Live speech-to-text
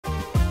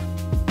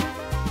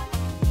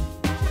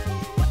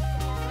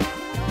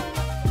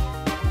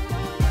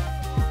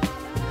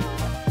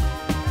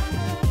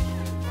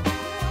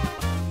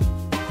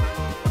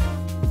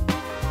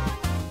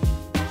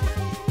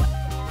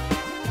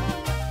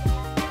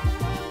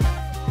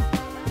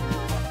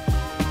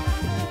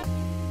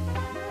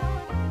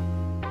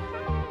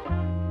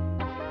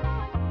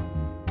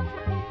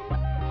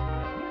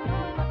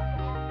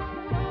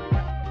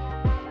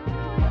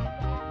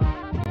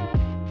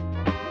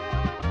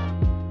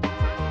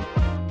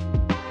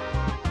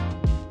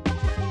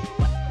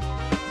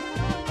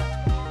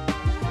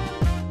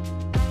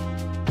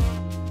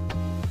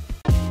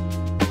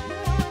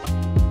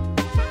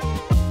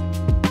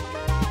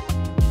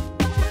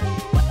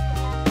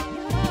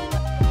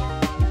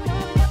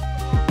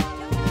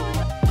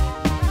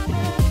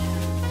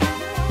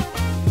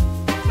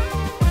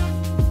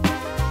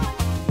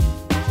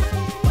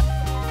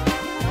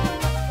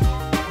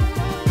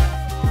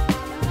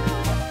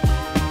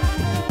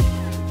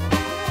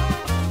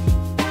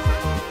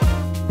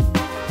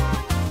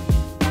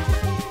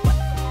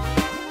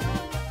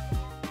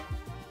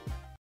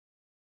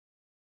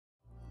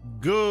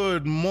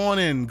Good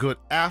morning, good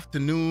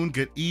afternoon,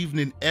 good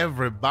evening,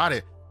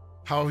 everybody.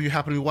 However you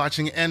happen to be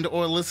watching and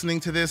or listening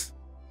to this,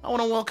 I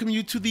want to welcome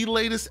you to the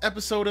latest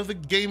episode of the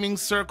Gaming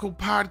Circle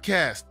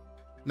podcast.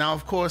 Now,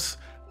 of course,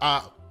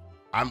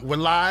 we're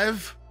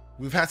live.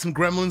 We've had some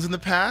gremlins in the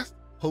past.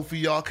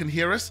 Hopefully y'all can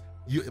hear us.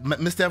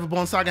 Mr.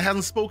 Everborn Saga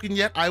hasn't spoken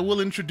yet. I will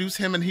introduce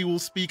him and he will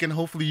speak, and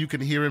hopefully you can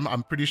hear him.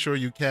 I'm pretty sure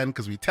you can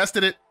because we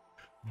tested it.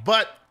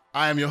 But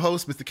I am your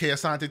host, Mr. K.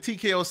 Asante,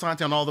 TKO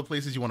Asante on all the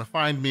places you want to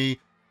find me.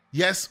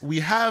 Yes, we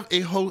have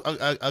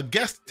a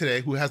guest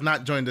today who has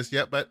not joined us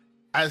yet, but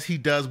as he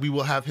does, we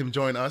will have him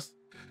join us.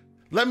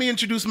 Let me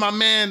introduce my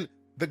man,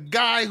 the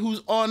guy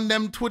who's on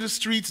them Twitter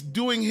streets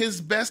doing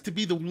his best to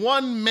be the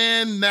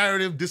one-man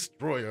narrative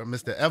destroyer,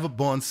 Mr.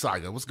 Everborn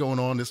Saga. What's going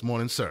on this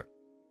morning, sir?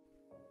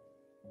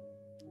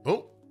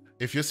 Oh,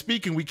 if you're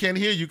speaking, we can't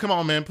hear you. Come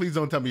on, man. Please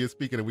don't tell me you're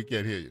speaking and we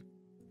can't hear you.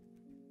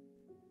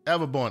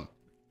 Everborn,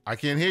 I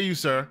can't hear you,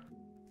 sir.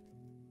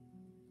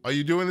 Are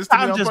you doing this to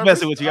me on purpose? I'm just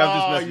messing with you. I'm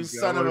just messing you with you.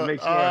 Son of a...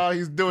 Oh,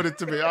 he's doing it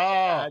to me.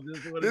 Oh,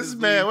 this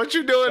man, what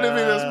you doing to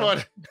me this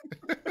morning?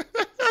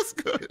 That's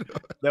good.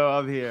 No,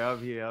 I'm here.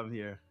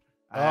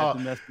 I had to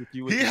mess with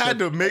you. He had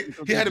to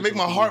make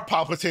my heart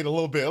palpitate a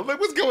little bit. I'm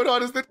like, what's going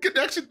on? Is the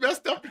connection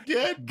messed up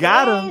again?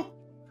 Got him.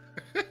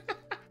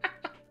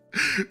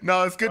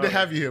 No, it's good to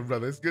have you here,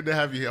 brother. It's good to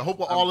have you here. I hope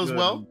all is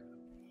well.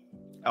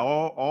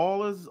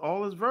 All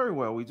is very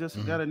well. We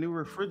just got a new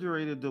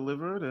refrigerator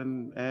delivered,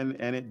 and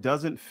it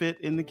doesn't fit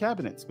in the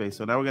cabinet space.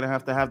 So now we're gonna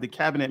have to have the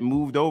cabinet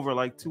moved over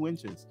like 2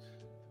 inches.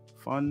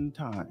 Fun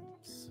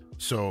times.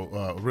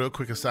 So, real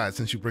quick aside,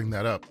 since you bring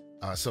that up,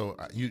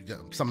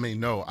 some may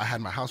know I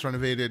had my house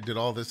renovated, did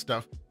all this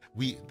stuff.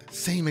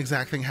 Same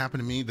exact thing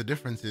happened to me. The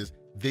difference is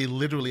they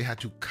literally had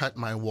to cut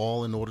my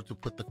wall in order to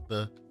put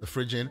the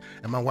fridge in,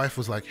 and my wife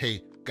was like,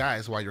 "Hey,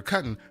 guys, while you're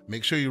cutting,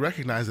 make sure you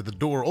recognize that the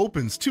door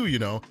opens too,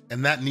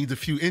 and that needs a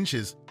few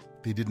inches."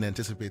 They didn't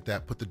anticipate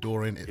that. Put the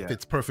door in. It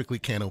fits perfectly.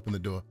 Can't open the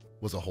door.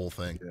 Was a whole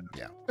thing.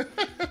 Yeah.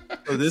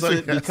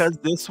 So because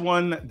this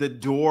one, the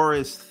door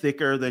is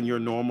thicker than your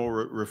normal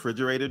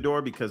refrigerator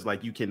door, because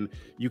like you can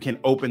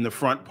open the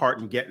front part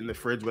and get in the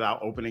fridge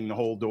without opening the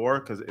whole door,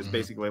 because it's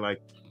basically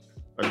like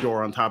a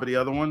door on top of the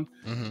other one.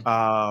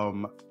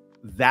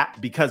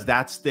 Because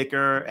that's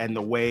thicker, and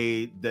the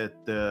way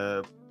that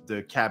the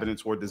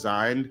cabinets were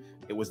designed,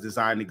 it was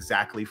designed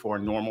exactly for a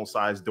normal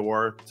size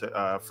door,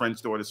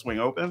 French door to swing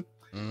open.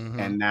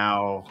 And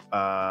now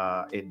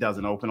it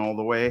doesn't open all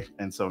the way,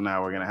 and so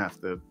now we're gonna have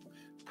to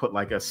put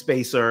like a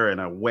spacer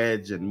and a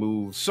wedge and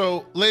move.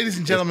 So, ladies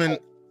and gentlemen,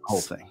 whole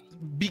thing,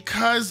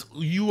 because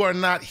you are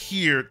not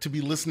here to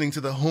be listening to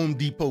the Home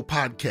Depot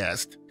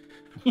podcast,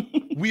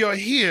 we are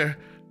here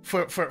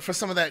for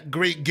some of that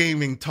great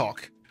gaming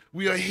talk.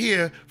 We are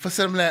here for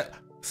some of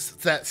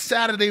that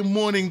Saturday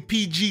morning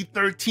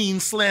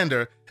PG-13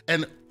 slander.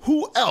 And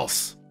who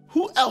else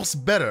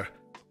better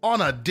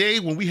on a day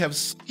when we have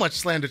so much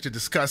slander to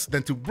discuss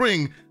than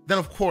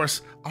of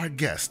course, our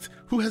guest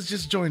who has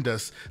just joined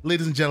us.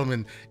 Ladies and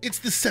gentlemen, it's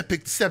the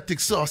septic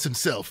sauce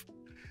himself,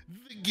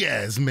 the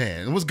Gaz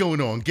man. What's going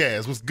on,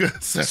 Gaz? What's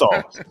good, sir?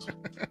 Sauce.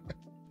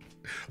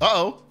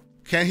 Uh-oh,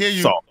 can't hear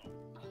you. Sauce.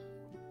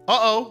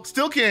 Uh-oh,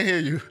 still can't hear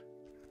you.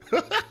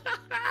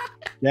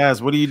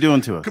 Gaz, what are you doing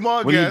to us? Come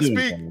on, Gaz,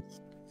 speak.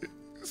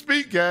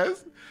 Speak,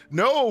 Gaz.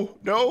 No,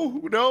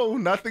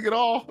 nothing at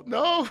all.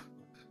 No.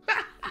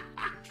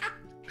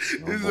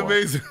 This is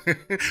amazing.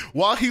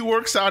 While he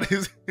works out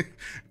his...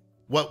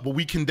 But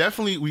we can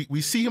definitely...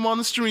 We see him on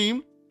the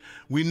stream.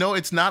 We know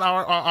it's not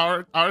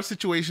our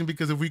situation,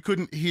 because if we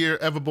couldn't hear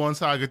Everborn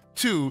Saga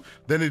 2,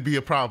 then it'd be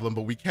a problem.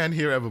 But we can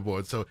hear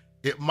Everborn. So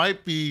it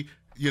might be,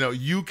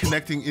 you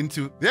connecting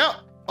into... Yeah.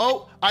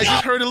 Oh, I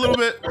just heard a little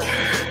bit.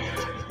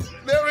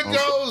 There it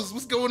goes.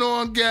 What's going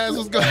on, Gaz?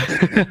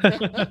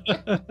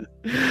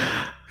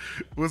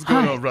 What's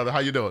going on, brother? How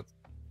you doing?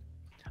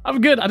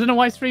 I'm good. I don't know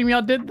why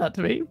StreamYard did that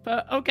to me,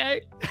 but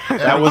okay.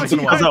 That was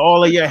because of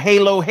all of your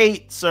Halo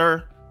hate,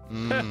 sir.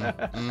 What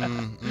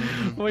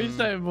are you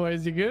saying,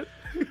 boys? You good?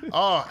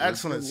 Oh,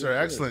 excellent, sir.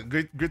 Excellent.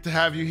 Good to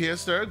have you here,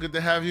 sir. Good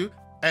to have you.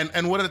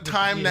 And what a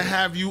time to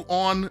have you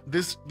on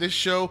this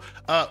show.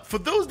 For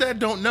those that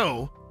don't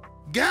know,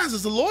 Gaz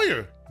is a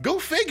lawyer. Go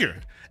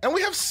figure. And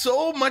we have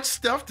so much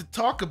stuff to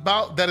talk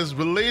about that is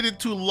related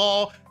to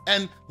law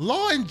and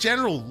law in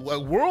general,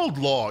 world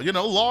law,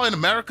 law in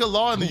America,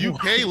 law in the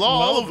UK,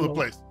 law all over the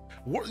place.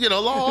 Law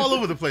all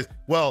over the place.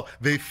 Well,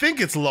 they think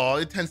it's law.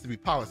 It tends to be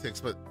politics,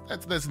 but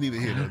that's neither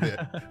here nor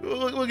there.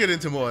 We'll get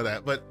into more of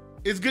that. But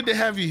it's good to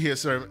have you here,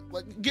 sir.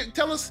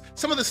 Tell us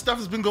some of the stuff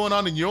that's been going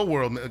on in your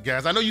world,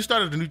 Gaz. I know you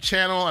started a new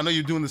channel. I know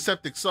you're doing the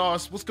Septic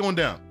Sauce. What's going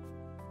down?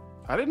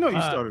 I didn't know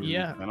you started. What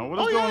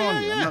is going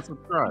on here? I'm not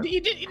subscribed.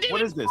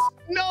 What is this?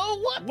 No,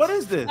 what? What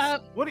is this?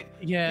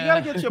 You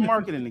gotta get your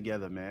marketing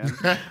together, man.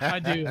 I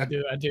do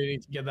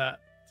need to get that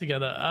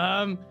together.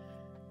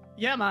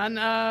 Yeah, man.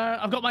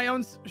 I've got my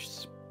own.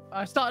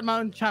 I started my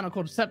own channel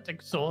called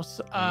Septic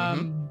Sauce,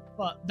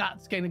 but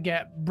that's gonna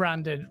get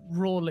branded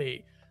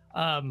rawly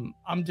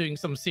I'm doing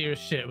some serious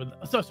shit with.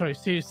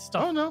 Serious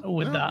stuff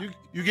with that.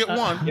 You get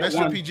one. That's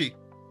your PG.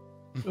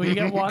 Will you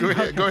get one? Go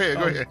ahead. Go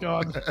ahead.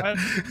 God, I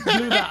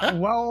blew that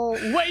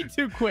way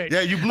too quick. Yeah,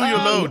 you blew your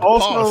load.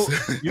 Also,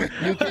 you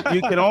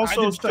can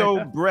also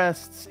show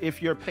breasts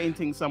if you're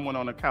painting someone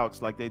on a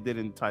couch like they did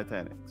in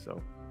Titanic.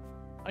 So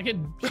I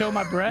can show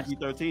my breast.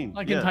 PG-13,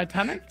 like in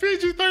Titanic.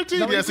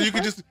 PG-13. Yeah, so you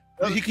could just.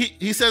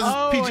 He says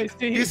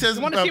PG. He says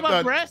want to see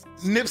my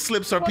breasts? Nip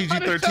slips are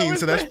PG-13,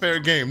 so that's fair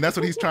game. That's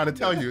what he's trying to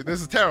tell you. This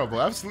is terrible,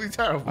 absolutely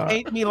terrible.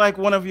 Paint me like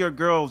one of your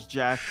girls,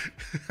 Jack.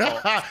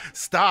 Oh.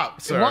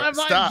 Stop, sir. What have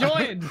Stop.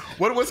 I enjoyed?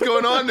 What's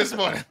going on this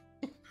morning?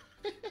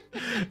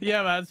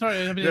 Yeah, man. Sorry,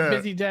 it's been a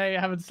busy day.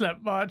 I haven't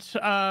slept much.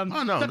 Oh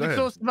no, go ahead.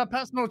 Source, my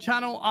personal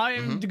channel. I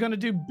am gonna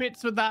do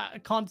bits with that. I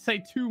can't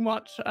say too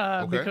much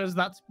because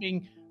that's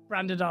being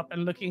branded up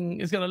and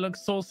is gonna look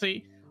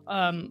saucy.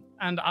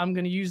 And I'm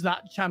going to use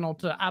that channel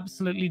to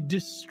absolutely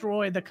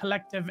destroy the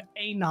collective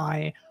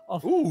ani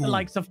of the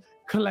likes of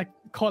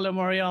Colin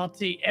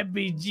Moriarty,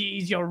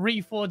 MBGs, your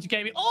Reforged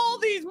Gaming, all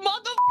these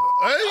all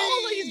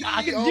these.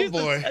 I can use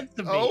the sense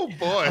of me. Oh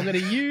boy! I'm going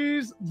to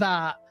use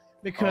that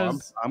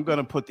because I'm going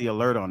to put the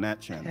alert on that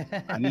channel.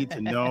 I need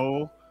to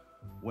know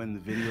when the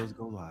videos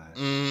go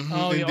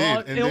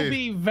live. It'll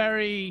be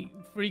very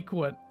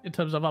frequent in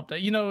terms of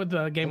update. You know,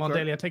 the Game On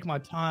Daily, I take my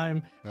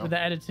time with the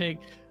editing.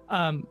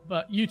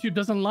 But YouTube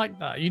doesn't like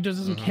that. YouTube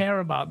doesn't care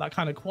about that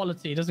kind of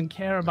quality. It doesn't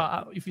care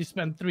about if you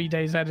spend 3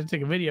 days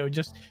editing a video. It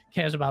just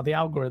cares about the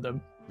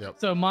algorithm. Yep.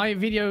 So my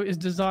video is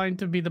designed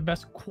to be the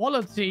best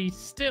quality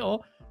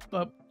still,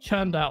 but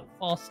churned out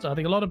faster. I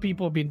think a lot of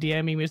people have been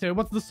DMing me saying,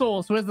 "What's the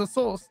source? Where's the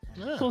source?"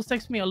 Yeah. Source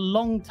takes me a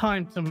long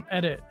time to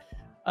edit.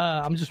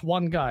 I'm just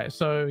one guy.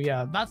 So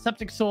yeah, that's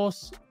Septic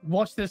Source.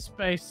 Watch this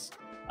space.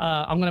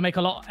 I'm gonna make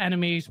a lot of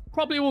enemies.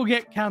 Probably will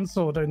get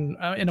cancelled in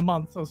a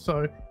month or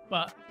so,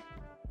 but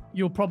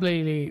you'll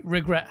probably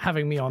regret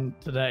having me on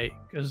today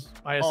because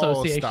by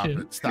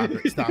association. Stop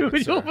it,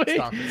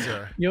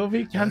 sir. You'll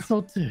be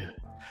cancelled too.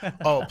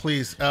 Oh,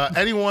 please.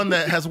 Anyone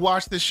that has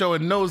watched this show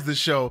and knows this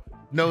show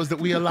knows that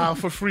we allow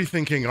for free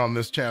thinking on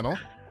this channel.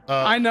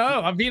 I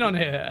know. I've been on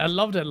here. I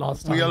loved it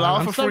last time. We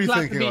allow for free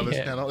thinking on this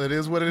channel. It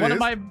is what it is.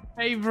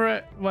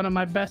 One of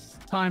my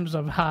best times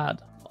I've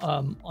had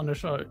on the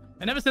show.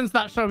 And ever since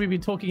that show, we've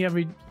been talking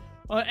every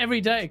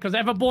day because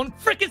Everborn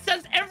freaking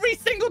says every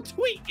single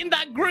tweet in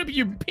that group,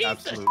 you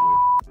piece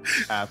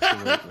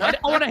Absolutely. I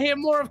want to hear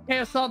more of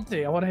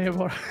Keosanti. I want to hear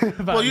more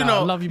about well,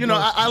 I love you.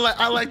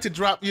 I like to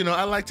drop,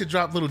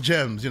 little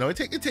gems.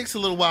 It takes a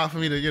little while for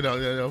me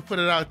to, put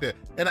it out there.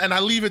 And I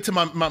leave it to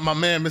my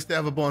man, Mr.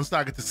 Everborn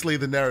Saga, to slay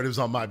the narratives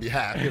on my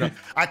behalf.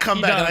 I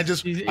come back and I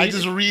just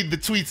read the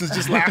tweets and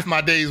just laugh my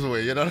days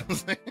away. You know what I'm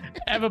saying?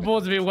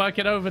 Everborn's been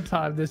working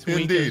overtime this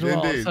week as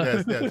well.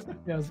 Indeed.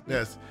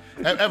 Yes.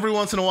 Every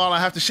once in a while, I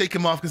have to shake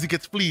him off because he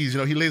gets fleas.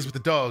 He lays with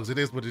the dogs. It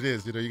is what it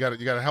is. You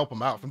gotta help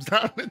him out from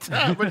time to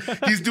time. But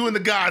he's doing the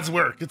God's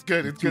work. It's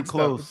good. It's too good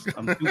close. Stuff.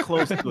 I'm too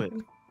close to it.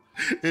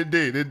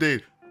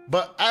 Indeed.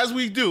 But as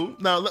we do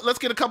now, let's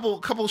get a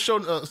couple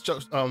show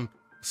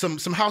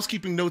some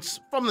housekeeping notes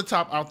from the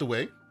top out the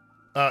way.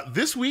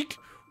 This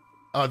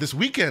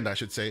weekend, I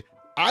should say,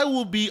 I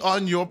will be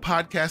on your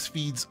podcast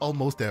feeds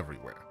almost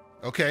everywhere.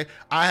 Okay,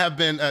 I have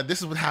been.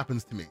 This is what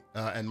happens to me,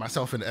 and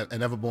myself and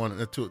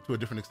Everborn to a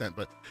different extent.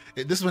 But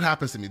this is what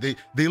happens to me.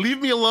 They leave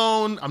me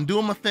alone. I'm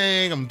doing my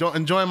thing. I'm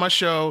enjoying my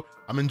show.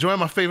 I'm enjoying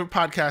my favorite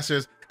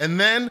podcasters, and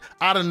then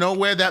out of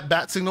nowhere, that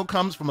bat signal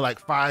comes from like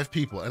 5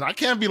 people, and I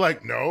can't be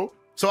like no.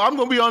 So I'm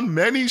gonna be on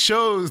many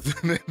shows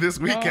this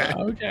weekend.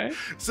 Oh, okay.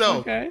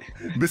 So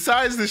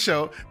besides the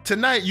show,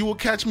 tonight you will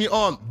catch me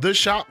on The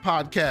Shop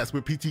Podcast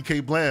with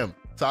PTK Blam.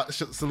 So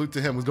salute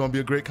to him. It's gonna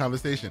be a great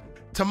conversation.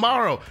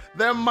 Tomorrow,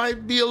 there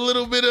might be a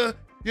little bit of,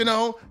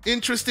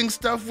 interesting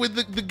stuff with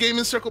the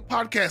Gaming Circle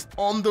podcast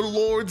on the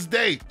Lord's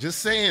Day. Just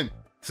saying.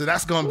 So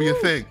that's going to be a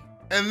thing.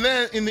 And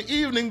then in the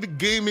evening, the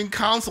Gamers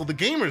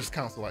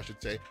Council, I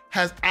should say,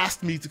 has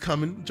asked me to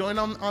come and join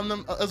on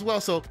them as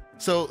well. So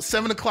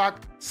 7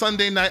 o'clock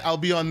Sunday night, I'll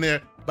be on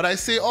there. But I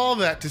say all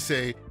that to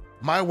say,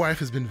 my wife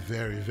has been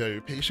very,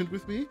 very patient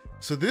with me.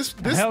 So this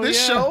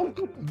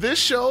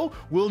show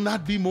will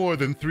not be more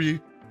than 3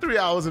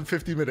 hours and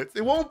 50 minutes.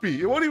 It won't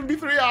even be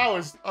 3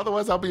 hours.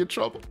 Otherwise, I'll be in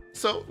trouble.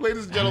 So,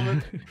 ladies and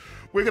gentlemen,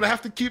 we're going to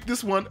have to keep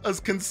this one as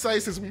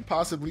concise as we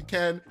possibly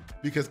can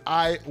because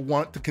I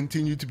want to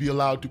continue to be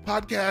allowed to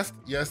podcast.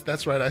 Yes,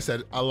 that's right. I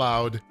said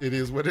allowed. It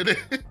is what it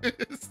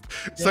is.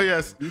 So,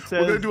 yes, we're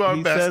going to do our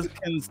best. He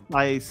says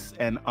concise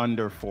and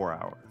under 4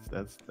 hours.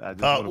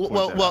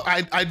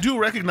 I do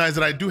recognize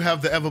that I do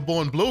have the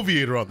Everborn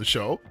Bloviator on the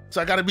show,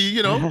 so I got to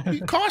be, be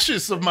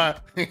cautious of my,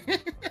 you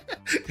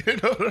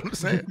know what I'm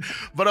saying?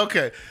 But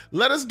okay,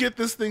 let us get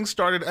this thing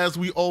started as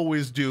we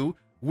always do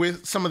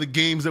with some of the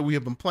games that we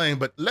have been playing.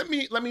 But let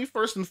me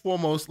first and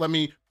foremost, let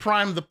me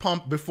prime the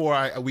pump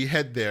before we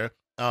head there.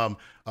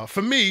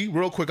 For me,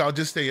 real quick, I'll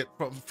just say it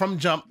from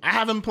jump. I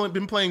haven't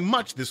been playing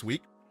much this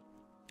week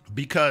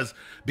because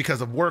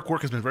of work.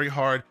 Work has been very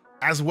hard,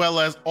 as well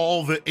as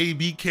all the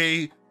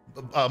ABK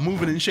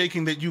moving and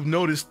shaking that you've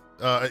noticed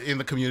in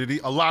the community.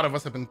 A lot of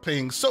us have been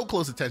paying so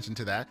close attention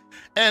to that.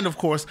 And of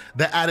course,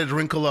 the added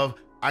wrinkle of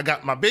I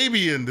got my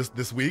baby in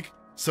this week.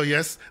 So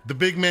yes, the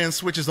big man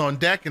switch is on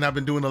deck, and I've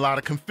been doing a lot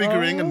of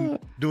configuring and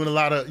doing a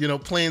lot of,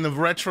 playing the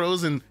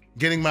retros and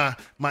getting my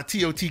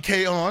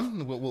TOTK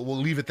on. We'll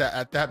leave it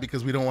at that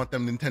because we don't want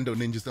them Nintendo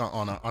ninjas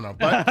on our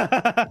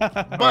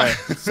butt. But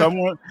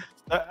someone,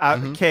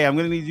 Kay, I'm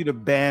gonna need you to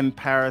ban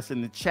Paris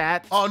in the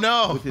chat. Oh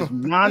no, with his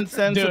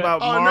nonsense about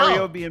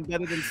Mario being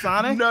better than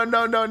Sonic.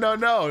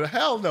 No,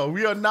 hell no.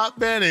 We are not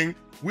banning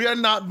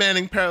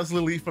Paris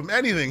Lily from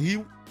anything.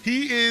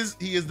 He is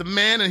the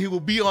man, and he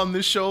will be on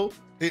this show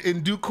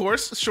in due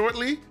course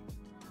shortly.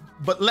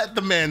 But let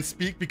the man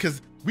speak,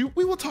 because we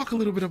will talk a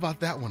little bit about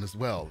that one as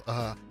well.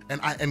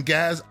 And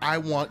Gaz, I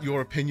want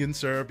your opinion,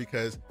 sir,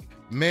 because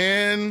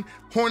man,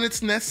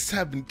 Hornets nests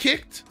have been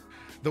kicked.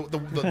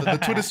 The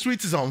Twitter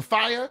streets is on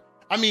fire.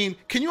 I mean,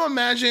 can you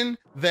imagine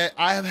that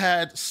I have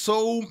had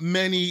so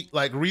many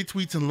like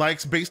retweets and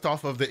likes based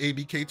off of the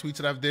ABK tweets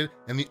that I've did,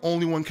 and the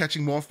only one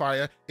catching more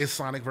fire is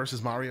Sonic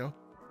versus Mario?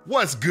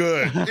 What's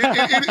good?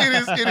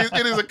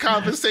 It is a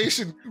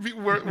conversation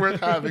worth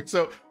having.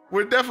 So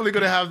we're definitely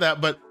going to have that.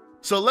 But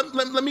so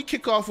let me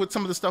kick off with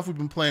some of the stuff we've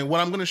been playing. What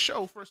I'm going to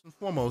show first and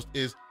foremost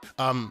is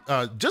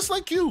just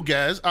like you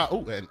guys.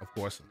 Oh, and of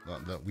course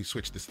we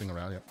switched this thing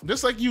around. Yeah,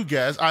 just like you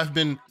guys, I have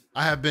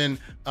been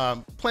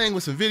playing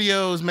with some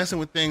videos, messing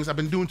with things. I've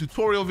been doing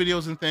tutorial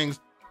videos and things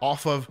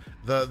off of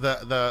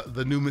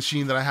the new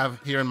machine that I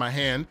have here in my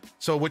hand.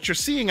 So what you're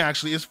seeing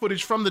actually is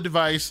footage from the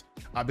device.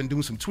 I've been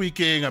doing some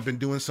tweaking. I've been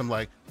doing some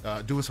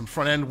doing some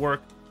front end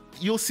work.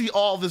 You'll see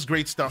all this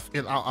great stuff,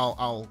 and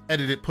I'll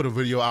edit it, put a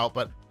video out.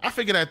 But I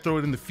figured I'd throw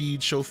it in the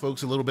feed, show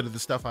folks a little bit of the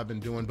stuff I've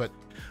been doing. But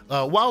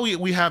while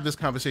we have this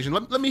conversation,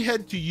 let me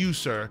head to you,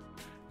 sir.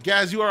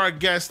 Gaz, you are our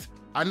guest.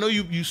 I know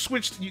you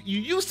switched. You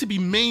used to be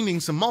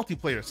maining some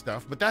multiplayer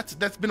stuff, but that's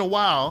been a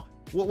while.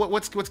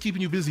 What's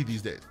keeping you busy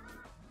these days?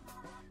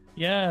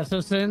 Yeah,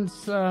 so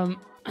since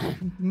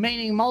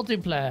maining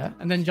multiplayer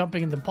and then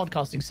jumping in the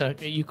podcasting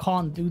circuit, you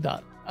can't do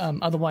that.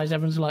 Otherwise,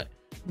 everyone's like,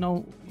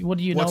 no, what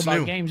do you know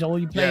about games? All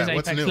you play is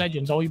Apex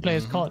Legends. All you play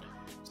is COD.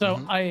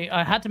 So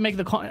I had to make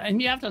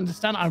and you have to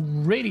understand, I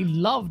really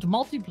loved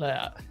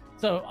multiplayer.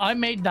 So I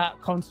made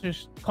that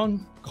conscious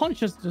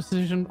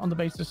decision on the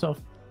basis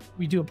of,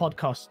 we do a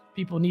podcast.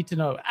 People need to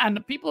know.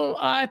 And people,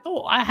 I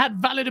thought I had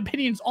valid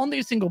opinions on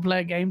these single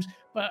player games,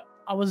 but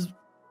I was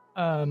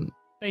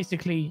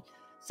basically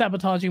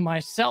sabotaging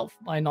myself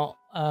by not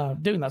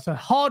doing that. So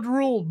hard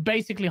rule,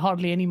 basically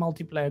hardly any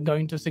multiplayer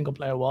going to a single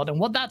player world. And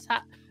what that's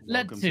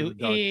led to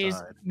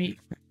is me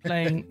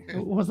playing.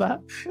 What was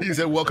that? He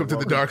said, welcome to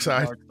the dark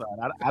side.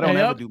 I don't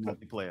ever do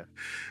multiplayer.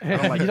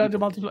 You don't do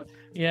multiplayer?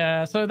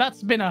 Yeah, so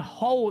that's been a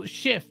whole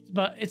shift,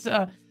 but it's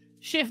a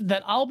shift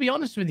that, I'll be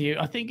honest with you,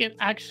 I think it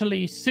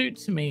actually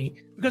suits me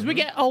because we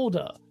get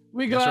older.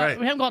 We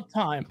haven't got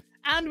time.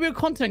 And we're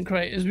content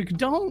creators. We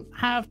don't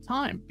have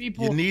time.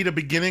 People, you need a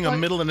beginning, a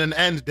middle, and an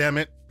end. Damn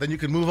it! Then you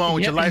can move on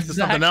with your life to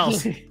something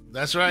else.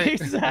 That's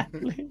right.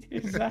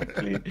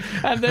 Exactly.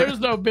 And there's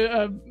no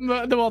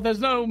there's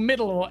no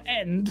middle or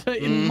end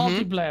in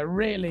multiplayer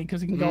really,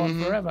 because it can go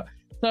on forever.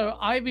 So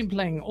I've been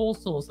playing all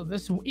sorts of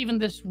this. Even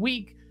this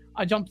week,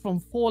 I jumped from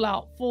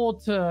Fallout 4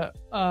 to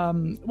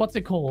what's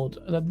it called?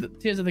 The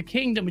Tears of the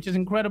Kingdom, which is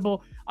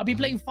incredible. I've been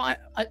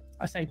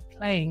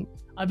playing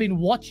I've been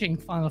watching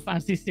Final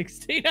Fantasy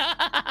 16.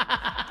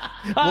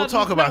 We'll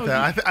talk about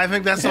that. I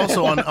think that's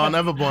also on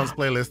Everborn's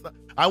playlist.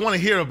 I want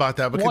to hear about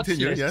that, but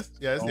continue. Yes.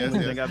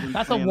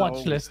 That's a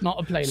watch list, not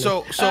a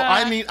playlist. So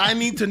I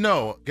need to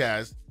know,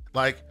 guys.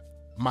 Like,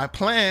 my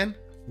plan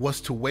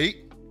was to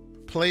wait,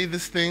 play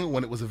this thing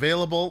when it was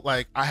available.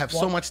 Like, I have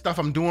so much stuff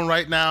I'm doing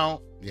right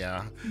now.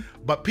 Yeah,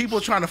 but people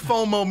are trying to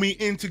FOMO me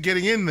into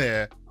getting in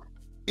there.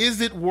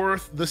 Is it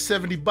worth the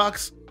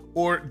 $70?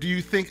 Or do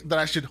you think that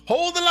I should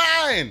hold the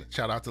line?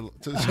 Shout out to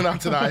the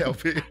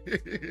ILP.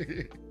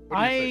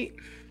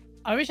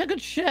 I wish I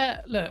could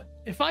share. Look,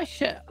 if I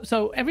share,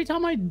 so every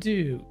time I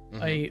do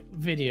a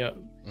video,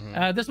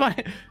 that's my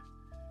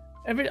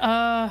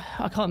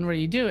I can't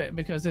really do it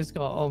because it's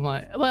got all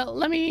my. Well,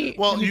 let me.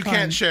 Well, you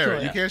can't share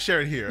it. You can't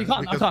share it here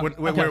because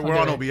we're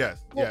on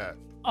OBS. Yeah.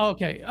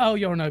 Okay. Oh,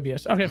 you're on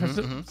OBS. Okay.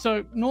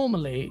 So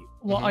normally,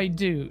 what I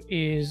do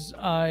is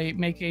I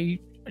make a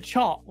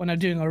chart when I'm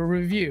doing a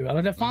review. I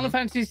did Final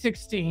Fantasy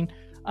 16.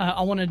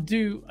 I want to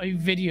do a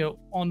video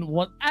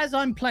on as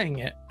I'm playing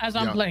it. I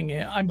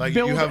like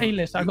build a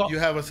list. I got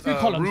two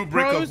columns,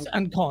 rubric pros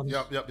and cons.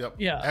 Yep.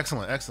 Yeah.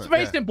 Excellent. It's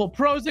very simple.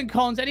 Pros and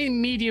cons. Any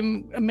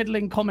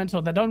middling comments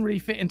that don't really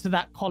fit into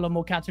that column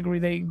or category,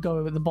 they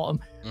go at the bottom.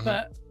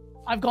 But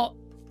I've got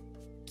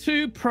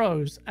 2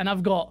 pros and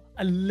I've got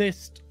a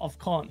list of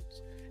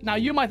cons. Now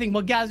you might think,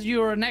 well, Gaz,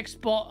 you're an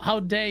expert. How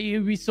dare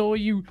you? We saw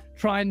you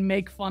try and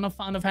make fun of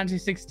Final Fantasy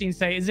 16.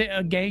 Say, is it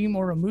a game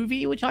or a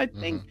movie? Which I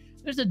think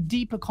there's a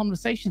deeper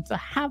conversation to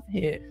have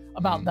here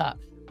about that.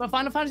 But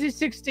Final Fantasy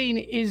 16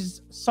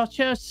 is such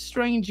a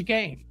strange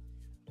game.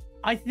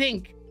 I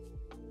think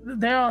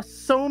there are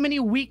so many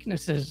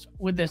weaknesses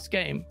with this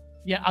game.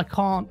 Yeah, I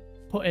can't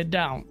put it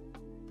down.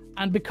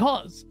 And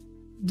because,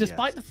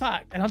 despite the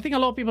fact, and I think a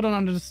lot of people don't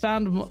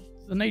understand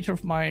the nature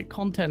of my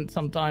content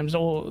sometimes,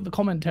 or the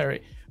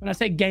commentary. When I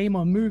say game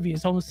or movie,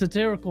 it's almost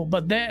satirical,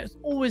 but there's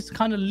always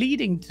kind of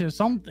leading to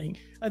something.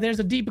 There's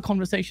a deeper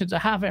conversation to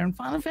have here. And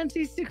Final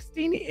Fantasy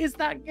 16 is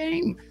that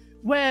game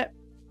where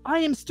I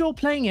am still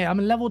playing it. I'm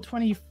in level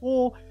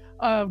 24,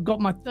 got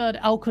my 3rd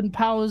Alcon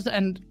powers,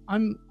 and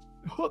I'm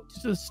hooked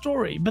to the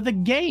story. But the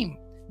game,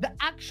 the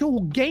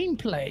actual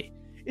gameplay,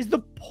 is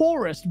the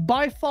poorest,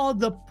 by far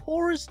the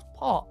poorest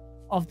part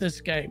of this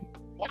game.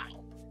 Wow.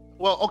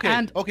 Well,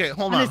 okay,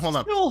 hold on.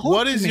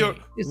 What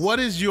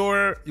is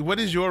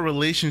your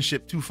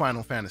relationship to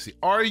Final Fantasy?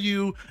 Are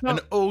you an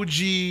OG,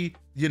 you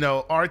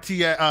know,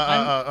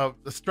 RTS,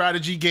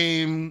 strategy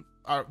game?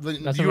 Do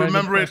you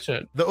remember it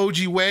the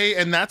OG way,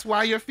 and that's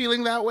why you're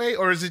feeling that way,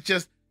 or is it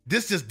just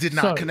this just did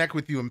not connect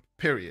with you? In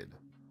period.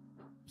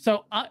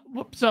 So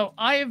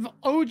I've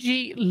OG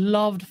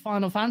loved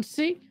Final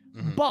Fantasy,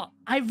 but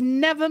I've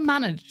never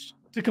managed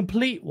to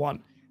complete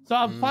one. So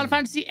Final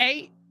Fantasy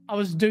 8. I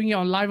was doing it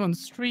on live on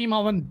stream.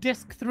 I'm on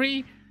disc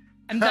 3,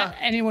 and that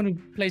anyone who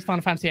plays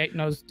Final Fantasy 8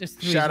 knows disc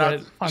 3. Shout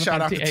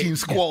out to Team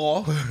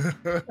Squall.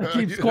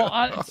 Team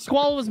Squall.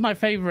 Squall was my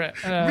favorite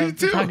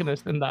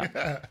protagonist in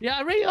that. Yeah,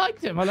 I really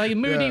liked him. I like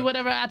moody,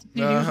 whatever attitude.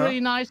 He was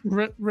really nice.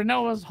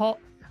 Renault was hot.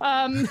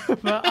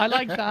 But I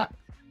like that.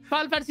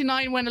 Final Fantasy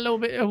 9 went a little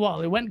bit.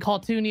 Well, it went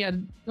cartoony. I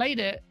played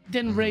it,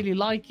 didn't really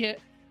like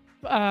it.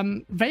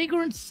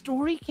 Vagrant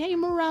Story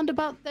came around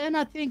about then,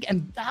 I think,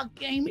 and that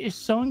game is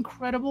so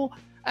incredible.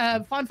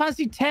 Final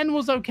Fantasy X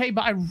was okay,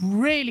 but I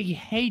really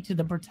hated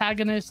the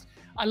protagonist.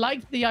 I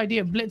liked the idea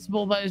of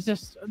Blitzball, but it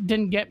just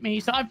didn't get me.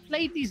 So I've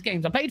played these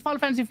games. I played Final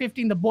Fantasy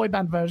 15, the boy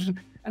band version,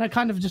 and I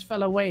kind of just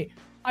fell away.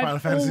 Final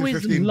Fantasy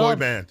 15 boy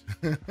band.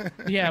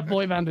 Yeah,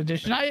 boy band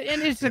edition.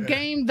 And it's a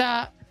game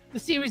that, the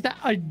series that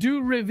I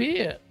do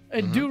revere.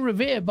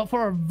 But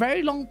for a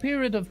very long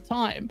period of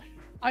time,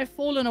 I've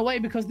fallen away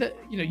because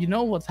you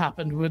know what's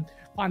happened with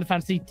Final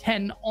Fantasy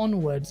X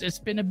onwards. It's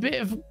been a bit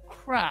of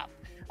crap.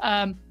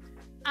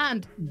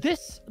 And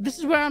this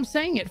is where I'm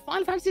saying it.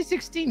 Final Fantasy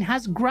 16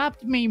 has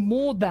grabbed me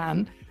more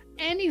than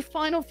any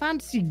Final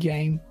Fantasy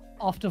game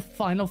after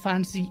Final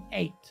Fantasy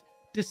 8.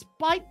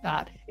 Despite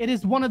that, it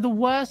is one of the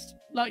worst.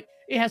 Like,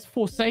 it has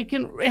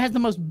Forsaken. It has the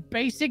most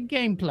basic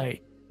gameplay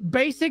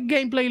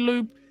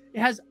loop. It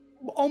has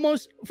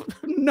almost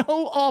no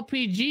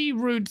RPG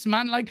roots,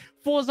 man. Like,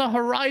 Forza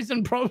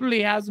Horizon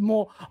probably has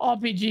more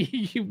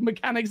RPG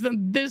mechanics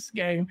than this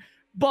game.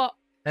 But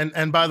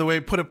And by the way,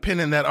 put a pin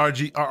in that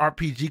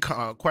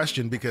RPG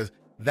question, because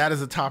that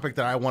is a topic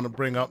that I want to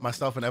bring up.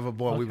 Myself and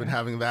Everboy, we've been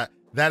having that.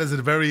 That is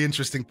a very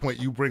interesting point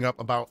you bring up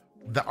about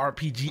the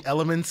RPG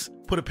elements.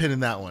 Put a pin in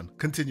that one.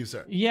 Continue,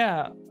 sir.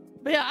 Yeah,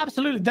 but yeah,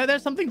 absolutely.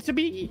 There's something to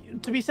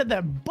be said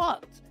there.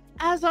 But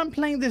as I'm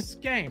playing this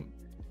game,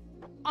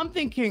 I'm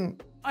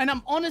thinking, and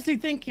I'm honestly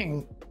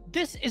thinking,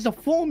 this is a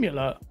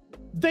formula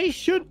they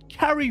should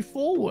carry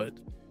forward,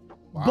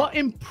 but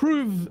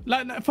improve.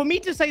 Like, for me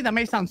to say that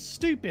may sound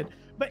stupid.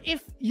 But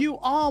if you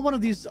are one of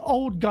these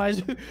old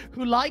guys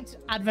who liked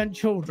Advent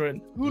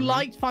Children, who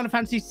liked Final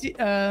Fantasy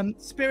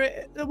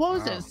Spirit, what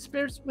was it?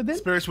 Spirits Within?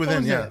 Spirits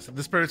Within, yeah.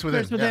 The Spirits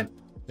Within.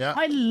 Yeah.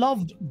 I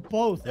loved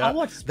both. Yeah. I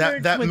watched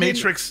Spirits that Within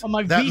Matrix, on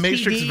my that VCD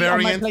Matrix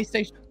variant. On my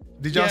PlayStation.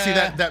 Did y'all see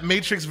that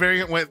Matrix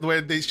variant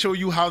where they show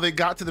you how they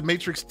got to the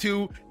Matrix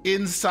 2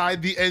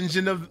 inside the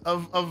engine of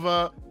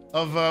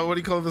what do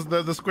you call it,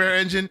 the Square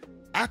engine?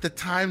 At the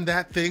time,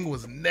 that thing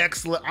was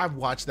next level. I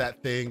watched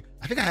that thing.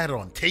 I think I had it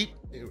on tape.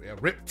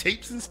 Ripped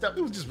tapes and stuff.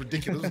 It was just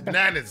ridiculous. It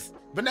was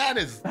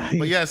bananas.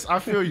 But yes, I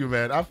feel you,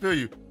 man. I feel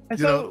you. And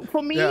so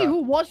for me,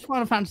 who watched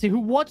Final Fantasy, who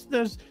watched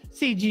those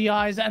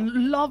CGIs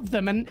and loved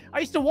them, and I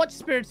used to watch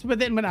Spirits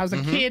Within when I was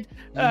a kid,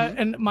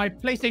 and my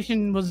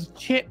PlayStation was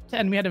chipped,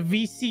 and we had a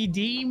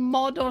VCD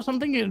mod or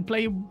something, and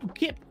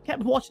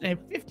kept watching it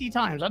 50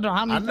 times. I don't know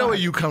how many times. I know where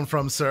you come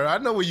from, sir. I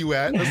know where you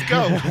at. Let's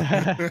go.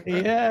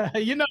 Yeah,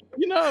 you know,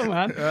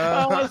 man.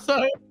 So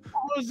I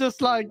was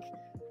just like,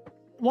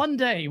 one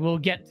day we'll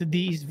get to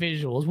these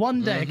visuals.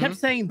 One day, I kept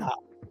saying that.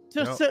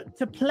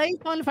 To play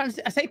Final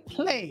Fantasy, I say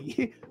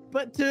play,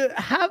 but to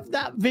have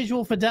that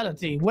visual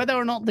fidelity, whether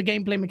or not the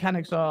gameplay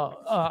mechanics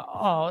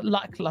are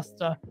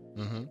lackluster,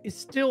 is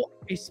still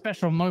a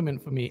special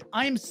moment for me.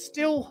 I am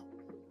still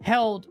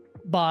held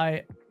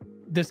by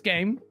this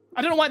game.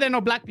 I don't know why there are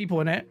no black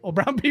people in it or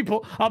brown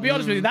people. I'll be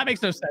honest with you, that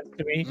makes no sense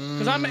to me,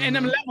 because I'm in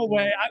a level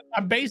where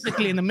I'm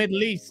basically in the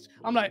Middle East.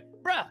 I'm like,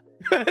 bruh,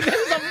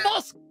 there's a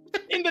mosque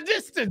in the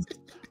distance.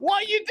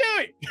 What are you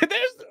doing?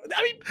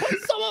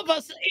 Put some of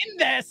us in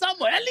there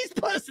somewhere. At least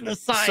put us in the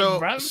sign,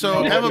 bro.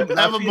 So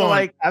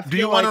Everborn, do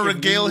you want to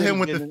regale him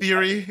with the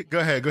theory? Go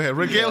ahead.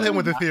 Regale him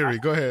with the theory.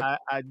 Go ahead.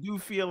 I do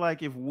feel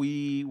like if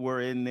we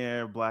were in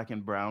there, black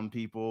and brown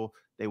people,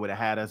 they would have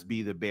had us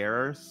be the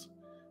bearers,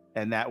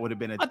 and that would have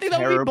been a terrible.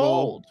 That would be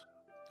bold.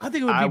 I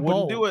think it would be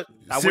bold. Do it.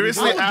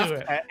 Seriously,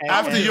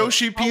 after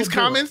Yoshi P's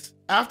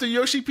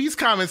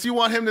comments, you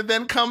want him to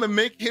then come and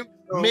make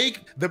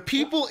the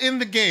people in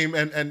the game,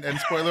 and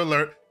spoiler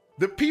alert,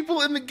 the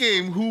people in the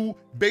game who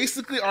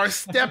basically are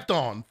stepped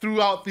on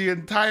throughout the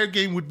entire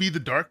game would be the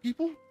dark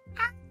people?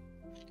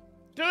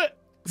 Do it.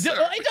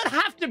 It don't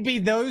have to be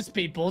those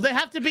people. They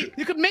have to be.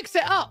 You could mix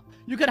it up.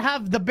 You could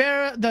have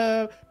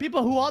the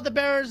people who are the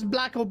bearers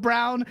black or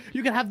brown.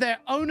 You can have their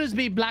owners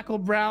be black or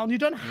brown. You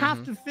don't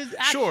have to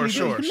actually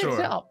mix it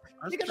up.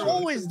 You can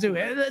always do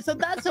it. So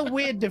that's a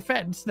weird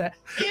defense there.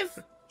 If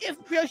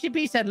Yoshi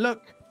P said,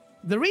 look,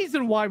 the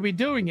reason why we're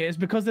doing it is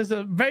because there's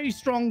a very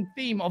strong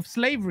theme of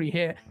slavery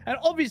here. And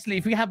obviously,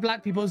 if we have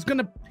black people, it's going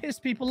to piss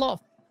people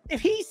off.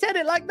 If he said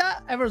it like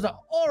that, everyone's like,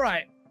 all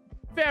right,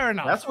 fair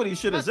enough. That's what he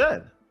should have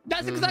said.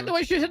 That's exactly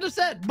what he should have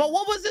said. But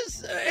what was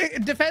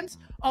his defense?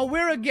 Oh,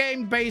 we're a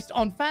game based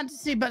on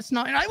fantasy, but it's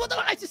not.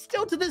 I just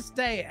still to this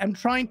day am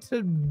trying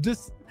to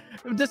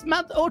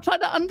dismantle or try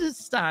to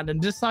understand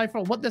and decipher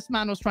what this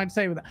man was trying to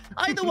say with that.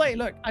 Either way,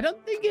 look, I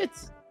don't think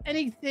it's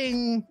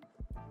anything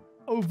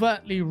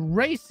overtly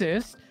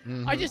racist.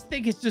 I just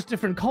think it's just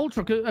different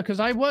culture,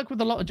 because I work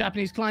with a lot of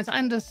Japanese clients. I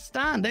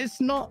understand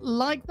it's not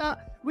like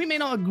that. We may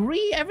not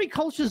agree. Every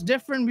culture is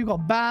different. We've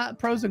got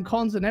pros and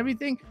cons and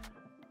everything.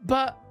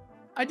 But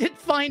I did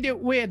find it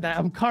weird that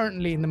I'm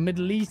currently in the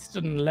Middle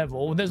Eastern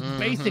level. There's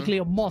basically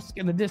a mosque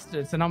in the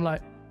distance, and I'm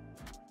like,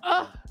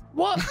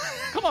 what?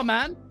 Come on,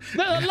 man.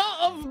 There's a lot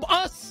of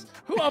us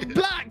who are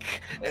black,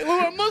 who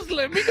are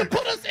Muslim. You can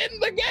put us in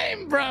the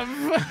game,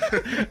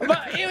 bruv.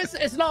 But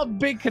it's not a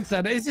big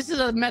concern. This is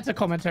a meta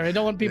commentary. I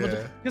don't want people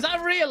to, because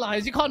I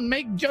realize you can't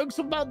make jokes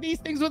about these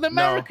things with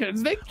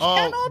Americans. They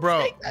cannot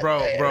take that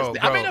seriously.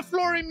 I made a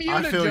Flory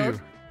Mueller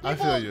joke. I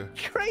feel you.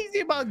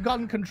 Crazy about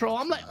gun control.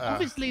 I'm like,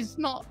 obviously it's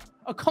not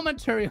a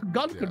commentary on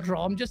gun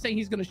control. I'm just saying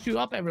he's going to shoot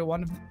up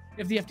everyone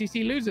if the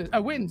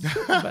FTC wins.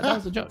 But that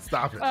was a joke.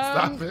 Stop it.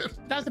 Stop it.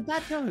 That's a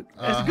bad joke.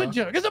 It's a good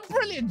joke. It's a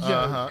brilliant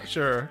joke.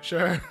 Sure.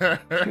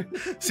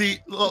 See,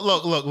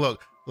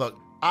 look.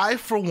 I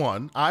for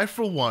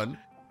one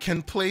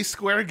can play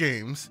Square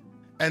games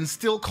and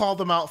still call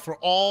them out for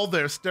all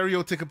their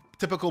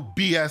stereotypical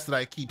BS that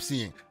I keep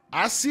seeing.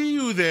 I see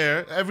you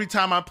there every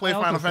time I play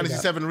Final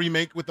Fantasy VII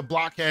Remake with the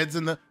blockheads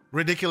and the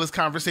ridiculous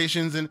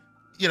conversations, and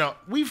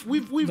we've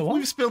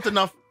spilled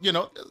enough,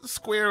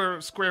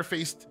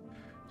 square-faced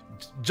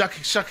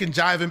shuck and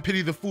jive and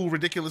pity the fool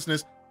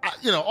ridiculousness,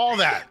 all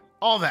that,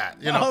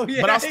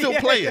 but I'll still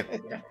play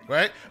it,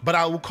 right? But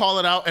I will call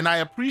it out, and I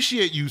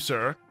appreciate you,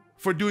 sir,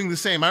 for doing the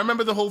same. I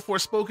remember the whole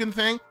Forspoken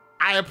thing.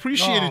 I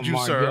appreciated you,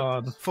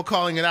 sir, for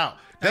calling it out.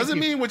 Doesn't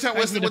mean we're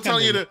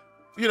telling you to.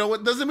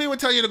 What doesn't mean we're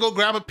telling you to go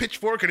grab a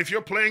pitchfork, and if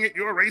you're playing it,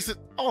 you're a racist.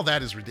 All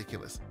that is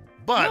ridiculous.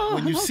 But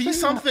when you see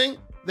something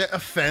that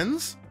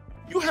offends,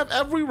 you have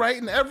every right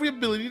and every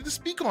ability to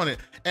speak on it.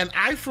 And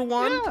I, for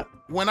one,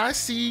 when I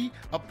see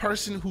a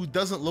person who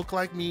doesn't look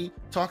like me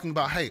talking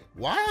about, hey,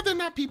 why are there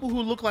not people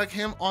who look like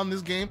him on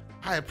this game?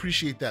 I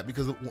appreciate that,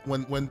 because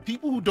when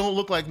people who don't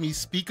look like me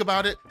speak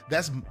about it,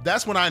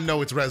 that's when I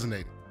know it's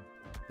resonating,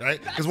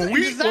 right? Because when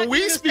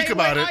we speak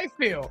about it, I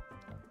feel.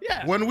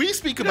 Yeah. When we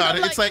speak about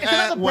it, it's like,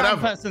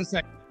 whatever.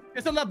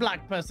 It's another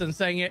black person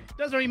saying it.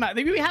 Doesn't really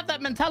matter. We have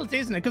that mentality,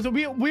 isn't it? Because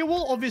we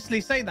will obviously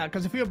say that.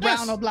 Because if you're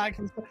brown or black,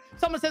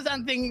 someone says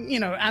anything,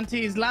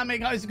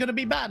 anti-Islamic, it's going to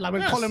be bad. Like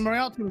when Colin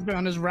Moriarty was going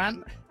on his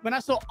rant, when I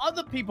saw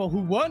other people who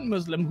weren't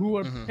Muslim who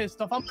were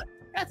pissed off, I'm like,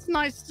 that's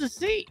nice to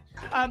see.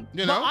 But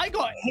I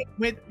got hit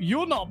with,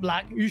 you're not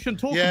black, you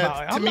shouldn't talk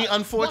about it. To me,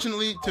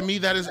 unfortunately,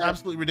 that is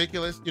absolutely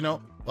ridiculous. You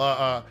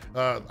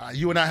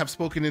and I have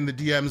spoken in the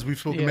DMs. We've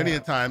spoken many a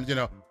times.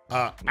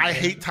 I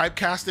hate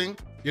typecasting.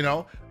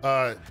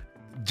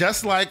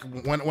 Just like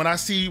when I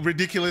see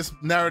ridiculous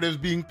narratives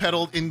being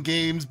peddled in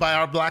games by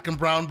our black and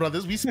brown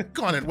brothers, we speak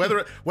on it.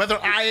 Whether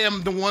I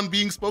am the one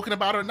being spoken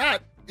about or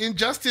not,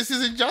 injustice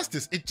is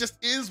injustice. It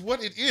just is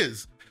what it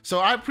is. So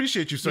I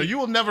appreciate you, sir. You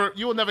will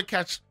never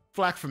catch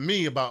flack from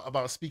me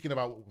about speaking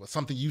about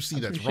something you see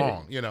that's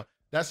wrong.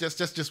 That's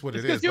just what it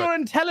is. Because you're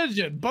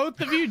intelligent.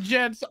 Both of you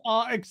gents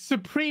are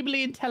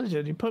supremely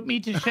intelligent. You put me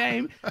to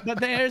shame. But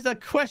there's a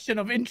question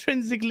of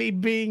intrinsically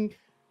being,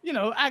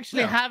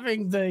 actually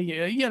having the,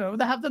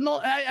 they have the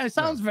not. It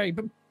sounds very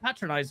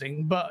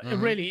patronizing, but it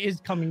really is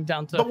coming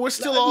down to. But we're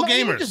still all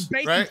gamers,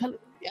 right?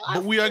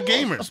 But we are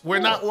gamers. We're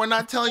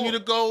not telling you to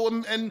go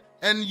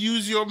and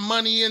use your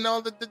money and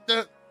all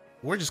that.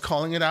 We're just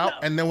calling it out,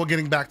 and then we're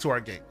getting back to our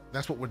game.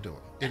 That's what we're doing.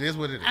 It is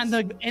what it is. And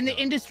the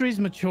industry is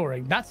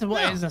maturing. That's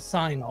what it is a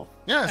sign of.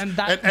 Yes.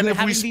 And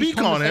if we speak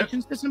on it,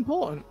 it's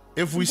important.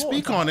 If we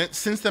speak on it,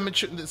 since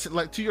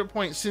like to your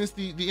point, since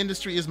the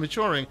industry is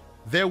maturing,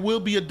 there will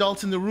be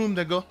adults in the room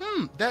that go,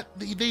 that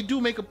they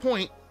do make a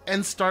point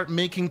and start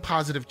making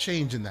positive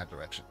change in that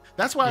direction.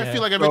 That's why I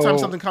feel like every time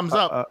something comes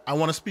up, I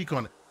want to speak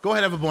on it. Go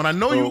ahead, Everborn. I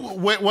know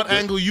what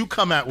angle you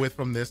come at with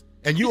from this,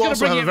 and you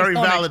also have a very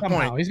valid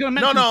point. He's going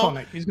to mention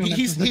Sonic.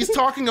 He's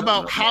talking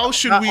about how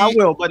should we. I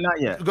will, but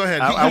not yet. Go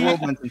ahead. I will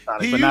mention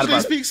Sonic. He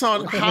usually speaks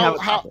on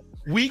how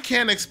we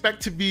can't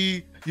expect to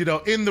be you know,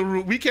 in the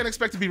room. We can't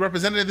expect to be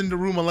represented in the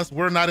room unless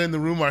we're not in the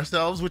room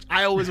ourselves, which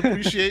I always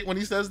appreciate when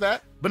he says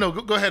that. But no,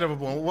 go ahead,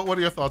 Everborn. What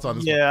are your thoughts on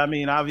this? Yeah, one? I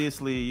mean,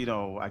 obviously, you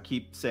know, I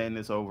keep saying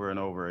this over and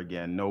over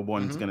again. No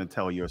one's going to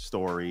tell your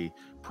story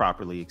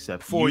properly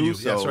except for you.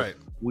 So that's right.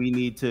 We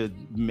need to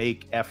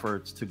make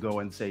efforts to go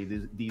and say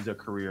these are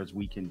careers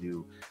we can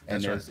do,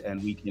 and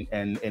and we can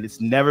and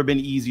it's never been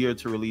easier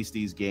to release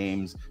these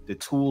games. The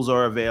tools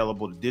are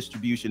available, the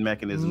distribution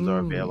mechanisms are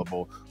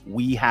available.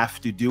 We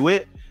have to do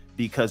it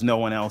because no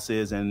one else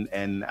is,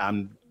 and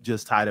I'm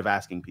just tired of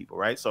asking people,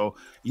 right? So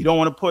you don't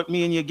want to put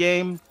me in your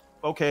game,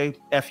 okay,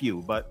 F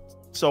you, but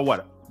so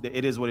what?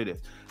 It is what it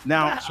is.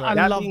 Now,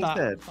 I love that,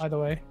 said, by the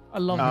way. I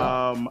love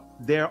that.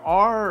 There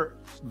are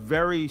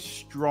very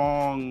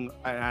strong,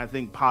 and I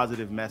think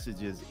positive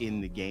messages in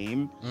the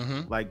game.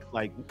 Like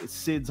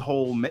Sid's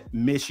whole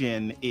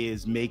mission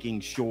is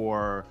making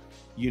sure,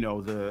 you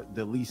know,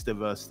 the least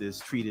of us is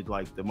treated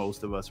like the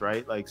most of us,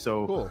 right? Like,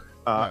 so, cool.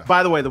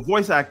 By the way, the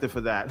voice actor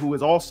for that, who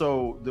is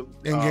also the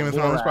in Game of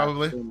Thrones,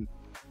 probably.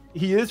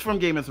 He is from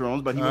Game of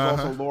Thrones, but he was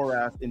also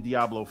Lorath in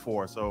Diablo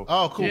 4. So,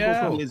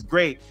 cool. Is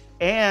great.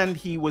 And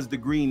he was the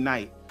Green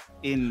Knight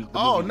in the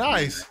movie.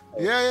 Nice.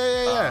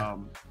 Yeah.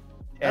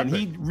 And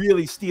he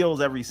really steals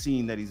every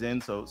scene that he's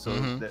in. So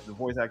the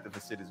voice actor for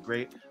Sid is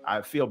great.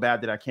 I feel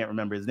bad that I can't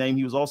remember his name.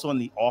 He was also in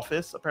The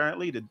Office,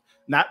 apparently. The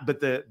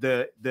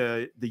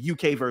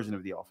UK version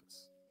of The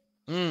Office.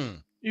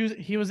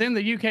 He was in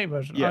the UK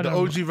version. Yeah, the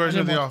OG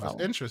version of The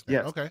Office. Interesting.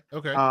 Yes. Okay.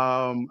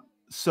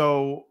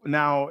 So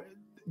now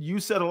you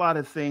said a lot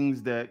of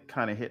things that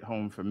kind of hit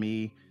home for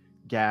me,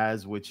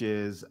 Gaz, which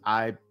is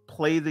I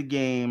play the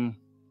game,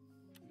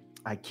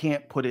 I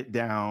can't put it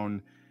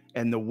down,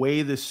 and the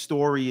way the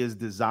story is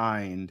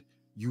designed,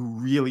 you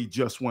really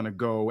just want to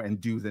go and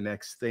do the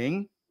next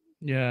thing.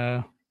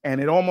 Yeah.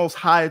 And it almost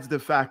hides the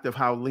fact of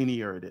how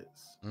linear it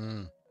is.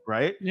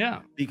 Right?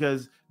 Yeah.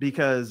 Because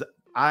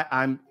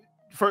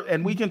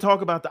and we can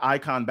talk about the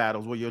icon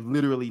battles where you're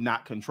literally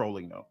not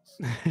controlling those.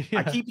 Yeah.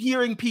 I keep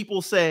hearing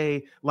people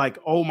say, like,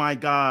 oh my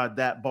God,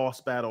 that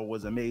boss battle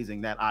was amazing.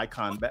 That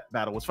icon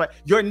battle was fun.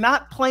 You're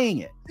not playing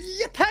it.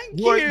 Yeah, thank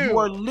you. You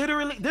are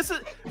literally, this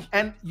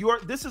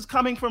is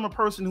coming from a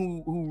person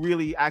who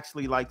really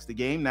actually likes the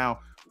game. Now,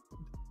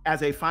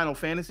 as a Final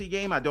Fantasy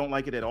game, I don't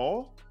like it at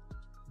all.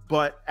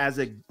 But as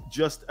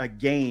just a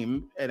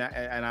game, and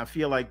I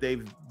feel like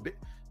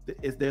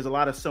there's a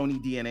lot of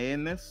Sony DNA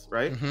in this,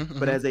 right?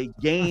 But as a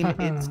game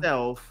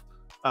itself,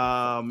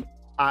 I'm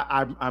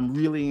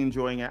really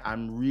enjoying it.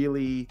 I'm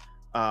really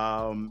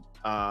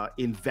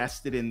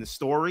invested in the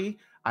story.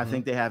 I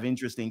think they have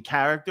interesting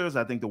characters.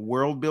 I think the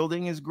world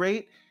building is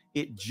great.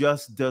 It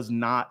just does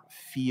not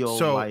feel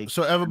like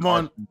so.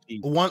 Everborn,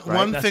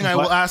 one thing I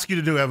will ask you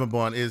to do,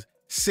 Everborn, is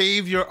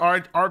save your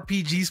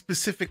RPG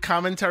specific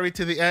commentary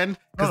to the end,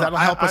 because that'll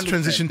help us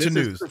transition to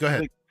news. Go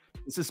ahead.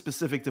 This is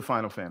specific to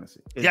Final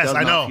Fantasy. Yes,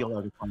 I know.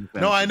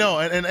 No, I know,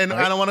 and right?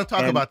 I don't want to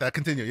talk about that.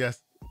 Continue.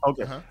 Yes.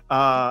 Okay.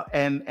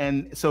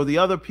 And so the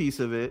other piece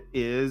of it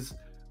is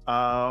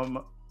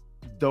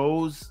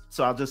those.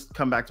 So I'll just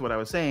come back to what I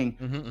was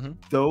saying.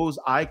 Those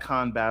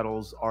icon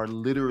battles are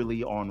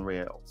literally on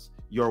rails.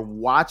 You're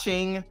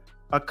watching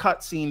a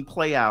cutscene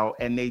play out,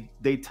 and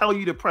they tell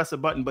you to press a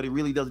button, but it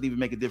really doesn't even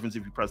make a difference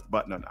if you press the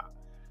button or not.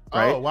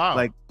 Right? Oh wow!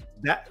 Like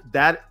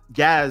that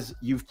Gaz,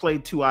 you've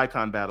played 2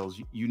 icon battles.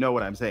 You know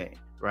what I'm saying,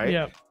 right?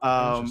 Yeah.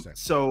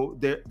 So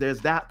there's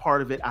that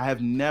part of it. I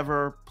have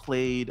never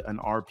played an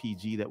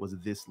RPG that was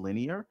this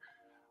linear.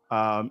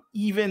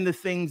 Even the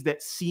things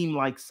that seem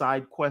like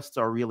side quests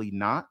are really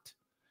not.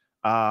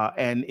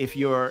 And if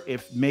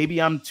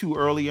maybe I'm too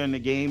early in the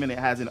game and it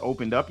hasn't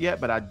opened up yet,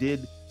 but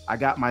I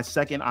got my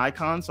second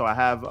icon, so I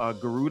have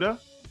Garuda.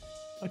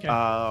 Okay.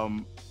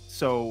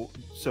 So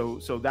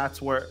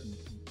that's where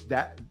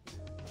that.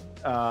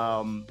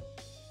 I'm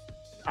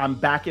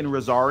back in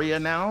Rosaria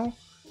now,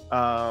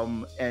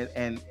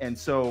 and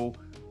so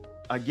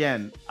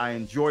again, I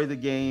enjoy the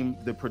game.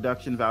 The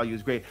production value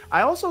is great.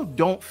 I also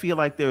don't feel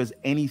like there's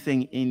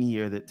anything in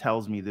here that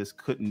tells me this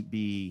couldn't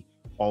be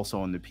also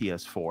on the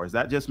PS4. Is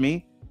that just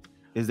me?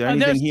 Is there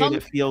anything here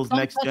that feels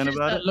next gen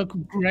about it? Look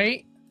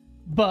great,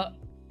 but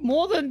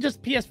more than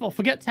just PS4.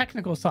 Forget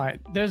technical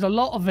side. There's a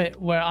lot of it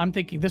where I'm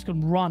thinking this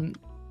could run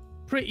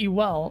pretty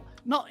well.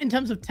 Not in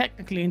terms of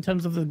technically, in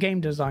terms of the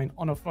game design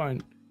on a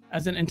phone,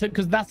 as in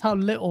because that's how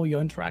little your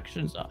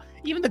interactions are.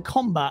 Even the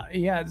combat,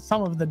 yeah,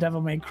 some of the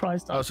Devil May Cry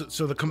stuff.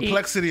 So the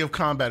complexity of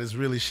combat is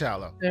really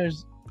shallow.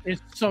 It's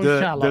so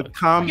shallow. The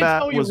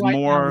combat was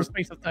more. In the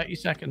space of 30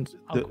 seconds.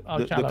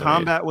 The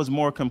combat was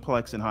more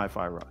complex in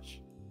Hi-Fi Rush.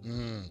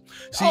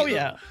 See,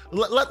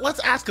 let's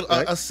ask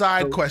a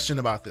side question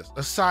about this.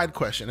 A side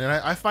question, and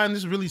I find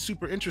this really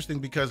super interesting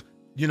because,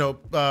 you know,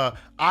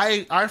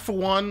 I for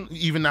one,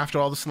 even after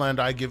all the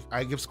slander I give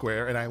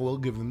Square, and I will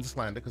give them the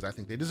slander because I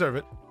think they deserve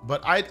it,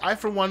 but I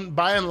for one,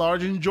 by and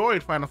large,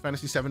 enjoyed Final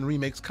Fantasy VII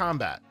Remake's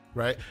combat.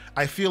 Right,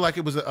 I feel like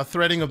it was a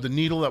threading of the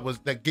needle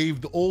that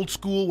gave the old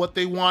school what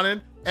they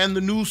wanted and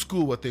the new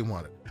school what they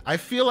wanted. I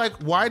feel like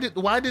why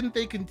didn't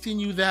they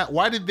continue that?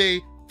 Why did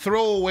they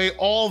throw away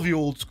all the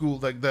old school,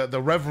 like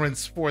the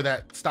reverence for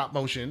that stop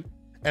motion,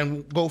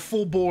 and go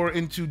full bore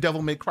into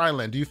Devil May Cry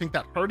land? Do you think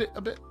that hurt it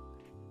a bit?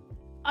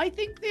 I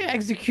think the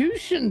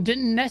execution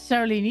didn't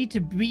necessarily need to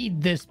be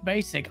this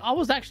basic. I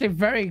was actually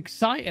very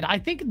excited. I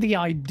think the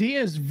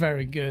idea is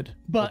very good.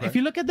 But if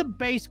you look at the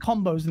base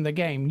combos in the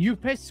game, you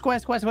press square,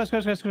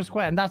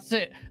 and that's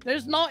it.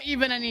 There's not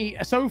even any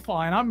so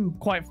far, and I'm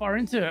quite far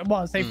into it.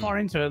 Well, I say far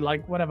into it,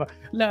 like whatever.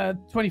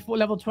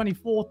 Level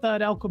 24,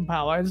 third Alchemy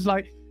power. It's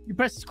like you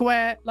press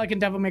square, like in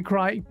Devil May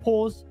Cry,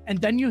 pause, and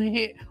then you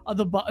hit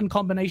other button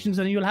combinations,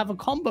 and you'll have a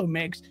combo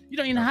mix. You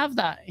don't even have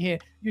that here.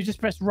 You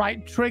just press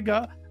right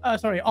trigger,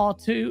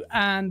 R2,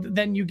 and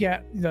then you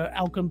get the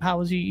Alchemy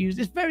powers you use.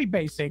 It's very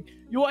basic.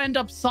 You'll end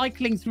up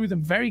cycling through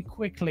them very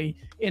quickly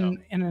in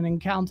an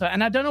encounter,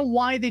 and I don't know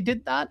why they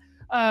did that.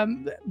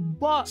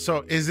 But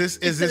so is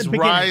this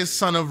Rise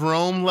Son of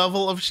Rome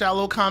level of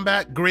shallow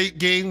combat? Great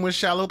game with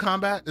shallow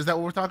combat? Is that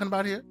what we're talking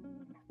about here?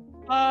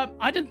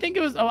 I didn't think it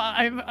was.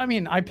 I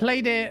mean, I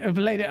played it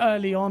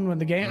early on when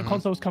the game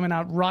console was coming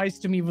out. Rise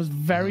to me was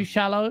very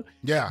shallow.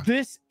 Yeah.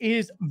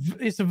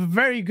 It's a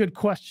very good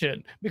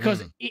question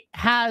because it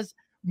has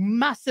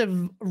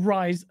massive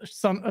Rise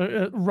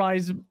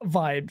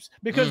vibes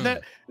because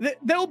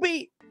there'll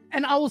be,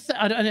 and I will say,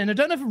 and I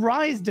don't know if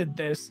Rise did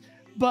this,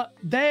 but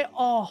there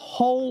are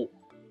whole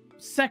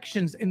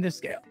sections in this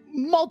game.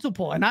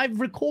 Multiple, and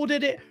I've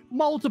recorded it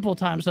multiple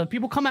times, so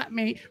people come at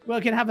me where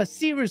I can have a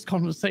serious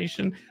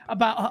conversation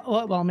about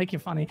well, I'll make it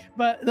funny,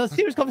 but the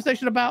serious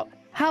conversation about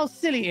how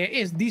silly it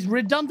is, these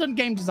redundant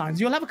game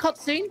designs. You'll have a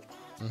cutscene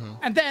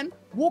and then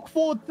walk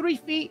forward 3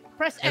 feet,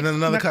 press X, and then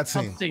another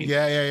cutscene.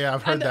 Yeah,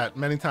 I've heard that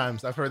many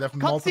times. I've heard that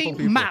from multiple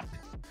people. Map,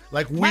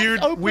 like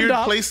weird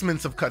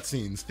placements of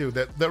cutscenes too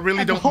that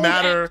really don't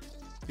matter.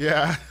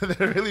 Yeah,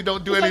 they really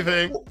don't do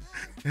anything.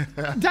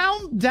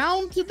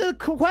 Down to the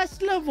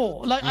quest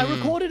level. Like I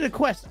recorded a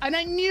quest, and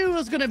I knew it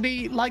was gonna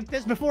be like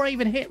this before I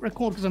even hit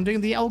record because I'm doing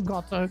the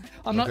Elgato.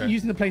 I'm not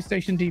using the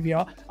PlayStation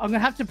DVR. I'm gonna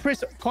have to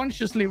press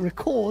consciously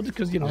record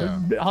because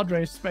hard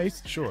drive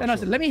space. Sure. And I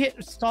said, let me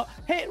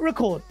hit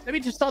record. Let me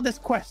just start this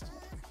quest.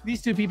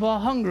 These two people are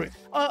hungry.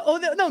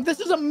 No,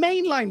 this is a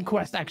mainline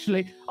quest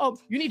actually. Oh,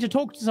 you need to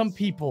talk to some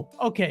people.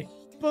 Okay,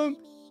 boom.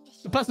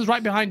 The person's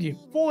right behind you.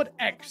 Forward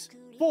X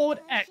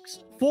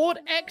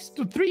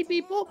to 3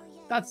 people.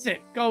 That's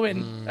it. Go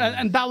in.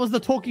 And that was the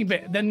talking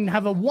bit. Then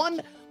have a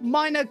one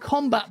minor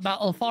combat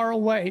battle far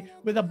away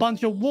with a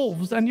bunch of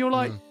wolves, and you're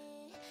like,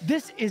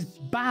 this is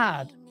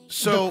bad.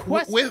 So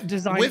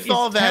with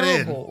all that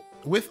terrible.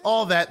 With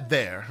all that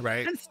there,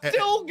 right? And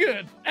still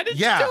good. And it's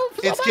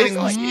it's getting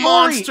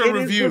monster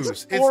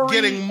reviews. It's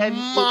getting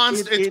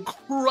monster. It's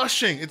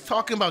crushing. It's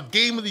talking about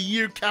game of the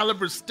year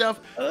caliber stuff.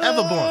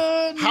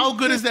 Everborn. How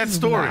good is that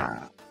story?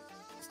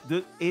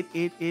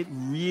 It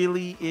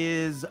really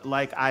is.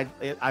 Like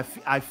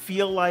I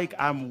feel like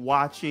I'm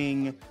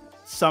watching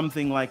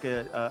something like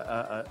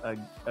a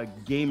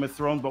Game of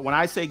Thrones. But when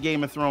I say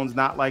Game of Thrones,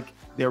 not like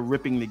they're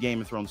ripping the Game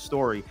of Thrones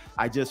story.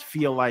 I just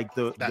feel like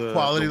the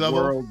quality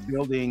level world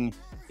building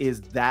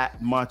is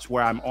that much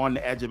where I'm on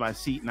the edge of my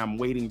seat and I'm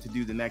waiting to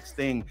do the next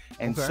thing.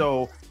 And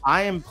so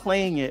I am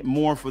playing it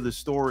more for the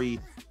story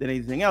than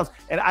anything else.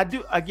 And I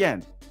do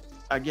again,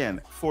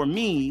 for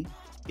me,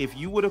 if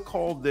you would have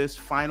called this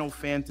Final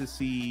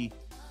Fantasy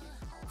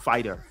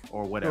Fighter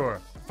or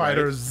whatever,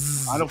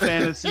 Fighters, Final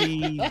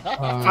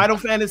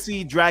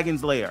Fantasy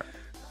Dragon's Lair.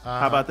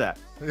 How about that?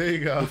 There you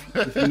go.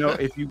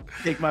 if you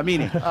take my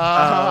meaning,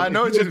 I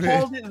know what you mean.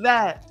 Called it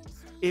that,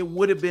 it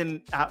would have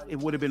been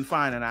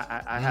fine, and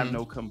I have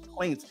no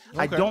complaints.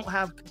 I don't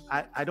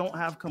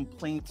have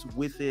complaints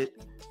with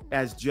it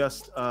as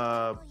just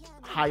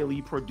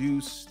highly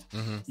produced,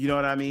 you know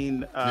what I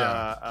mean?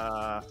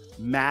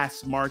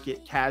 Mass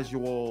market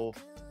casual,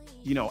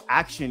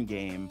 action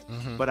game.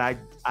 But I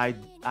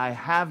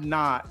have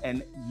not,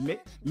 and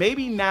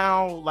maybe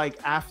now, like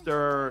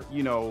after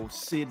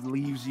Sid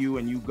leaves you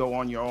and you go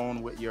on your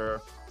own with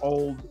your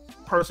old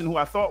person who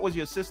I thought was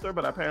your sister,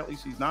 but apparently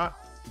she's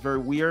not. Very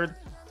weird.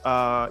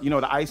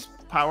 The ice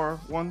power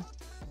one.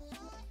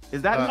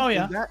 Is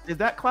that is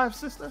that Clive's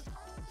sister?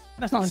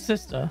 That's not his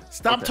sister.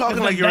 Stop talking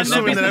like you're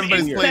assuming that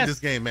everybody's played this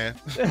game, man.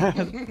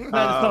 That's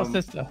not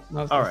sister.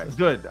 All right,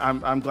 good.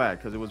 I'm glad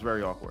because it was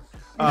very awkward.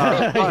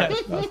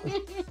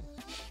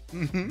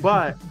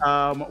 But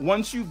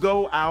once you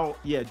go out,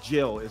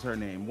 Jill is her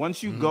name.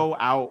 Once you go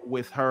out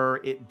with her,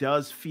 it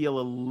does feel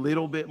a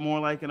little bit more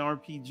like an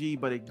RPG.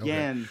 But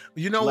again,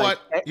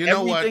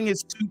 everything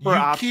is super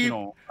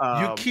optional.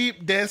 You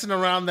keep dancing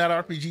around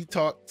that RPG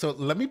talk. So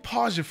let me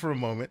pause you for a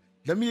moment.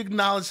 Let me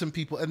acknowledge some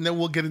people, and then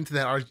we'll get into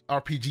that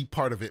RPG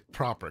part of it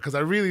proper, because I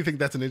really think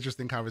that's an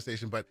interesting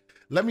conversation. But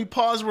let me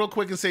pause real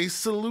quick and say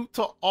salute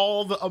to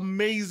all the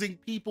amazing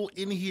people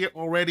in here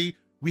already.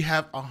 We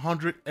have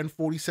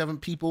 147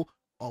 people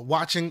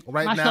watching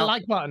right now. Smash the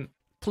like button.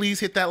 Please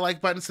hit that like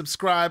button,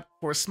 subscribe.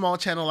 For a small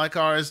channel like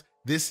ours,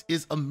 this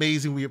is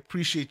amazing. We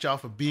appreciate y'all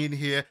for being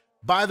here.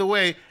 By the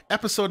way,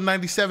 episode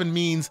 97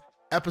 means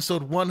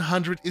episode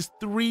 100 is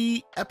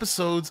 3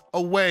 episodes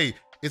away.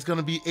 It's going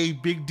to be a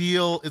big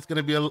deal. It's going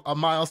to be a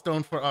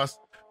milestone for us.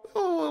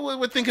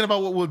 We're thinking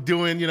about what we're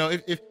doing. You know,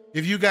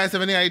 if you guys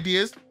have any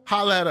ideas,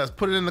 holla at us.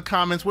 Put it in the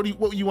comments. What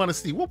you want to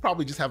see? We'll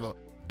probably just have a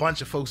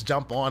bunch of folks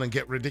jump on and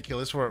get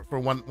ridiculous for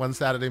one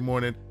Saturday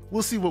morning.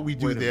 We'll see what we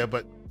do there.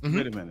 But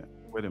wait a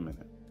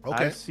minute.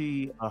 Okay. I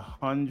see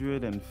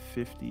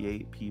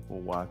 158 people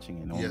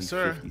watching and only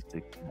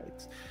 56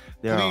 likes.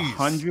 There are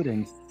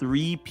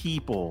 103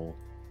 people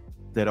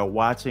that are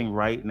watching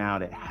right now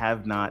that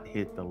have not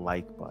hit the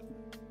like button.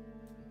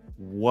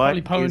 What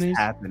is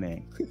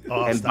happening?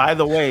 And by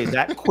the way,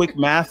 that quick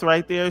math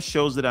right there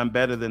shows that I'm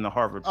better than the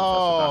Harvard professor.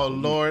 Oh,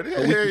 Lord.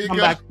 So here you go. Come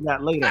back to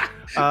that later.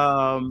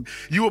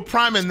 You were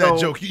priming that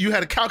joke. You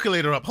had a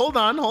calculator up. Hold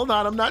on.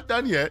 I'm not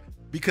done yet,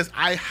 because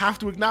I have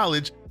to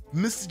acknowledge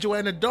Mrs.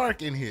 Joanna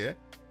Dark in here.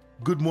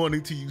 Good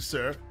morning to you,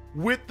 sir.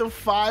 With the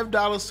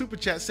 $5 super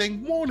chat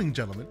saying, "Morning,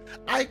 gentlemen.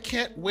 I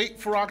can't wait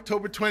for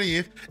October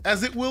 20th,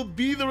 as it will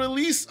be the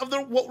release of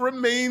what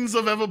remains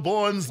of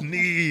Everborn's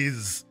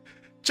knees.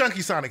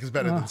 Chunky Sonic is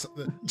better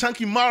than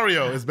Chunky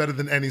Mario is better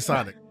than any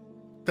Sonic."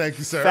 Thank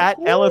you, sir. Fat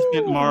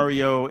Elephant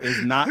Mario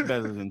is not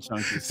better than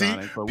Chunky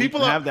Sonic. But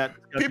people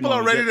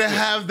are ready to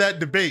have that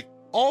debate.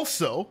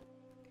 Also,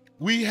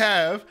 we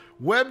have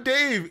Web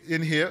Dave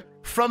in here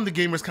from the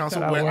Gamers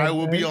Council, where I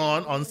will be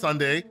on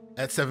Sunday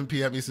at 7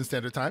 p.m. Eastern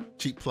Standard Time.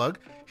 Cheap plug.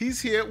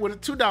 He's here with a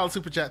 $2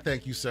 super chat.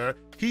 Thank you, sir.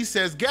 He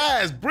says,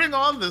 "Guys, bring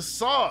on the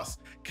sauce.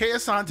 Kay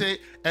Asante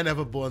and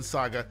Everborn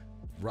Saga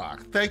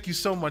rock." Thank you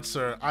so much,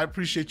 sir. I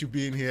appreciate you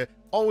being here.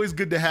 Always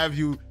good to have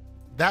you.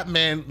 That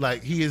man,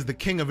 like, he is the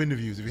king of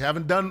interviews. If you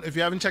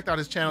haven't checked out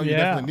his channel, you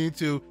definitely need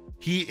to.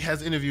 He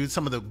has interviewed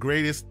some of the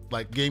greatest,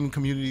 like, gaming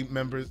community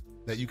members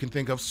that you can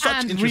think of.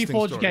 Such interesting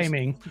Reforged stories.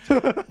 Gaming.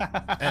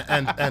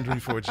 and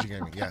Reforged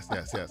Gaming. Yes.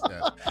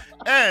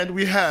 And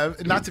we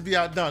have, not to be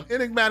outdone,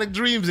 Enigmatic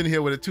Dreams in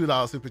here with a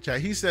 $2 super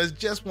chat. He says,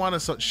 "Just want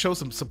to show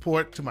some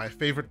support to my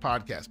favorite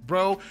podcast."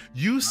 Bro,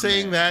 you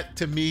saying that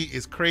to me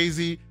is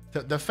crazy.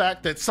 The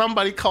fact that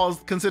somebody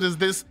considers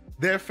this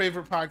their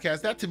favorite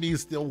podcast, that to me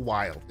is still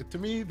wild. To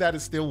me, that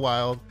is still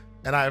wild,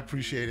 and I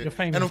appreciate it. You're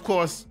famous. And of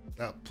course,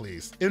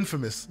 please,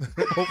 infamous.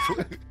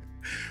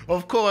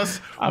 Of course,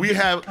 we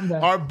have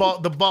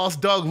the boss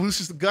dog,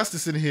 Lucius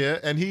Augustus, in here,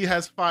 and he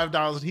has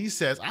 $5, and he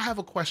says, "I have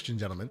a question,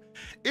 gentlemen.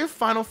 If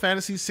Final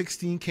Fantasy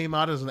 16 came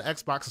out as an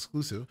Xbox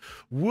exclusive,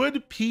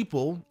 would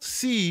people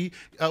see?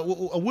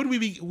 Would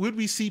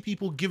we see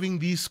people giving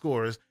these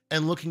scores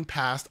and looking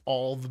past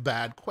all the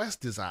bad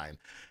quest design?"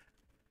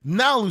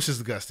 Now,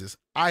 Lucius Augustus,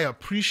 I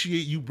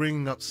appreciate you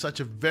bringing up such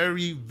a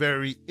very,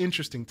 very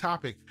interesting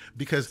topic,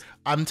 because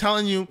I'm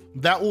telling you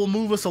that will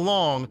move us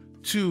along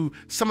to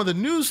some of the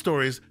news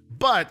stories,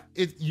 but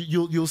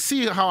you'll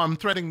see how I'm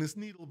threading this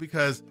needle,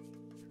 because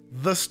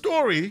the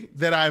story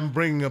that I'm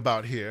bringing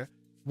about here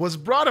was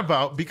brought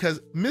about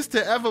because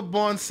Mr.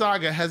 Everborn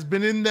Saga has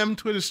been in them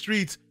Twitter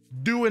streets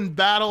doing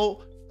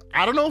battle.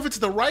 I don't know if it's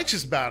the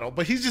righteous battle,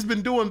 but he's just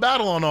been doing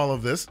battle on all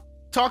of this,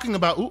 talking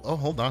about,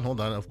 hold on,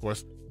 of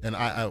course. And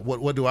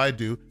what do?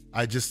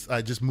 I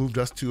just moved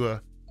us to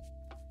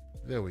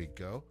there we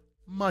go.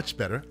 Much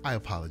better. I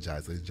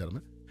apologize, ladies and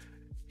gentlemen.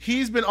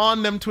 He's been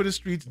on them Twitter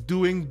streets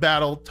doing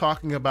battle,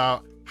 talking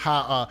about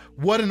how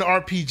what an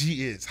RPG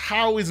is.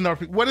 How is an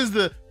RPG? What is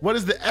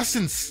the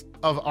essence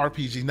of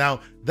RPG?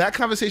 Now, that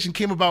conversation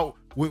came about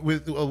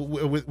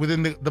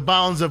within the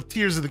bounds of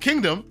Tears of the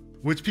Kingdom,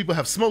 which people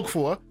have smoked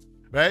for,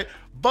 right?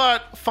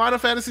 But Final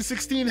Fantasy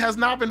 16 has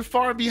not been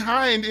far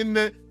behind in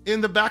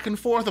the back and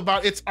forth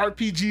about its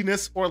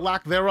RPG-ness or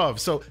lack thereof.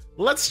 So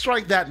let's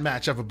strike that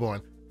match,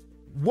 Everborn.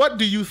 What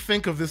do you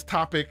think of this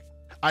topic?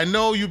 I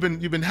know you've been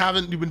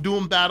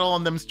doing battle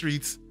on them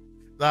streets.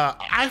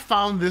 I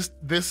found this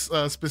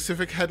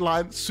specific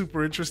headline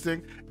super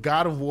interesting.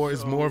 God of War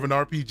is more of an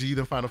RPG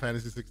than Final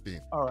Fantasy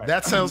 16. All right.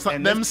 That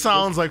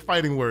sounds like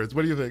fighting words.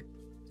 What do you think?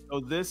 So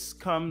this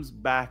comes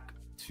back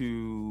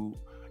to.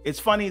 It's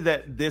funny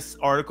that this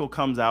article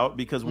comes out,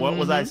 because what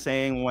was I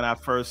saying when I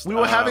first we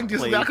were having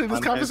exactly this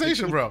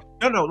conversation, bro.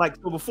 No, like,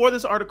 so before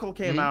this article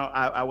came out,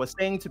 I was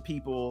saying to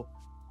people,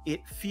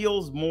 it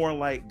feels more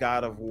like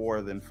God of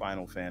War than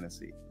Final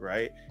Fantasy,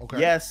 right? Okay.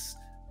 Yes,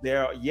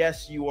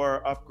 you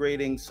are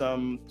upgrading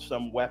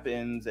some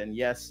weapons, and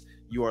yes,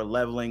 you are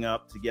leveling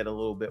up to get a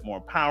little bit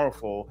more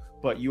powerful,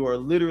 but you are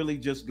literally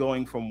just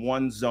going from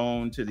one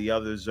zone to the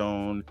other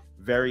zone,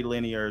 very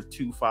linear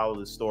to follow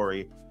the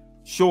story.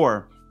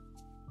 Sure.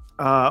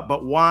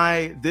 But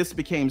why this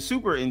became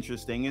super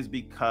interesting is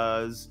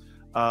because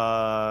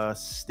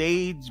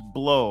Stage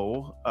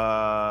Blow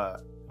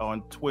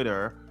on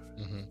Twitter,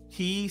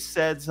 he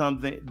said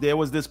something. There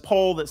was this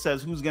poll that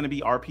says who's going to be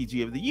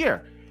RPG of the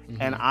year,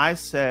 and I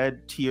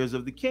said Tears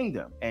of the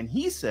Kingdom, and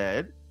he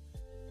said,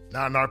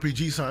 "Not an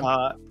RPG, son.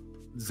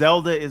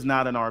 Zelda is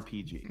not an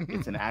RPG.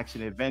 It's an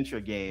action adventure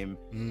game."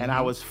 And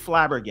I was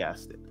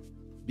flabbergasted,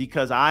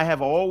 because I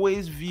have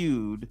always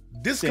viewed,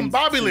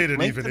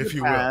 discombobulated even, if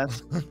you will,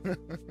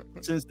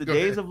 since the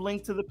days of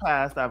Link to the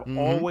Past, I've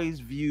always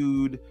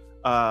viewed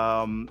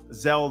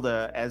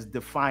Zelda as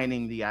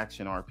defining the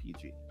action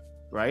RPG,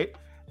 right?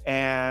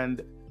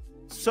 And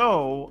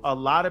So a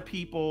lot of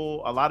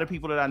people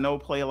that I know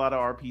play a lot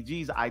of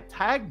RPGs. I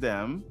tagged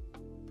them,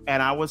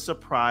 and I was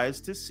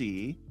surprised to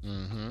see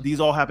these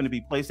all happen to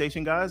be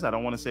PlayStation guys. I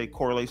don't want to say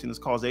correlation is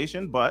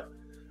causation, but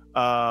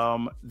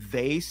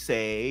they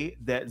say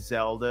that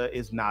Zelda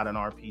is not an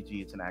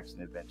RPG; it's an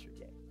action adventure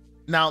game.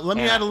 Now, let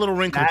me add a little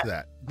wrinkle to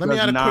that. Let me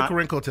add a quick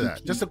wrinkle to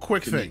that. Just a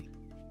quick thing.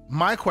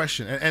 My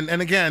question,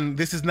 and again,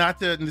 this is not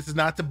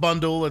to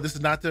bundle, or this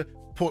is not to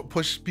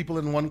push people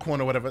in one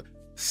corner or whatever.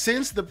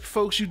 Since the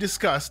folks you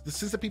discussed,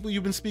 since the people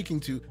you've been speaking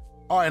to,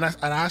 and I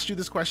asked you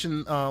this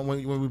question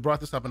when we brought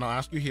this up, and I'll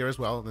ask you here as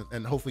well,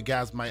 and hopefully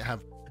Gaz might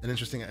have an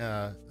interesting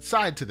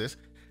side to this.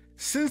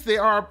 Since they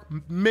are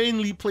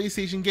mainly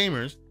PlayStation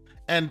gamers,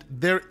 and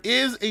there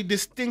is a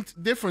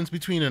distinct difference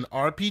between an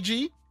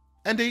RPG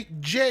and a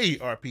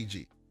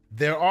JRPG.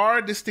 There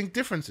are distinct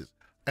differences.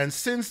 And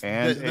since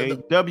a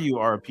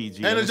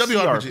WRPG and a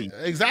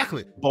WRPG,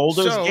 exactly.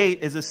 Baldur's Gate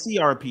is a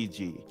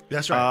CRPG.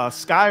 That's right.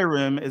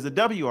 Skyrim is a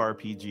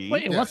WRPG.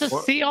 Wait, what's a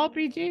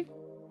CRPG?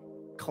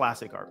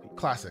 Classic RPG.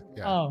 Classic,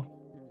 yeah. Oh.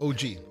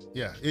 OG,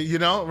 yeah. You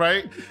know,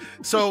 right?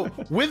 So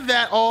with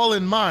that all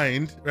in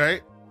mind,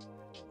 right?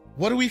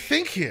 What do we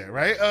think here,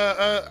 right?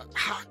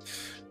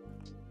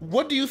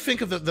 What do you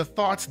think of the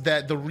thoughts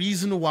that the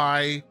reason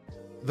why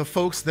the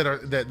folks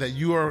that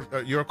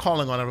you're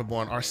calling on,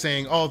 Everborn, are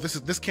saying, oh,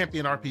 this can't be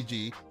an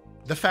RPG?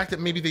 The fact that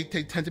maybe they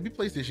tend to be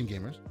PlayStation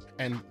gamers,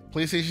 and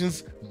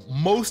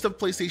most of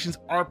PlayStation's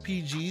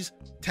RPGs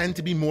tend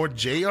to be more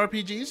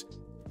JRPGs.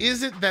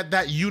 Is it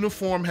that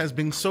uniform has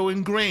been so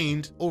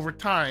ingrained over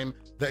time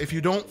that if you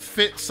don't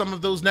fit some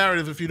of those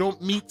narratives, if you don't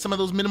meet some of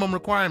those minimum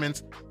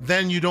requirements,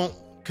 then you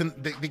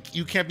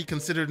can't be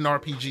considered an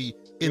RPG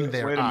in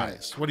their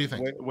eyes? What do you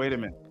think? Wait a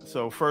minute.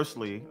 So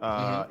firstly,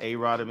 A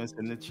Rodimus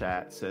in the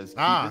chat says,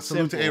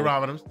 salute to A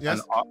Rodimus.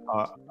 Yes.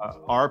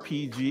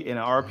 RPG, in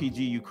an RPG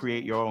you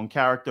create your own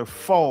character.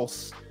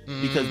 False,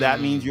 because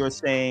that means you're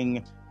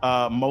saying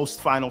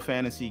most Final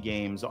Fantasy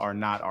games are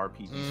not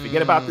RPGs.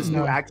 Forget about this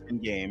new action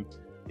game.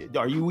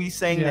 Are we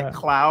saying that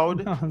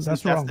Cloud,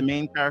 since that's the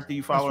main character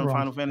you follow in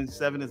Final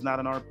Fantasy VII, is not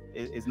an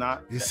is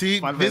not? You see,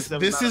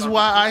 this is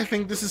why I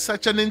think this is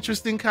such an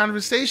interesting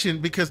conversation,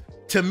 because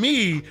to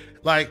me,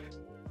 like,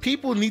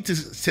 people need to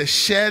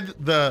shed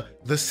the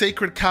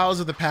sacred cows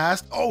of the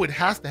past. Oh, it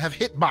has to have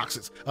hit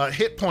boxes,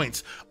 hit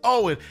points.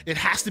 Oh, it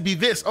has to be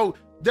this. Oh,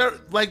 they're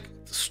like,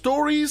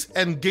 stories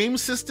and game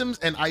systems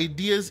and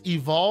ideas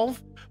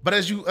evolve, but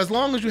as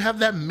long as you have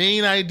that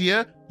main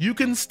idea, you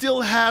can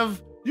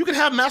have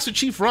Master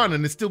Chief run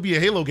and it still be a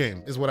Halo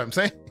game, is what I'm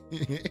saying.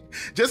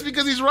 Just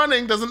because he's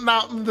running does it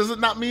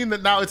not mean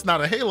that now it's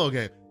not a Halo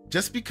game.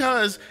 Just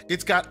because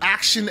it's got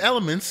action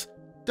elements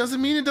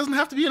doesn't mean it doesn't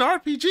have to be an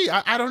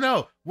RPG. I don't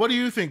know. What do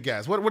you think,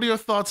 guys? What are your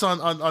thoughts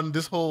on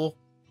this whole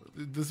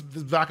this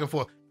back and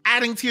forth?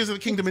 Adding Tears of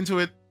the Kingdom into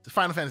it,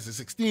 Final Fantasy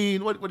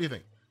 16. What do you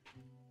think?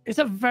 It's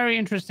a very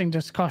interesting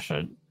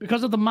discussion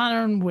because of the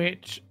manner in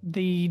which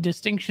the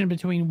distinction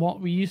between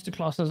what we used to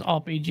class as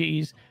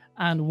RPGs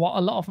and what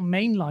a lot of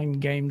mainline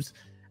games,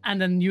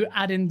 and then you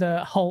add in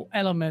the whole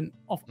element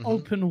of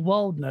open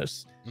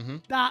worldness,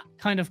 that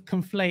kind of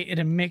conflated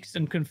and mixed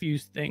and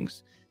confused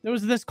things. There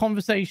was this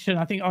conversation,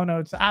 I think,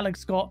 it's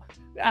Alex got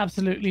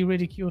absolutely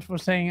ridiculed for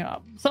saying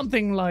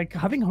something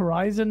like, I think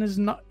Horizon is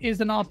an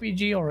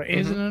RPG, or it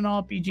isn't an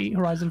RPG.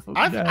 Horizon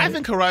Forbidden. I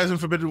think Horizon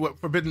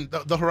Forbidden,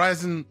 the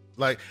Horizon,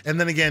 like, and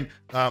then again,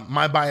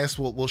 my bias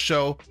will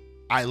show.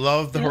 I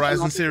love the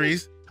Horizon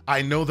series.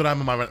 I know that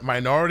I'm a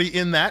minority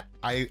in that.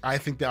 I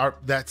think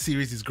that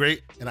series is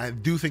great, and I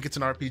do think it's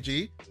an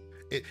RPG.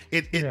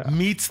 It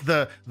meets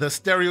the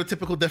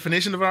stereotypical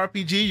definition of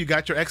RPG. You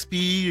got your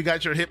XP, you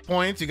got your hit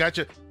points, you got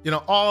your,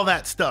 all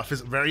that stuff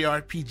is very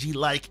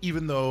RPG-like,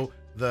 even though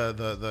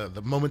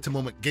the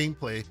moment-to-moment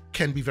gameplay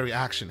can be very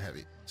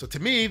action-heavy. So to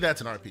me,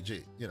 that's an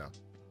RPG.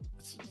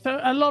 So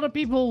a lot of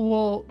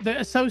people the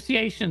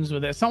associations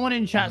with it. Someone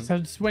in chat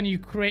says when you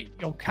create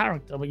your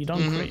character, but you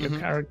don't create your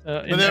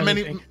character. But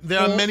there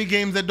are many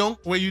games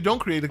where you don't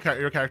create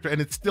your character,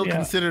 and it's still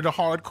considered a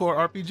hardcore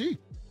RPG.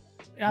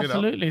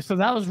 Absolutely. So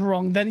that was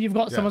wrong. Then you've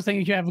got someone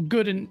saying you have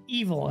good and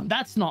evil, and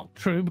that's not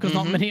true, because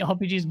not many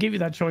RPGs give you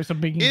that choice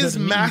of being good and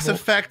evil. Is Mass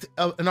Effect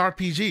an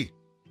RPG?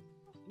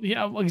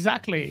 Yeah,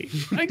 exactly.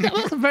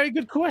 That's a very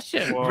good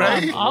question. Well,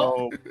 right?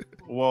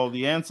 Well,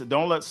 the answer,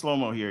 don't let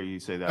Slow-Mo hear you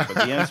say that, but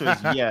the answer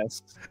is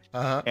yes.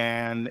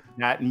 And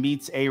that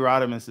meets A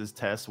Rodimus's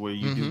test, where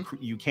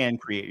you can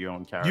create your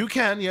own character. You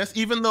can, yes.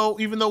 Even though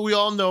we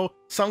all know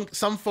some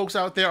folks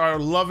out there are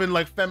loving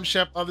like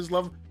FemShep, others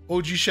love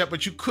OG Shep,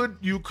 but you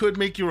could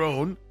make your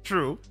own.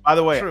 True. By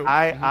the way,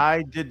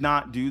 I did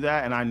not do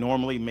that, and I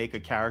normally make a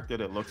character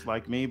that looks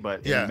like me,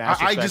 but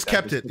I just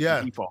kept it.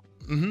 Yeah.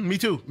 Me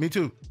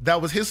too. That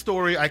was his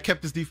story. I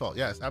kept his default.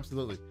 Yes,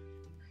 absolutely.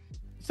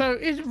 So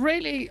it's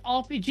really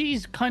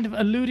RPGs kind of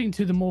alluding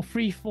to the more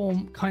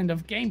freeform kind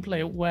of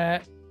gameplay,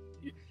 where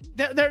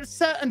there are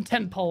certain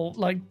tentpole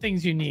like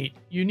things you need.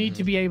 You need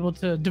to be able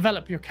to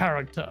develop your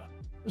character.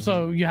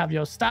 So you have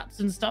your stats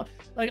and stuff.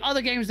 Like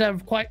other games that are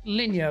quite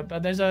linear,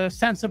 but there's a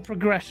sense of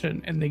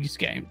progression in these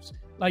games.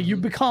 Like you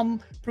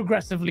become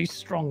progressively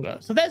stronger.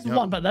 So there's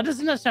one, but that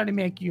doesn't necessarily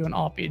make you an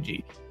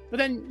RPG. But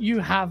then you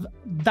have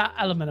that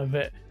element of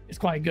it. It's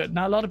quite good.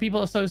 Now, a lot of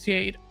people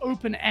associate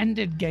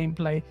open-ended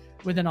gameplay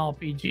with an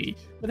RPG.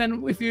 But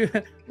then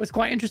what's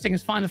quite interesting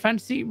is Final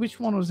Fantasy, which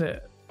one was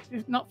it?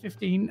 Not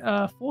 15,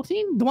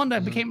 14? The one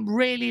that became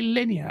really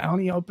linear,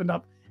 only opened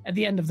up at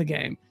the end of the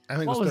game. I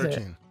think it was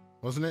 13.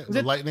 Wasn't it?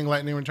 The Lightning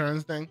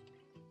Returns thing?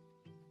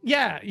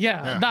 Yeah.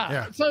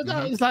 So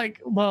that was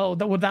like, well,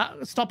 would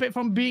that stop it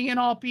from being an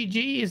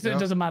RPG? It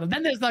doesn't matter.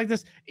 Then there's like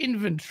this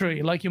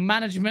inventory, like your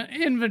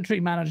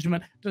inventory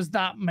management. Does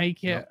that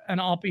make it an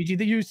RPG?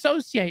 That you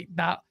associate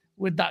that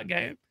with that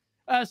game?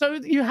 So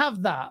you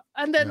have that,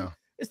 and then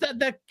it's that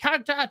the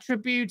character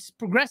attributes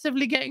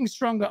progressively getting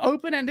stronger,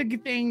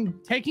 open-ended thing,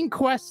 taking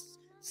quests,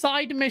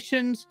 side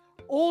missions,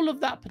 all of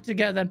that put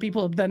together, and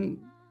people then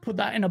put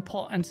that in a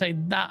pot and say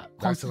that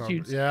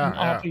constitutes an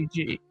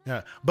RPG.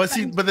 Yeah, but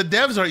the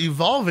devs are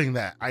evolving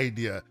that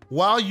idea.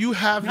 While you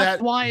have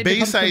that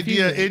base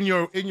idea in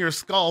your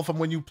skull from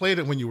when you played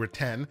it when you were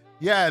 10,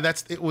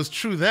 it was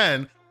true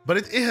then, but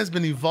it has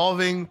been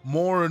evolving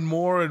more and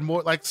more and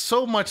more, like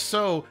so much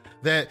so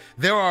that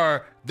there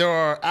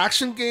are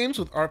action games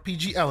with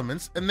RPG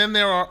elements, and then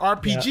there are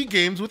RPG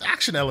games with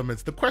action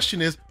elements. The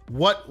question is,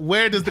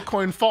 where does the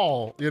coin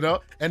fall? You know,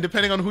 and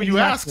depending on who you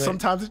ask,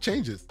 sometimes it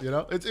changes. You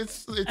know,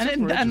 it's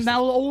and that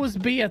will always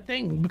be a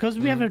thing because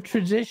we have a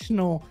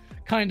traditional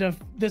kind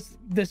of this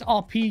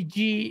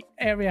RPG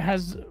area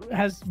has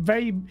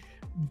very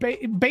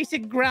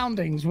basic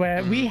groundings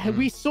where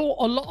we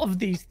saw a lot of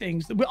these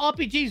things.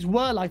 RPGs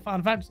were like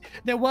Final Fantasy,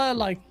 there were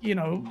like, you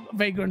know,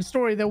 Vagrant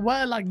Story, there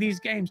were like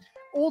these games.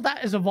 All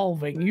that is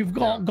evolving. You've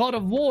got God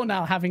of War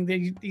now having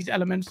these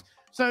elements,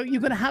 so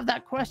you're going to have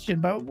that question.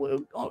 But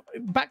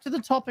back to the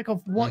topic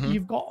of what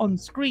you've got on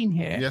screen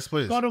here. Yes,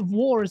 please. God of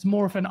War is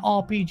more of an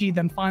RPG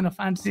than Final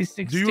Fantasy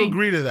 16. Do you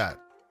agree to that?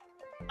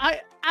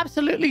 I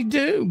absolutely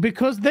do,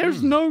 because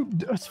there's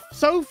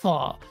so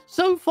far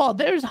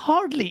there's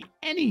hardly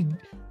any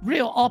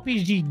real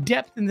RPG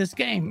depth in this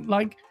game.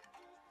 Like,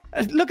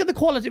 look at the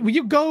quality. When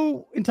you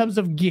go in terms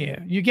of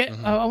gear, you get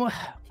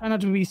try not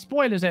to be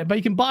spoilers here, but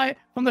you can buy it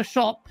from the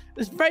shop.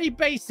 It's very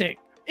basic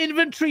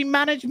inventory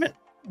management,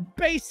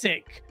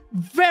 basic,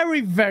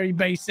 very, very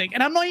basic.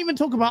 And I'm not even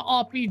talking about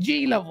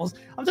RPG levels.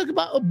 I'm talking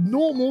about a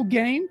normal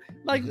game.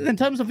 Like in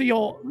terms of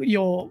your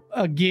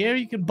gear,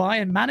 you can buy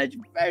and manage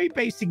very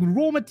basic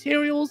raw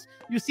materials.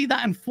 You see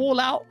that in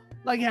Fallout.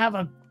 Like you have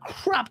a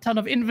crap ton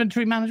of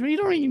inventory management. You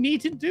don't even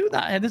need to do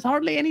that. There's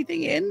hardly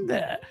anything in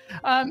there.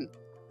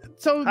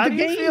 So how the do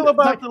game, you feel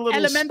about like, the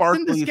little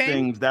sparkly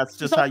things? That's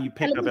just how you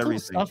pick up everything.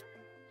 Stuff.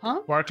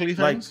 Huh? Sparkly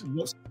things?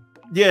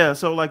 Yeah,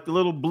 so like the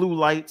little blue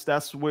lights,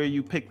 that's where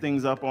you pick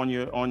things up on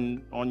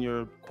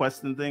your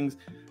quest and things.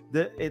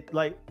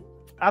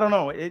 I don't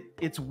know,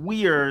 it's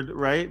weird,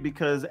 right?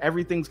 Because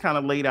everything's kind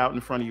of laid out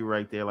in front of you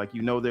right there. Like,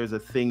 you know, there's a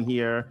thing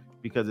here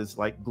because it's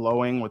like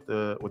glowing with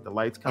the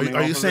lights coming.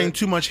 Are you saying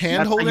too much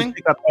hand holding?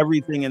 Pick up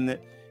everything in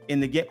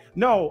the game.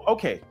 No,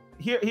 okay.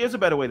 Here's a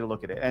better way to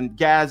look at it. And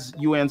Gaz,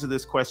 you answer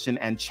this question,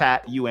 and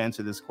chat, you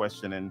answer this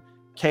question, and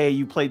Kay,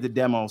 you played the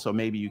demo, so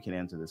maybe you can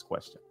answer this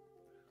question.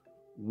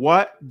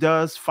 What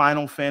does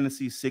Final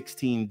Fantasy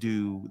 16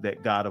 do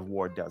that God of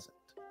War doesn't?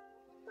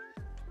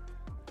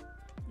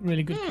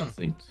 Really good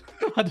cutscenes.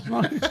 I don't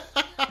know.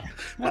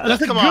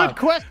 That's a good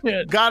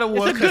question. God of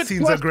War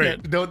cutscenes are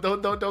great. Don't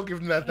give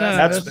them that.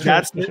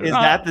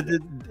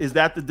 Is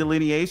that the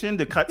delineation?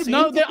 The cutscenes?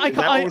 No,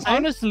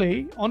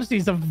 honestly,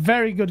 it's a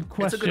very good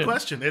question. It's a good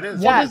question. It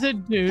is. What does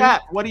it do?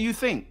 Kat, what do you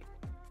think?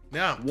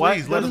 Yeah,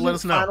 please let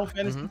us know. Final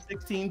Fantasy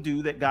 16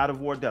 do that God of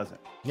War doesn't?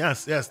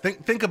 Yes.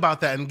 Think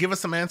about that and give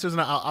us some answers,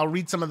 and I'll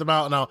read some of them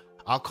out, and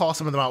I'll call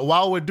some of them out.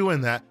 While we're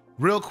doing that,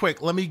 real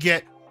quick, let me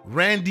get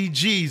Randy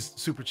G's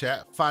super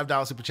chat,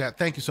 $5 super chat.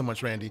 Thank you so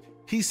much, Randy.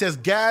 He says,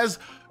 Gaz,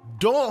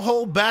 don't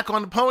hold back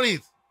on the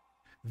ponies.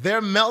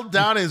 Their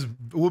meltdown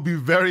will be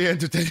very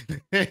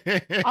entertaining.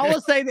 I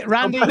will say that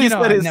Randy,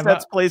 said it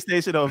sets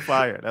PlayStation on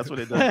fire. That's what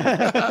it does.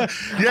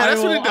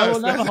 That's what it does. I will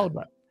never hold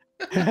back.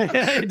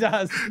 It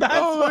does.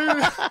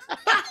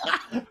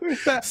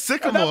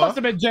 Sycamore. That must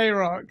have been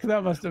J-Rock.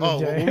 That must have been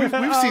J.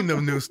 Well, we've seen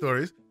them news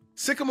stories.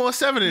 Sycamore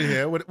 7 in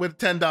here with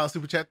 $10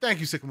 super chat. Thank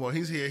you, Sycamore.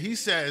 He's here. He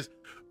says,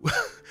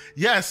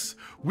 yes,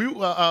 we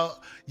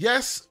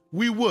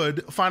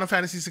would Final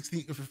Fantasy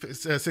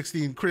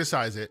 16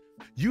 criticize it.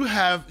 You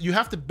have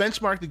to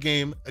benchmark the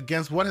game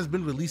against what has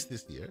been released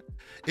this year.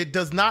 It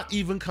does not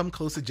even come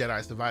close to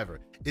Jedi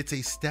Survivor. It's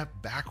a step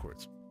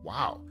backwards.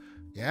 Wow.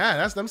 Yeah,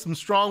 that's some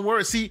strong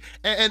words. See,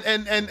 and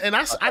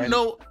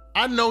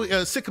I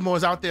know Sycamore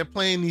is out there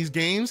playing these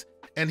games,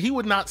 and he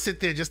would not sit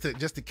there just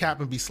to cap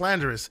and be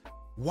slanderous.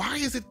 Why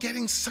is it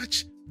getting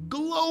such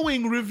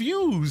glowing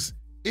reviews?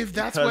 If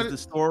that's because the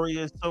story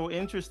is so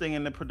interesting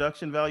and the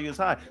production value is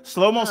high.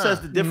 Slow-mo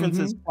says the difference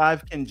is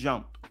 5 can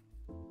jump.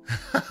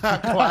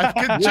 Clive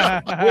can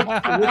jump.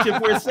 Which,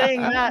 if we're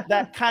saying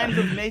that kind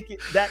of makes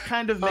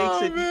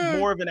it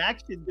more of an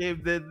action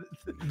game than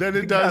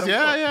it does.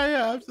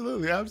 Yeah,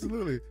 absolutely.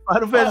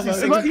 Final Fantasy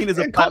 16 is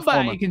a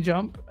platformer. You can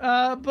jump,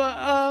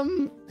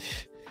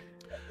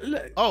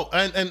 Oh,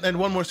 and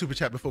one more super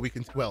chat before we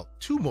can. Well,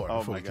 two more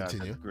before we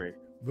continue. That's great.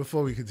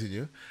 Before we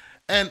continue,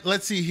 and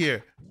let's see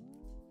here.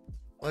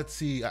 Let's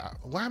see.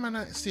 Why am I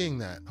not seeing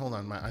that? Hold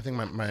on. I think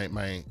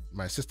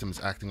my system is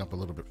acting up a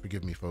little bit.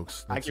 Forgive me,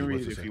 folks. I can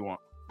read it if you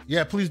want.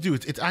 Yeah, please do.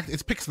 It's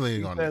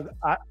pixelating on me.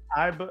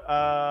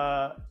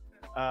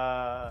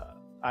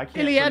 I can't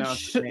Iliad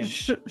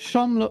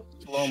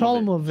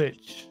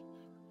Sholmovich.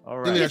 All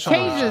right. He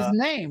changed his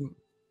name.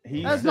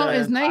 That's not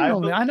his name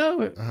normally. I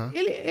know.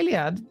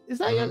 Iliad. Is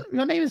that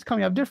your name is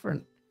coming up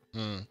different?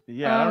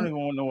 Yeah, I don't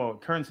even know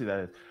what currency that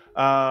is.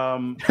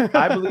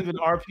 I believe an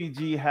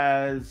RPG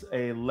has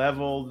a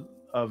level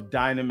of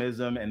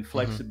dynamism and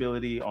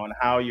flexibility on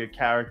how your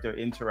character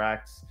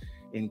interacts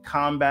in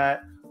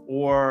combat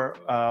or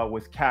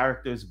with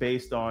characters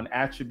based on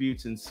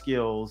attributes and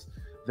skills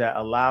that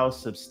allow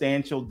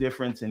substantial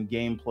difference in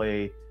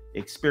gameplay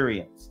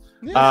experience.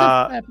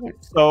 Fair point.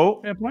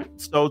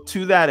 So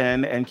to that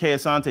end, and Kay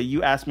Asante,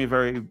 you asked me a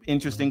very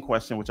interesting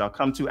question, which I'll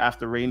come to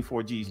after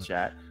Rain4G's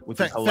chat,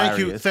 which is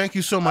hilarious. Thank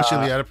you so much,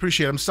 Iliad. I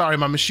appreciate it. I'm sorry,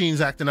 my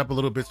machine's acting up a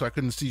little bit, so I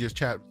couldn't see your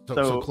chat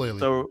so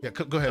clearly. Go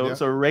ahead.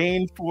 So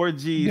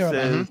Rain4G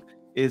says,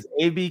 is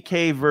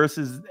ABK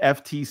versus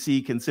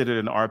FTC considered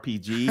an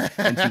RPG?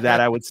 And to that,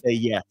 I would say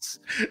yes.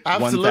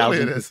 Absolutely,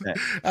 it is.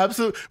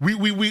 Absolutely.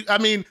 We. I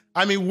mean,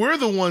 we're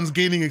the ones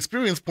gaining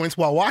experience points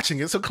while watching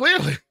it. So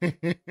clearly.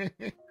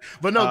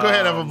 But no, go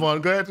ahead,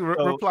 Evermon. Go ahead to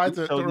reply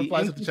to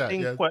the chat.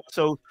 Yes.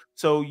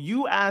 So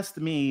you asked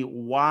me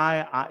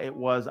why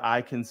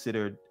I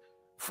considered.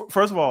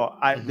 First of all,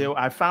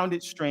 I found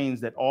it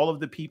strange that all of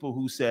the people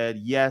who said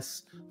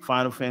yes,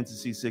 Final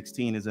Fantasy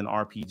 16 is an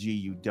RPG,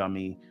 you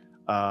dummy.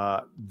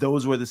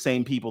 Those were the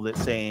same people that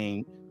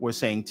were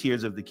saying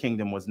Tears of the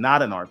Kingdom was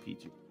not an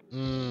RPG.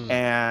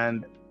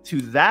 And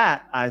to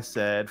that, I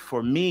said,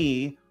 for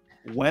me,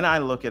 when I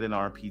look at an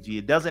RPG,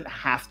 it doesn't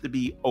have to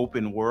be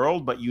open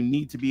world, but you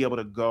need to be able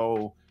to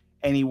go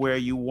anywhere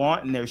you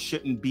want, and it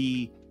shouldn't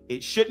be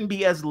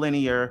as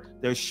linear.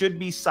 There should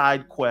be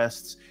side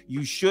quests.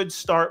 You should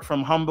start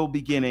from humble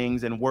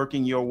beginnings and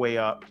working your way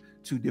up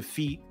to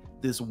defeat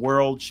this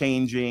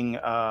world-changing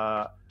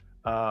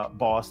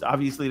boss.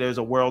 Obviously, there's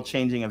a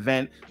world-changing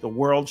event. The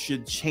world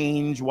should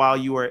change while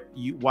you are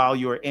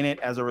in it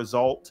as a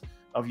result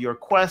of your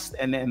quest,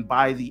 and then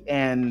by the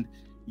end,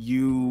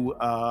 you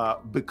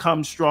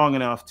become strong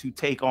enough to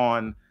take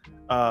on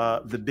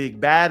the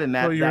big bad, and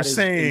that is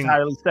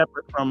entirely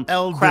separate from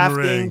Elden crafting.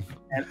 Ring.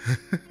 And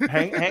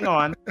hang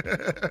on,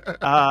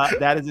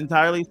 that is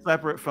entirely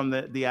separate from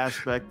the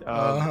aspect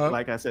of,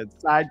 like I said,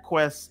 side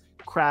quests,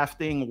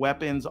 crafting,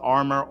 weapons,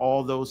 armor,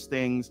 all those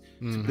things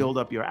to build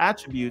up your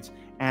attributes.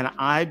 And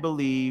I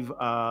believe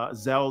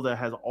Zelda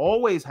has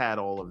always had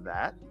all of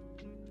that.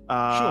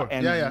 Sure.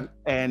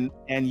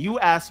 And you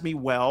asked me,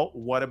 well,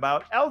 what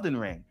about Elden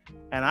Ring?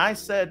 And I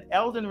said,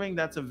 Elden Ring,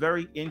 that's a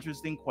very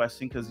interesting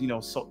question because,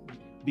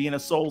 being a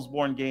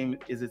Soulsborne game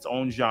is its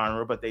own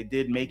genre, but they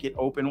did make it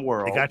open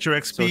world. They got your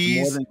XPs. So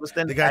it's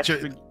more than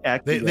just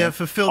an they have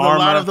fulfilled a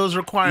lot of those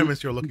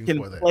requirements you're looking for.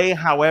 You can play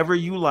however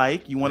you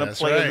like. You want to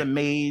play as a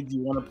mage.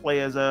 You want to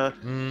play as a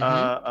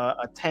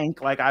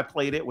tank, like I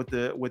played it with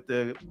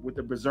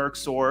the Berserk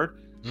sword.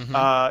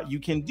 You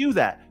can do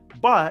that.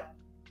 But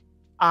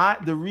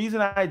the reason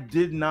I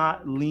did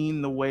not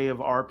lean the way of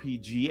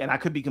RPG, and I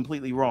could be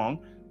completely wrong,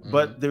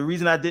 but the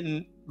reason I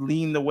didn't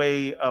lean the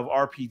way of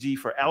RPG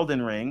for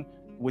Elden Ring,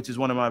 which is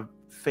one of my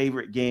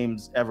favorite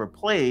games ever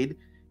played,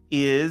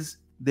 is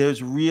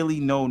there's really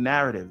no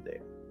narrative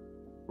there,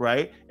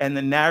 right? And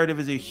the narrative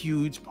is a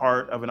huge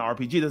part of an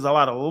RPG. There's a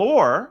lot of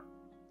lore,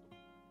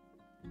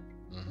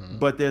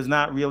 but there's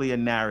not really a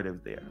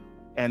narrative there.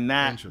 And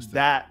that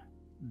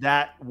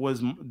was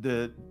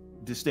the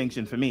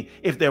distinction for me.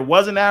 If there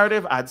was a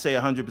narrative, I'd say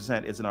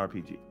 100% it's an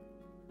RPG.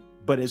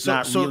 But it's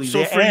not really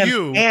there. So for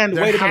you,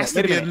 there has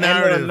to be a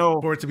narrative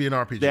for it to be an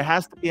RPG. There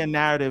has to be a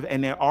narrative,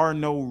 and there are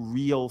no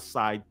real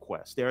side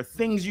quests. There are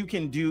things you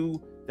can do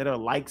that are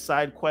like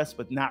side quests,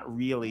 but not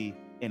really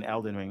in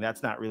Elden Ring.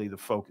 That's not really the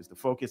focus. The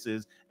focus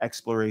is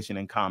exploration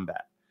and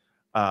combat.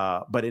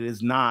 But it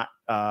is not.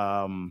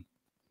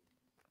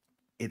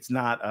 It's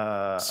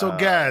not. So,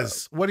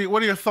 Gaz, what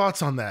are your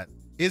thoughts on that?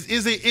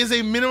 Is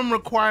a minimum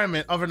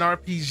requirement of an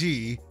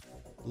RPG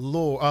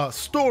lore,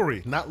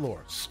 story, not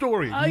lore,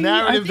 story,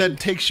 narrative that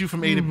takes you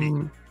from A to B?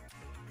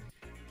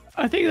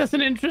 I think that's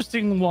an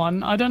interesting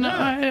one. I don't know.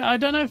 I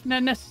don't know if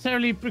that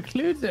necessarily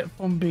precludes it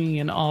from being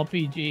an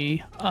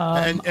RPG.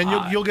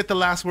 And you'll get the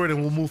last word, and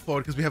we'll move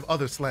forward because we have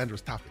other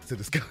slanderous topics to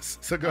discuss.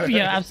 So go ahead.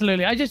 Yeah,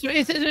 absolutely.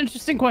 It's an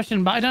interesting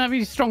question, but I don't have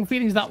any strong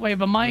feelings that way.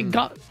 But my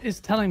gut is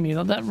telling me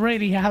that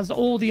really has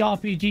all the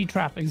RPG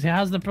trappings. It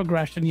has the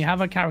progression. You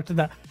have a character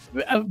that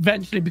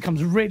eventually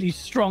becomes really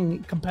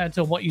strong compared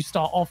to what you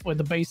start off with.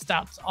 The base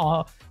stats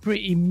are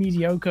pretty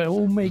mediocre. It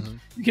will make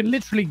you can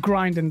literally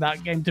grind in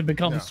that game to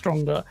become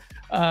stronger.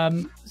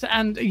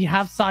 And you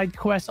have side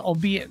quests,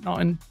 albeit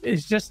not, and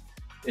it's just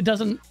it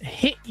doesn't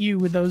hit you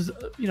with those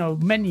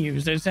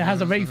menus. It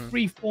has a very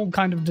free form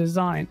kind of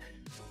design.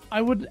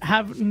 I would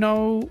have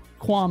no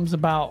qualms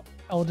about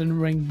Elden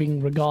Ring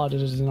being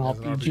regarded as an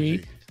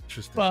RPG.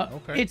 But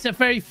it's a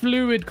very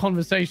fluid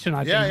conversation,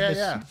 I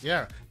think.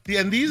 Yeah.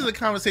 And these are the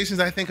conversations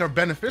I think are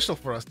beneficial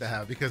for us to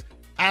have, because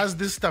as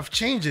this stuff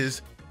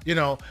changes,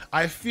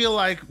 I feel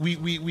like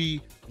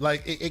we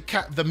like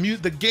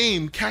the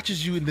game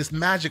catches you in this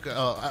magic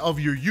of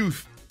your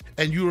youth,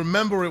 and you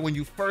remember it when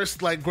you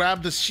first like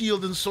grabbed the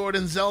shield and sword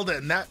in Zelda,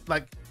 and that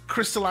like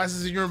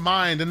crystallizes in your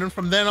mind, and then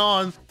from then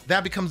on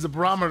that becomes the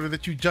barometer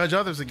that you judge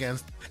others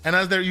against. And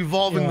as they're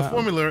evolving the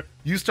formula,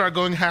 you start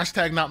going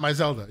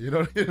 #NotMyZelda. You know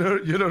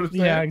what I'm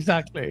saying? Yeah,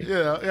 exactly.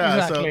 Yeah,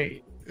 exactly.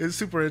 So it's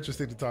super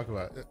interesting to talk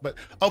about. But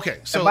okay,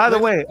 so and by the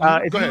way,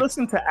 if you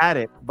listen to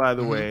Attic, by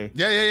the way,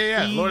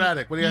 Lord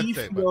Attic, what do you have to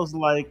say? He feels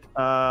like,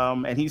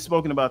 and he's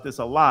spoken about this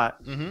a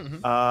lot.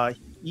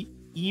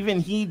 Even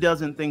he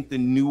doesn't think the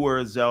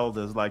newer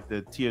Zeldas, like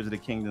the Tears of the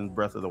Kingdom,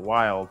 Breath of the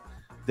Wild,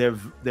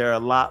 they're a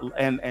lot.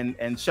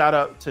 And shout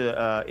out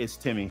to it's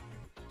Timmy.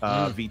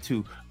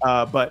 V2,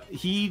 but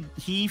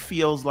he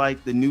feels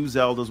like the new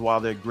Zeldas,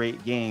 while they're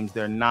great games,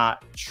 they're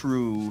not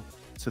true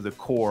to the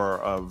core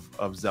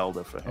of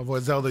Zelda for him. Of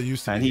what Zelda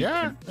used to be.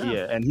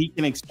 And he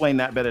can explain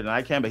that better than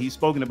I can, but he's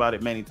spoken about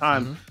it many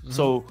times.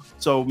 So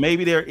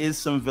maybe there is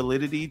some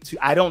validity to,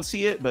 I don't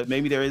see it, but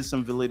maybe there is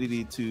some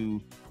validity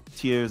to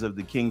Tears of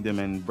the Kingdom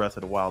and Breath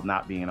of the Wild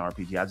not being an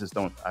RPG. I just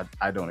don't,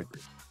 I don't agree.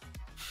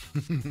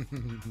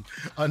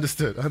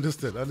 Understood.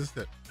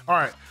 All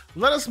right,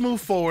 let us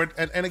move forward.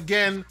 And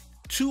again,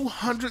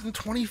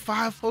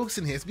 225 folks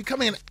in here. It's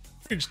becoming an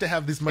average to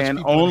have this much and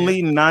people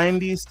only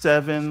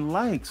 97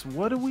 likes.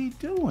 What are we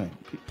doing?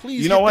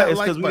 Please, you know what? It's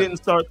because we didn't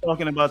start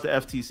talking about the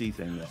FTC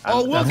thing yet.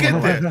 We'll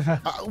get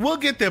there. We'll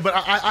get there. But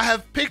I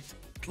have picked,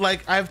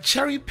 like, I've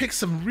cherry picked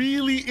some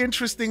really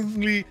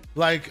interestingly,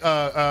 like,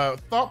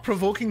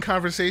 thought-provoking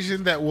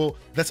conversation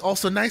that's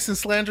also nice and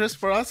slanderous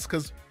for us,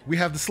 because we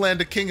have the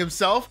Slander King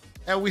himself,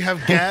 and we have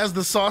Gaz,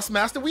 the Sauce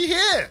Master. We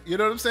here. You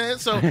know what I'm saying?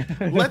 So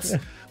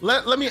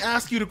let me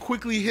ask you to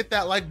quickly hit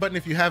that like button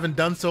if you haven't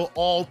done so,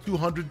 all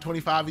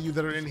 225 of you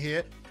that are in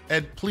here.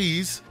 And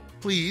please,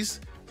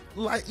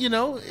 like,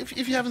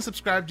 if you haven't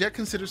subscribed yet,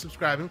 consider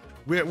subscribing.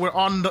 We're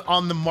on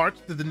the march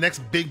to the next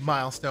big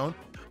milestone.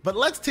 But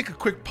let's take a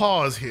quick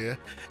pause here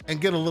and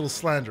get a little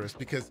slanderous,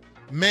 because,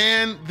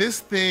 man,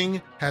 this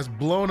thing has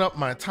blown up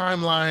my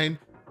timeline.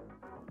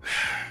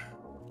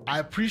 I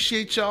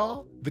appreciate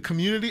y'all, the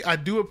community. I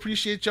do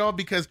appreciate y'all,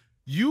 because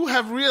you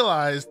have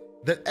realized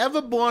that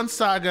Everborn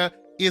Saga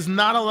is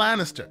not a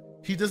Lannister.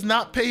 He does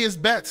not pay his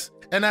bets.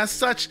 And as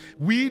such,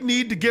 we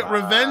need to get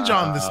revenge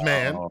on this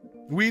man.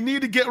 We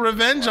need to get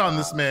revenge on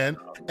this man.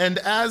 And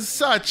as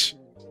such,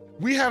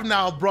 we have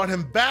now brought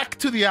him back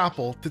to the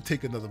apple to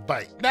take another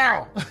bite.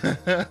 Now,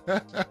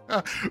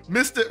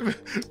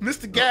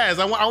 Mr. Gaz,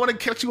 I want to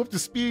catch you up to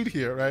speed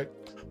here, right?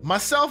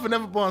 Myself and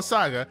Everborn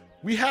Saga,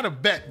 we had a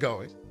bet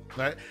going.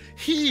 Right?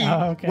 He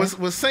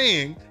was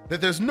saying that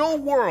there's no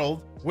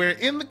world where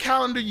in the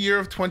calendar year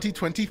of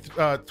 2022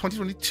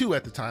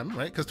 at the time,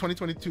 right? Because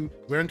 2022,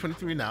 we're in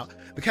 23 now.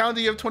 The calendar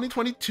year of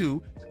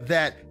 2022,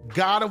 that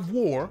God of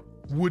War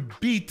would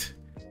beat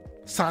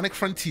Sonic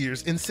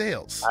Frontiers in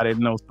sales. I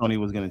didn't know Sony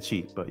was going to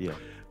cheat, but yeah.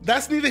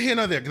 That's neither here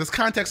nor there. There's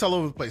context all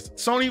over the place.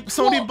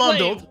 Sony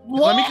bundled.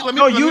 Wait, let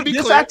me be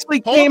this clear.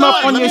 actually came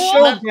up on your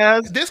show,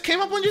 Gaz. This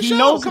came up on your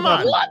show. Come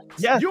on. What?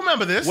 Yes. You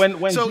remember this? When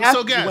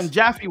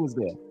Jaffe was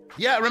there.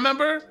 Yeah,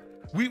 remember?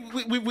 We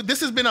this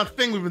has been a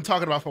thing we've been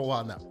talking about for a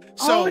while now.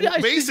 So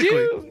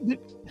basically,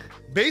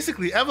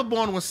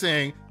 Everborn was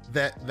saying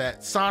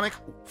that Sonic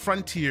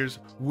Frontiers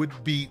would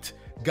beat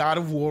God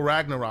of War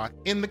Ragnarok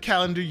in the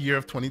calendar year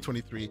of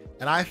 2023,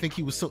 and I think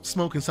he was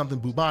smoking something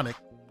bubonic.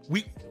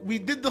 We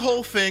did the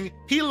whole thing.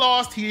 He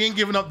lost. He ain't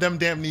giving up them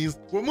damn knees.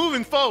 We're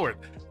moving forward.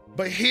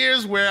 But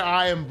here's where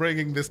I am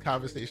bringing this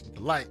conversation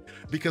to light,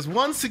 because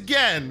once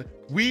again,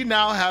 we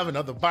now have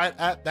another bite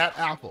at that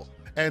apple.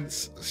 And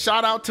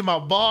shout out to my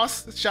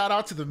boss, shout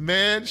out to the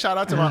man, shout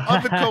out to my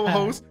other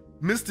co-host,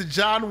 Mr.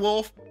 John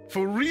Wolf,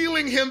 for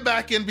reeling him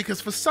back in,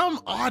 because for some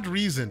odd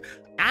reason,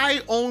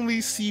 I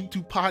only seem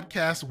to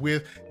podcast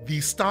with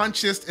the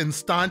staunchest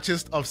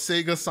of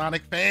Sega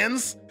Sonic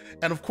fans.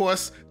 And of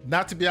course,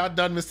 not to be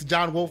outdone, Mr.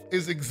 John Wolf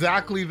is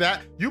exactly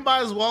that. You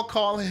might as well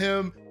call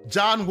him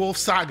John Wolf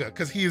Saga,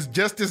 because he is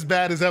just as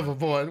bad as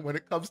Everborn when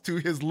it comes to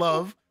his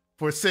love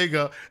for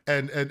Sega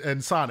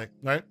and Sonic,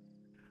 right?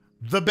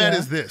 The bet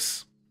is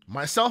this.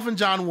 myself and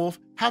John Wolf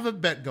have a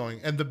bet going,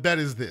 and the bet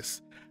is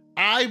this.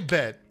 I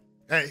bet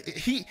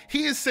he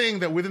is saying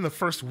that within the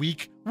first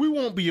week we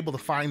won't be able to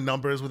find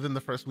numbers within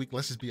the first week.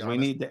 Let's just be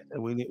honest.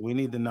 We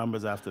need the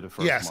numbers after the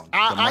first month.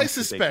 I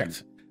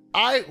suspect.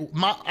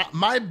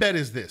 My bet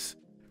is this: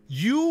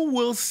 you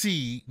will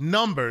see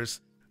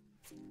numbers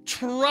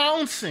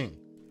trouncing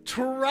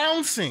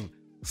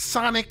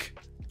Sonic.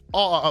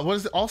 What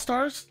is it? All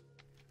Stars.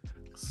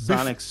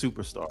 Sonic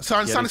Superstars.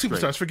 Sonic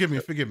Superstars.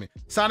 Forgive me.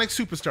 Sonic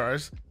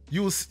Superstars.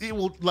 You will see. It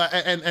will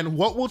and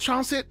what will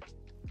trounce it?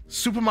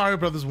 Super Mario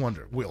Brothers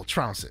Wonder will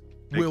trounce it.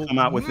 Will come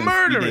out within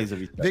 3 days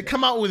of each other. They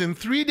come out within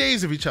 3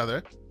 days of each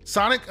other.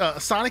 Sonic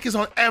is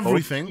on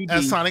everything,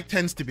 as Sonic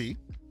tends to be,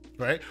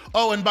 right?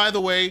 Oh, and by the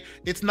way,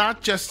 it's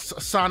not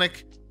just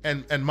Sonic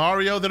and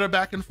Mario that are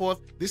back and forth.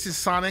 This is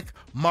Sonic,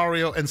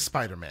 Mario, and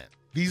Spider-Man.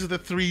 These are the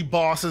 3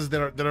 bosses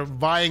that are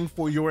vying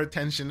for your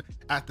attention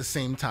at the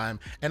same time.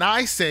 And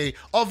I say,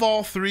 of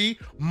all 3,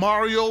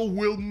 Mario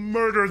will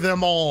murder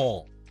them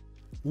all.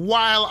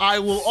 While I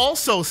will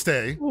also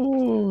say,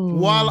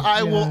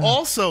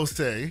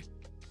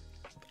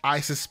 I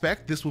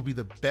suspect this will be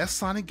the best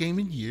Sonic game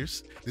in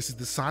years. This is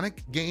the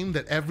Sonic game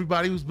that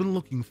everybody has been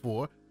looking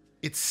for.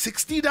 It's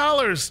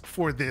 $60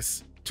 for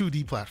this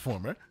 2D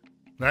platformer,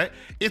 right?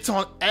 It's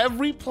on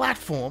every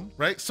platform,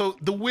 right? So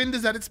the wind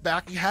is at its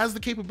back. He has the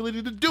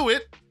capability to do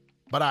it,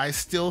 but I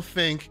still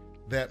think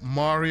that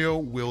Mario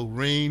will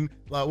reign.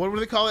 What do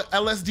they call it?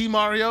 LSD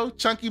Mario?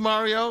 Chunky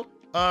Mario?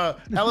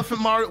 Elephant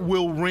Mario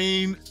will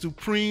reign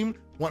supreme.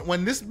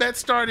 When this bet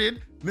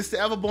started, Mr.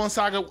 Everborn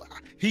Saga,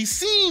 he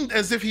seemed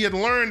as if he had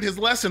learned his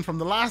lesson from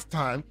the last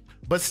time,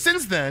 but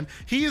since then,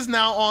 he is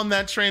now on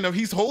that train of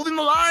he's holding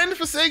the line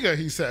for Sega,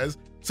 he says.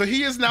 So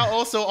he is now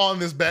also on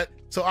this bet,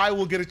 so I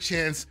will get a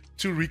chance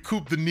to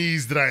recoup the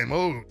knees that I am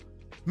owed.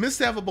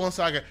 Mr. Everborn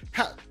Saga,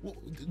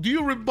 do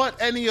you rebut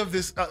any of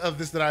this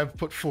that I've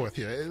put forth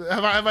here?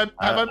 Have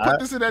I put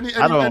this in any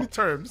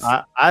terms?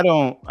 I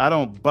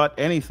don't butt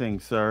anything,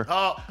 sir.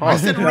 I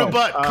said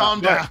rebut.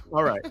 Calm down.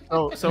 All right.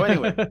 So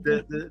anyway,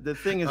 the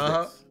thing is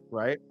this,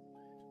 right?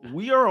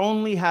 We are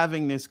only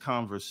having this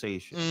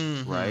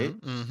conversation, right?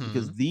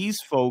 Because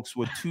these folks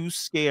were too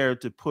scared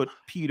to put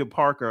Peter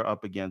Parker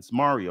up against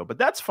Mario, but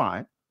that's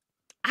fine,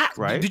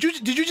 right? Did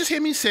you just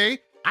hear me say?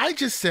 I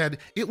just said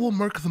it will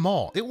murk them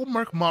all. It will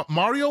murk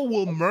Mario.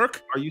 Will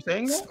murk. Are you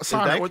saying that?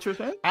 Sonic. Is that what you're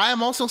saying? I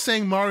am also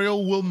saying Mario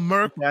will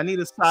murk. Okay, I need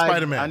a side.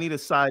 Spider-Man. I need a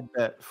side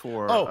bet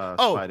for.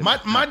 Spider-Man.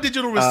 My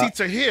digital receipts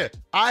are here.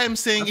 I am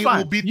saying it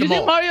will beat them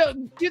all.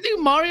 Do you think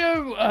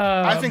Mario?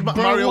 I think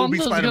Mario will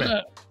beat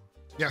Spider-Man.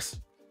 Yes.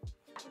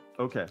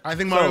 Okay. I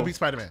think Mario will beat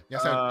Spider-Man.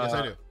 Yes,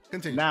 I do.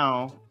 Continue.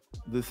 Now,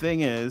 the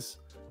thing is,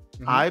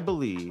 I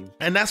believe,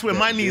 and that's where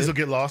my knees will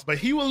get lost. But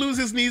he will lose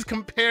his knees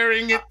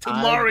comparing it to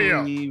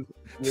Mario.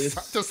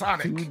 To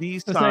Sonic.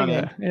 2D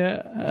Sonic.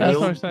 Yeah, that's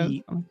what I'm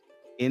saying.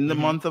 In the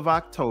month of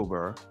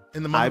October,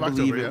 I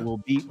believe it will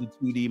beat the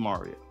 2D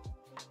Mario.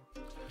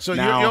 So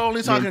now, you're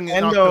only talking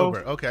in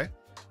October. Okay.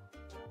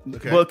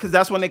 Well, because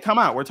that's when they come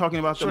out. We're talking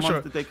about the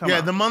month that they come out.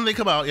 Yeah, the month they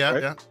come out. Yeah,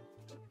 right? Yeah.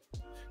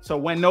 So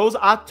when those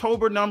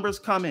October numbers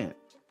come in,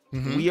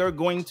 we are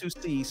going to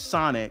see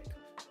Sonic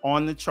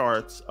on the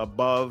charts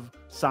above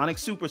Sonic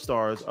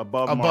Superstars,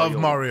 above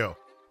Mario.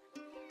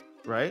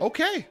 Right?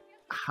 Okay.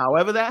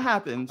 However that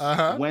happens,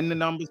 when the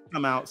numbers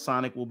come out,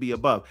 Sonic will be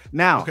above.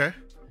 Now,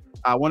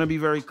 I want to be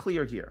very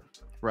clear here,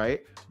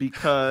 right?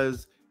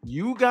 Because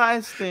you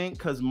guys think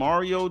because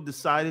Mario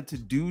decided to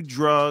do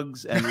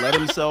drugs and let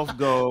himself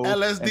go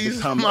and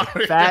become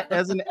fat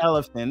as an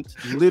elephant,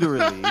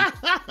 literally,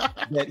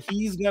 that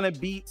he's going to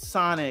beat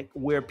Sonic,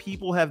 where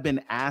people have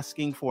been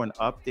asking for an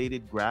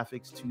updated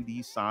graphics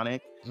 2D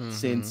Sonic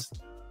since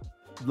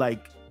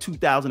like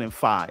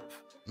 2005,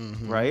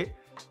 right?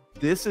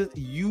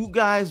 You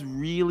guys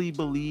really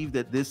believe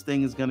that this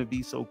thing is going to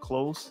be so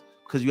close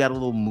because you had a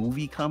little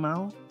movie come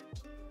out?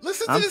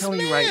 Listen to this man. I'm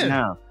telling you right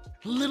now.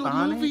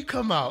 Movie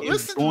come out.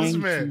 Listen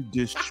to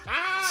this man.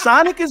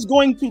 Sonic is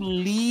going to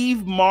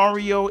leave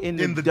Mario in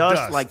the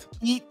dust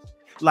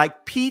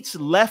like Peach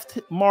left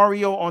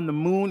Mario on the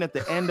moon at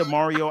the end of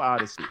Mario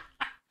Odyssey.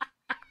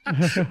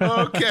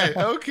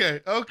 Okay.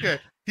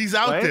 He's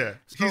out there.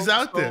 He's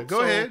out there.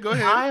 Go ahead.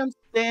 I am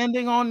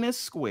standing on this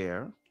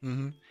square.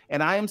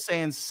 And I am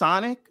saying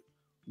Sonic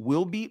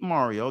will beat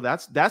Mario.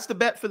 That's the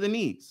bet for the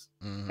knees.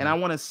 And I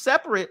want a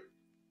separate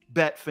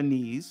bet for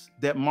knees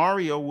that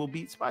Mario will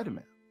beat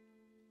Spider-Man.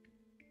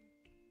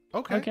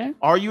 Okay.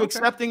 Are you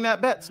accepting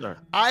that bet, sir?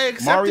 I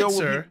accept Mario it,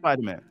 sir. Will beat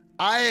Spider-Man.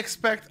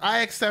 I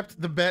accept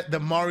the bet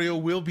that Mario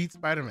will beat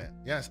Spider-Man.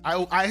 Yes.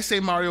 I say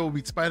Mario will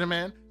beat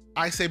Spider-Man.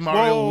 I say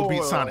Mario will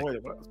beat Sonic. Wait.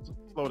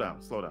 Slow down,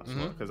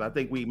 because I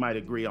think we might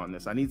agree on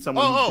this. I need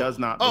someone who does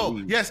not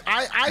believe. Yes,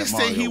 I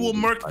say he will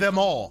murk them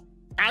all.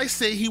 I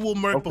say he will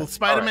murk both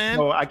Spider-Man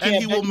and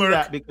he will murk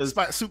that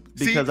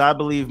because I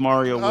believe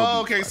Mario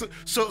will. Okay,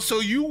 so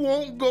you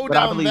won't go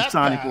down I believe that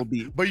Sonic path, will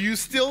beat. But you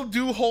still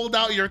do hold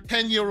out your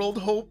 10-year-old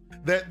hope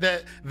that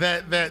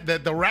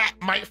the rat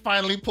might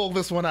finally pull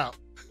this one out.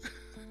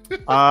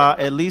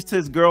 At least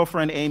his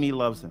girlfriend Amy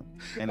loves him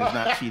and is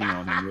not cheating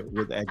on him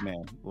with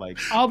Eggman. Like,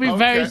 I'll be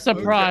very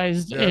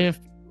surprised if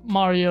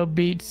Mario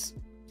beats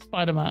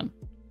Spider-Man.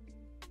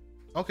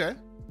 Okay.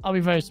 I'll be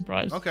very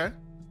surprised. Okay.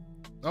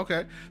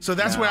 So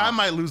that's where I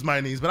might lose my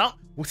knees, but I'll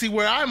see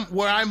where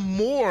I'm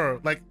more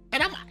like,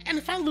 and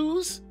if I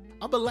lose,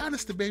 I'm a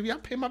Lannister, baby. I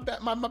pay my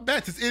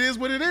bets. It is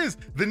what it is.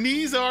 The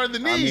knees are the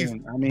knees. I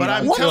mean, but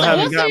I'm still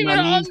telling haven't you, got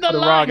my knees for the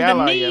Rogue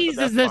Ally yet, knees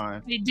but is that's the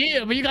fine.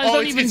 idea, but you guys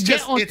don't even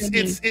get on the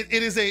knees.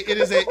 It is a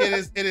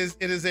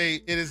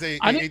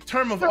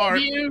term of art.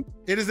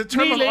 It is a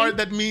term of art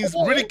that means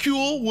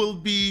ridicule will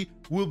be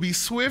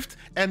swift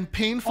and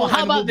painful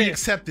and will be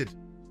accepted.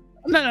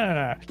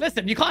 No.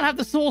 Listen, you can't have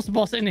the sauce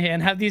boss in here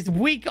and have these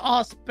weak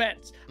ass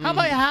bets. How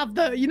about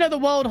you have the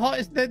world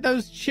hottest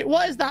those chip?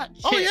 What is that?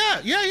 Chip? Oh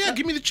yeah.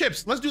 Give me the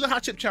chips. Let's do the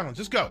hot chip challenge.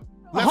 Let's go.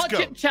 Hot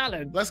chip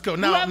challenge. Let's go.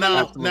 Now. Let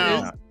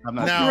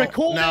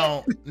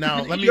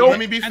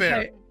me be fair.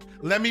 Okay.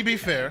 Let me be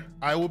fair.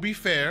 I will be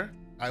fair.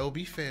 I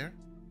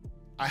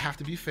have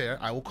to be fair.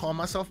 I will call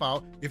myself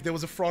out. If there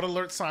was a fraud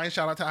alert sign,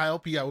 shout out to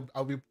ILP.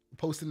 I'll be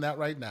posting that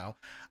right now.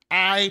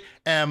 I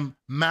am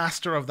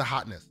master of the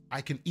hotness.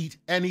 I can eat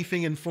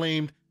anything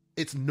inflamed.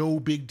 It's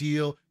no big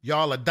deal.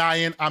 Y'all are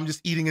dying. I'm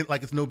just eating it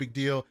like it's no big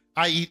deal.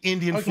 I eat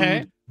Indian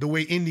food the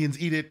way Indians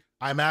eat it.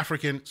 I'm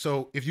African.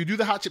 So if you do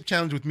the hot chip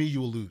challenge with me, you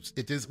will lose.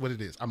 It is what it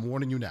is. I'm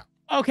warning you now.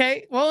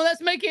 Okay. Well,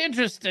 let's make it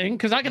interesting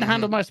because I can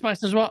handle my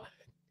spice as well.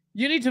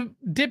 You need to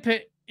dip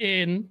it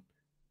in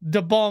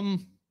the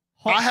bomb.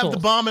 I have the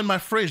bomb in my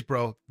fridge,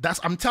 bro.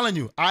 I'm telling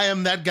you, I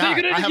am that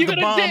guy. So I have the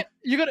bomb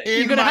you're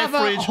gonna have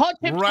a hot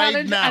tip right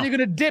challenge now. And you're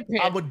gonna dip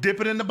it. I would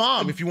dip it in the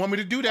bomb. If you want me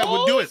to do that,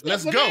 we'll do it.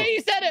 Let's go. He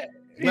said it.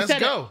 Let's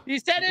go. He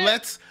said it.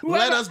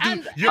 Let us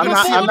do.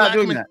 I'm not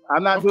doing that.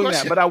 I'm not doing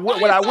that. But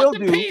what I will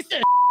do.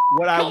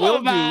 What I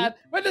will do.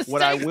 When the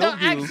stakes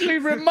don't actually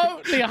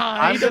remotely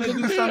high, I'm gonna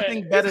do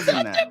something better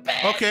than that.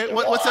 Okay,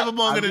 what's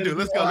Everborn gonna do?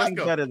 Let's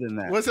go. Better than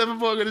that. What's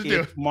Everborn gonna do?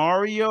 If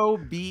Mario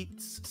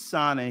beats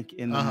Sonic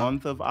in the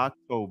month of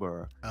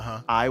October,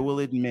 I will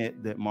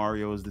admit that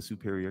Mario is the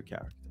superior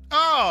character.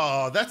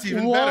 Oh, that's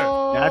even better.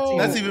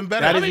 That's even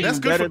better. That's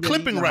good for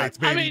clipping rights,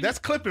 baby. That's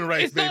clipping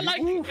rights, baby.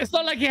 It's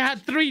not like he had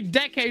 3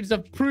 decades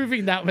of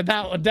proving that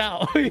without a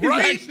doubt. He's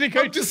actually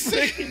going to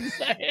say,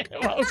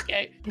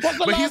 okay. What's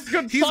the last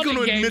good he's going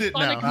to admit it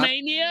now. Sonic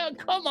Mania?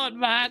 Come on,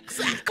 man.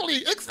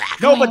 Exactly.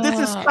 No, but this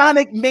is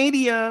Sonic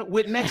Mania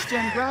with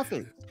next-gen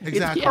graphics.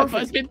 Exactly.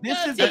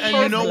 And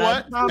you know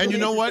what? And you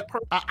know what?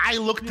 I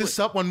looked this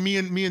up when me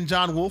and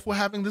John Wolf were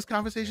having this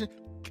conversation.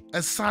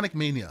 As Sonic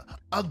Mania,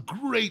 a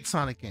great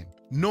Sonic game,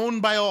 known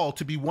by all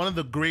to be one of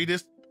the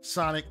greatest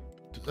Sonic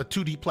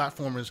 2D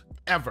platformers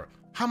ever.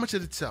 How much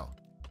did it sell?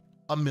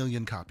 1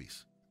 million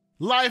copies.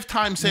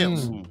 Lifetime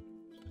sales.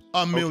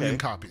 1 million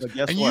copies.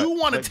 And you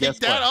want to take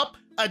that up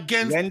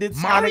against When did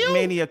Mario? Sonic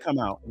Mania come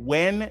out?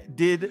 When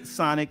did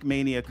Sonic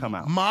Mania come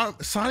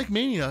out? Sonic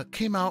Mania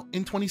came out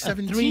in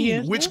 2017, 3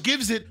 years which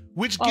gives it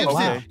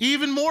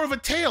even more of a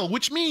tail,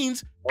 which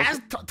means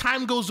as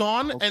time goes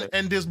on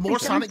and there's more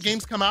Sonic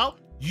games come out,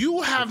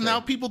 you have now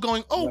people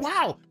going, oh,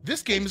 wow,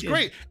 this game is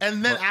great.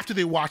 And then after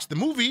they watch the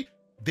movie,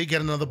 they get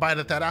another bite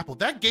at that apple.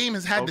 That game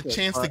has had the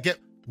chance to get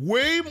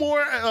way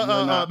more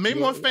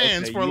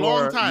fans for a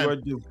long time. You're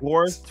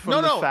divorced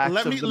from the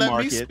facts of the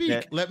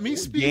market. Let me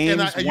speak,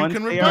 and you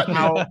can rebut me.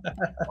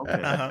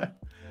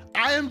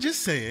 I am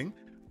just saying,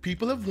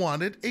 people have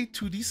wanted a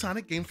 2D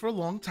Sonic game for a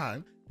long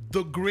time.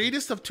 The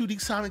greatest of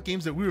 2D Sonic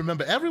games that we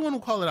remember, everyone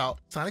will call it out,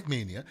 Sonic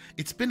Mania.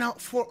 It's been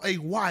out for a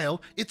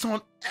while. It's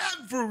on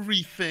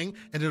everything,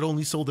 and it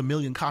only sold 1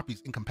 million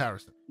copies in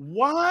comparison.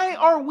 Why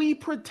are we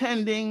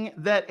pretending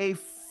that a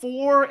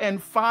 4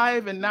 and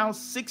 5 and now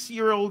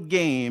 6-year-old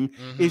game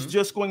is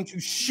just going to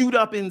shoot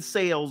up in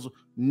sales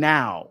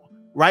now?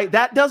 Right?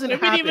 That doesn't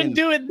happen. We didn't even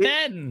do it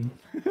then.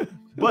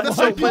 But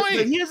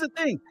here's the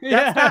thing.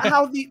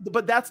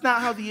 That's not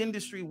how the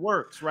industry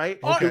works, right?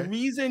 The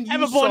reason you're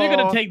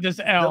gonna take this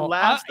L.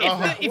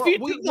 If you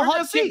took the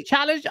hot chip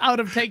challenge, I would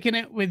have taken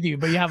it with you,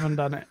 but you haven't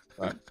done it.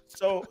 Right.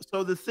 So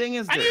the thing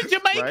is, and you're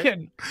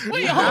Jamaican. Right?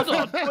 Wait, hold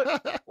on. Wait,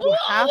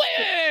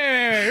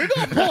 we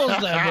gotta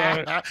pause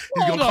there, bro.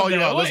 He's gonna call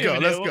you out. Let's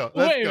go.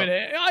 Wait a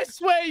minute. I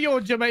swear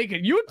you're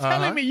Jamaican. You're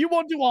telling me you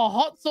want to do a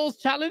hot sauce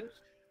challenge?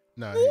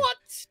 No. What?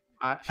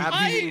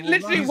 I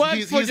literally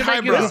worked for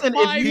Jamaica. Listen,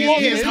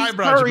 he's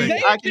highbrow Jamaican.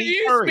 They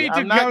introduced me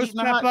to Ghost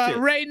Pepper,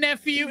 Ray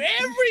Nephew,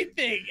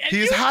 everything.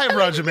 He's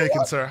highbrow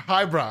Jamaican, sir.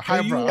 Highbrow.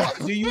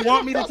 Do you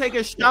want me to take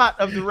a shot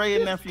of the Ray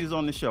and Nephews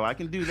on the show? I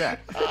can do that.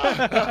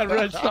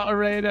 A shot of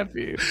Ray and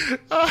Nephew.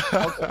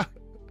 Okay.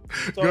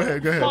 So,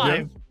 go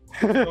ahead.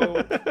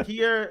 So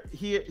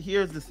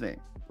here's the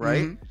thing,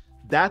 right?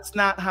 That's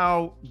not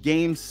how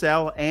games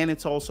sell, and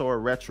it's also a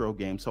retro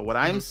game. So what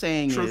I'm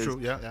saying is,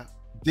 yeah.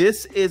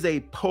 This is a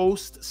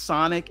post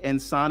Sonic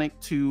and Sonic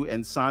 2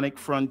 and Sonic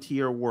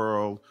Frontier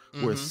world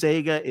where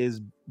Sega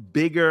is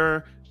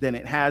bigger than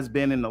it has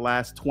been in the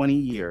last 20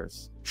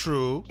 years.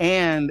 True.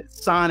 And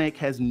Sonic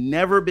has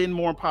never been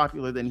more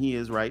popular than he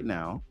is right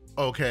now.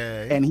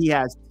 Okay. And he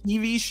has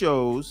TV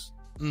shows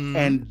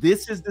And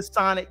this is the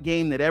Sonic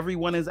game that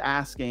everyone is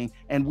asking.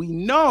 And we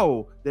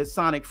know that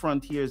Sonic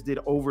Frontiers did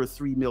over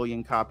 3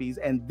 million copies.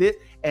 And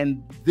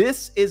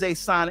this is a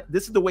Sonic.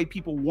 This is the way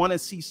people want to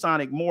see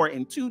Sonic more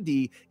in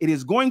 2D. It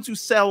is going to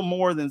sell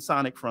more than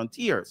Sonic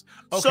Frontiers.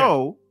 Okay.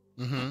 So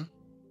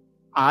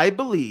I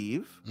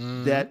believe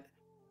that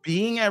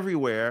being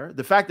everywhere,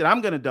 the fact that I'm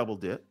going to double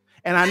dip,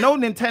 and I know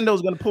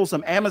Nintendo's going to pull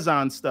some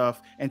Amazon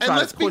stuff and try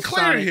let's to push be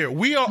clear Sonic here.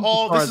 We are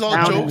all, this is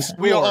all jokes.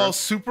 We are all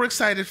super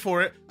excited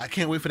for it. I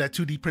can't wait for that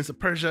 2D Prince of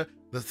Persia,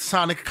 the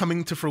Sonic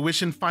coming to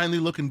fruition, finally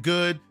looking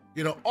good.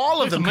 You know,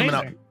 all of them coming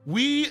out.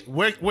 We're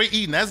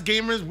eating. As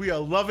gamers, we are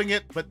loving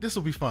it, but this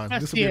will be fun.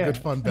 This will be a good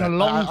fun bet. A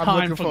long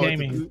time for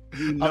gaming.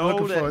 You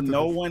know that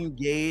no one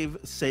gave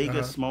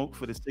Sega smoke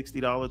for the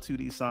 $60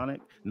 2D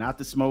Sonic, not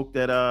the smoke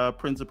that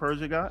Prince of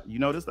Persia got. You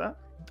notice that?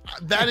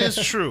 That is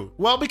true.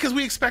 Well, because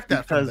we expect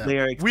that from them.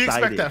 We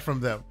expect that from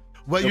them.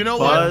 Well, you know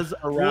what?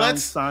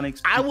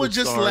 I will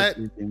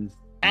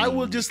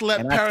just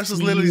let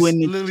Paris's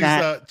Lily's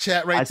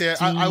chat right there.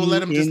 I will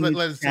let him just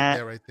let it sit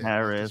there right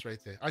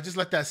there. I just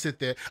let that sit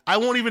there. I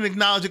won't even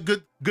acknowledge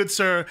it. Good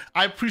sir.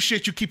 I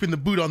appreciate you keeping the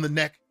boot on the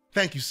neck.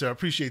 Thank you, sir.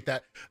 Appreciate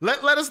that.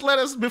 Let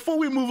us before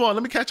we move on.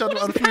 Let me catch up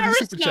on a few of these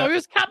super chats. He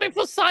was capping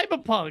for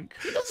Cyberpunk.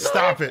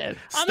 Stop it.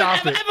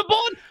 Stop it.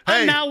 Everborn,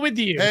 I'm now with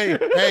you.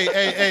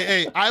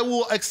 Hey. I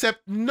will accept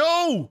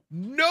no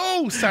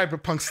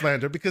Cyberpunk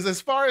slander because as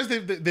far as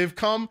they've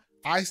come,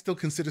 I still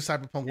consider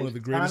Cyberpunk one of the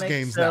greatest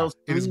games now.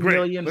 It is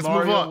great. Let's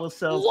move on.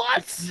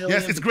 What?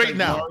 Yes, it's great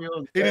now.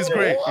 It is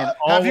great.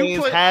 Have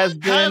you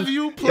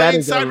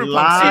played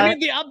Cyberpunk? You mean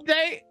the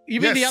update?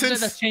 You mean the update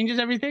that changes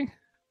everything?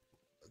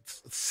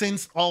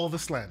 Since all the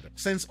slander,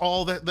 since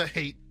all the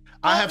hate,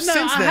 I have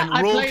since then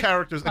rolled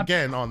characters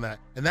again on that,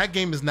 and that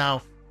game is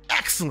now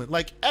excellent.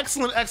 Like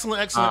excellent. I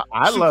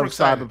loved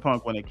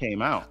Cyberpunk when it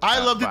came out.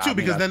 I loved it too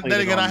because then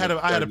again I had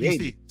a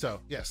PC. So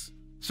yes,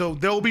 so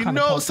there will be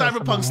no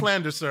Cyberpunk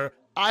slander, sir.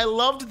 I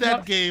loved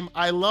that game.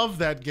 I love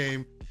that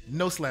game.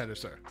 No slander,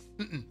 sir.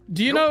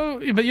 Do you know?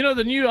 But you know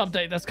the new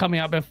update that's coming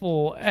out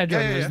before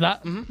Edwin is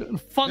that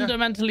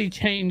fundamentally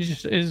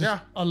changed a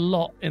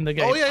lot in the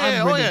game. Oh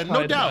yeah,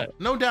 no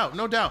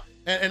doubt.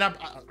 And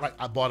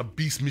I bought a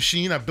beast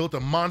machine. I built a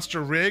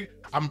monster rig.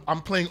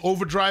 I'm playing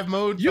overdrive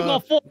mode. You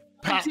got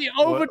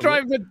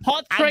overdrive with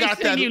pot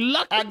tracing. You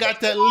lucky. I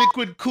got that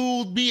liquid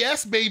cooled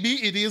BS, baby.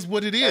 It is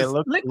what it is. Hey,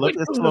 look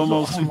at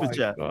slow-mo super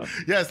chat.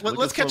 Yes,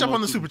 let's catch up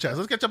on the super chats.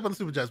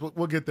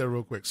 We'll get there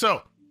real quick.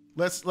 So.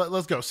 Let's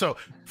go. So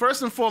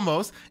first and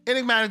foremost,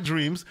 Enigmatic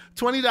Dreams,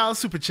 $20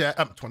 super chat.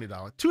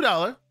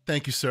 $2.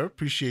 Thank you, sir.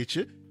 Appreciate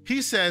you.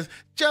 He says,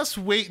 just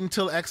wait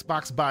until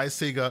Xbox buys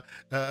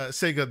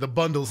Sega the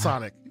bundle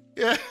Sonic.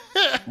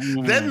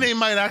 Then they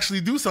might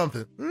actually do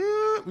something.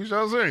 We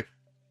shall see.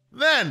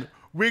 Then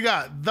we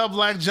got The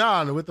Black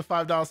John with the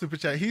 $5 super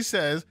chat. He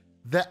says,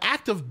 the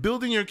act of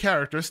building your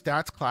character,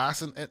 stats,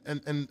 class,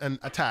 and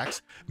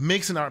attacks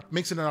makes it an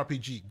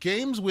RPG.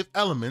 Games with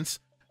elements,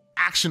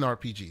 action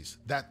RPGs.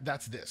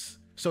 That's this.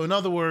 So in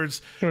other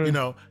words, you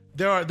know,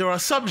 there are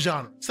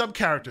subgenres, sub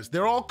characters.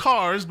 They're all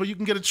cars, but you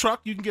can get a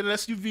truck, you can get an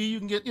SUV, you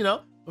can get, you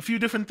know, a few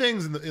different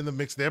things in the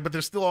mix there, but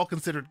they're still all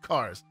considered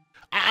cars.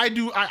 I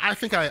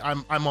think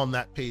I'm on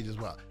that page as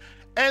well.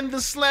 And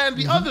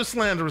the other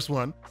slanderous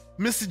one,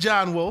 Mr.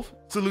 John Wolf,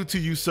 salute to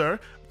you, sir.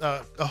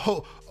 A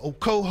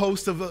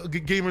co-host of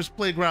Gamers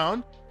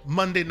Playground,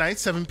 Monday night,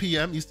 7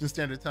 p.m. Eastern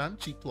Standard Time,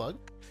 cheap plug,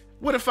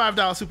 with a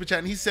 $5 super chat,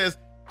 and he says,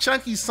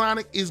 Chunky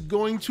Sonic is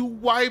going to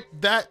wipe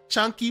that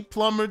chunky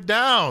plumber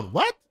down.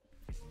 What?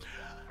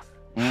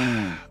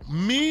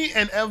 Me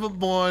and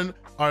Everborn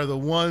are the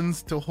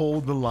ones to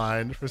hold the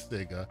line for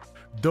Sega.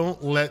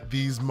 Don't let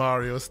these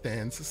Mario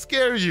stands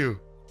scare you.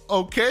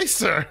 Okay,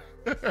 sir.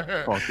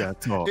 Fuck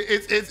that talk.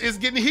 It's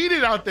getting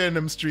heated out there in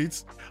them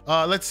streets.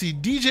 Let's see.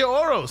 DJ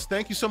Oros,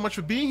 thank you so much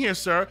for being here,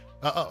 sir.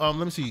 Let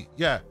me see.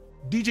 Yeah,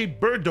 DJ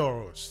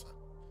Birdoros,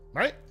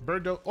 right?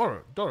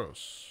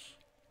 Doros.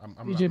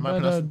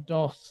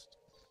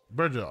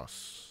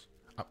 Birdos.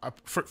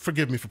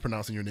 Forgive me for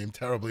pronouncing your name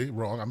terribly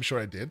wrong. I'm sure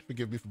I did.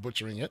 Forgive me for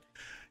butchering it.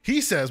 He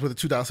says with a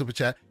 $2 super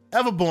chat,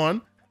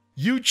 Everborn,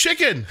 you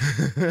chicken.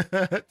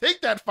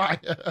 Take that fire.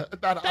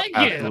 Thank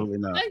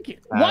you. Thank you.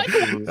 Why?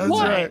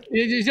 Right.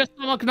 Is your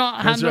stomach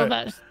not handle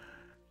that?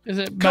 Is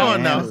it? Come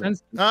on now.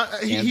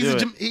 He's a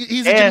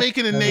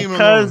Jamaican in name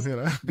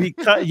alone.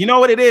 Because you know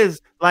what it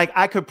is? Like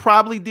I could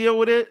probably deal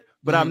with it.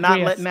 But I'm not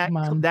letting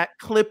that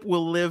clip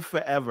will live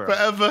forever.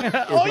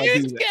 Oh, you're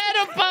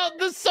scared about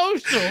the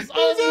socials.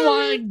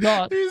 Oh my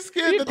God. He's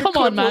scared. Come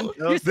on, man.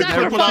 You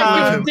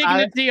sacrifice your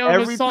dignity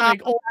over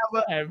Sonic.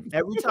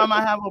 Every time I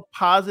have a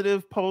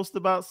positive post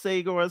about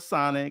Sega or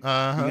Sonic,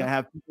 you're gonna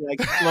have people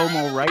like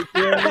Slow-Mo right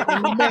there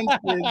in the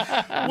mentions.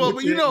 Well,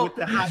 but you know,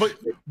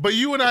 but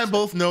you and I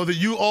both know that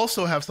you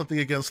also have something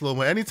against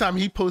Slow-Mo. Anytime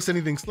he posts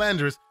anything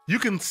slanderous, you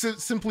can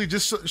simply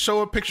just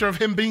show a picture of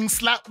him being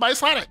slapped by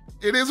Sonic.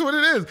 It is what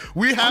it is.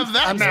 We have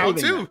that now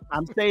too.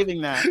 I'm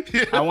saving that.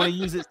 I want to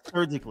use it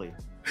surgically.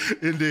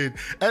 Indeed.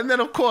 And then,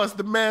 of course,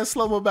 the man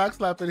Slow-Mo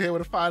Backslap in here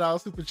with a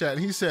 $5 super chat.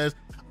 And he says,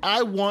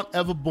 I want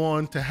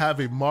Everborn to have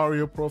a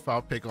Mario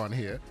profile pic on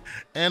here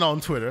and on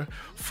Twitter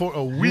for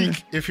a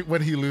week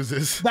when he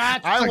loses.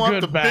 I want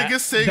the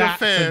biggest Sega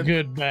fan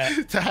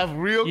to have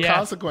real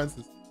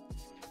consequences.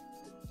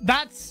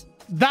 That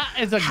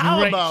is a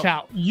great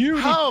shout.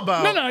 How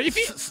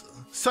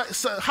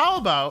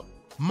about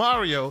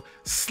Mario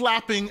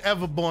slapping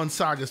Everborn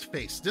Saga's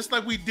face, just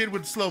like we did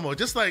with Slow-Mo,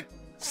 just like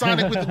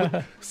Sonic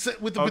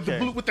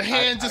with the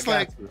hand,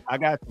 I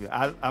got you.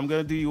 I'm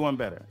gonna do you one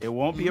better. It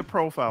won't be a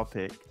profile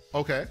pic.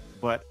 Okay.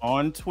 But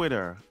on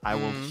Twitter, I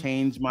will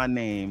change my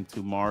name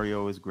to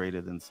Mario is greater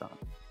than Sonic.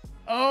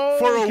 Oh,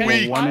 for a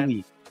week. 1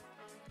 week.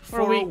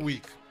 For a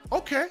week.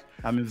 Okay.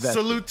 I'm invested.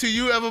 Salute to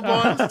you,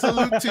 Everborn.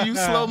 Salute to you,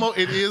 Slow-Mo.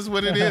 It is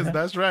what it is.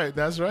 That's right.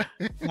 That's right.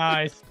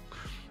 Nice.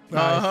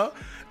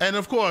 And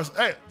of course,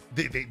 hey,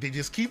 they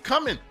just keep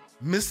coming.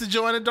 Mr.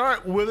 Joanna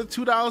Dart with a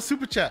 $2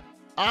 super chat.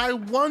 I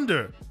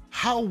wonder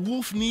how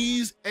wolf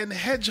knees and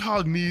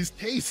hedgehog knees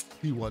taste,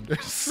 he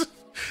wonders.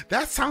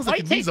 That sounds like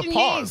it needs a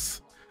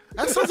pause.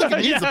 That sounds like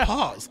it needs a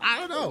pause. I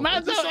don't know.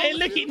 Man's out here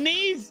licking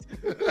knees.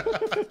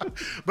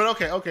 But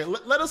okay.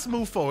 Let us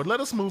move forward. Wait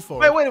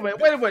a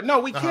minute. No,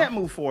 we can't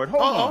move forward.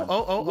 Hold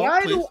on.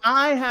 Why do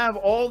I have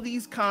all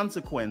these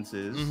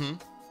consequences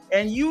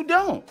and you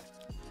don't?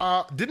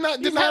 Didn't I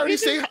already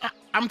say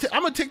I'm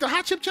gonna take the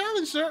hot chip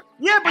challenge, sir?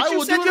 Yeah, but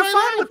you said you're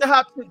fine with the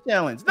hot chip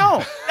challenge.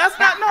 No, that's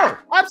not. No,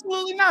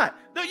 absolutely not.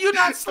 No, you're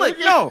not slick.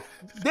 No,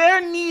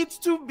 there needs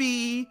to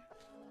be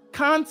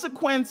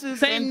consequences.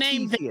 Same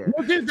name here.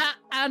 We'll do that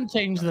and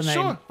change the name.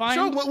 Sure.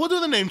 We'll do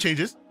the name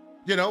changes.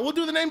 We'll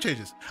do the name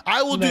changes.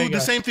 I will do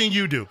the same thing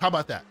you do. How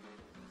about that?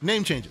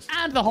 Name changes.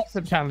 And the hot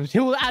chip challenge. He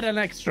will add an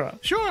extra.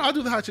 Sure, I'll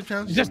do the hot chip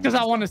challenge. Just because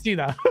I want to see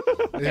that.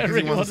 I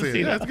really want to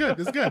see that.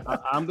 That's good.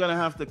 I'm going to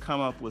have to come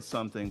up with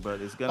something,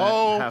 but it's going to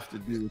have to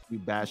do with you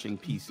bashing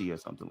PC or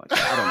something like that.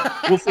 I don't know.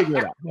 We'll figure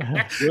it out.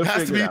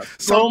 Has to be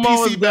some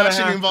PC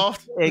bashing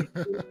involved.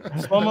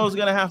 Slow-Mo's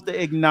going to have to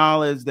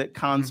acknowledge that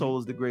console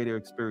is the greater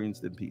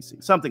experience than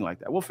PC. Something like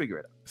that. We'll figure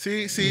it out.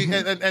 See,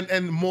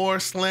 and more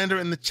slander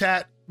in the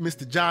chat.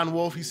 Mr. John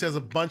Wolf, he says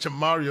a bunch of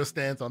Mario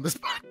stands on this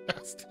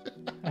podcast.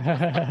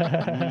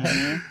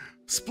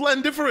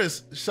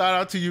 Splendiferous, shout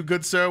out to you,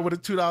 good sir, with a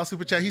 $2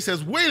 super chat. He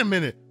says, wait a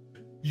minute,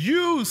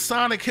 you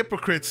Sonic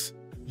hypocrites,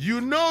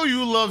 you know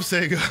you love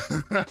Sega.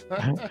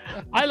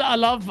 I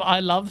love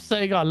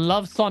Sega. I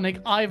love Sonic.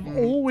 I've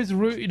always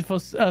rooted for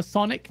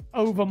Sonic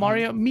over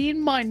Mario. Me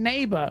and my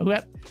neighbor, who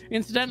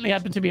incidentally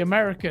happened to be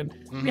American,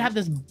 we had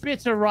this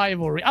bitter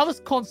rivalry. I was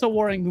console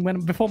warring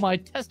before my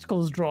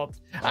testicles dropped,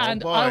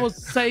 and I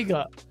was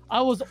Sega.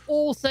 I was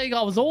all Sega.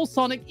 I was all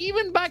Sonic.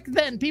 Even back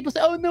then, people say,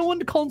 "Oh, no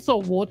wonder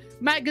console war."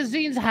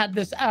 Magazines had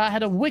this.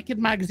 Had a wicked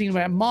magazine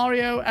where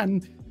Mario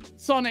and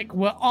Sonic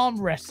were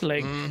arm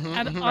wrestling,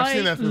 and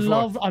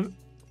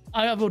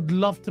I would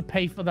love to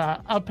pay for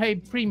that. I'll pay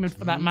premium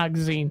for that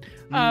magazine.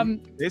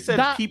 They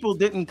said people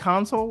didn't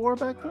console war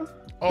back then.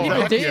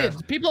 People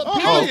did. People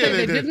say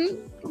they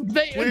didn't.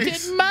 They did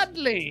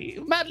madly.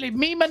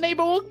 Me and my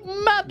neighbor were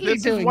madly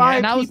doing it.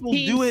 And I was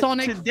Team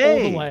Sonic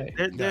today. All the way.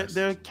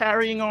 They're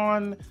carrying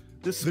on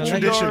the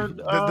tradition,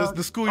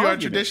 the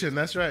schoolyard tradition.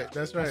 That's right.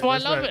 That's why I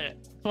love it.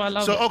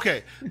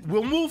 Okay,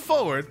 we'll move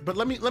forward, but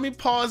let me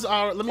pause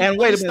our. Wait a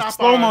minute,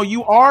 Slow-Mo,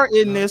 you are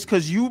in this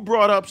because you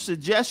brought up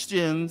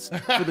suggestions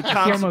for the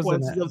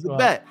consequences of the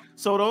bet.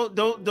 So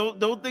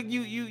don't think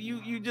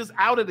you just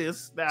out of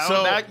this now.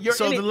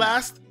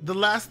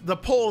 The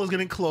poll is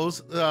getting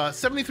close.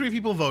 73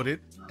 people voted,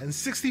 and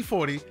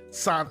 60-40.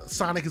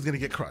 Sonic is going to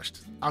get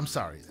crushed. I'm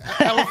sorry.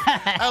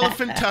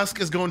 Elephant Tusk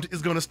is going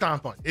to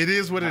stomp on. It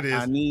is what it is.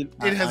 I need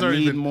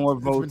more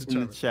votes in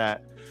the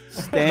chat.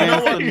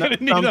 Stand for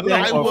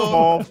something or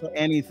fall for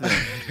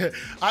anything.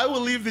 I will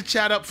leave the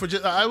chat up for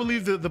I will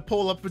leave the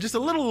poll up for just a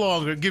little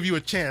longer, give you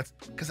a chance,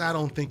 because I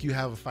don't think you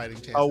have a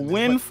fighting chance. A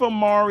win for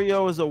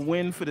Mario is a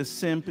win for the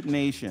Simp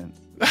Nation.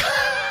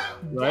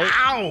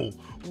 Right?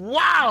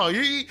 Wow.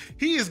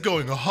 He is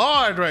going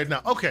hard right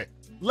now. Okay,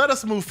 let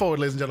us move forward,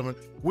 ladies and gentlemen.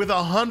 With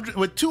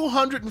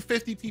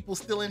 250 people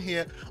still in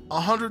here,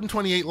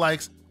 128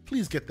 likes.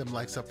 Please get them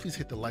likes up. Please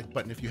hit the like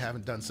button if you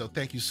haven't done so.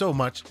 Thank you so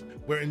much.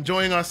 We're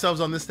enjoying ourselves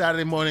on this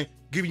Saturday morning,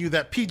 giving you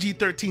that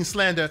PG-13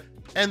 slander.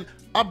 And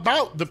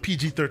about the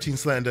PG-13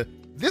 slander,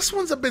 this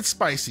one's a bit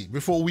spicy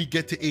before we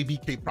get to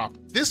ABK proper.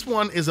 This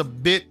one is a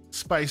bit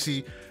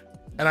spicy,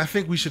 and I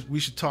think we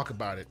should talk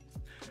about it.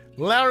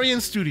 Larian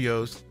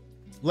Studios,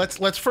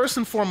 let's first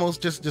and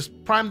foremost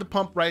just prime the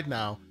pump right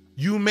now.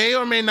 You may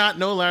or may not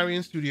know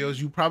Larian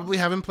Studios. You probably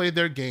haven't played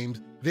their games.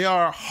 They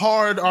are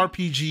hard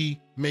RPG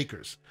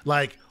makers.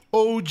 Like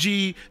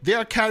OG, they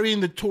are carrying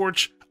the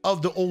torch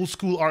of the old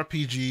school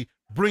RPG,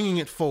 bringing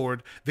it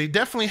forward. They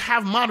definitely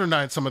have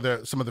modernized some of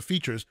the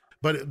features,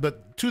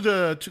 but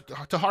to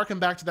harken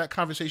back to that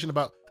conversation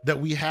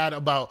that we had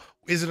about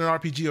is it an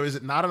RPG or is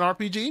it not an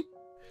RPG?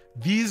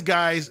 These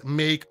guys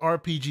make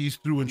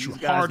RPGs through and through.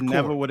 These guys hardcore.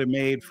 never would have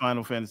made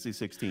Final Fantasy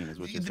 16, is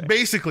what you're saying.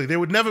 Basically, they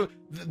would never.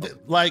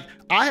 Like,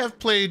 I have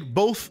played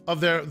both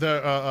of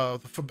I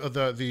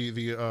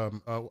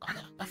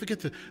forget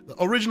the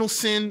original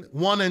Sin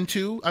 1 and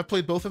 2. I've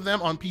played both of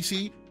them on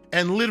PC,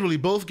 and literally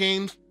both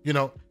games, you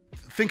know,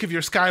 think of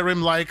your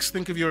Skyrim likes,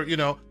 think of your, you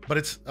know, but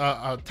it's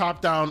a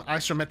top-down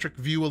isometric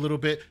view a little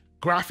bit.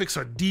 Graphics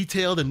are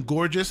detailed and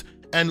gorgeous,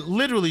 and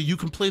literally you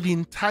can play the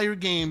entire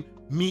game,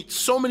 meet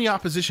so many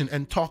opposition,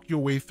 and talk your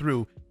way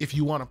through if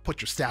you want to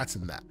put your stats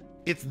in that.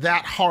 It's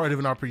that hard of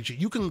an RPG.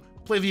 You can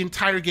play the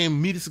entire game,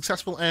 meet a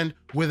successful end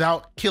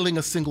without killing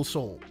a single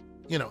soul.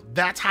 You know,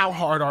 that's how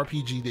hard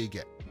RPG they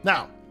get.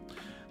 Now,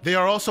 they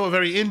are also a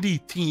very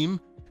indie team,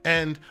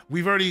 and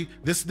we've already,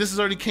 this has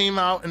already came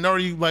out and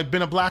already like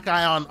been a black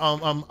eye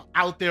on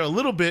out there a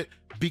little bit,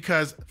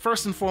 because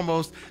first and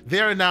foremost,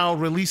 they're now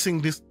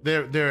releasing this,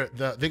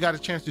 they got a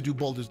chance to do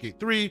Baldur's Gate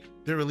 3.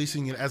 They're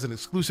releasing it as an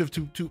exclusive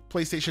to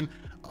PlayStation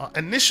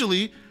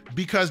initially,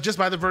 because just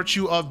by the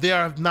virtue of they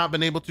have not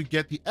been able to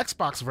get the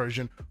Xbox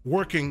version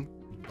working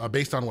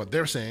based on what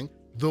they're saying,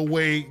 the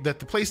way that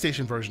the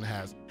PlayStation version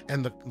has.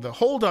 And the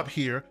holdup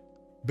here,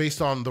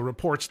 based on the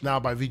reports now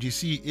by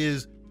VGC,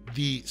 is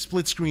the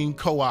split screen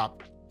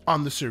co-op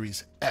on the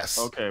Series S.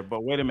 Okay,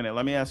 but wait a minute.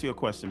 Let me ask you a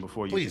question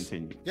before you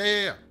continue.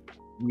 Yeah.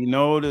 We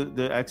know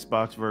the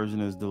Xbox version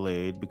is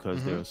delayed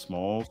because they're a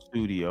small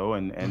studio,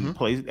 and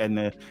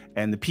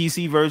the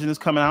PC version is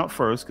coming out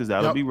first because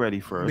that'll be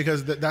ready first.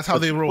 Because that's how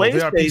they roll. They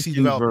are PC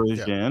developers.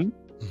 Version,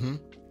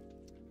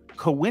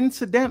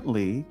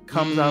 coincidentally,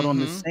 comes out on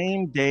the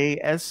same day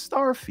as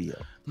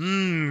Starfield,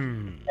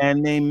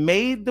 and they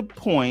made the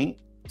point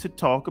to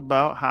talk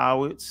about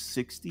how it's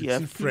 60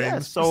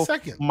 FPS. So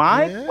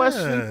my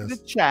question to the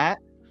chat.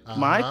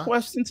 My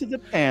question to the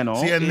panel.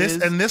 See, and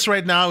this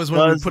right now is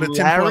when we put a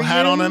tinfoil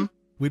hat on him.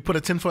 We put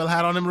a tinfoil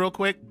hat on him real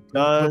quick.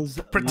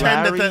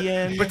 Pretend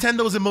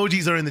those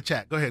emojis are in the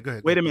chat. Go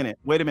ahead. Wait a minute.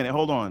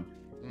 Hold on.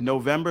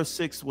 November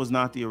 6th was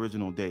not the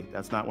original date.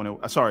 That's not when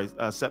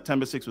it.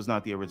 September 6th was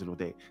not the original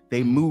date.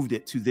 They moved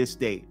it to this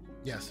date.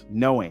 Yes.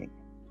 Knowing,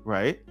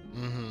 right?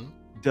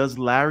 Does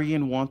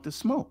Larian want the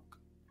smoke?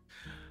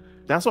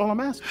 That's all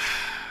I'm asking.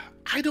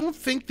 I don't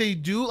think they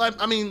do.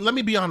 I mean, let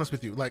me be honest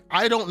with you. Like,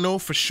 I don't know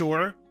for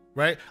sure.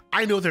 Right?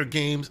 I know their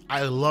games.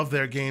 I love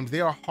their games. They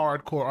are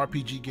hardcore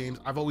RPG games.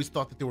 I've always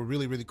thought that they were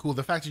really, really cool.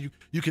 The fact that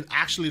you can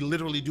actually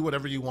literally do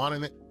whatever you want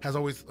in it has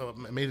always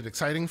made it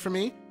exciting for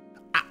me.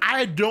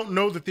 I don't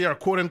know that they are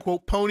quote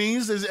unquote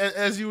ponies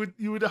as you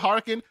would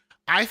hearken.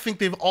 I think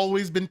they've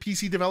always been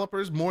PC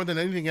developers more than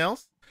anything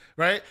else,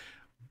 right?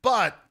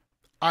 But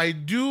I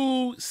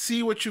do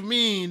see what you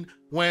mean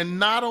when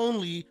not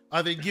only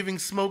are they giving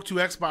smoke to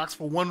Xbox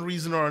for one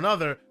reason or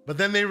another, but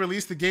then they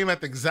release the game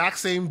at the exact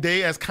same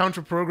day as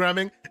counter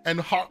programming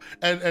and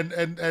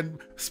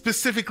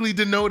specifically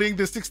denoting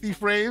the 60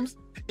 frames.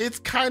 It's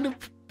kind of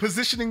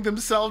positioning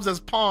themselves as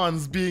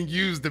pawns being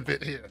used a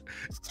bit here.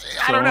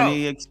 I don't know.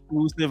 Sony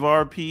exclusive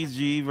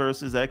RPG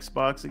versus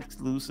Xbox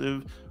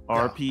exclusive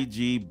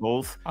RPG,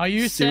 both. Are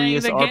you saying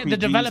the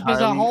developers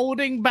are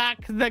holding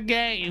back the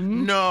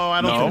game? No, I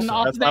don't think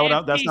so.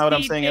 That's not what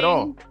I'm saying at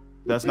all.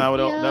 That's not what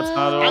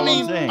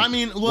I'm saying. I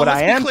mean, well,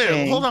 let's be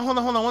clear. Hold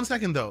on 1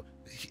 second though.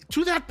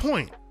 To that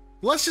point,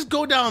 let's just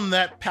go down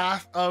that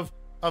path of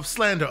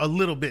slander a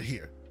little bit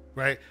here,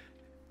 right?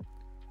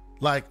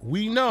 Like,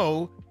 we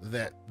know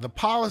that the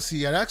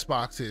policy at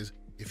Xbox is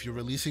if you're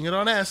releasing it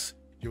on S,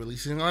 you're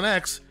releasing it on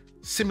X,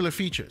 similar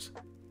features,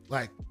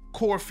 like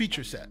core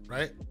feature set,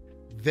 right?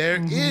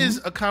 There is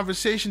a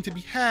conversation to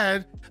be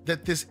had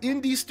that this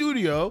indie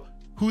studio,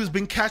 who has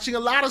been catching a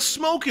lot of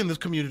smoke in this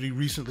community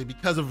recently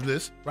because of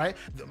this, right?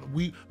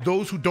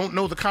 Those who don't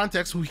know the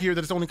context, who hear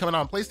that it's only coming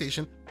out on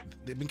PlayStation,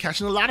 they've been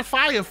catching a lot of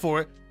fire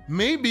for it.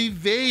 Maybe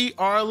they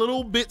are a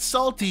little bit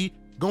salty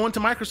going to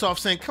Microsoft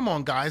saying, come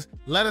on guys,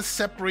 let us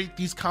separate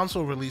these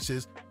console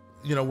releases.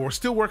 You know, we're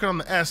still working on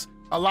the S,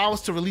 allow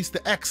us to release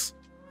the X,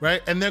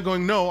 right? And they're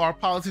going, no, our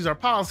policy is our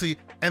policy.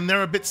 And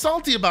they're a bit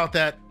salty about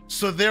that.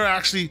 So they're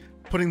actually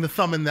putting the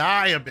thumb in the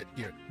eye a bit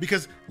here,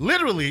 because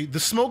literally the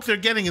smoke they're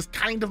getting is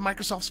kind of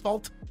Microsoft's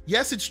fault.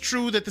 Yes, it's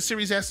true that the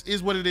Series S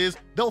is what it is.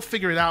 They'll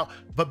figure it out.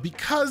 But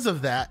because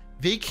of that,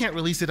 they can't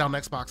release it on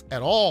Xbox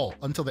at all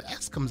until the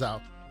S comes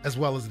out, as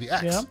well as the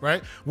X,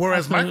 right?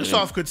 Whereas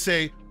Microsoft could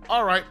say,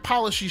 all right,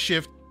 policy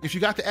shift. If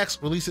you got the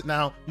X, release it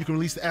now. You can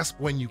release the S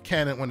when you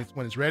can and when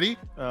it's ready.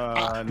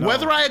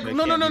 Whether I agree,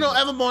 no,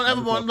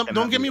 Everborn,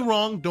 don't get me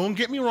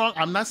wrong.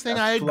 I'm not saying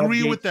I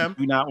agree with them.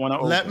 Do not want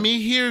to. Let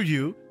me hear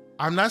you.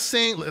 I'm not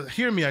saying,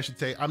 hear me, I should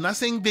say. I'm not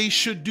saying they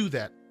should do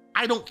that.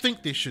 I don't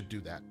think they should do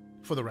that,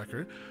 for the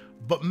record.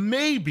 But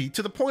maybe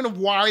to the point of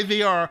why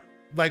they are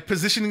like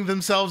positioning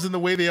themselves in the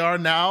way they are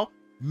now,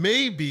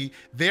 maybe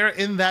they're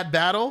in that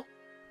battle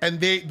and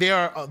they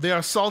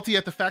are salty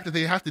at the fact that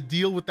they have to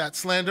deal with that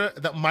slander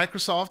that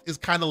Microsoft is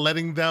kind of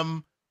letting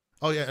them.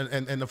 Oh yeah,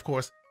 and of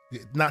course,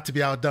 not to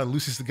be outdone,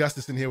 Lucius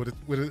Augustus in here with a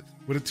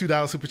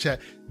 $2 super chat,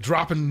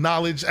 dropping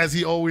knowledge as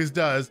he always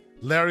does.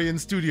 Larian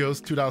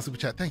Studios, $2 super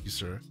chat. Thank you,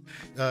 sir.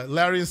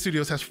 Larian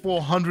Studios has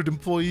 400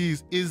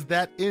 employees. Is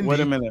that indie? Wait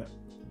a minute.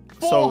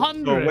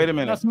 400. So wait a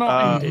minute. That's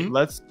not indie.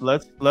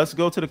 Let's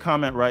go to the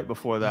comment right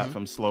before that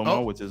from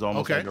Slow-Mo, which is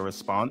almost like a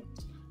response.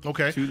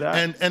 Okay. To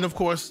that. And of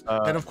course,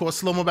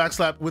 Slow-Mo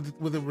backslap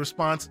with a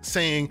response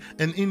saying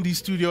an indie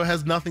studio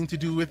has nothing to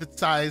do with its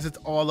size. It's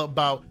all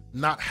about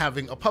not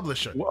having a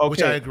publisher,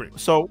 which I agree.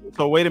 So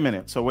wait a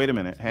minute.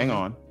 Hang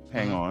on.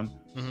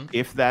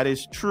 If that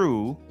is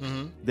true,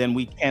 then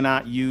we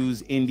cannot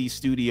use indie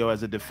studio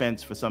as a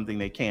defense for something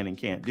they can and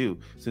can't do,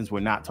 since we're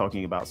not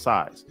talking about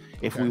size.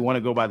 If we want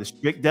to go by the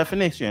strict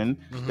definition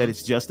that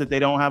it's just that they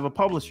don't have a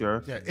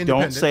publisher,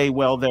 don't say,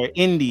 well, they're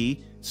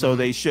indie, so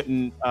they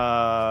shouldn't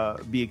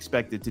be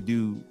expected to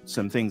do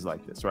some things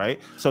like this,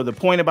 right? So the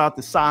point about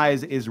the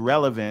size is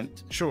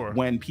relevant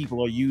when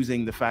people are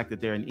using the fact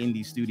that they're an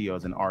indie studio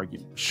as an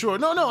argument. Sure.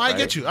 No, right? I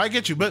get you.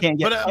 But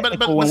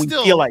when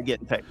still, we feel like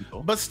getting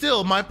technical. But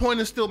still, my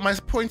point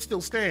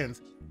still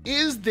stands.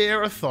 Is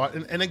there a thought,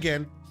 and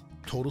again,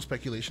 total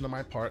speculation on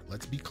my part,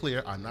 let's be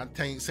clear, I'm not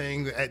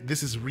saying that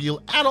this is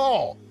real at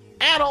all.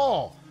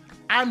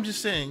 I'm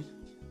just saying,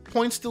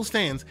 point still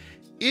stands.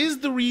 Is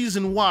the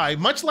reason why,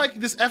 much like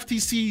this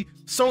FTC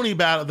Sony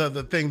battle,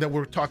 the thing that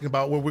we're talking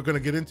about, where we're going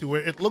to get into,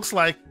 where it looks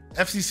like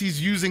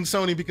FCC's using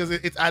Sony because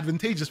it's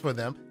advantageous for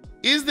them,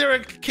 is there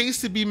a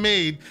case to be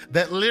made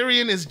that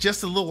Larian is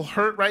just a little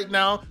hurt right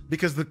now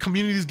because the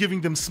community is giving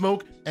them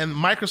smoke and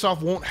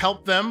Microsoft won't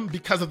help them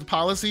because of the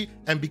policy,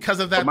 and because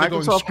of that,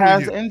 Microsoft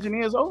has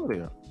engineers over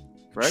there,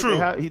 right?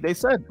 True. They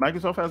said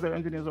Microsoft has their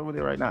engineers over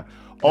there right now.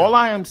 All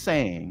I am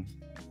saying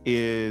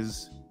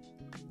is,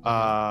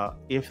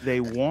 if they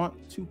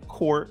want to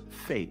court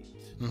fate,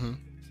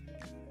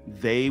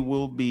 they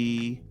will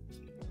be.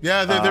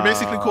 Yeah, they're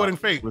basically courting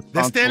fate.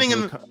 They're standing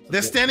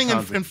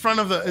in front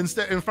of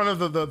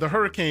the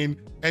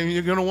hurricane, and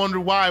you're gonna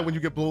wonder why when you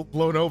get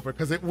blown over,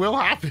 because it will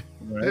happen.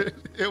 Right.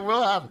 It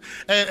will happen.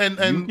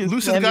 And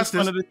Lucius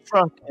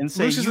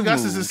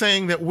Augustus is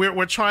saying that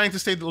we're trying to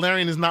say that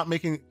Larian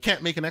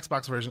can't make an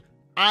Xbox version.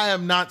 I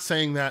am not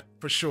saying that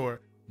for sure.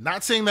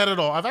 Not saying that at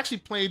all. I've actually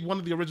played one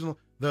of the original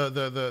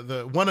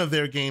the one of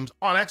their games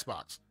on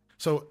Xbox.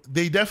 So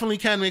they definitely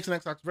can make an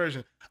Xbox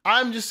version.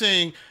 I'm just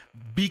saying,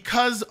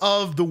 because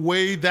of the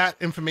way that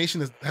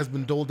information has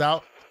been doled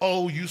out,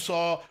 you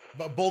saw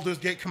Baldur's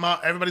Gate come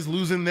out, everybody's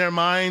losing their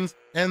minds,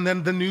 and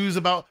then the news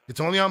about it's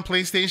only on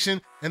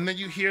PlayStation, and then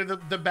you hear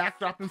the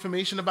backdrop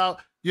information about,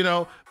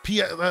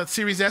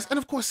 Series S, and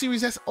of course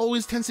Series S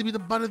always tends to be the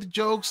butt of the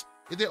jokes.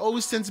 They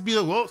always tend to be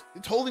like, well,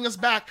 it's holding us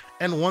back.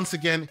 And once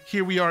again,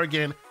 here we are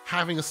again,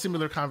 having a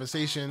similar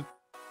conversation.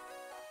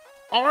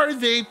 Are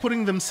they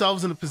putting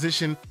themselves in a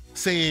position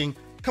saying,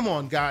 come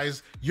on,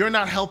 guys, you're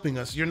not helping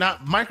us. You're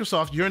not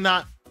Microsoft. You're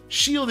not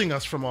shielding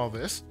us from all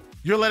this.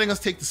 You're letting us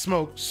take the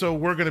smoke, so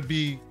we're going to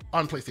be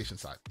on PlayStation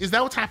side. Is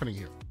that what's happening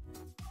here?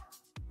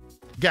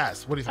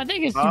 Guys, what do you think? I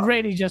think it's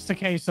really just a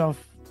case of,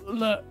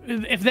 look,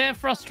 if they're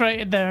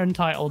frustrated, they're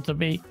entitled to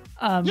be.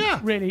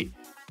 Really.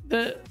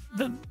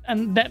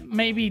 And that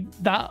maybe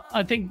that,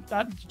 I think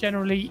that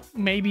generally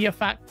may be a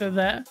factor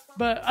there,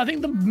 but I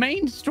think the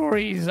main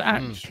story is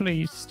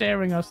actually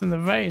staring us in the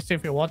face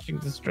if you're watching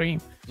the stream,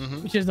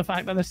 which is the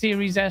fact that the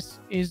Series S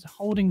is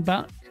holding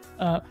back.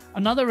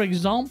 Another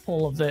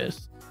example of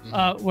this,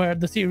 where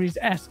the Series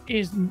S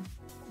is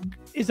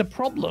a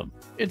problem.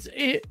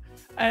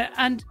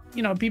 And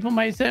people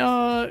may say,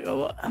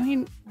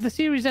 the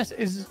Series S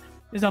is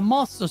a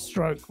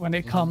masterstroke when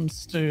it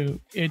comes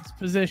to its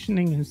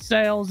positioning and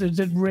sales. It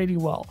did really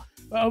well.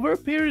 But over a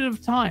period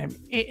of time,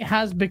 it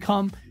has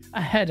become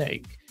a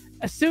headache.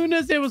 As soon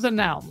as it was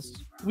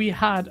announced, we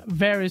had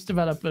various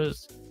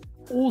developers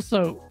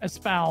also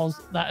espouse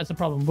that as a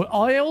problem. But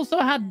I also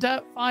had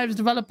Dirt 5's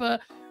developer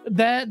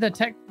there, the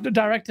tech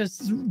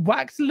directors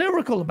wax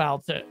lyrical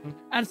about it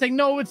and saying,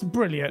 no, it's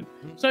brilliant.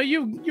 So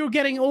you're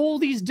getting all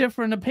these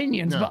different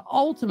opinions, but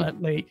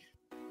ultimately,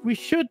 we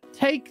should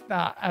take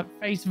that at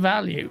face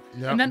value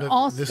and then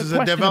ask this is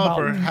a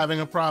developer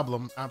having a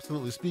problem.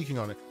 Absolutely, speaking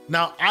on it.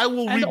 Now, I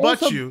will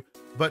rebut you,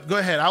 but go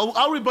ahead.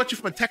 I'll rebut you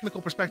from a technical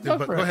perspective,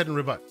 but go ahead and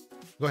rebut.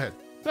 Go ahead.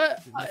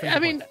 But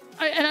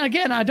and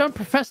again, I don't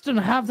profess to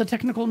have the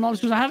technical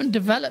knowledge because I haven't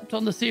developed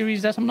on the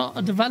Series S. I'm not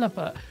a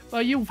developer.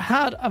 But you've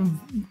had a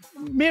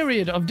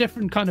myriad of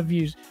different kind of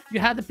views.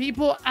 You had the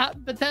people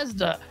at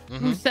Bethesda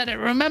who said it,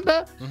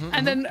 remember?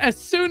 And then as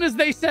soon as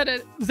they said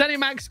it,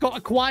 ZeniMax got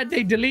acquired,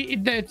 they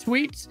deleted their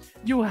tweets.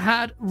 You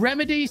had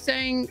Remedy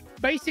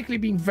basically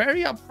being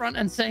very upfront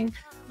and saying,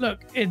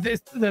 look,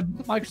 the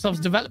Microsoft's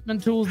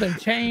development tools, they've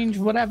changed,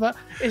 whatever.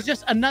 It's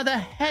just another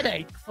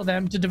headache for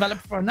them to develop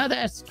for another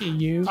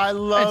SKU. I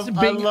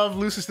love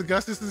Lucius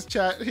Augustus's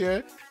chat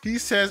here. He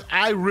says,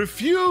 I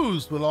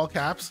refuse, with all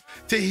caps,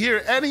 to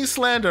hear any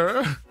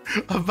slander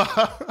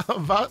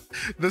about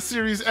the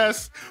Series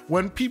S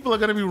when people are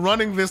going to be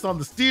running this on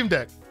the Steam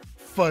Deck.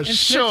 For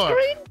sure.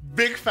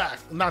 Big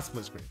fact. Not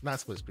split screen. Not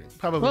split screen.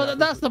 Probably. Well,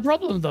 that's the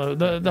problem though.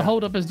 The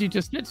holdup is due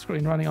to split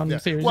screen running on the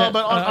Series. Well,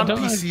 but on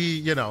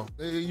PC, you know,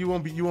 you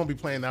won't be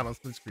playing that on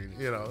split screen.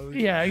 You know.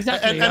 Yeah,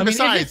 exactly. And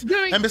besides,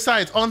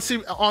 on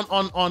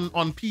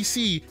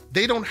PC,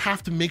 they don't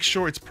have to make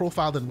sure it's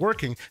profiled and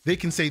working. They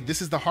can say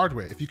this is the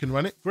hardware. If you can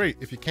run it, great.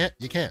 If you can't,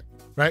 you can't.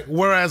 Right.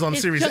 Whereas on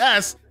Series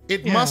S,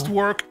 it must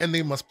work and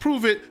they must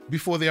prove it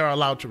before they are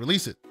allowed to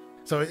release it.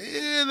 So a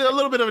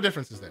little bit of a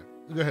difference is there.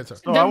 Go ahead, sir.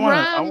 The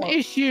RAM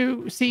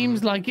issue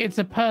seems like it's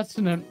a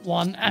pertinent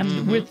one,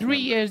 and we're 3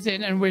 years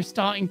in and we're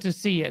starting to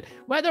see it.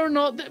 Whether or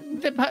not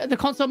the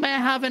console may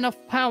have enough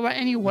power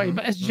anyway,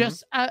 but it's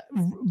just a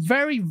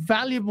very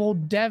valuable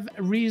dev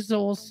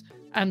resource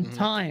and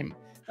time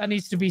that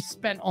needs to be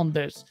spent on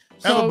this.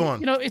 So,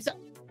 you know, it's...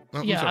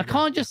 I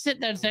can't just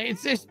sit there and say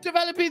it's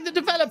developing the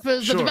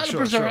developers. The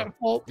developers are at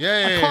fault.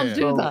 I can't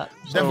do that.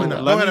 Definitely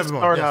not. Let me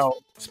start out.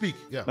 Speak.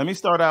 Yeah. Let me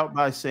start out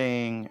by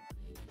saying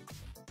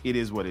it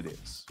is what it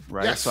is,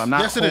 right? Yes. So I'm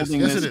not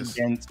holding this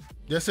against.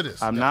 Yes, it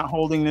is. I'm not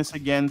holding this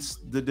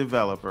against the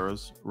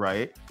developers,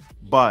 right?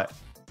 But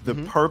the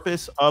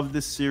purpose of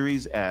the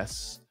Series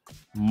S,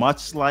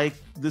 much like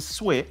the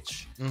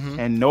Switch,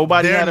 and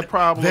nobody had a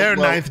problem. Their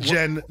ninth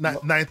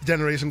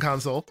generation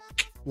console.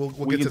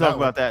 We can talk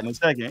about that in a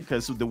second,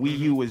 because the Wii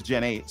U was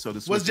Gen 8, so the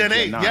Switch was Gen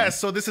 8. Yes,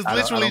 so this is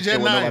literally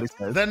Gen 9,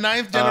 the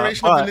ninth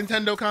generation of the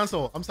Nintendo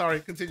console. I'm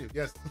sorry, continue.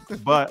 Yes.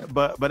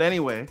 but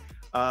anyway,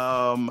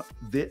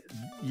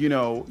 you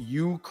know,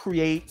 you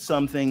create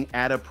something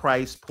at a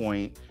price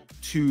point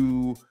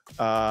to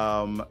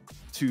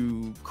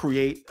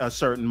create a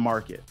certain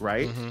market,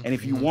 right? And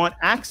if you want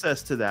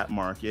access to that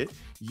market,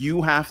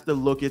 you have to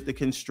look at the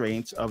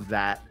constraints of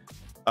that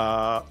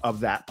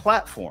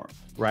platform,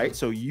 right?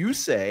 So you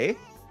say,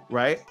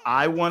 right,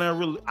 I want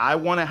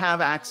to have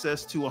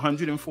access to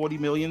 140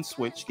 million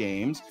Switch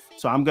games,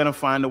 so I'm going to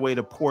find a way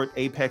to port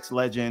Apex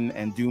Legend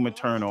and Doom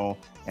Eternal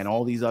and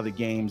all these other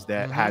games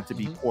that had to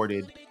be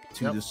ported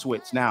to the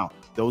Switch. Now,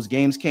 those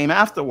games came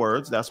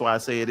afterwards. That's why I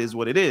say it is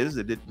what it is.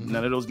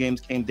 None of those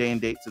games came day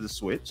and date to the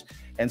Switch.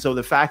 And so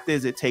the fact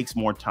is, it takes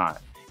more time.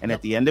 And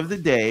at the end of the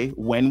day,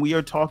 when we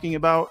are talking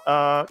about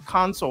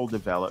console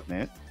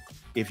development,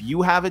 if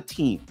you have a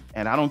team,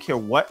 and I don't care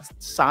what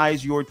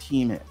size your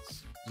team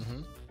is,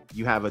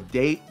 you have a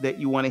date that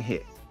you want to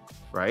hit,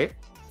 right?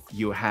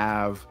 You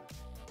have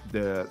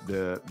the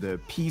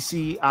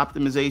PC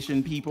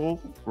optimization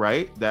people,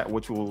 right? That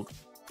which will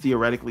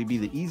theoretically be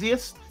the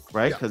easiest,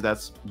 right? Because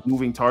that's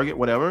moving target,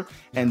 whatever.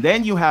 And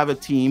then you have a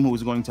team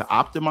who's going to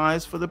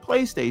optimize for the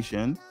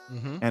PlayStation,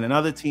 and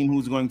another team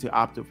who's going to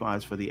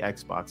optimize for the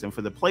Xbox. And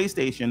for the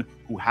PlayStation,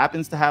 who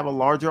happens to have a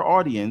larger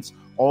audience,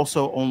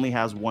 also only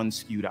has one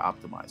SKU to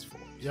optimize for.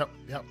 Yep.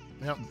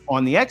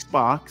 On the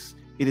Xbox,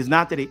 it is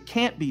not that it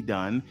can't be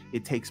done,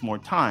 it takes more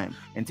time.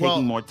 And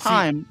taking more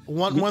time... See,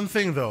 one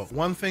thing though,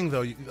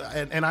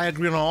 and I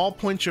agree on all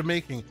points you're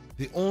making,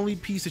 the only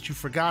piece that you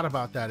forgot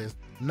about that is,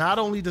 not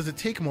only does it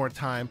take more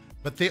time,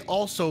 but they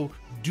also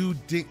do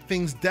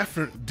things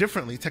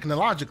differently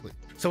technologically.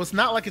 So it's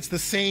not like it's the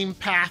same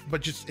path,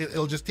 but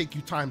it'll just take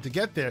you time to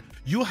get there.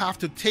 You'll have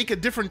to take a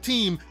different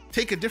team,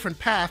 take a different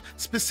path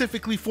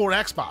specifically for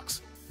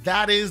Xbox.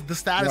 That is the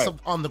status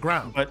on the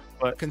ground. But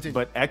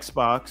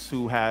Xbox,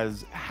 who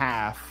has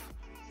half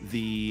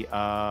the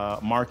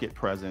market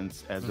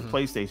presence as the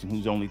PlayStation,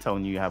 who's only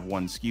telling you have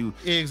one SKU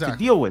to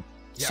deal with.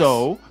 Yes.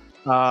 So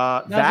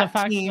that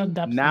team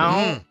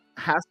now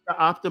has to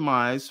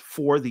optimize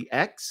for the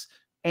X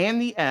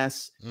and the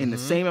S in the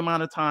same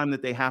amount of time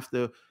that they have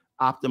to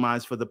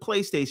optimize for the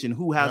PlayStation,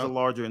 who has a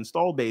larger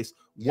install base.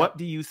 What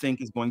do you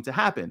think is going to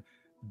happen?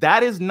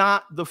 That is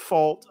not the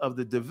fault of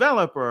the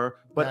developer,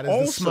 but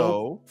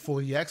also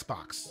for the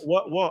Xbox.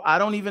 Well, I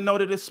don't even know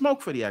that it's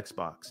smoke for the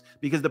Xbox,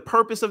 because the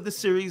purpose of the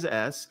Series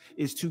S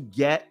is to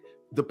get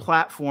the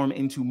platform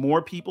into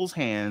more people's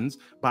hands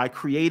by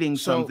creating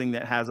something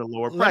that has a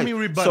lower price. Let me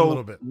rebut a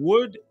little bit.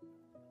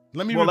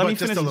 Let me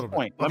finish this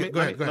point. Let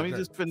me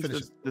just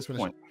finish this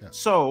point. Yeah.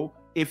 So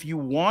if you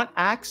want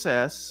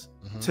access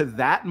to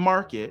that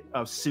market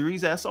of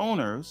Series S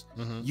owners,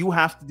 you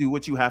have to do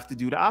what you have to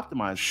do to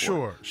optimize.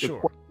 Sure. The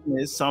question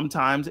is,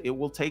 sometimes it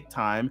will take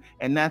time,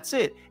 and that's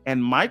it.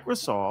 And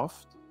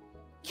Microsoft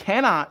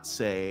cannot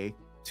say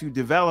to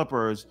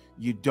developers,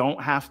 you don't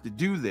have to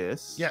do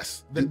this.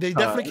 Yes, they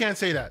definitely can't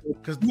say that,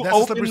 because that's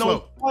a slippery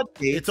slope.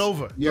 It's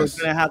over. You're going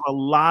to have a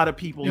lot of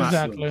people not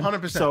doing it.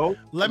 100%. So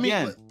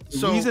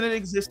the reason it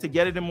exists to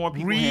get it in more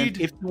people's hands.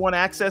 If you want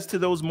access to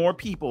those more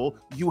people,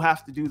 you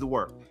have to do the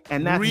work,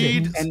 and that's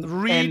it. And the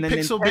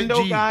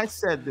Nintendo guy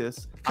said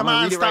this. Come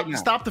on,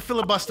 stop the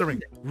filibustering.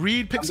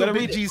 Read Pixel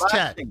Big G's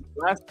chat.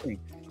 Last thing.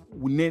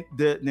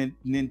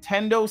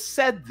 Nintendo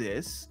said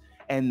this,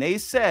 and they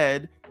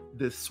said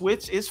the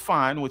Switch is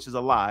fine, which is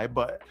a lie,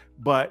 but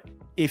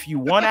if you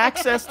want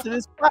access to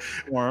this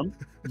platform,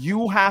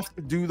 you have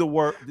to do the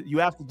work. You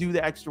have to do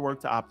the extra work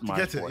to optimize.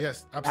 Get it?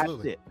 Yes,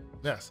 absolutely.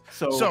 That's it. Yes.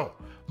 So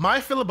my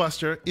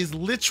filibuster is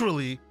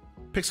literally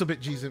Pixelbit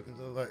G's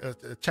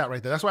chat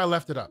right there. That's why I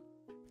left it up.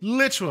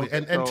 Literally. Okay,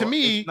 and so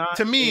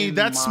to me,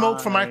 that's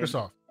smoke for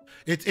Microsoft.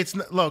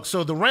 Look,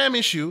 so the RAM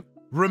issue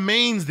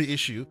remains the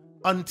issue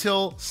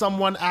until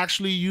someone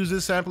actually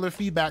uses sampler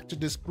feedback to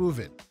disprove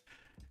it.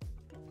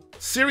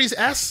 Series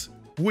S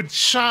would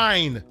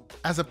shine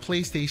as a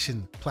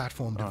PlayStation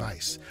platform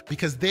device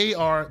because they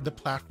are the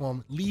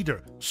platform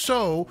leader.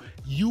 So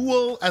you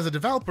will, as a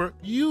developer,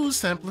 use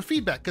sampler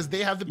feedback because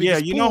they have the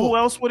biggest you know who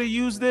else would have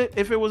used it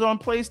if it was on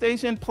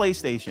PlayStation?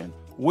 PlayStation.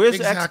 Where's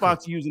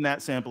Xbox using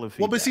that sampler feedback?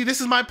 Well, but see,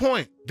 this is my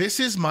point. This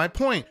is my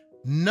point.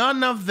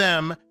 None of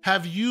them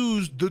have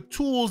used the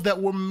tools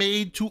that were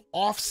made to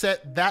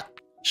offset that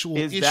actual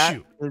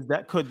issue.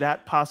 Could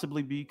that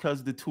possibly be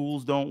because the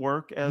tools don't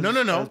work?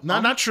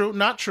 Not true.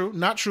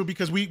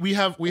 Because we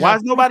have. Why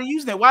is nobody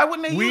using it? Why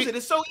wouldn't they use it?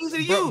 It's so easy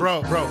to use.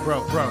 Bro.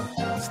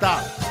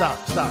 Stop.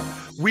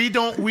 We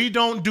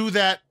don't do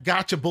that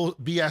gotcha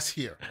BS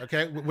here.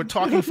 Okay, we're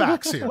talking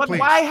facts here. But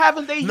why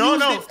haven't they used it?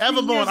 No,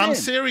 Everborn, I'm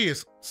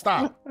serious.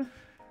 Stop.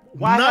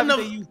 Why haven't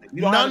they used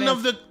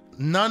it?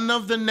 None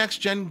of the next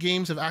gen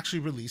games have actually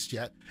released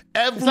yet.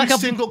 Every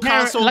single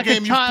console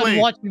game you've played,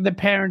 watching the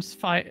parents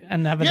fight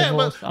and have a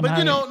divorce. But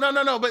you know,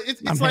 no. But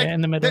it's like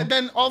in the middle.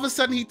 Then all of a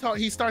sudden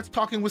he starts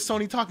talking with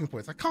Sony talking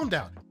points. Like, calm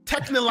down.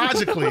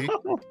 Technologically,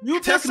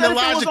 you just said if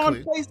it was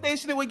on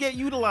PlayStation, it would get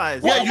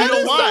utilized. Yeah, you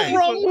know why? What's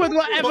wrong with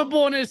what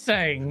Everborn is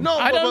saying? No,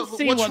 I don't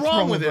see what's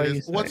wrong with it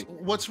is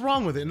what's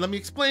wrong with it. And let me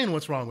explain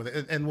what's wrong with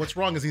it. And what's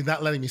wrong is he's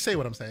not letting me say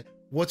what I'm saying.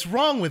 What's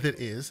wrong with it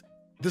is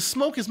the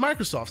smoke is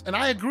Microsoft's, and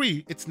I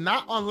agree it's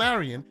not on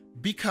Larian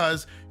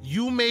because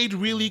you made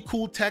really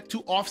cool tech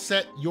to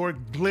offset your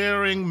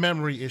glaring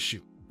memory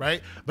issue,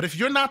 right? But if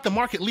you're not the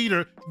market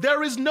leader,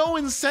 there is no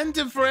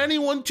incentive for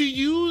anyone to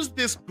use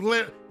this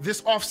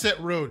offset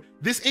road,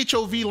 this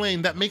HOV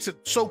lane that makes it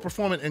so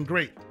performant and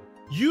great.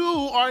 You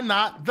are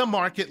not the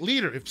market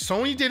leader. If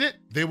Sony did it,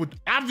 they would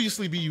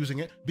obviously be using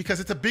it because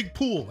it's a big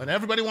pool and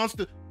everybody wants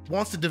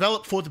to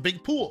develop for the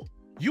big pool.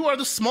 You are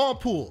the small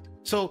pool.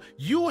 So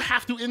you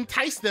have to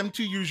entice them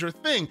to use your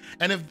thing.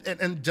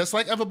 And just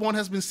like Everborn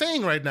has been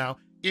saying right now,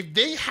 if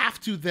they have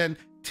to then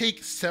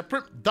take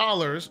separate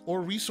dollars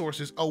or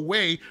resources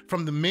away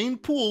from the main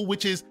pool,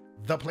 which is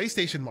the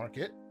PlayStation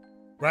market,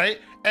 right?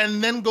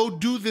 And then go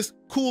do this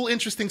cool,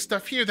 interesting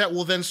stuff here that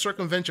will then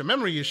circumvent your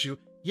memory issue.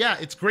 Yeah,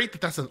 it's great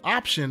that that's an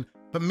option,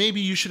 but maybe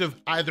you should have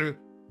either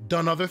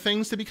done other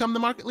things to become the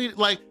market leader.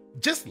 Like,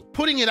 just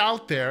putting it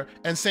out there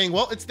and saying,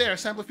 well, it's there,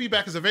 sampler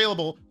feedback is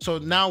available, so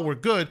now we're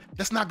good,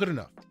 that's not good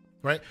enough,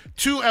 right?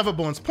 To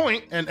Everborn's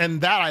point, and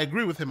that I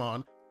agree with him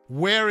on,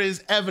 where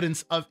is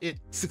evidence of it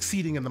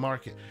succeeding in the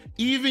market?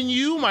 Even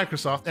you,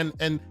 Microsoft,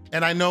 and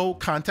I know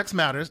context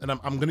matters, and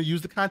I'm gonna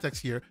use the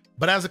context here,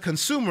 but as a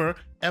consumer,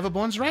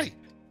 Everborn's right.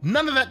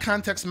 None of that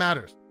context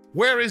matters.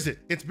 Where is it?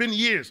 It's been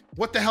years.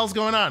 What the hell's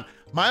going on?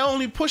 My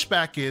only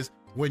pushback is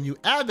when you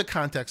add the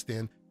context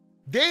in,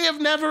 they have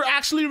never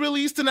actually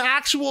released an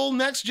actual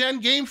next-gen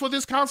game for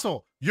this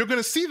console. You're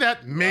gonna see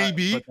that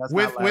maybe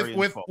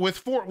with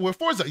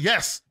Forza.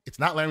 Yes, it's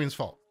not Larian's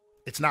fault.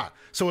 It's not.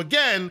 So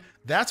again,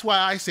 that's why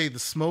I say the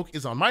smoke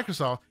is on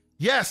Microsoft.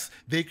 Yes,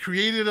 they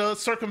created a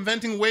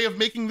circumventing way of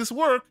making this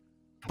work,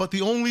 but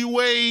the only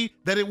way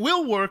that it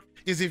will work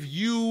is if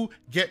you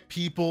get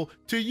people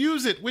to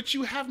use it, which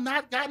you have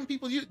not gotten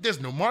people to use.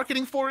 There's no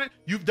marketing for it.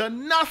 You've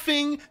done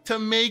nothing to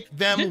make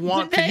them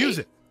want to use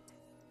it.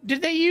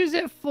 Did they use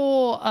it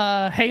for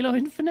Halo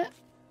Infinite?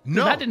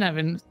 No, that didn't have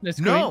the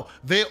screen. No,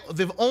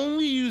 they've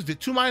only used it,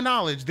 to my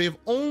knowledge, they've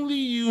only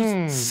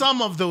used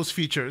some of those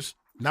features,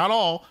 not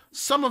all,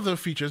 some of those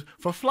features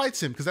for Flight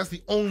Sim, because that's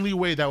the only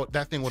way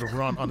that thing would have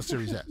run on the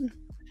Series S.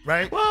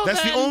 Right? Well,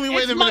 that's the only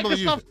way they've been able to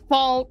use it.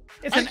 Fault.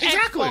 It's an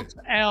Xbox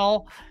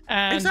L,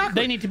 and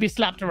they need to be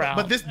slapped around.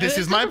 But this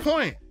is my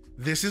point.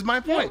 This is my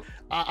point.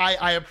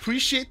 I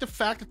appreciate the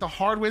fact that the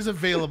hardware is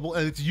available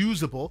and it's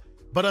usable,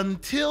 but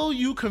until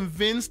you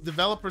convince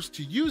developers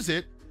to use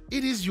it,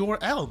 it is your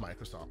L,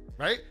 Microsoft,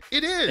 right?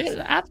 It is.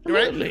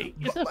 Absolutely.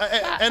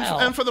 Right?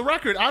 And for the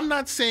record, I am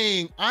not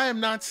saying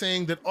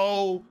that,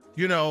 oh,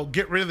 you know,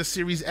 get rid of the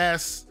Series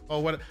S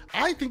or what.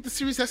 I think the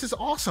Series S is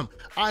awesome.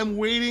 I'm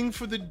waiting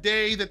for the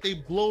day that they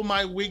blow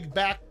my wig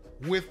back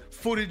with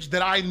footage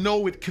that I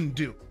know it can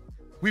do.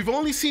 We've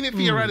only seen it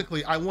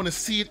theoretically. I want to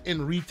see it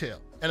in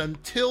retail. And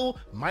until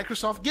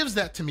Microsoft gives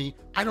that to me,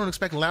 I don't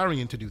expect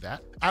Larian to do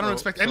that. I don't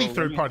expect any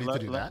third party to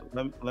do that.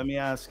 Let me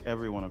ask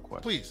everyone a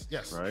question. Please,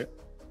 yes. Right.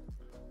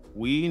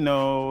 We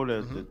know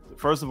that,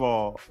 first of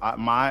all,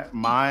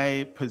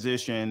 my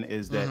position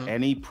is that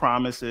any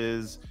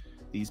promises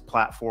these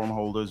platform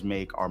holders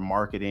make are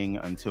marketing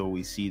until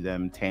we see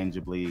them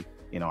tangibly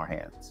in our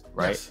hands,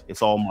 right? Yes.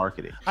 It's all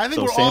marketing. I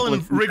think we're all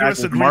in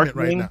rigorous agreement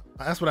right now.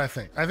 That's what I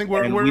think. I think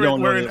we're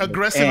in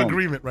aggressive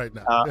agreement right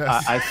now.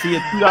 Yes. I see a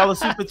 $2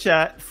 super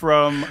chat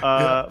from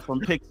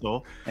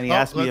Pixel, and he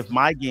asked me if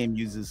my game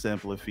uses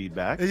sampler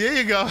feedback. There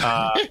you go.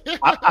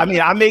 I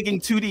mean, I'm making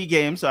 2D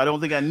games, so I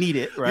don't think I need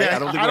it, right? Yeah, I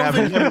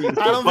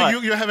don't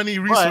think you have any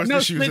resource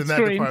issues in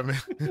that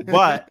department.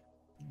 But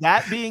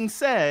that being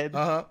said,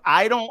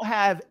 I don't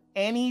have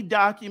any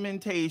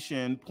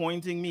documentation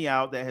pointing me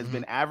out that has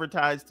been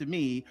advertised to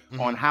me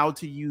on how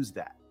to use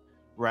that.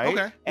 Right.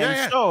 Okay.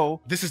 And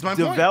so this is my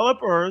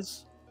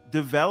developers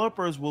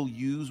will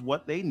use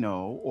what they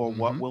know or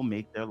what will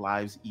make their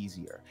lives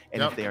easier.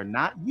 And if they are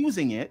not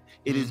using it,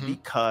 it is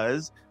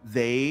because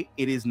it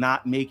is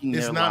not making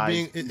their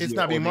lives it's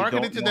not being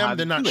marketed to them.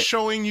 They're not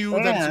showing you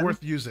that it's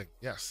worth using.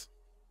 Yes.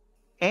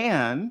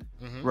 And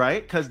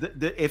right, because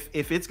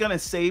if it's going to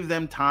save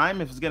them time,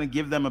 if it's going to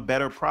give them a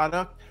better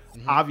product,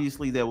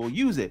 obviously they will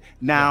use it.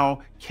 Now,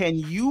 can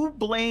you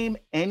blame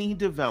any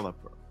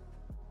developer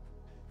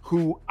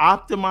who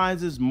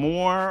optimizes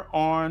more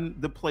on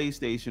the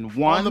PlayStation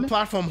on the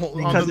platform,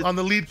 on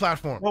the lead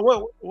platform?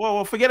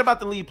 Well, forget about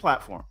the lead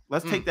platform.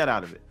 Let's take that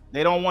out of it.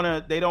 They don't want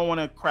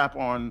to crap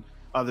on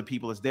other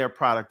people. It's their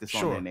product. It's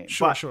on their name.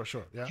 Sure.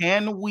 Yeah.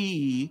 Can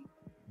we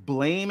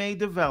blame a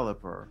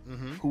developer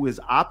who is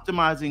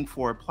optimizing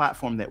for a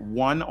platform that,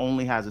 one,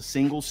 only has a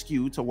single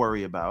SKU to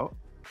worry about,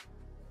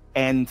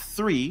 and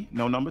three,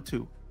 no number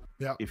two?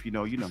 Yeah. If you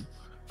know, you know.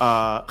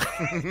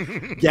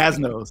 Gaz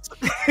knows.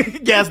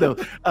 Gaz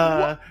knows.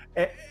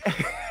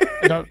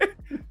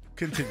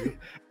 Continue.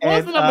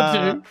 What's the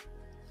number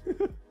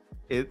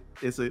two?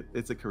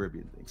 It's a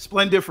Caribbean thing.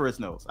 Splendiferous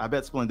knows. I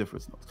bet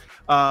Splendiferous knows.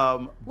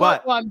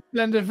 But what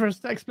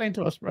Splendiferous? Explain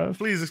to us, bro.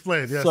 Please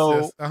explain. Yes.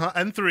 So, yes.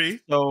 And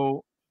three.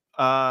 So,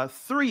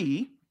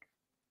 three.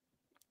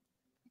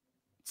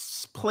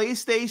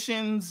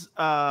 PlayStation's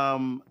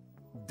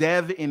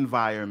dev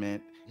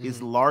environment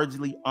is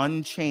largely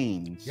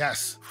unchanged.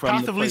 Yes, from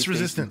path of least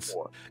resistance.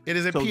 4. It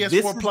is a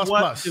PS4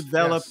 plus.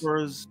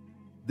 Developers,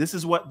 this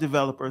is what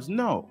developers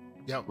know.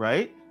 Yep.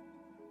 Right.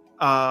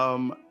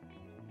 The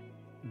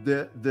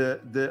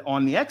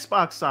on the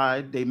Xbox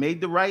side, they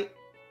made the right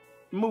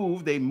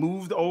move. They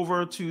moved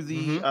over to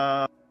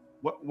the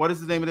what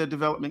is the name of the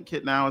development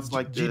kit now? It's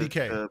like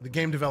GDK, the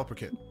game developer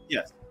kit.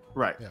 Yes.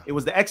 Right. Yeah. It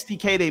was the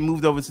XTK. They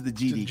moved over to the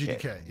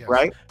GDK. Yes.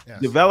 Right.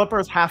 Yes.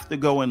 Developers have to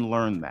go and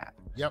learn that.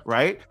 Yep.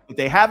 Right. If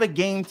they have a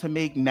game to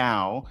make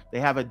now, they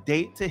have a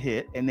date to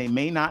hit, and they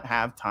may not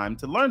have time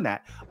to learn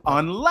that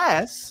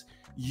unless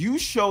you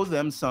show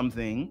them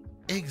something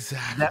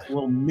that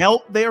will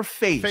melt their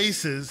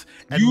faces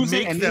and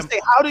make them, they say,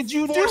 how did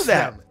you do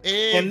that?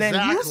 Exactly. And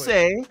then you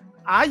say,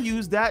 I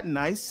use that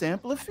nice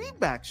sample of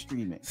feedback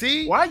streaming.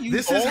 See,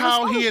 this is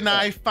how he and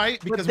I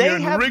fight, because we're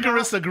in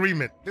rigorous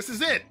agreement. This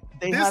is it.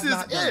 This is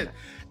it.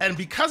 And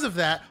because of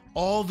that,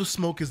 all the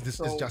smoke is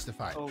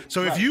justified.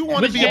 So if you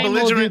want to be a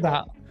belligerent,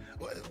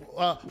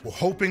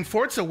 hoping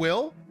Forza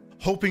will,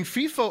 hoping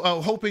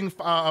FIFA, hoping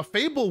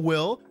Fable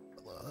will,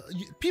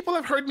 people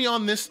have heard me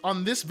on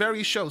this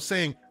very show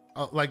saying,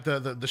 like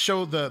the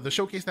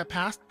showcase that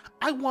passed,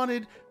 I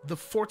wanted the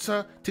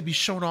Forza to be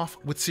shown off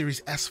with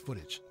Series S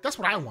footage. That's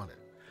what I wanted.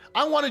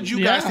 I wanted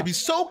you guys to be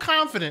so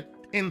confident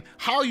in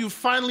how you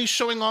finally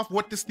showing off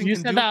what this thing can do.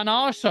 You said that on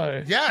our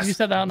show. Yes. You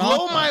said that on our show.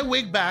 Blow my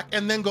wig back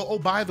and then go, oh,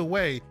 by the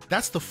way,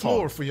 that's the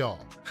floor for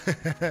y'all.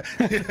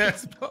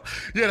 Yes.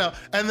 You know,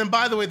 and then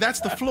by the way, that's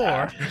the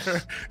floor.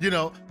 You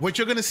know, what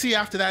you're gonna see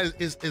after that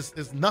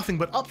is nothing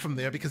but up from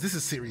there, because this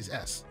is Series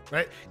S,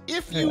 right?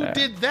 If you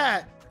did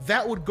that,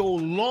 that would go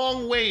a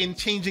long way in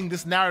changing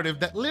this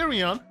narrative that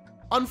Larian,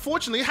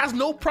 unfortunately, has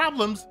no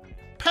problems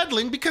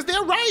peddling, because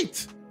they're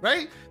right.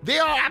 Right? They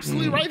are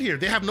absolutely right here.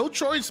 They have no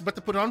choice but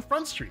to put it on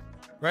Front Street,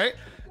 right?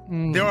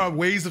 There are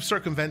ways of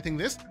circumventing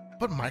this,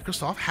 but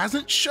Microsoft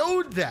hasn't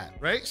showed that,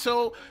 right?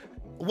 So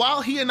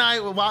while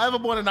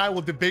Everborn and I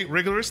will debate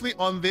rigorously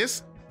on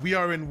this, we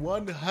are in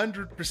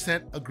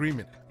 100%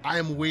 agreement. I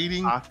am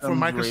waiting for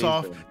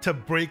Microsoft to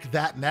break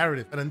that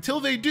narrative. And until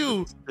they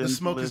do, the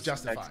smoke is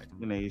justified.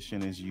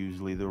 Explanation is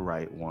usually the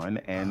right one.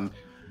 And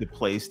the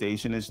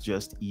PlayStation is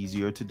just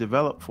easier to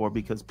develop for,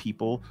 because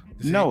people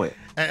know it.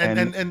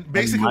 And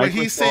basically what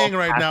he's saying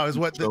right now is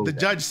what the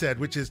judge said,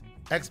 which is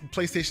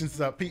PlayStation's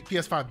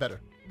PS5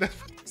 better.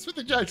 That's what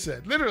the judge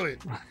said, literally.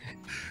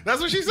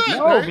 That's what she said.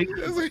 No,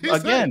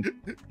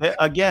 right?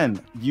 Again,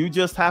 you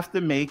just have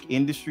to make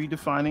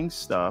industry-defining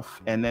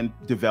stuff, and then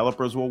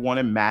developers will want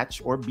to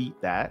match or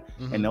beat that,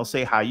 and they'll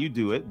say how you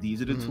do it.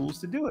 These are the tools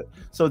to do it.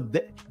 So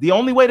the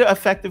only way to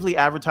effectively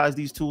advertise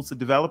these tools to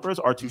developers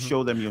are to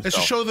show them yourself. It's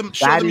to show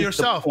them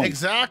yourself.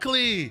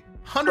 Exactly.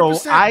 100%.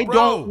 So I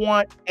don't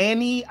want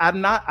any.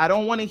 I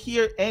don't want to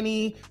hear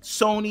any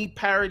Sony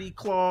parody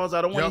clause.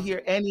 I don't want to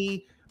hear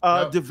any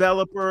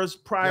developers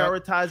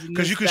prioritizing,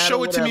 because you can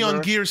show it to me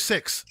on Gear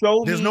 6.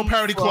 There's no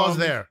parity clause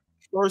there.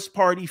 First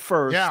party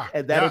first,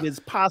 and that it is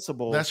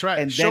possible. That's right.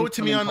 And show it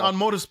to me on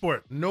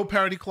Motorsport. No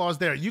parity clause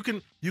there. You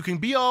can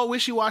be all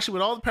wishy-washy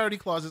with all the parity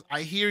clauses.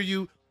 I hear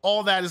you.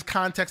 All that is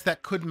context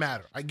that could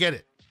matter. I get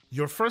it.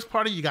 Your first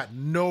party, you got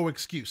no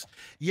excuse.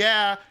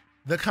 Yeah,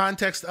 the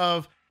context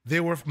of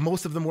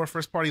most of them were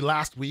first party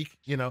last week.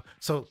 You know,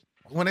 so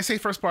when I say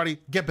first party,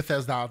 get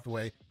Bethesda out of the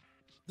way.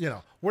 You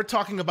know, we're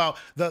talking about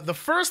the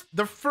first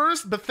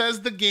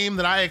Bethesda game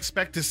that I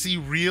expect to see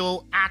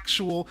real,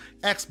 actual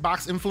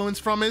Xbox influence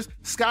from is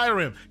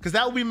Skyrim, because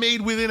that will be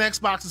made within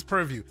Xbox's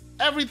purview.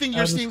 Everything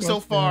you're seeing so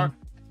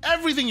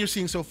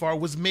far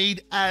was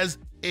made as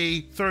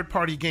a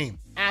third-party game.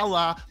 A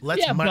la,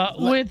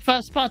 with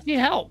first-party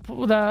help.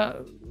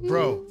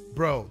 Bro,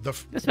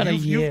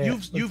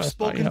 you've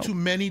spoken to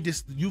many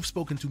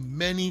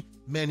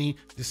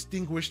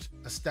distinguished,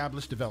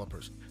 established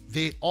developers.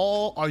 They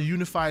all are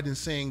unified in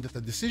saying that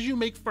the decision you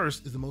make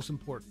first is the most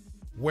important.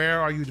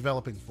 Where are you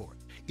developing for?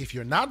 If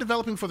you're not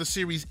developing for the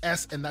Series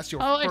S and that's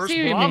your first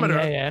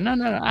barometer, no,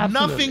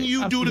 nothing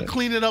you do to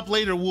clean it up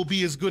later will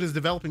be as good as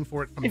developing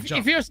for it from the jump.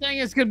 If you're saying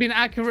it's going to be an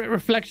accurate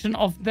reflection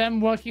of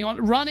them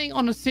running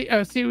on a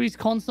series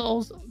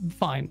consoles,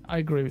 fine, I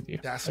agree with you.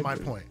 That's my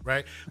point,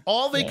 right?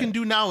 All they can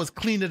do now is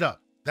clean it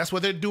up. That's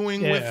what they're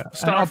doing with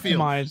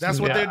Starfield. That's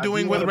what they're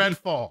doing with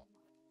Redfall.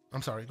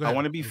 I'm sorry. Go ahead. I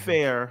want to be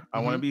fair. I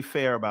want to be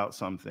fair about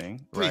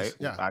something, right?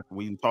 Yeah.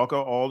 We can talk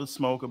all the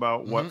smoke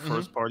about what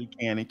first party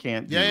can and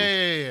can't do.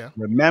 Yeah.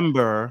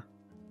 Remember,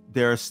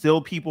 there are still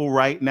people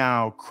right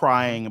now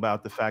crying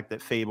about the fact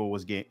that Fable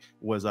was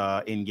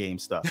in-game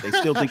stuff. They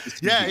still think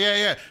it's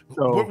yeah.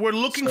 So, we're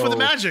looking for the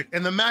magic,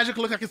 and the magic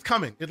looks like it's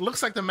coming. It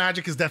looks like the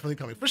magic is definitely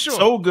coming for sure.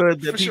 So good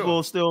that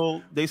people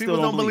still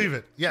don't believe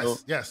it.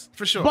 Yes,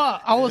 for sure.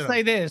 But I will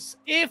say this: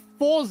 if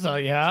Forza,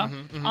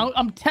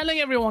 I'm telling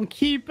everyone,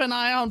 keep an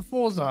eye on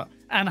Forza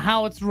and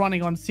how it's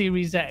running on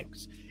Series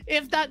X.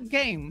 If that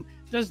game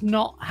does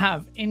not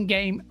have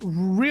in-game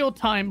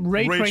real-time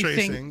ray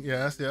tracing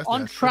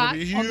on track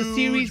on the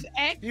Series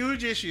X.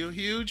 Huge issue,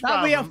 huge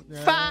problem. That'll be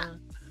a fat,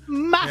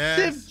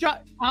 massive...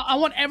 I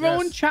want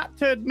everyone in chat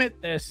to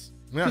admit this.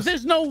 Because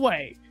there's no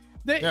way.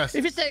 If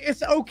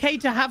it's okay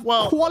to have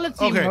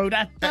quality mode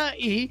at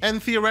 30...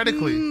 And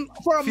theoretically...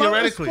 for a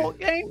motorsport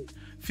game?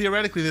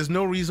 Theoretically, there's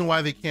no reason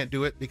why they can't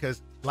do it,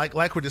 because like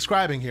we're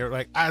describing here,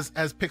 like as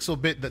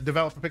Pixelbit, the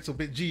developer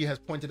Pixelbit G has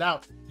pointed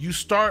out, you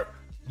start...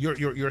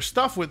 your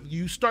stuff with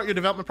you start your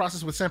development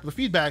process with sampler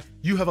feedback,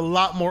 you have a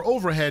lot more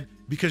overhead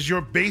because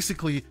you're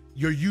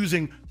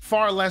using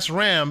far less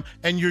RAM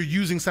and you're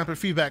using sampler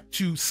feedback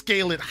to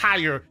scale it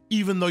higher,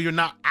 even though you're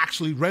not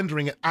actually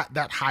rendering it at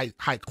that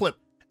high clip.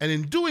 And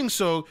in doing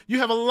so, you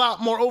have a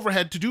lot more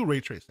overhead to do ray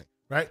tracing,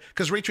 right?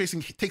 Because ray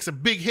tracing takes a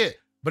big hit.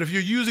 But if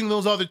you're using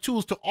those other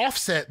tools to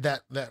offset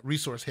that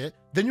resource hit,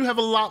 then you have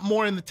a lot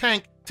more in the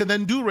tank to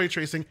then do ray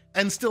tracing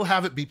and still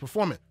have it be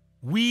performant.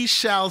 We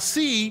shall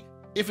see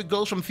if it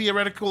goes from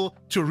theoretical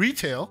to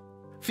retail.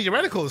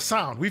 Theoretical is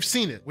sound. We've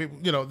seen it.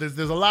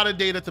 There's a lot of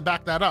data to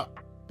back that up,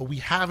 but we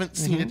haven't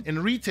seen it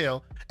in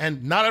retail.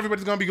 And not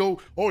everybody's gonna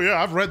oh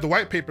yeah, I've read the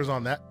white papers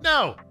on that.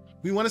 No,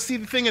 we want to see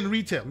the thing in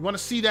retail. We want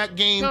to see that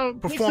game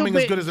performing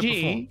as good as it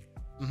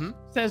performed.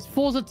 Says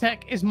Forza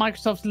Tech is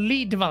Microsoft's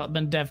lead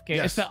development dev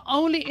kit. It's the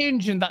only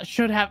engine that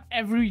should have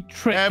every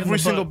trick. Every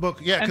single book.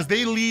 Yeah, because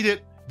they lead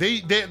it.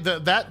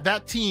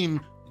 That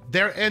team,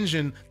 their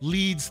engine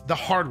leads the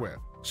hardware.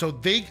 So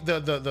they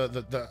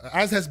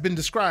as has been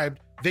described,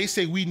 they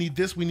say we need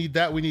this, we need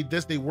that, we need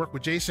this. They work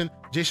with Jason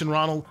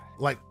Ronald,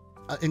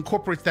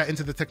 incorporates that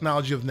into the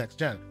technology of next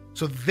gen.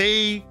 So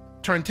they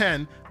turn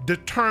 10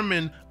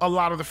 determine a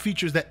lot of the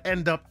features that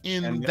end up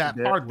in that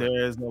hardware.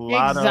 There's a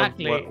lot of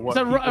what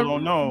people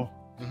don't know.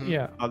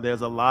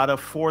 There's a lot of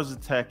Forza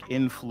Tech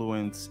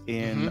influence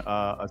in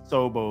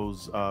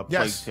Asobo's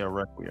Plague Tale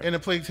Requiem. In a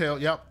Plague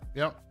Tale, yep.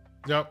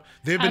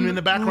 They've been in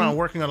the background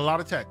working on a lot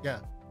of tech. Yeah.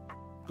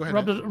 Go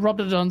ahead.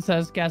 Robert John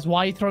says, Gaz,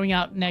 why are you throwing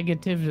out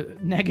negativity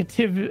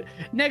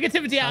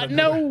out of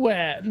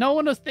nowhere? No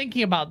one was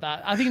thinking about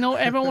that. I think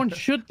everyone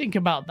should think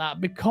about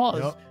that,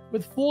 because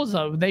with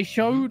Forza, they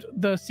showed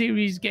the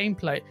series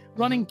gameplay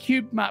running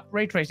cube map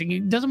ray tracing.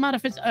 It doesn't matter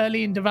if it's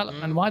early in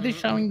development. Why are they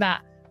showing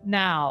that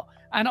now?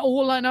 And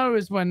all I know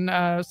is when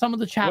some of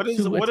the chaps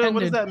what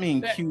does that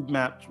mean? Cube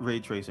map ray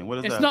tracing.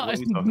 What is that?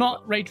 It's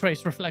not ray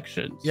trace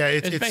reflections. Yeah,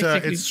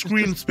 it's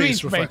screen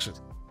space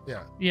reflections.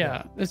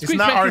 Yeah. It's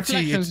not RT.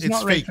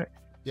 It's fake.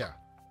 Yeah.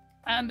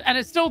 And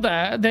it's still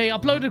there. They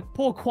uploaded a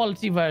poor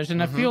quality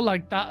version. I feel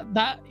like that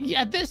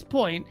at this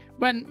point,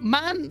 when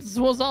Mans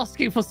was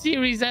asking for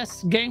Series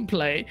S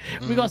gameplay,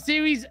 we got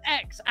Series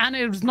X and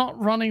it was not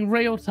running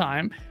real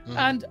time.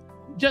 And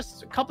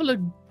just a couple of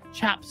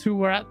chaps who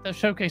were at the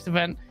showcase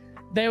event,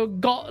 they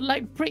got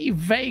pretty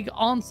vague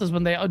answers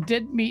when they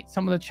did meet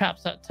some of the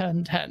chaps at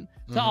Turn 10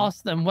 to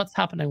ask them what's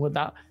happening with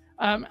that.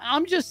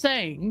 I'm just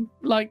saying,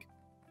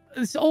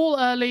 it's all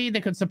early.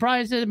 They could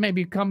surprise it,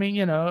 maybe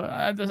coming,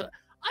 I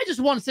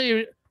just want to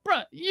say,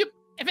 bro, if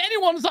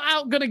anyone's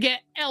out gonna get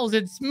L's,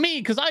 it's me,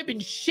 because I've been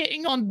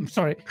shitting on.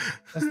 Sorry,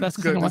 that's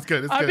good.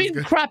 I've been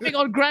crapping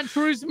on Gran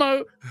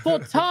Turismo for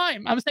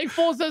time. I'm saying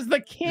Forza's the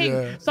king,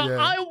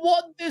 I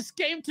want this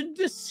game to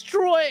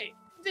destroy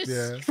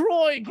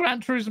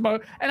Gran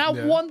Turismo, and I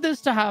want this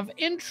to have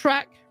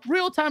in-track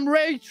real-time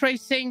ray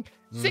tracing,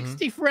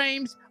 60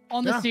 frames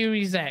on the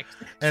Series X.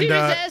 And Series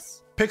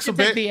S,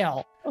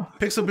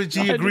 Pixelbit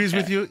G agrees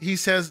with you. He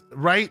says,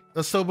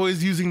 Asobo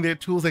is using their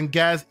tools, and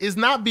Gaz is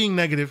not being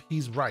negative.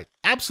 He's right.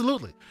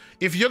 Absolutely.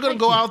 If you're going to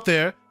go out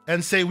there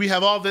and say, we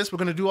have all this, we're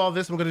going to do all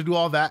this, we're going to do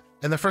all that,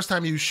 and the first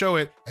time you show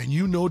it, and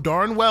you know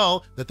darn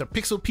well that the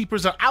Pixel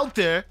Peepers are out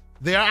there,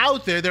 They are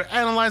out there. They're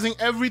analyzing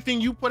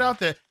everything you put out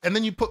there, and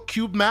then you put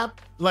cube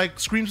map like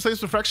screen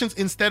space reflections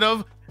instead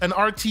of an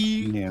RT.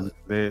 Yeah,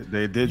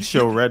 they did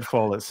show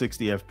Redfall at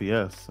 60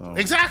 FPS. So.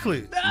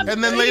 Exactly.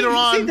 And then later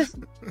on, and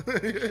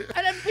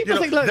then people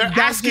think, look, they're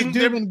asking,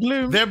 doom and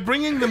gloom. They're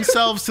bringing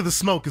themselves to the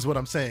smoke, is what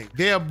I'm saying.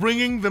 They are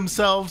bringing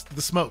themselves to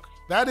the smoke.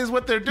 That is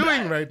what they're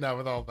doing right now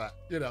with all that.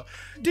 You know.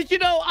 Did you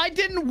know I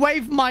didn't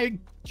wave my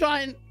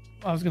giant?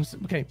 I was gonna say,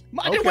 okay.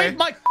 I didn't wave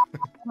my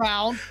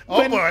crown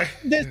when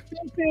this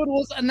field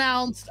was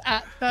announced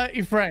at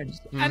 30 frames,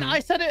 and I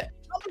said it.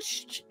 How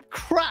much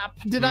crap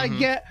did I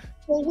get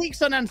for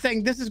weeks on end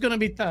saying this is gonna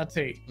be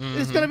 30?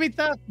 It's gonna be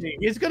 30.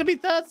 It's gonna be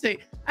 30.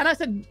 And I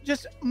said,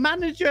 just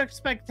manage your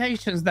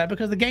expectations there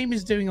because the game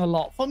is doing a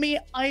lot. For me,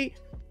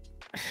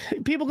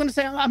 people are gonna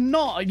say I'm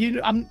not.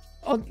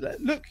 Oh,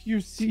 look,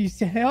 you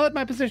heard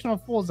my position on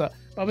Forza,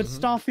 but with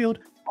Starfield,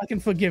 I can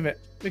forgive it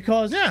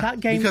because that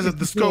game because of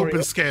the scope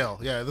and scale.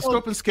 Yeah, the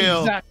scope and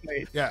scale.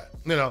 Exactly. Yeah,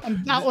 you know.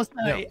 And that was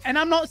and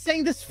I'm not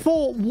saying this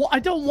for I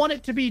don't want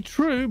it to be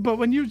true, but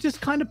when you just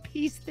kind of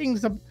piece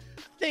things up,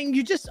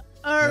 you're just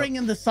erring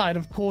in the side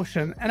of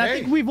caution. And I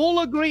think we've all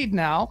agreed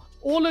now,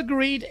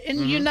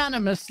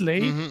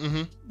 unanimously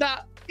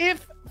that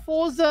if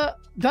Forza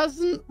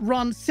doesn't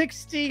run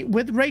 60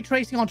 with ray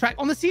tracing on track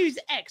on the Series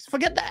X,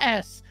 forget the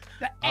S.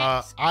 The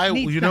X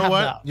needs to have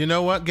that. You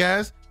know what,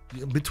 guys?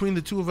 Between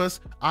the two of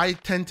us, I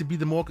tend to be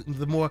the more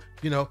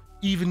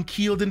even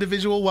keeled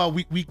individual while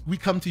we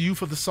come to you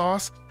for the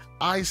sauce.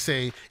 I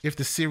say if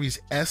the Series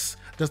S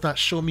does not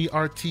show me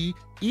RT,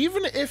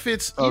 even if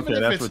it's quarter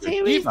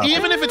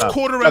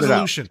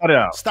resolution,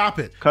 stop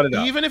it. Cut it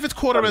out. Even if it's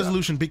quarter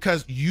resolution,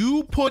 because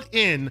you put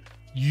in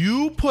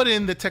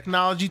the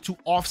technology to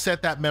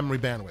offset that memory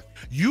bandwidth.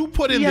 You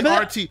put in the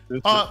RT.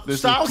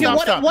 Stop.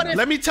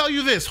 Let me tell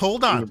you this.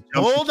 Hold on.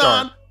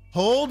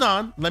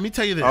 Let me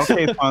tell you this.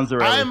 Okay,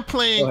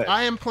 Fonzarelli.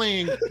 I am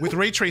playing with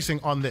ray tracing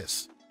on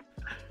this.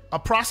 A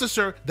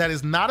processor that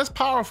is not as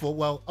powerful,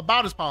 well,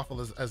 about as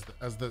powerful as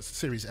the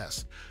Series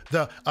S.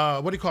 The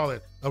what do you call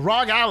it? A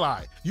ROG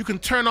Ally. You can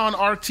turn on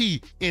RT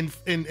in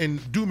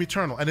Doom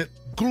Eternal, and it's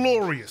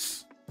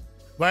glorious,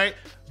 right?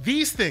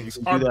 These things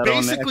are basically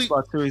on the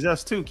Xbox Series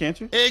S too,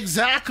 can't you?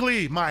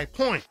 Exactly my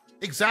point.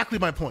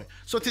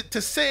 So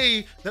to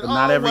say that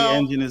not every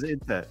engine is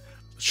INTET.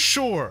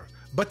 Sure,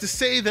 but to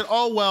say that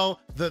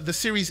the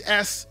Series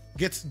S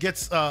gets to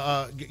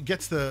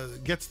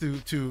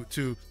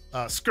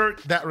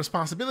skirt that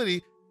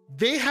responsibility,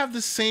 they have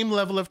the same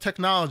level of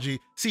technology.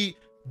 See,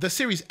 the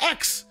Series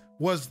X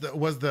was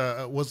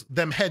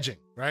them hedging,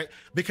 right?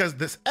 Because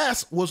this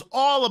S was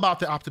all about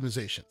the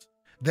optimizations.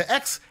 The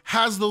X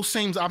has those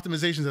same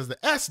optimizations as the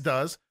S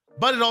does,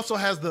 but it also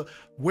has the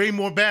way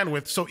more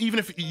bandwidth. So even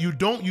if you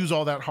don't use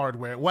all that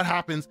hardware, what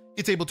happens?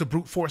 It's able to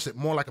brute force it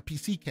more like a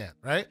PC can,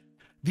 right?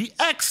 The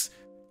X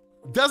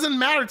doesn't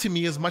matter to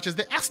me as much as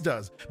the S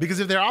does, because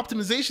if their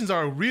optimizations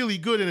are really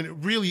good and it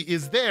really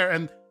is there,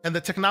 and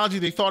the technology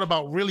they thought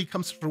about really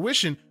comes to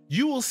fruition,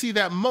 you will see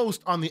that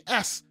most on the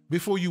S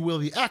before you will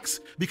the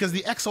X, because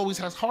the X always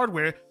has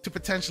hardware to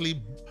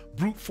potentially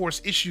brute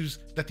force issues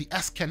that the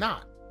S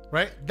cannot,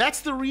 right?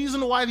 That's the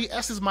reason why the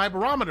S is my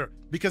barometer,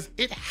 because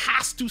it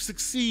has to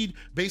succeed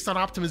based on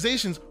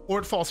optimizations or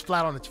it falls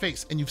flat on its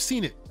face. And you've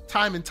seen it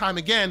time and time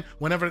again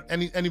whenever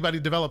anybody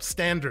develops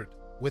standard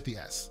with the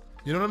S.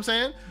 You know what I'm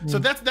saying? So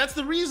that's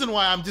the reason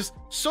why I'm just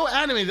so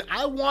animated.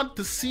 I want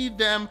to see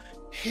them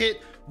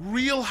hit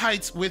real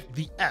heights with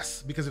the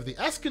S, because if the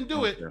S can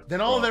do it, then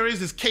all there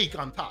is cake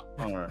on top.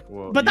 All right.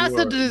 Well, but that's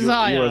the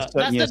desire.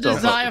 That's the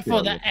desire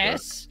for the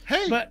S.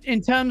 Hey. But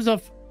in terms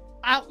of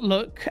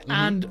outlook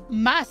and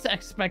mass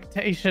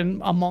expectation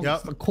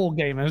amongst the core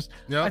gamers,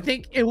 I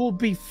think it will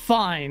be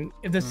fine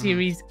if the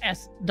Series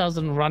S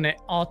doesn't run it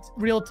at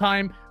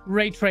real-time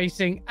ray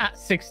tracing at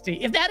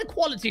 60. If they had a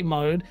quality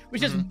mode,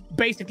 which is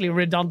basically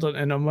redundant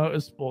in a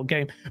motorsport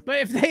game, but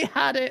if they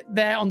had it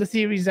there on the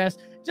Series S,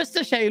 just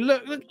to show you,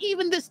 look,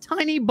 even this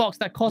tiny box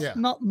that costs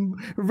not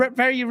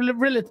very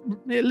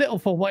little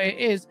for what it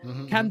is,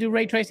 can do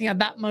ray tracing at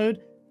that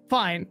mode,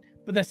 fine.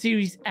 But the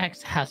Series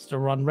X has to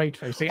run ray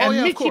tracing. Oh,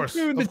 and of course.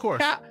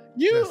 Chat,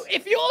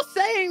 if you're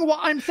saying what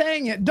I'm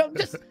saying,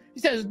 he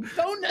says,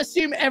 don't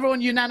assume everyone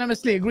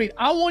unanimously agreed.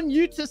 I want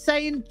you to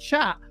say in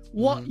chat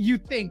what you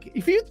think.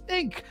 If you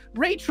think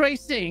ray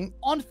tracing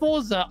on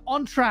Forza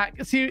on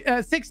track,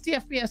 60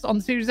 FPS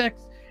on Series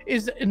X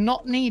is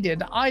not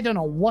needed, I don't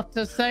know what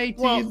to say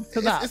to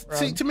that.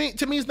 See, to me,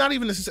 it's not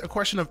even a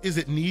question of is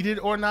it needed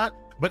or not,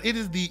 but it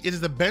is the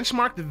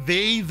benchmark that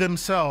they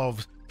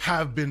themselves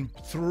have been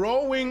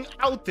throwing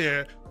out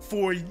there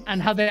for years,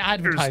 and how they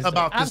advertise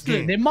about this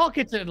game. They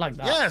market it like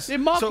that. Yes, they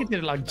market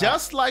it like that.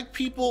 Just like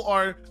people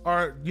are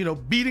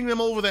beating them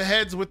over the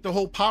heads with the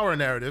whole power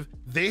narrative,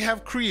 they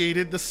have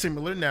created the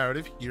similar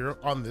narrative here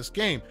on this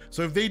game.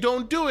 So if they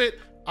don't do it,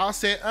 I'll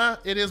say,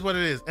 it is what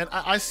it is. And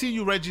I see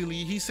you, Reggie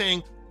Lee. He's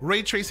saying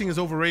ray tracing is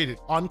overrated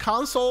on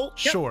console.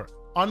 Sure,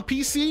 on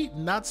PC,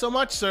 not so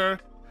much, sir.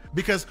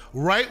 Because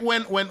right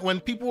when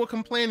people were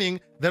complaining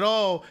that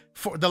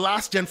for the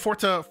last gen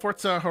Forza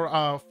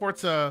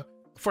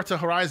Forza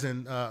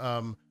Horizon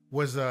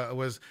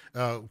was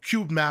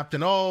cube mapped,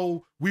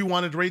 and we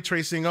wanted ray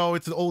tracing. Oh,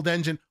 it's an old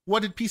engine.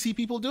 What did PC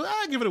people do?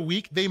 Give it a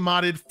week. They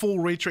modded full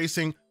ray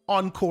tracing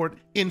on court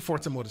in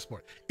Forza Motorsport.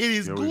 It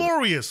is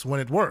glorious when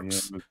it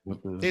works.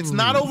 It's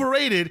not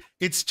overrated.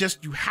 It's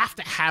just you have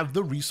to have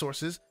the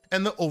resources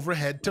and the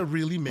overhead to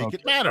really make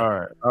it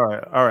matter.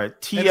 All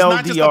right.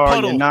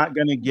 TLDR,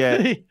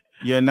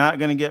 you're not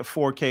gonna get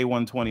 4K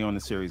 120 on the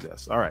Series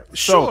S. All right.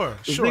 Sure,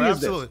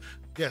 absolutely.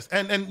 Yes,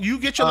 and you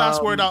get your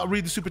last word. I'll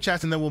read the super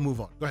chats and then we'll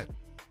move on. Go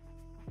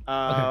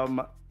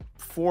ahead.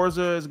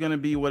 Forza is gonna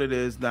be what it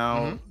is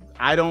now.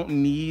 I don't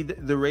need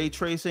the ray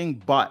tracing,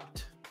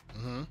 but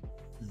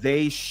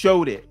they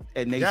showed it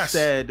and they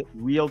said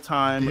real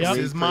time. This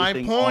is my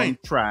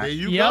point. Track. There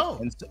you go.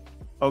 And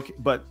okay,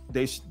 but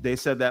they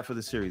said that for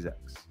the Series X.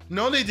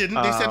 No, they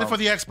didn't. They said it for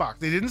the Xbox.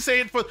 They didn't say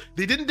it for.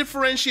 They didn't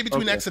differentiate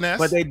between X and S.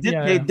 But they did.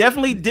 They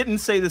definitely didn't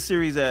say the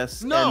Series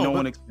S. No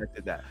one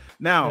expected that.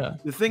 Now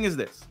the thing is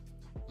this.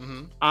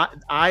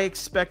 I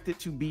expect it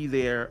to be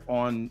there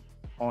on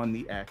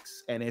the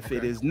X, and if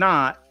it is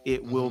not,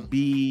 it will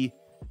be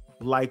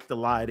like the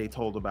lie they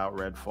told about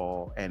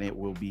Redfall, and it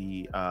will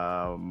be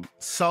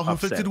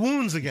self-inflicted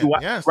wounds again.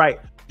 Right?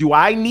 Do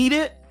I need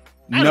it?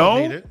 I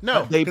don't need it.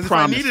 No, because if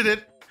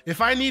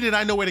I needed it,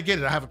 I know where to get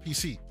it. I have a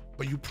PC,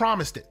 but you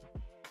promised it.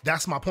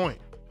 That's my point,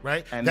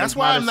 right? And that's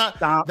why I'm not.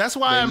 That's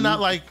why I'm not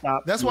like.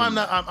 That's why I'm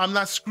not. I'm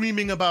not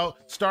screaming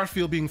about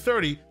Starfield being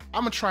 30.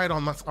 I'm gonna try it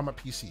on my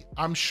PC.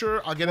 I'm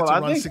sure I'll get it to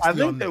run 60 on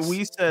this. I think that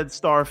we said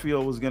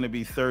Starfield was gonna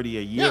be 30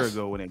 a year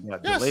ago when it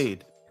got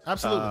delayed.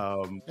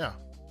 Absolutely.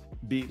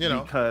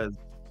 Because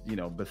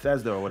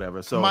Bethesda or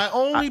whatever. So my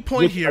only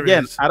point here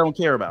is, I don't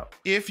care about.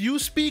 If you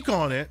speak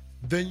on it,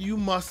 then you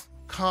must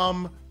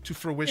come to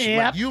fruition.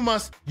 Like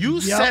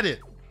you said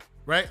it.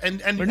 Right,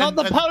 and we're not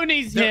the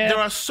ponies here. There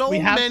are so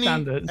many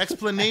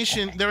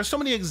explanations. There are so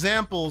many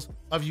examples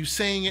of you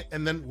saying it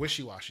and then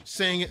wishy-washy,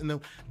 saying it and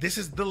then this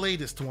is the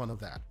latest one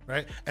of that,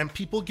 right? And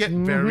people get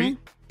very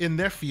in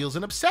their feels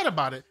and upset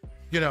about it.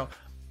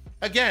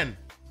 Again,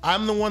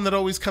 I'm the one that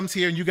always comes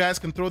here, and you guys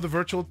can throw the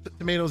virtual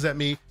tomatoes at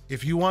me.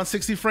 If you want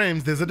 60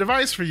 frames, there's a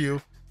device for you.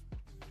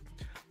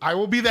 I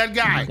will be that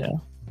guy.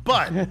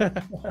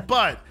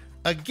 But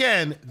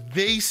again,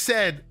 they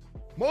said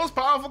most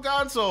powerful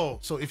console.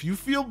 So if you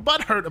feel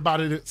butthurt about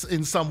it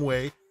in some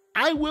way,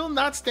 I will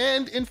not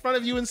stand in front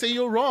of you and say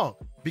you're wrong,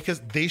 because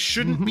they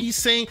shouldn't be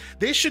saying,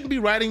 they shouldn't be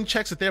writing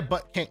checks that their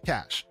butt can't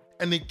cash,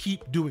 and they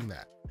keep doing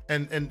that.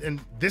 And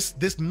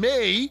this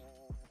may,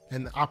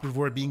 and the operative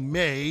word being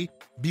may,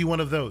 be one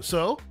of those.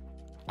 So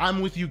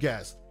I'm with you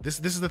guys. This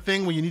is the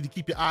thing where you need to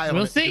keep your eye on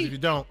it. Because if you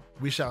don't,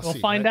 we shall see. We'll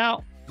find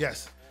out.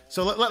 Yes.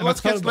 So let's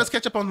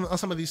catch up on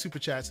some of these super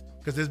chats,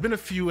 because there's been a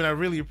few, and I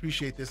really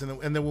appreciate this, and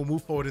then we'll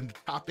move forward in the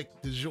topic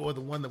du jour, the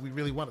one that we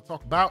really want to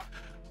talk about.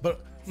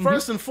 But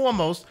first and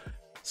foremost,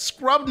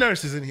 Scrub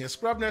Nurse is in here.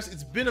 Scrub Nurse,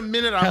 it's been a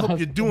minute. I hope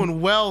you're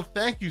doing well.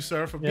 Thank you,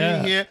 sir, for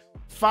being here.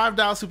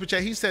 $5 super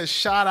chat. He says,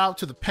 shout out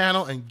to the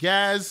panel and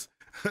Gaz.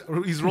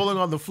 He's rolling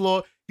on the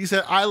floor. He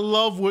said, I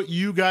love what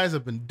you guys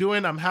have been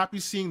doing. I'm happy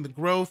seeing the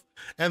growth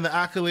and the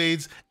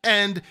accolades,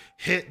 and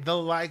hit the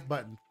like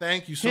button.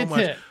 Thank you so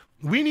much.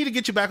 We need to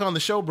get you back on the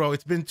show, bro.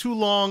 It's been too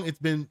long. It's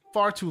been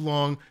far too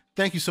long.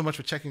 Thank you so much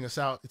for checking us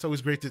out. It's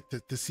always great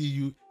to see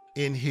you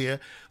in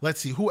here. Let's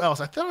see, who else?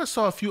 I thought I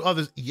saw a few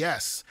others.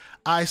 Yes,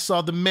 I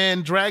saw the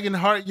man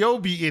Dragonheart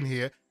Yobi in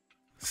here,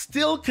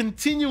 still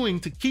continuing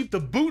to keep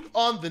the boot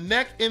on the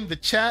neck in the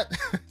chat.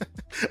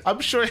 I'm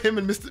sure him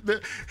and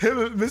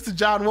Mr.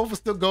 John Wolf are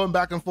still going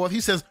back and forth.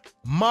 He says,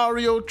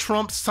 Mario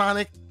trumps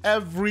Sonic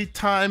every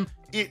time.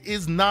 It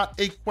is not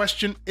a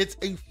question, it's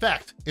a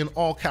fact, in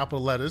all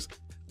capital letters.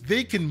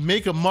 They can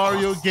make a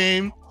Mario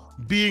game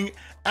being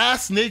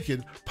ass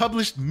naked,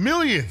 published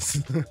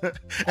millions.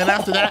 And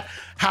after that,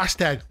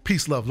 hashtag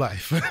peace, love,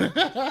 life.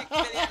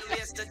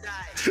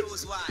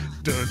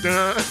 Dun,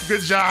 dun.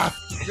 Good job.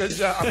 Good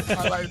job.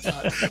 I like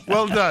that.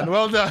 Well done.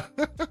 Well done.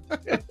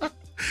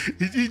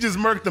 He just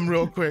murked them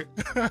real quick.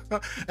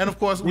 And of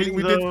course, we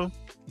did.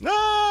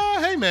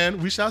 Hey man,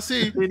 we shall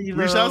see.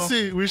 We shall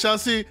see. We shall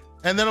see.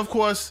 And then of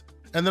course,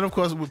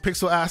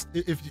 Pixel asked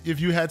if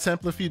you had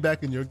sampler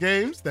feedback in your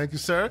games. Thank you,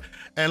 sir.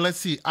 And let's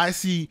see. I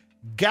see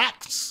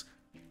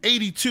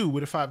Gax82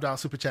 with a $5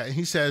 super chat, and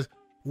he says,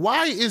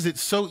 "Why is it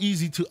so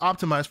easy to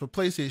optimize for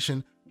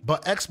PlayStation,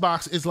 but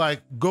Xbox is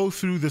like go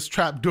through this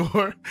trap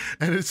door,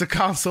 and it's a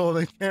console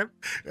that can't,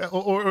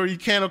 or you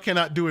can or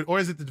cannot do it, or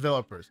is it the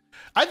developers?"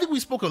 I think we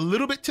spoke a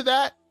little bit to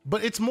that,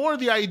 but it's more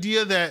the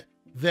idea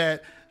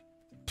that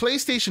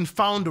PlayStation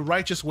found the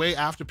righteous way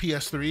after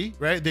PS3,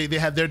 right? They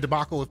had their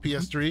debacle with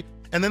PS3,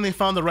 and then they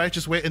found the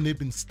righteous way, and they've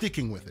been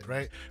sticking with it,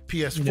 right?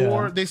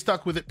 PS4, they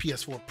stuck with it.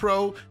 PS4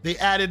 Pro, they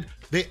added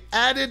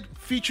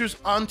features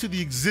onto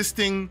the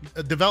existing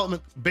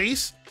development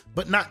base,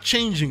 but not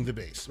changing the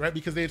base, right?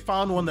 Because they had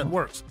found one that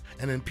works.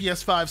 And in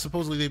PS5,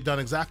 supposedly they've done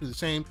exactly the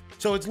same.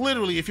 So it's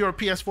literally, if you're a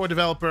PS4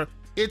 developer,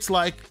 it's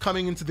like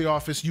coming into the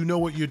office, you know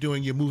what you're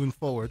doing, you're moving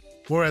forward.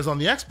 Whereas on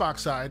the Xbox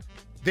side,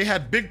 they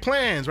had big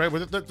plans, right?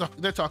 Where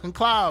they're talking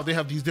cloud. They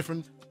have these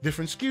different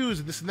different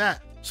SKUs, this and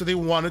that. So they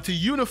wanted to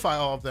unify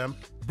all of them,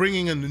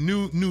 bringing in the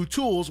new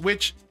tools,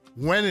 which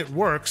when it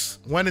works,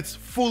 when it's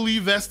fully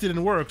vested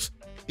and works,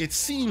 it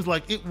seems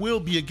like it will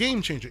be a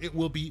game changer. It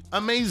will be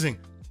amazing.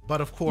 But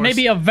of course,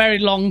 maybe a very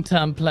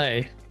long-term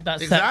play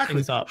that sets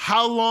things up.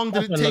 How long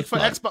did it take for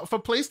Xbox, for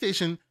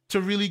PlayStation to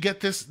really get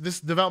this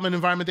development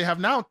environment they have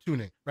now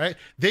tuning, right?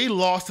 They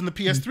lost in the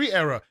PS3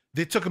 era.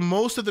 They took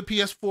most of the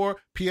PS4,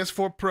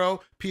 PS4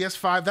 Pro,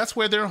 PS5. That's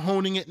where they're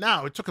honing it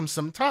now. It took them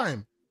some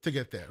time to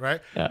get there,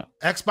 right? Yeah.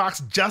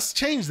 Xbox just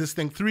changed this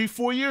thing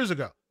 3-4 years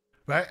ago,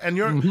 right? And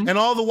and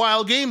all the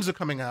while games are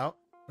coming out,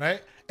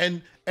 right?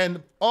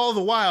 And all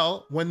the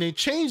while, when they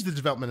change the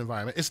development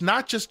environment, it's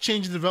not just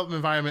change the development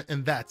environment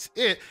and that's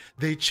it.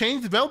 They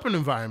changed the development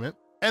environment,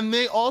 and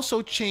they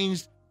also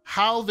changed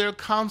how their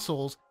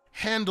consoles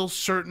handle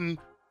certain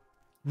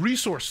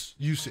resource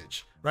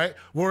usage, right?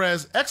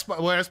 Whereas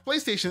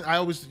PlayStation, I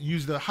always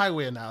use the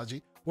highway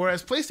analogy.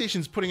 Whereas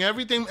PlayStation's putting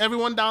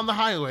everyone down the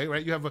highway,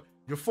 right? You have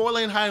your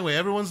 4-lane highway,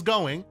 everyone's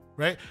going,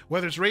 right?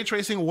 Whether it's ray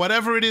tracing,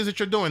 whatever it is that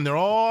you're doing, they're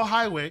all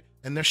highway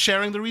and they're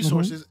sharing the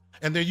resources.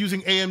 And they're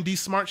using AMD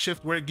Smart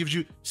Shift where it gives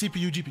you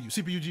CPU,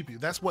 GPU.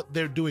 That's what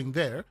they're doing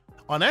there.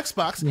 On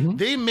Xbox,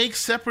 they make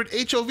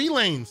separate HOV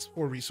lanes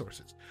for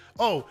resources.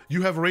 Oh,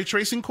 you have ray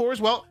tracing cores?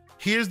 Well,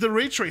 here's the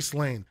ray trace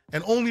lane,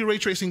 and only ray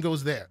tracing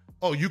goes there.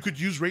 Oh, you could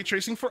use ray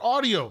tracing for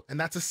audio, and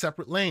that's a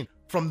separate lane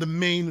from the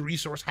main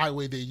resource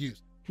highway they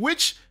use,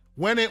 which,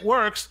 when it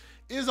works,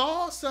 is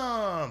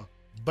awesome.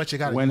 But you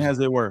gotta When has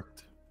it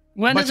worked?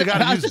 When but you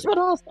gotta use it.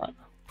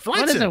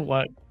 When does it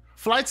work?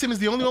 Flight Sim is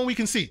the only one we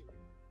can see.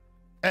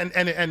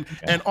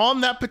 And on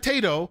that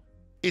potato,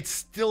 it's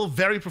still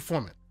very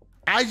performant.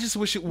 I just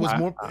wish it was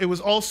more. It was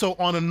also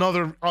on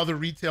other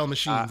retail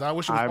machines. I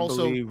wish it was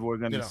also. I believe we're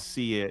gonna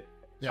see it.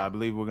 Yeah. I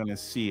believe we're gonna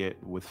see it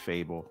with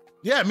Fable.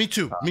 Yeah, me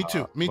too. Me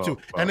too.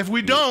 And if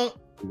we don't,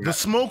 the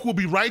smoke will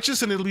be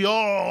righteous and it'll be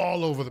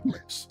all over the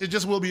place. It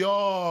just will be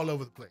all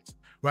over the place,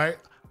 right?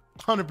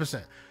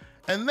 100%.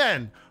 And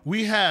then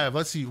we have,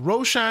 let's see,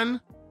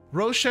 Roshan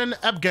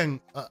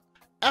Eppinger,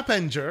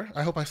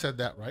 I hope I said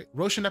that right.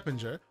 Roshan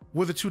Eppinger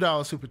with a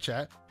 $2 super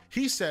chat.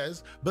 He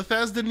says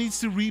Bethesda needs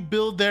to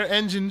rebuild their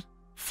engine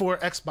for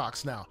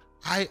Xbox now.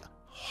 I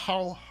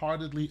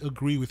wholeheartedly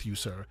agree with you,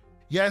 sir.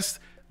 Yes,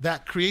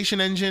 that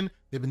creation engine,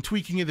 they've been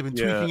tweaking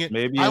it,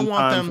 Maybe I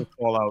want them for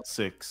Fallout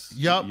 6.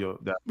 Yup.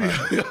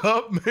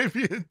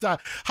 Maybe in time.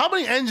 How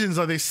many engines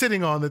are they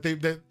sitting on that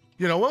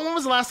when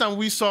was the last time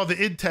we saw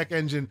the id Tech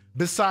engine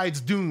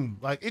besides Doom?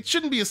 Like, it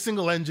shouldn't be a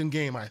single engine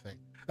game, I think.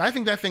 I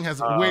think that thing has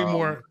way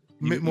more.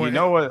 You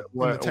know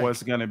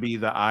what's going to be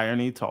the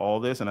irony to all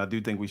this, and I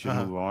do think we should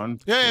move on.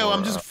 Yeah,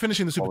 I'm just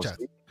finishing the super chat.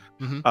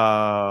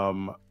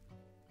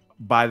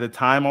 By the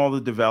time all the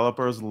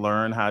developers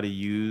learn how to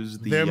use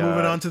they're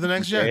moving on to the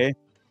next gen.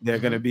 They're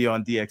going to be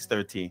on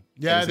DX13.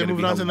 Yeah, they're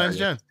moving on to the next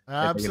gen.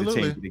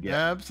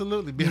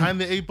 Absolutely.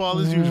 Behind the 8 ball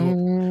as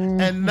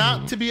usual. And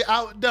not to be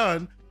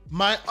outdone,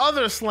 my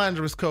other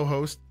slanderous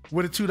co-host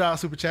with a $2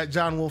 super chat,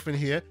 John Wolfen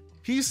here.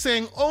 He's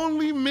saying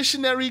only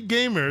missionary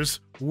gamers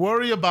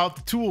worry about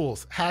the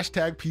tools.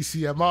 Hashtag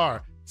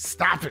PCMR.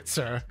 Stop it,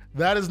 sir.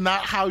 That is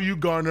not how you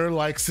garner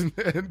likes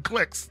and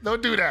clicks.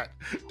 Don't do that.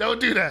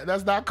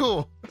 That's not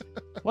cool.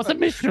 What's a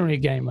missionary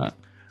gamer?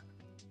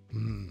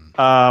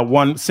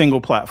 One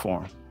single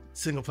platform.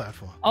 Single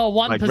platform. Oh,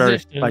 one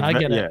position. I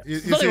get it. Yeah.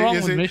 Nothing wrong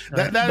with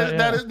missionary.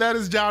 That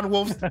is John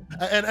Wolf.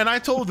 and I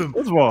told him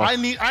I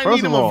need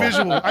him a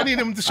visual. I need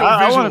him to show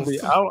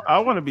visuals. I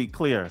want to be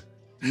clear.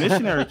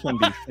 Missionary can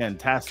be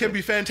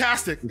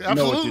fantastic.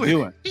 Absolutely. You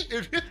know what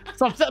you're doing.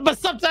 But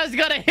sometimes you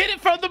gotta hit it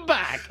from the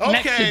back.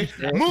 Okay,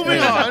 moving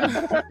on.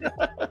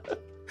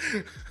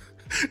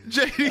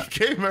 JD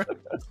Gamer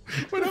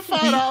with a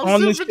 $5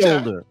 on the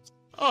shoulder.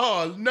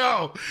 Oh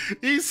no.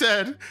 He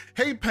said,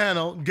 "Hey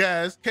panel,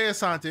 Gaz, K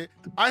Asante,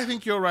 I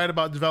think you're right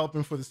about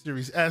developing for the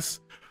Series S.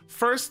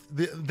 First,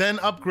 then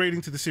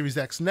upgrading to the Series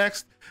X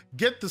next.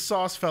 Get the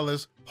sauce,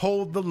 fellas.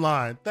 Hold the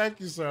line." Thank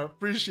you, sir.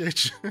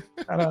 Appreciate you.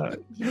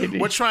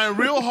 We're trying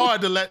real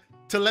hard to let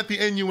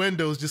the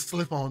innuendos just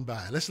slip on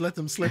by. Let's let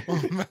them slip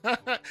on by.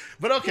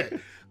 But okay,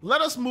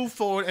 let us move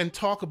forward and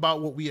talk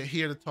about what we are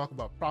here to talk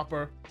about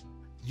proper.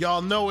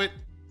 Y'all know it.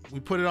 We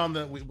put it on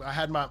I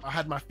had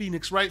my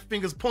Phoenix right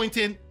fingers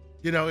pointing.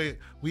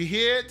 We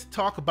here to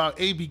talk about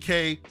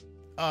ABK.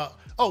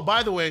 Oh,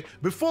 by the way,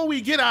 before we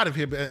get out of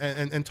here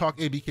and talk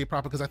ABK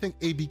proper, because I think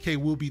ABK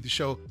will be the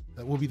show,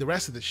 will be the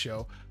rest of the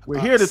show. We're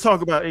here to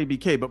talk about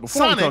ABK, but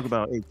before we talk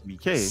about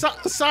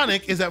ABK,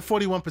 Sonic is at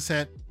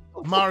 41%.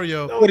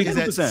 Mario is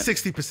at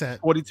 60%.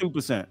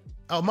 42%.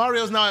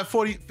 Mario's now at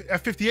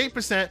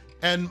 58%,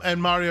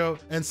 and Mario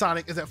and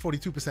Sonic is at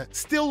 42%.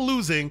 Still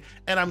losing,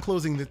 and I'm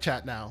closing the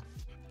chat now.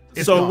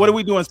 So what are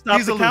we doing?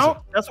 Stop the count?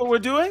 That's what we're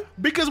doing?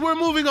 Because we're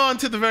moving on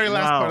to the very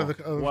last part of the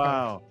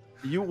wow.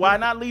 Why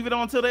not leave it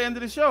on till the end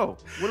of the show?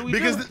 What are we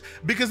doing?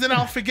 Because then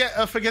I'll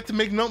forget to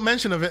make no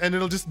mention of it, and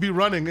it'll just be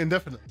running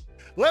indefinitely.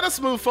 let us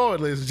move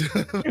forward, ladies and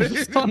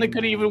gentlemen. Sonic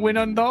could even win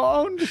on their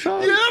own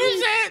show. You know what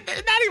I'm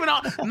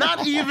saying?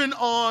 Not even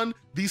on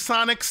the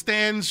Sonic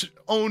Stand's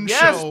own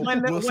yes, show.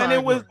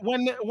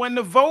 When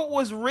the vote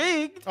was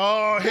rigged.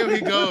 Oh, here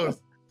he goes.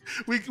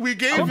 We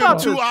gave him 2 hours.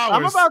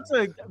 I'm about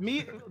to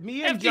me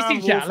and John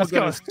Wolf are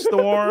gonna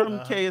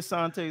storm Kay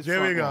Asante's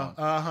There we front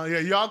go. lawn. Yeah,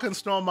 y'all can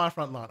storm my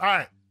front lawn. All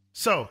right.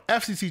 So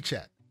FCC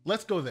chat.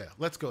 Let's go there.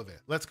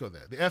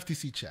 The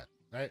FTC chat.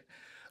 Right.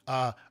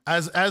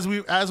 As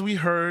we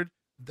heard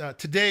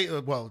today,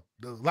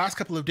 the last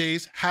couple of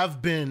days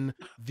have been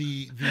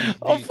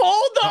of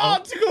all the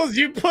articles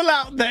you pull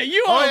out there,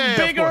 you are a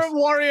bigger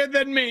warrior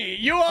than me.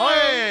 You are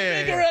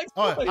a bigger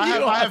expert.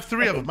 I have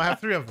 3 of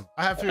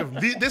them.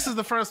 This is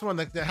the first one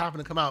that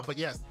happened to come out, but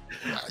yes.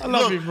 I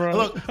love you, bro.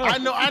 Look, I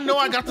know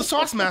I got the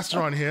sauce master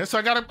on here, so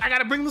I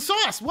gotta bring the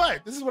sauce.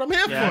 What? This is what I'm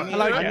here for.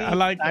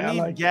 I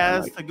need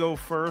Gaz to go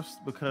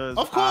first because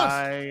of course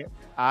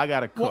I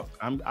gotta cook.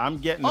 I'm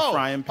getting the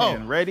frying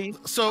pan ready.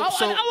 So I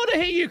want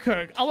to hear you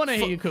cook. I want to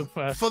hear you cook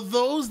first. For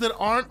those that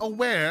aren't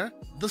aware,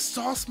 the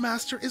sauce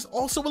master is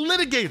also a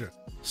litigator.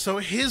 So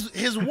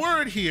his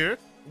word here,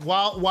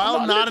 while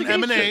not an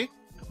M&A,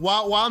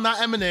 while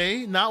not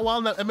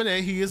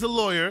M&A, he is a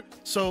lawyer.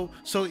 So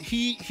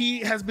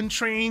he has been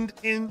trained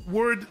in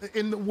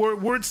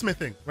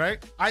wordsmithing,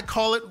 right? I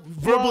call it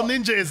verbal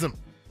ninjaism.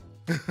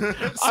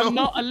 I'm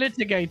not a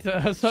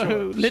litigator,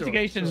 so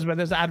litigation is where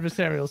there's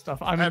adversarial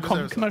stuff. I'm in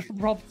commercial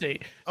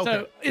property,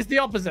 so it's the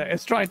opposite.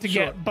 It's trying to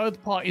get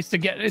both parties to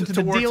get into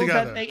the deal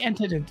that they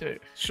entered into.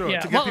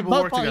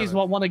 Both parties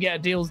want to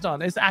get deals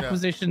done. It's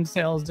acquisition,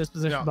 sales,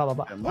 disposition, blah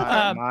blah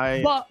blah.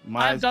 But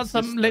I've done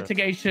some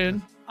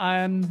litigation,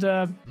 and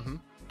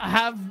I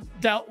have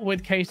dealt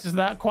with cases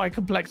that are quite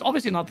complex.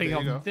 Obviously, nothing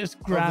on this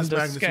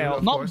grander scale,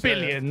 not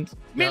billions.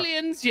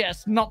 Millions,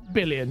 yes, not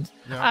billions.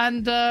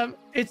 And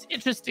it's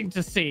interesting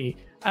to see,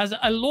 as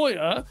a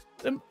lawyer,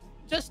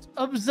 just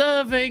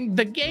observing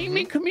the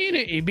gaming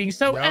community being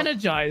so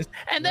energized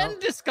and then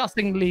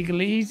discussing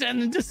legalese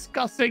and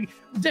discussing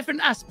different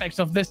aspects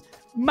of this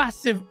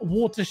massive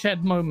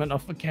watershed moment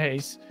of a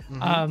case.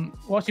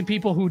 Watching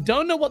people who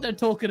don't know what they're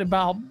talking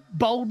about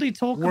boldly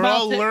talk about it. We're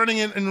all learning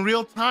it in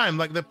real time.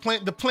 Like the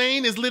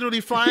plane is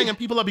literally flying and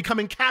people are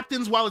becoming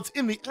captains while it's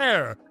in the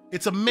air.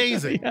 It's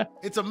amazing.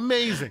 It's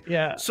amazing.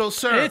 So,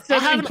 sir, it's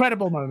an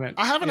incredible moment.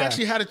 I haven't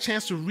actually had a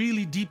chance to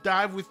really deep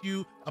dive with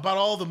you about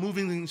all the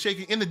moving and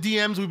shaking. In the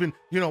DMs, we've been,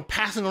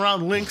 passing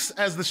around links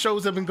as the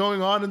shows have been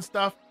going on and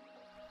stuff.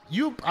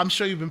 I'm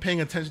sure you've been paying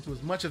attention to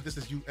as much of this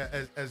as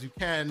you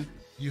can.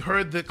 You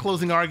heard the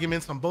closing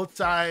arguments on both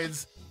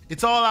sides.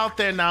 It's all out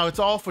there now. It's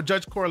all for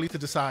Judge Corley to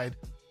decide.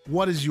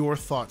 What is your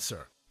thought,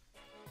 sir?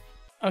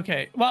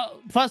 Okay, well,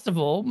 first of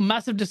all,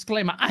 massive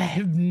disclaimer. I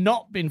have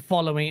not been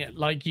following it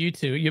like you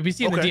two. You'll be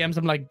seeing the DMs.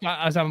 I'm like,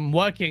 as I'm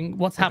working,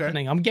 what's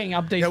happening? I'm getting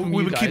updates from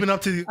you guys.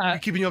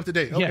 Keeping you up to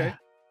date. Okay.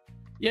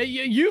 Yeah,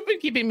 you've been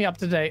keeping me up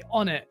to date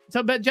on it.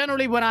 So, but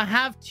generally, when I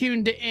have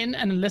tuned in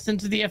and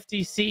listened to the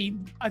FTC,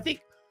 I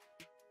think,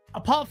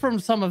 apart from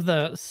some of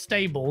the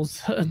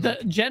stables, the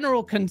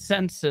general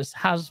consensus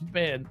has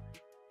been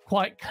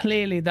quite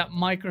clearly that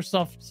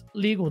Microsoft's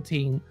legal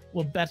team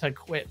were better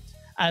equipped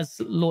as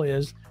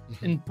lawyers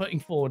in putting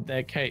forward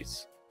their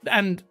case.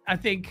 And I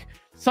think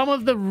some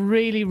of the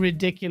really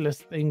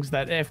ridiculous things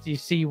that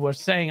FTC were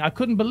saying, I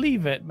couldn't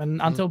believe it.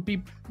 And until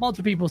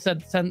multiple people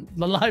sent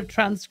the live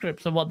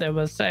transcripts of what they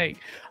were saying.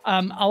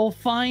 I'll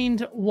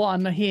find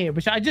one here,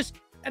 which it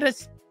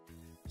is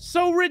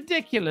so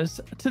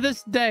ridiculous. To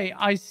this day,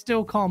 I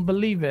still can't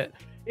believe it.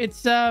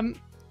 It's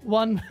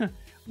one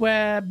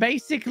where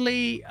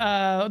basically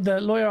the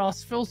lawyer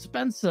asked Phil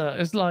Spencer,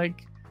 is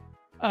like,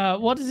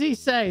 what does he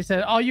say? He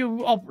said, are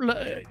you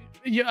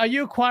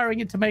acquiring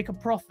it to make a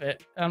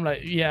profit? And I'm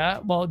like, yeah.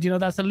 Well, do you know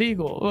that's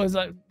illegal? I was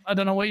like, I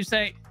don't know what you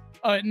say.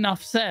 Oh,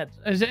 enough said.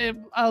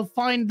 I'll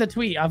find the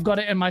tweet. I've got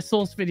it in my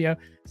source video.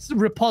 It's a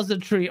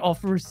repository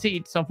of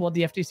receipts of what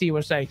the FTC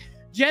were saying.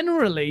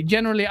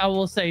 Generally, I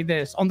will say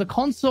this on the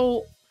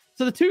console.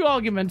 So the two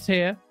arguments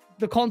here: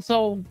 the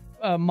console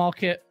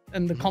market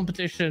and the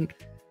competition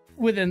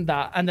within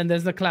that, and then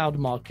there's the cloud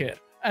market,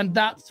 and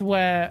that's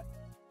where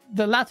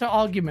the latter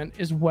argument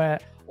is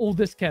where all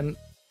this can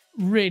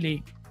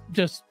really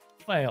just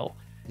fail.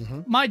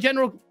 My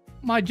general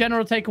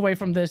takeaway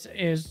from this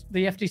is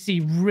the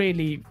FTC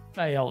really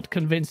failed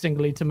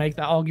convincingly to make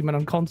that argument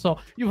on console.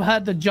 You've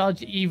heard the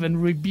judge even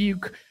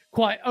rebuke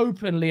quite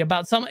openly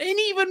about some, and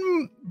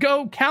even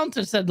go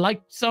counter said,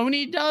 like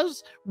Sony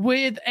does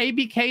with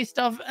ABK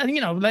stuff. And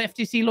the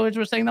FTC lawyers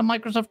were saying that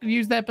Microsoft could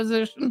use their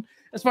position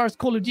as far as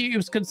Call of Duty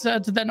was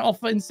concerned to then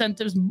offer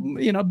incentives,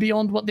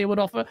 beyond what they would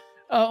offer.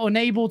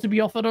 Unable to be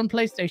offered on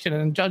PlayStation,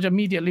 and judge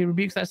immediately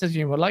rebukes that, says,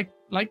 like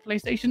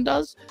PlayStation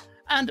does.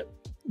 And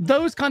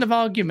those kind of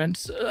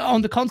arguments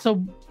on the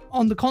console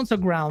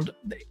ground,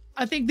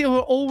 I think they were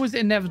always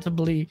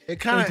inevitably. It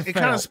kind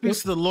of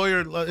speaks to the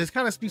lawyer. It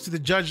kind of speaks to the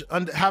judge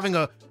having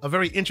a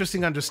very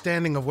interesting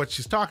understanding of what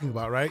she's talking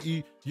about, right?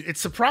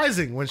 It's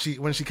surprising when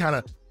she kind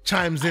of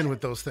chimes in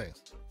with those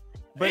things.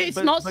 It's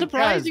not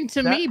surprising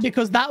to me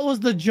because that was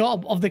the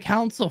job of the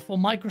counsel for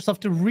Microsoft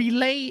to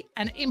relay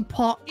and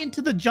impart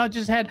into the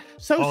judge's head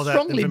so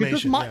strongly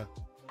because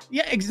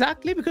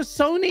exactly, because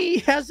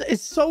Sony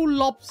is so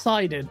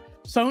lopsided.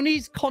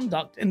 Sony's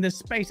conduct in this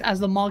space as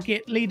the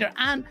market leader,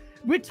 and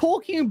we're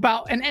talking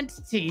about an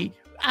entity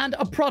and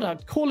a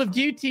product, Call of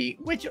Duty,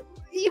 which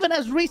even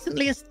as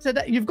recently as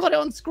today, you've got it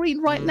on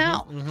screen right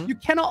now. You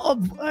cannot,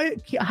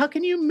 how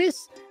can you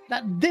miss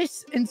that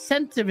this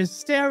incentive is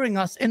staring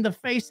us in the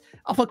face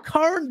of a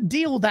current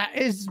deal that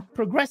is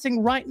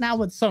progressing right now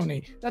with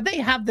Sony, that they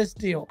have this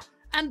deal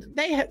and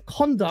their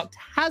conduct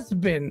has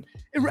been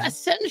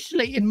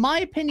essentially, in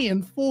my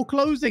opinion,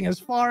 foreclosing as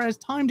far as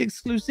timed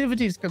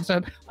exclusivity is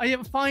concerned. I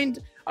find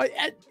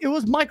it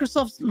was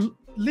Microsoft's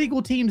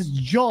legal team's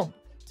job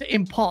to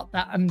impart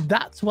that, and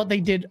that's what they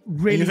did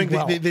really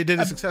well. They did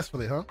it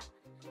successfully, huh?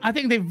 I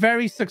think they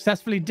very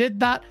successfully did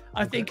that.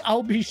 I think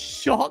I'll be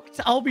shocked,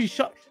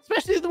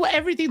 especially the way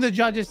everything the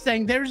judge is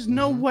saying. There is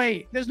no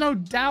way, there's no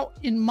doubt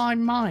in my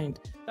mind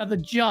that the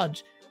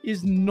judge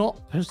is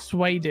not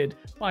persuaded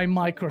by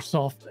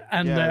Microsoft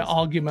and their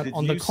argument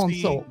on the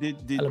console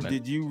element.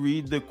 Did you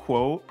read the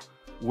quote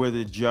where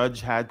the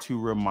judge had to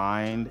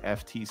remind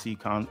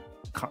FTC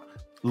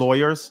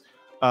lawyers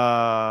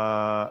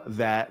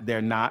that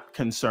they're not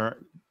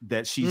concerned,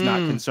 that she's not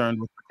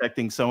concerned with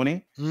protecting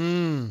Sony?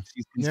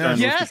 She's concerned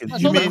yes,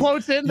 that's all the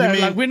quotes in there.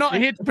 Like, we're not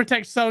here to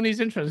protect Sony's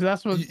interests.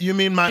 That's what you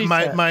mean.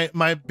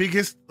 My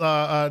biggest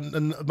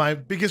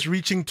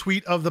reaching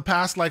tweet of the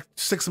past like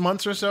 6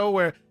 months or so,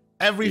 where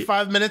every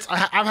 5 minutes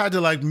I've had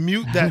to like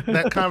mute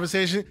that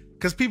conversation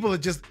because people are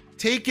just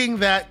taking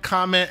that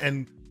comment,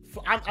 and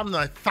I'm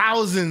like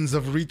thousands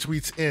of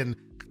retweets in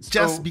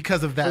just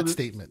because of that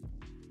statement.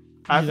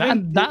 I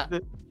think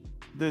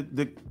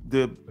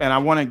and I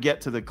want to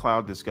get to the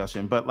cloud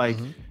discussion, but like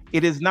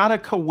it is not a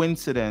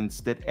coincidence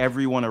that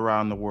everyone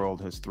around the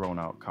world has thrown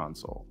out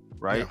console,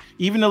 right?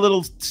 Even a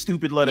little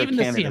stupid letter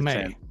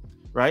candidate,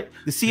 right?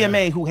 The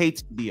CMA who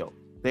hates the deal,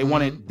 they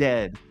want it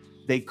dead.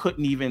 They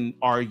couldn't even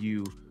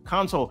argue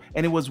console,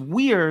 and it was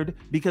weird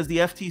because the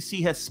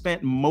FTC has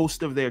spent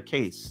most of their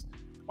case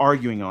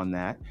arguing on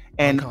that,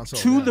 and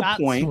console, the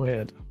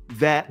point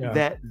that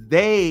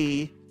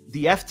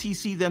the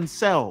FTC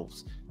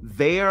themselves,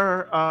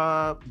 their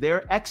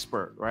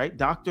expert, right,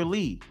 Dr.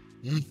 Lee,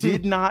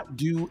 did not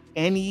do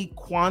any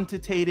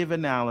quantitative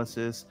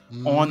analysis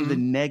on the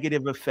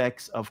negative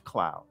effects of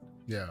cloud.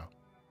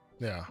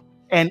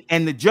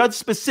 And the judge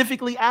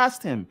specifically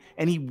asked him,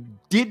 and he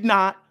did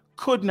not,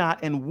 could not,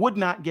 and would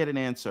not get an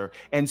answer.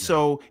 And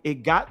so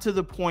it got to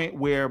the point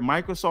where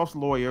Microsoft's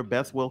lawyer,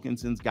 Beth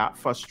Wilkinson's, got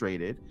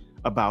frustrated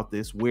about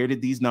this. Where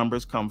did these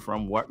numbers come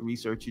from? What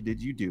research did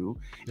you do?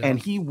 And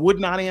he would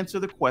not answer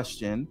the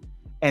question.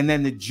 And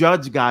then the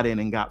judge got in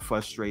and got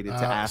frustrated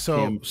to ask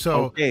him.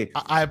 Okay,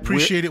 I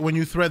appreciate it when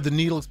you thread the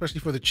needle,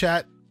 especially for the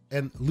chat.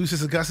 And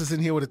Lucius Augustus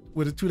in here with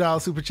a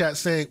 $2 super chat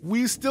saying,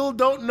 we still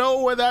don't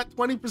know where that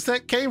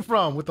 20% came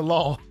from with the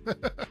law.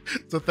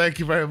 So thank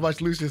you very much,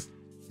 Lucius.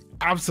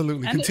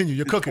 Absolutely. And continue.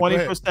 You're cooking.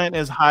 20%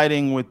 is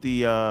hiding with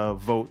the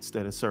votes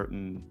that a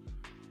certain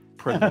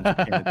presidential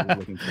candidate is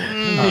looking for.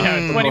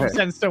 Yeah,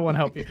 20% still won't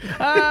help you.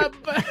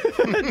 But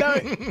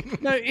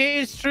no, it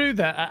is true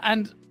that,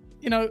 and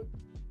you know,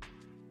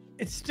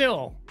 it's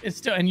still,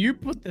 and you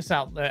put this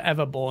out there,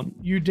 Everborn.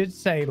 You did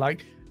say,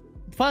 like,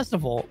 first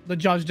of all, the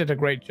judge did a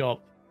great job.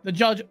 The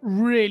judge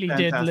really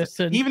did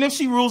listen. Even if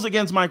she rules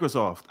against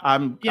Microsoft,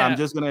 I'm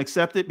just going to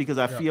accept it because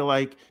I feel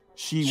like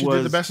she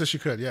did the best that she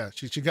could. Yeah,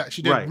 she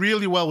did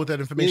really well with that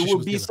information. It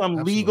would be some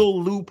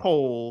legal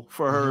loophole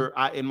for her,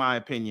 in my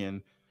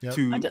opinion,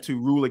 to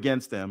rule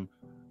against them.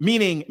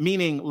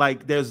 Meaning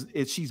like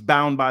she's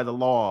bound by the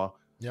law.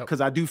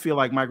 Because I do feel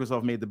like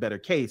Microsoft made the better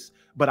case,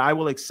 but I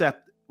will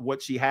accept what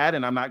she had,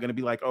 and I'm not going to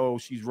be like, oh,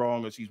 she's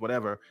wrong or she's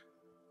whatever.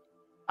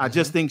 I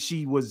just think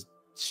she was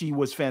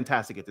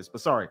fantastic at this.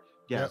 But sorry,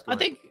 I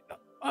think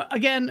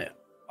again,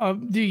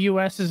 the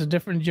US is a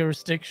different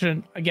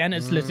jurisdiction. Again,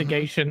 it's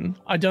litigation.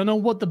 I don't know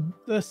what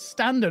the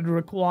standard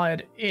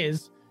required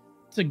is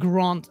to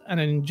grant an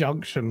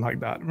injunction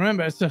like that.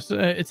 Remember, it's just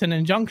it's an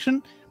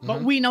injunction,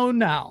 but we know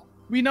now.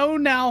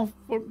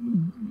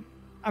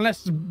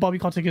 Unless Bobby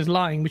Kotick is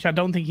lying, which I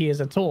don't think he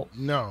is at all.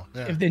 No.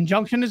 If the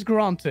injunction is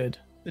granted,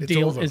 the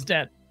deal is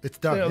dead. It's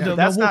done.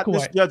 That's not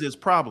this judge's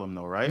problem,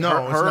 though, right?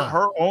 No,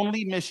 her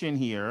only mission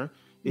here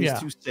is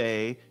to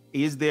say,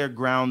 is there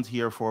grounds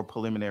here for a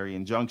preliminary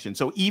injunction?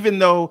 So even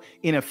though,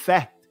 in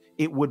effect,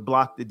 it would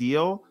block the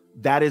deal,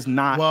 that is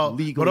not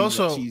legal. But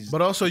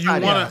also,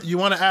 you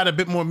want to add a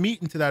bit more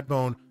meat into that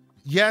bone.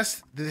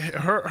 Yes,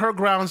 her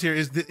grounds here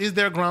is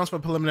there grounds for a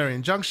preliminary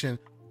injunction,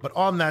 but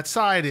on that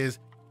side is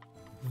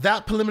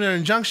that preliminary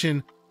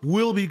injunction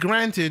will be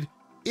granted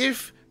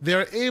if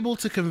they're able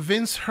to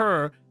convince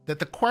her that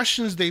the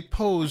questions they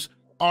pose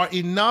are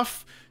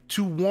enough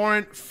to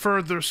warrant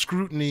further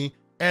scrutiny,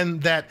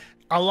 and that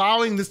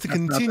allowing this to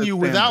continue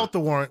without the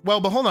warrant.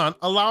 Well, but hold on,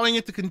 allowing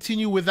it to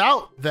continue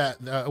without that,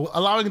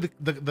 allowing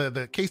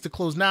the case to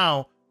close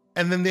now,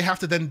 and then they have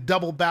to then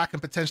double back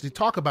and potentially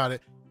talk about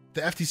it.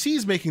 the FTC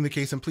is making the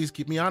case, and please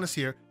keep me honest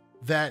here,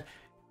 that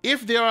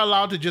if they are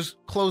allowed to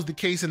just close the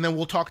case and then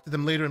we'll talk to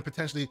them later and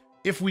potentially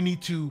if we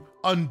need to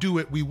undo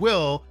it, we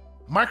will,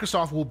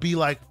 Microsoft will be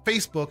like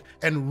Facebook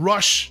and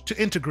rush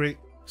to integrate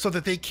so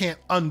that they can't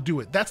undo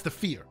it. That's the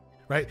fear,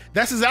 right?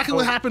 That's exactly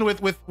what happened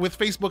with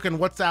Facebook and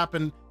WhatsApp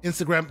and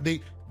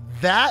Instagram.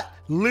 That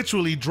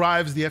literally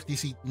drives the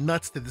FTC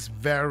nuts to this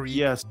very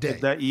day.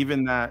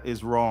 That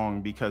is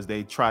wrong because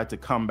they tried to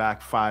come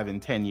back 5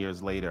 and 10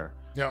 years later.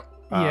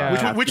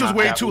 Which was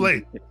way too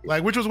late.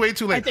 Which was way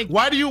too late.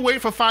 Why do you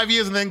wait for 5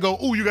 years and then go,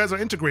 oh, you guys are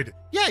integrated?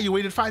 Yeah, you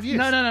waited 5 years.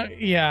 No.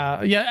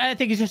 Yeah. I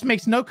think it just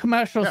makes no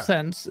commercial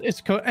sense.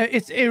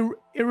 It's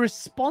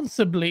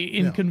irresponsibly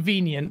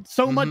inconvenient.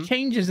 So much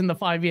changes in the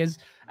 5 years,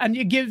 and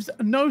it gives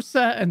no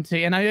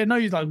certainty. And I know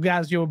you're like,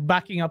 Gaz, you're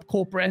backing up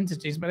corporate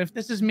entities, but if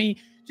this is me,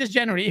 just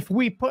generally, if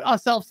we put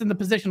ourselves in the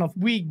position of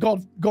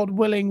God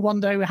willing, one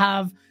day we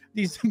have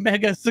these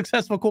mega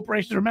successful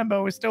corporations.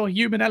 Remember, we're still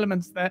human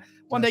elements there.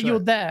 One day you're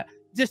there.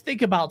 Just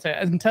think about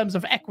it in terms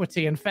of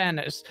equity and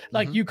fairness.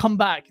 Like you come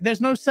back,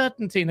 there's no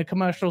certainty in the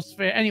commercial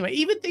sphere anyway.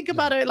 Even think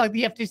about it like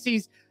the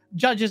FTC's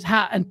judge's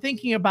hat and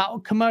thinking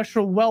about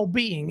commercial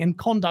well-being and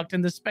conduct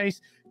in the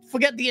space.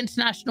 Forget the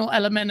international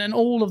element and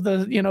all of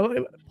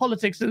the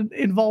politics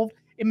involved.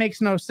 It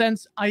makes no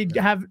sense. I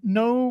have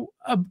no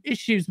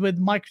issues with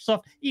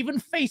Microsoft, even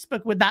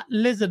Facebook with that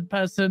lizard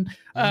person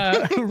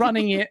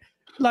running it.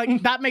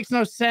 Like, that makes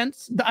no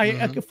sense.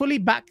 I fully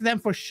back them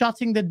for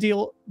shutting the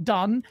deal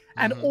done.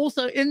 And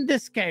also in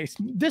this case,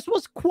 this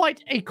was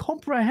quite a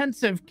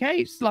comprehensive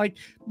case. Like,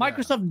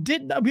 Microsoft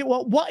did,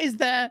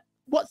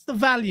 what's the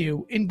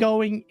value in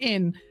going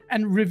in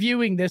and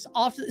reviewing this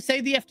after,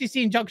 say, the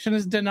FTC injunction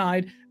is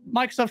denied,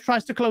 Microsoft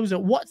tries to close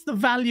it. What's the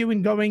value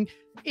in going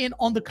in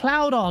on the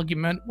cloud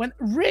argument when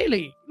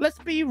really, let's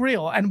be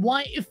real, and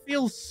why it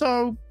feels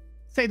so,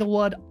 say the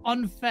word,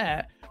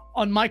 unfair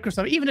on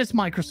Microsoft, even as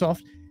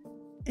Microsoft,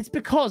 it's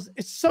because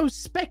it's so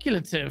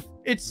speculative.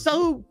 It's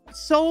so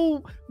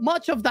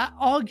much of that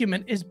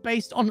argument is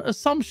based on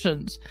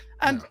assumptions,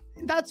 and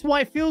that's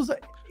why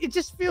it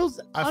just feels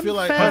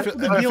unfair. I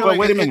feel like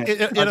wait a minute.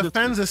 It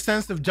offends a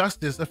sense of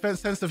justice, a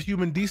sense of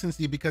human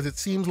decency, because it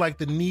seems like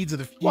the needs of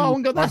the few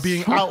are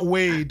being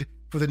outweighed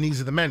for the needs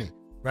of the many.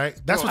 Right?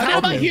 That's what's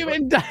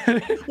happening.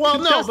 Well,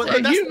 no,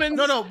 but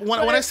no.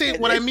 When I say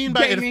what I mean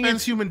by it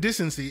offends human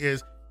decency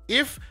is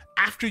if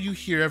after you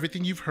hear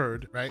everything you've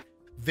heard, right,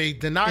 they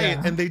deny it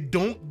and they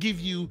don't give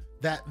you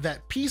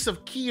that piece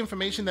of key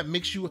information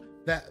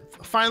that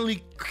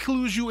finally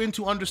clues you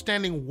into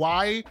understanding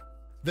why.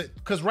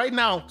 Because right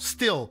now,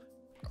 still,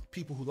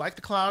 people who like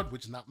the cloud,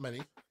 which is not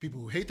many,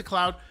 people who hate the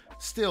cloud,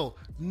 still,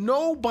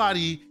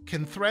 nobody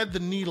can thread the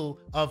needle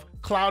of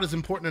cloud is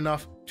important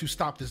enough to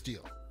stop this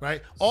deal,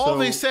 right? All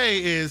they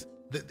say is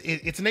that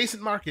it's a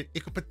nascent market.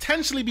 It could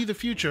potentially be the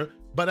future,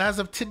 but as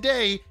of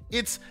today,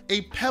 it's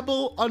a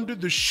pebble under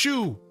the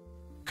shoe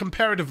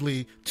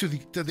comparatively to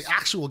the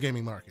actual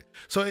gaming market.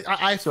 So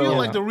I feel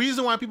like the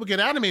reason why people get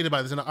animated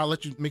by this, and I'll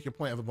let you make your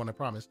point, Everborn, I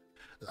promise.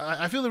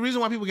 I feel the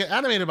reason why people get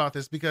animated about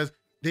this because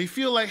they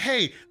feel like,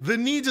 hey, the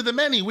needs of the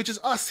many, which is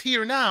us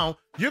here now,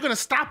 you're going to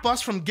stop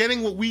us from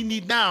getting what we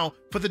need now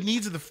for the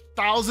needs of the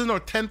 1,000 or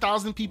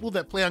 10,000 people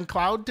that play on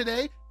cloud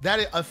today. That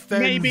it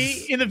offends.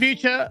 Maybe in the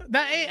future.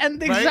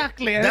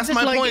 Exactly. Right? That's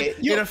my point.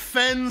 It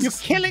offends. You're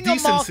killing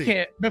decency. a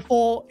market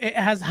before it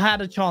has had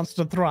a chance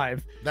to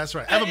thrive. That's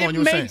right. Everborn, you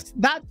were saying.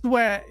 That's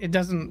where it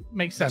doesn't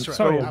make sense. Right.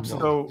 Sorry.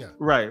 Absolutely.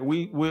 Right.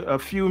 We a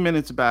few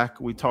minutes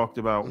back, we talked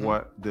about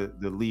what the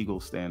legal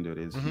standard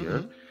is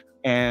here.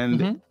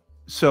 And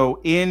so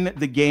in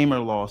the gamer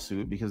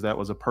lawsuit, because that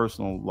was a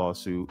personal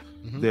lawsuit,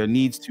 there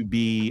needs to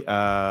be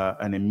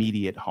an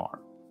immediate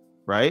harm,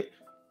 right?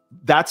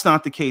 That's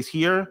not the case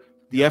here.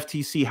 The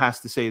FTC has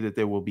to say that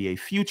there will be a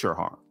future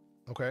harm,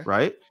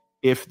 right?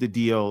 If the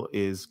deal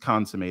is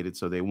consummated,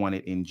 so they want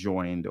it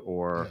enjoined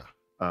or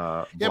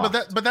but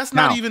that's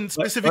not even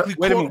specifically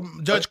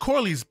Judge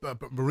Corley's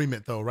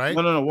remit, though, right?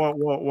 No.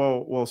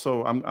 Well,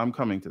 so I'm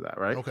coming to that,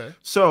 right? Okay.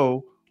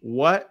 So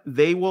what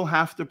they will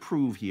have to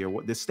prove here,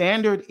 what the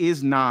standard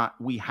is not,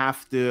 we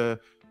have to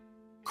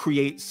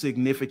create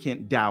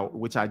significant doubt,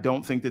 which I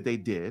don't think that they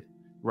did,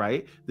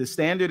 right? The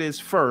standard is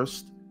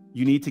first,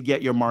 you need to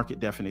get your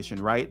market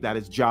definition right. That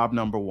is job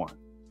number one.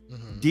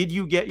 Did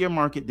you get your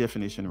market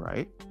definition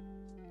right?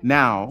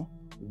 Now,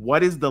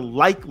 what is the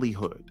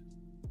likelihood?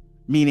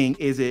 Meaning,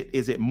 is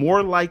it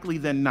more likely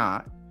than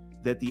not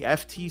that the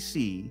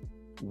FTC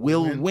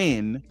will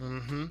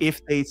win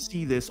if they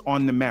see this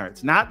on the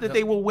merits? Not that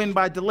they will win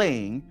by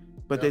delaying,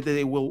 but that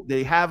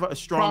they have a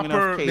strong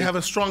enough case. They have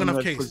a strong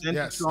enough case.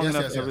 Strong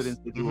enough evidence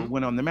that they will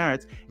win on the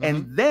merits.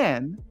 And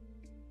then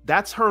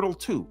that's hurdle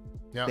 2.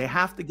 They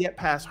have to get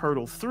past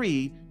hurdle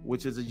 3,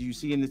 which is, as you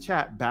see in the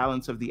chat,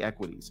 balance of the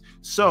equities.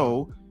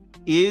 So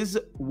is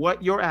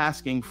what you're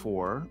asking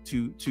for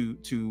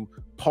to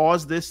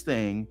pause this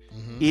thing,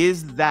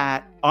 is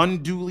that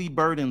unduly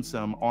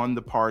burdensome on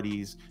the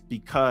parties?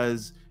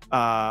 Because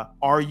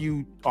are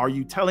you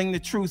telling the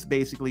truth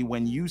basically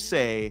when you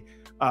say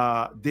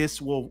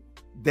this will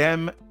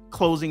them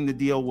closing the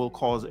deal will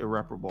cause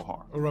irreparable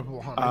harm.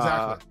 Irreparable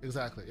harm.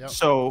 Exactly. Yep.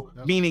 So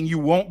meaning you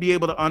won't be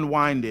able to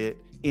unwind it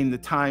in the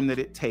time that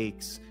it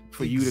takes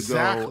for you to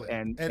go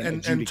and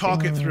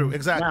talk it through.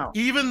 Exactly. Now,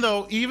 even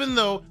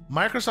though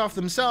Microsoft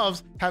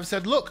themselves have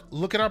said,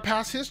 look at our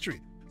past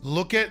history.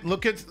 Look at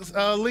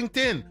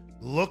LinkedIn.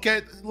 Look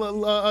at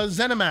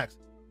ZeniMax.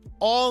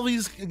 All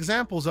these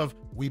examples of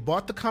we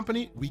bought the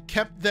company, we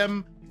kept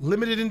them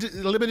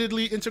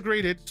limitedly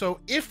integrated. So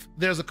if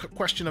there's a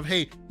question of,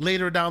 hey,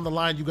 later down the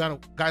line, you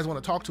guys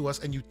want to talk to us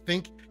and you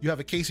think you have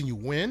a case and you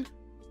win,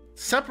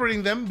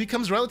 separating them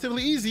becomes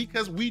relatively easy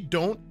because we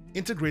don't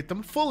integrate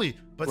them fully.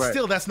 But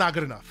still, that's not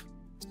good enough.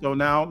 So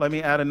now let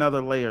me add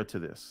another layer to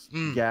this.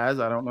 Gaz,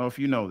 I don't know if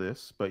you know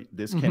this, but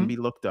this can be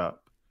looked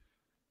up.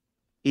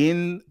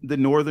 In the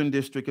Northern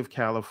District of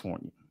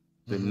California,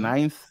 the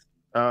Ninth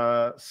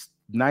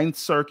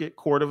Circuit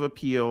Court of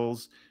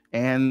Appeals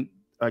and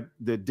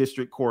the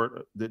district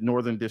court, the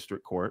Northern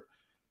District Court,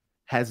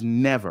 has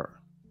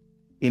never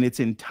in its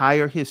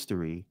entire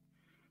history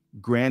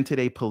granted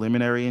a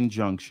preliminary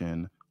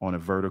injunction on a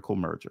vertical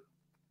merger.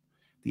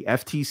 The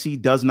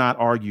FTC does not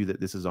argue that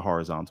this is a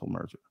horizontal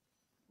merger.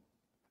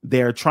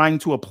 They're trying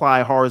to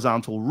apply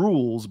horizontal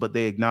rules, but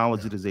they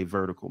acknowledge it as a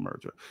vertical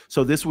merger.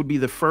 So this would be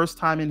the first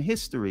time in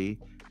history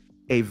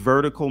a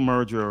vertical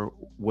merger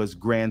was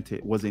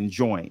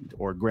enjoined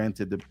or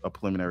granted a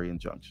preliminary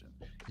injunction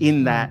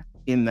in that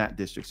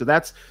district. So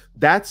that's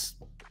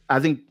I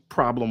think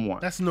problem one.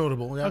 That's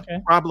notable. Yeah.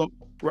 Okay.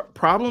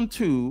 Problem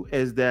two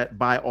is that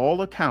by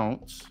all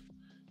accounts,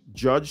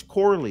 Judge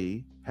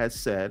Corley has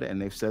said,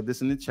 and they've said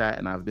this in the chat,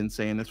 and I've been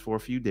saying this for a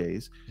few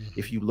days,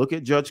 if you look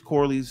at Judge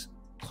Corley's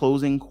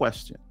closing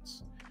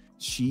questions,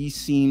 she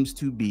seems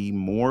to be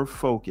more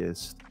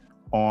focused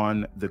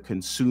on the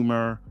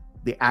consumer,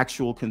 the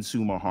actual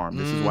consumer harm.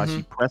 This is why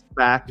she pressed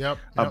back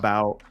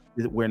about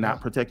we're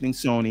not protecting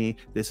Sony.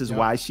 This is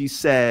why she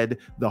said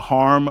the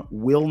harm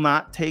will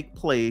not take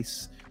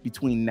place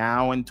between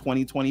now and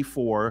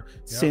 2024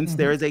 since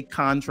there is a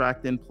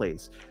contract in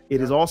place.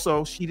 It is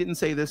also, she didn't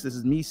say this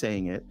is me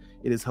saying it.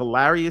 It is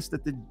hilarious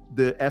that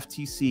the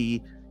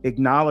FTC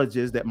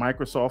acknowledges that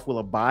Microsoft will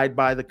abide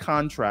by the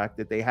contract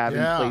that they have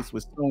in place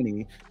with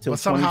Sony till 2025.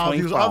 Somehow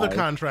these other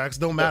contracts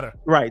don't matter.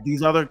 Right.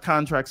 These other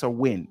contracts are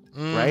wind,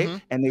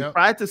 right? And they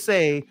tried to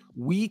say,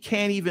 we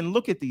can't even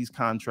look at these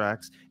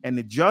contracts. And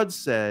the judge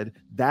said,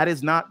 that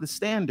is not the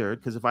standard,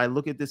 because if I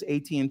look at this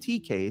AT&T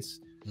case,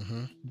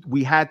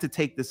 we had to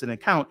take this into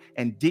account.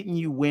 And didn't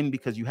you win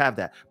because you have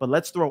that? But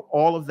let's throw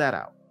all of that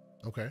out.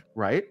 Okay.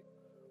 Right?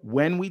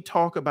 When we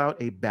talk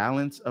about a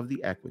balance of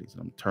the equities,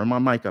 I'm gonna turn my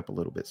mic up a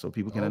little bit so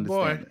people can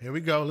understand. Boy, here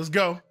we go. Let's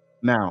go.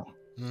 Now,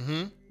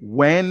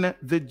 when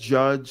the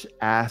judge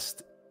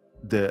asked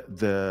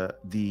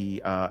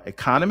the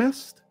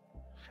economist,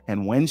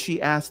 and when she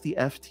asked the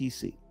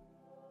FTC,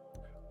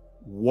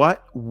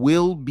 what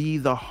will be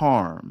the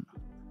harm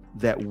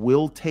that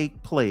will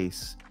take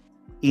place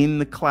in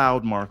the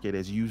cloud market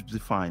as you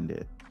defined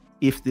it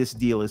if this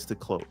deal is to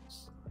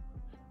close?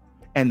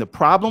 And the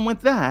problem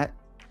with that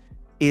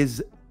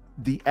is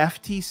the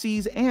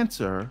FTC's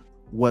answer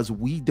was,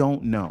 we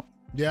don't know.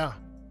 Yeah.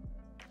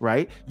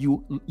 Right?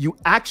 You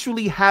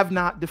actually have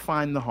not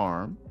defined the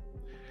harm,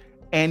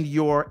 and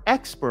your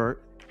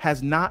expert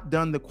has not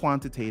done the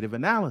quantitative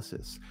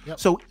analysis.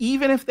 So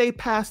even if they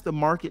pass the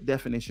market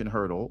definition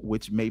hurdle,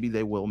 which maybe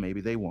they will,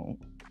 maybe they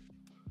won't,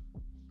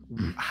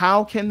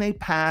 how can they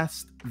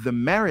pass the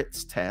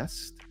merits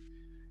test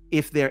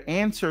if their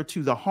answer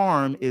to the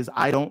harm is,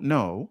 I don't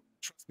know?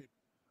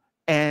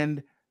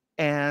 And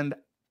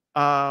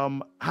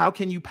how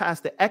can you pass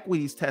the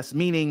equities test,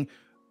 meaning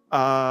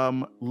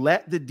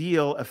let the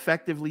deal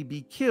effectively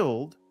be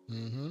killed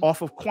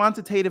off of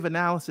quantitative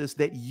analysis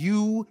that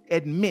you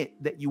admit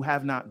that you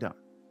have not done?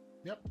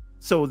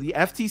 So the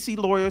FTC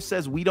lawyer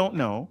says, we don't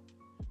know.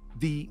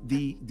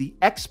 The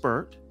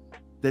expert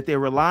that they're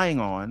relying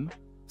on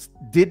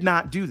did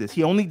not do this.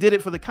 He only did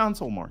it for the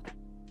console market,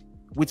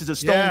 which is a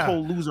stone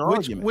cold loser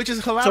argument. Which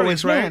is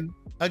hilarious, so again,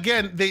 right?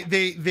 Again,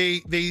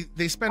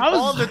 they spend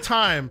all the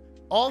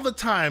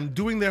time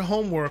doing their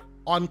homework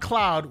on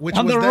cloud, which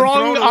was then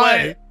thrown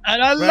away.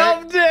 And I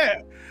loved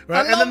it.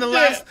 Right? And then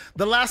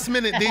the last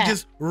minute, they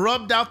just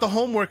rubbed out the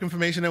homework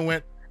information and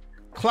went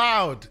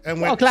cloud and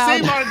went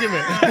same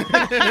argument.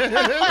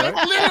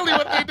 That's literally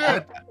what they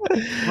did.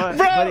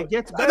 But it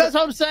gets better. That's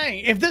what I'm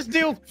saying. If this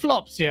deal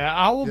flops,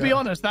 I will be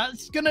honest,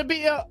 that's gonna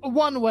be a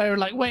one where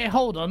like, wait,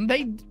 hold on,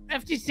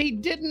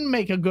 FTC didn't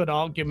make a good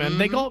argument.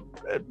 They got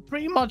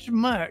pretty much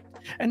murked,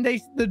 and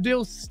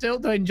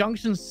the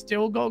injunction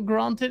still got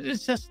granted.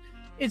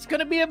 It's going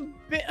to be a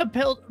bit of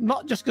pill,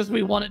 not just because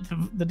we want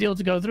the deal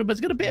to go through, but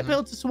it's going to be a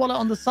pill to swallow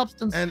on the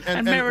substance and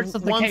merits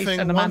of the case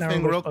and the manner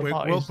in which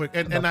real quick.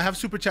 And I have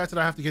super chats that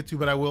I have to get to,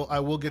 but I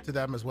will get to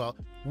them as well.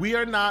 We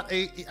are not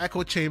a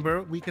echo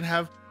chamber. We can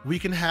have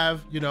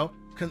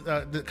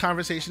the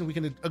conversation. We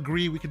can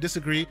agree, we can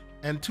disagree,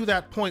 and to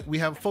that point, we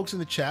have folks in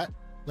the chat.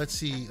 Let's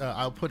see.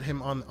 I'll put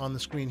him on the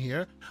screen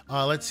here.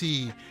 Let's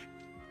see.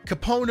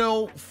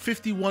 Capono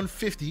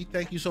 5150,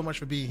 thank you so much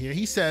for being here.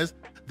 He says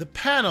the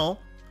panel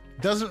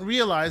doesn't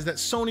realize that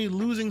Sony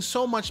losing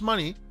so much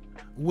money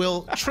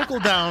will trickle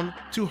down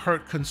to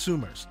hurt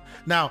consumers.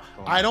 Now,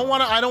 I don't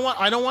want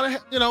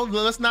to, you know,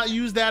 let's not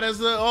use that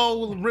as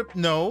a rip.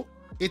 No,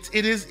 it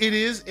is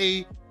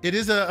a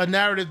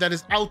narrative that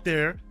is out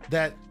there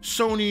that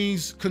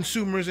Sony's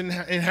consumers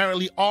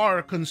inherently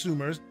are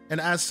consumers, and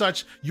as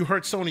such, you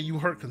hurt Sony, you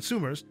hurt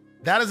consumers.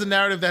 That is a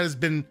narrative that has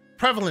been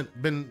prevalent,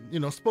 you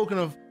know, spoken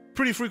of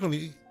pretty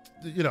frequently.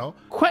 You know,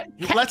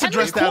 let's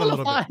address that a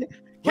little bit.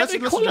 Let's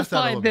address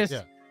that a little bit.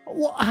 Yeah.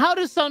 How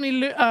does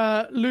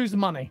Sony lose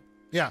money?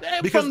 Yeah,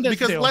 because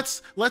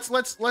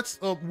let's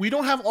we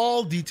don't have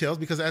all details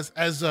because as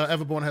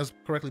Everborn has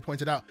correctly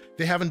pointed out,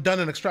 they haven't done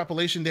an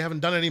extrapolation, they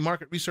haven't done any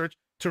market research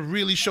to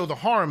really show the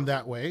harm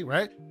that way,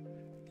 right?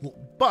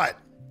 But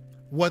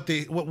what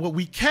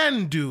we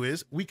can do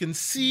is we can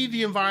see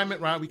the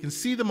environment, right? We can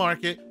see the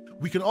market.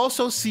 We can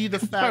also see the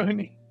fact.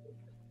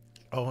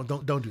 Oh,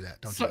 don't do that.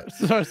 Don't do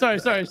that.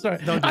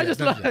 Sorry. I just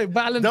like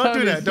Valentine. Don't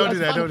do that. Don't do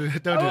that. Don't do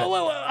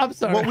that. I'm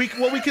sorry.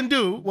 What we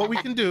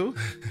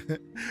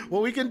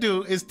can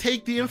do is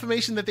take the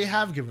information that they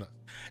have given us,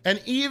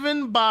 and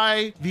even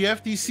by the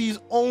FTC's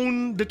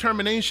own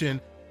determination,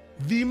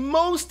 the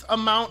most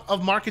amount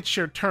of market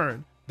share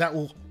turn that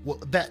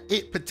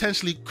it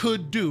potentially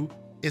could do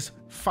is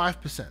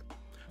 5%.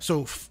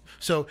 So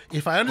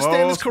if I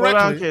understand this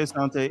correctly,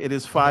 it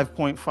is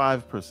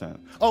 5.5%.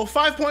 Oh,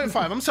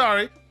 5.5. I'm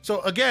sorry.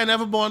 So again,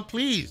 Everborn,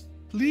 please,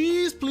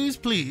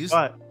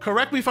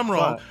 correct me if I'm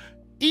wrong.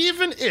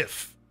 Even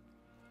if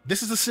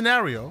this is a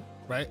scenario,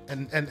 right?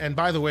 And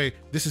by the way,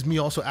 this is me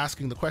also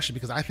asking the question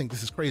because I think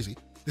this is crazy.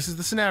 This is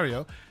the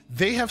scenario.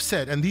 They have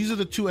said, and these are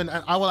the two, and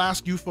I will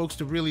ask you folks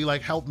to really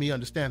like help me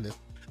understand this.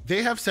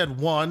 They have said,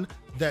 one,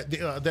 that the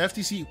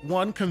FTC,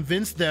 one,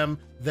 convinced them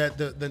that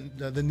the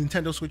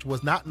Nintendo Switch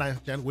was not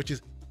 9th gen, which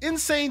is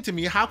insane to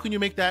me. How can you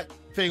make that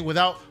thing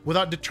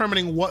without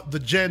determining what the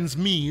gens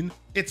mean?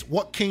 It's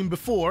what came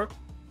before.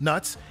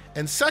 Nuts.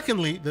 And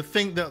secondly,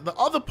 the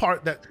other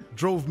part that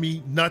drove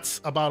me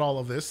nuts about all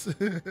of this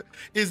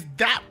is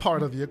that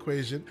part of the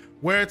equation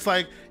where it's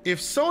like, if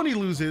Sony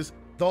loses,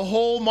 the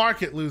whole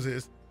market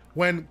loses,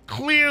 when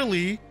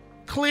clearly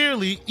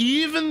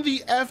even the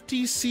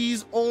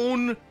FTC's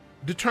own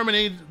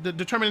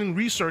determining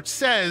research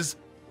says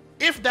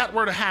if that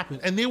were to happen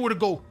and they were to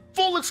go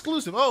full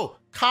exclusive,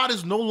 COD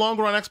is no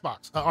longer on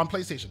Xbox, on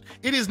PlayStation.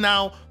 It is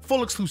now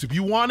full exclusive.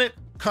 You want it?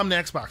 Come to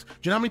Xbox. Do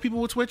you know how many people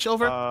would switch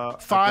over?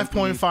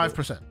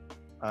 5.5%.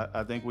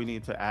 I think we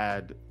need to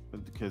add,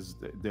 because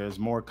there's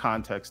more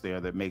context there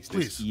that makes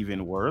this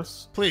even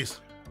worse. Please.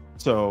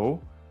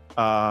 So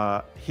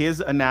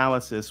his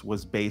analysis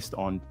was based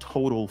on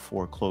total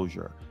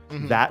foreclosure.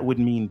 Mm-hmm. That would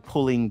mean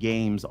pulling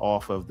games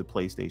off of the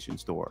PlayStation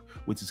Store,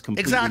 which is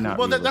completely not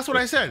realistic. That's what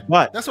I said.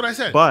 That's what I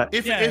said. But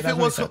if it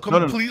was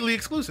completely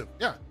exclusive,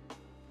 yeah.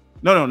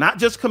 No, not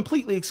just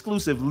completely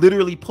exclusive,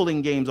 literally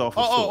pulling games off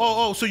the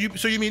store.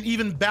 So you mean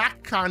even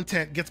back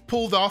content gets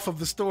pulled off of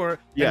the store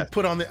and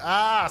put on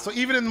the so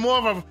even in more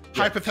of a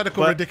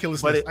hypothetical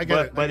ridiculousness. I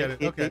get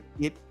it. Okay.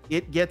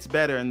 It gets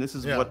better, and this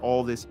is what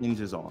all this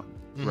hinges on,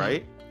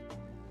 right?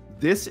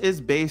 This is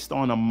based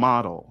on a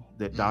model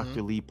that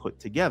Dr. Lee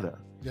put together.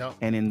 Yeah.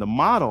 And in the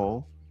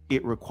model,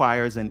 it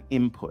requires an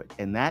input,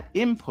 and that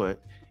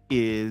input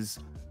is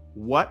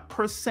what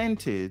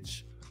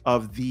percentage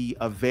of the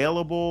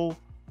available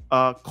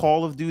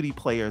Call of Duty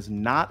players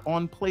not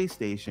on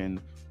PlayStation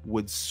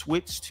would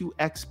switch to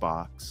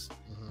Xbox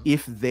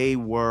if they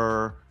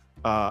were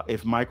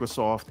if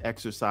Microsoft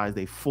exercised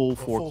a full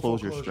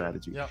foreclosure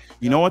strategy.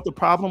 You know what the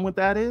problem with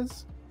that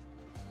is?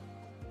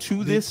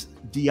 This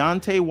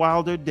Deontay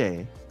Wilder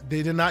day,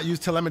 they did not use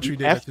telemetry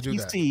data to do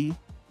that.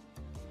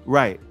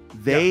 Right.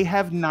 They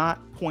have not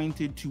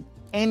pointed to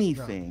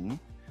anything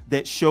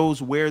that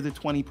shows where the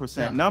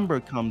 20% number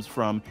comes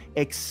from,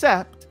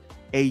 except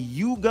a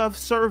YouGov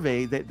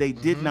survey that they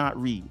did not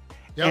read.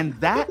 And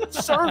that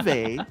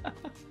survey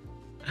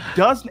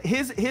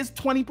his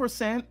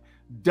 20%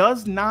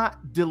 does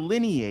not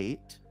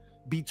delineate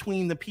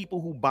between the people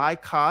who buy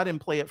COD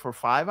and play it for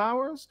 5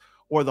 hours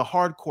or the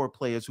hardcore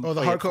players who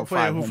play it for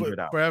 500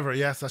 hours. Forever.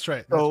 Yes, that's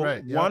right.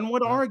 So one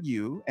would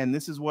argue, and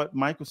this is what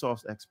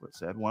Microsoft's expert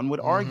said, one would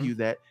argue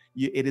that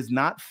it is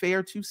not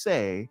fair to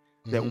say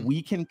that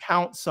we can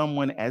count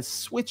someone as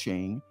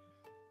switching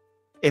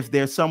if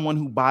there's someone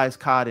who buys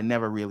COD and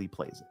never really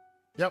plays it.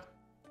 Yep.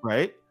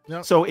 Right?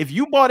 Yep. So if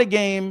you bought a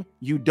game,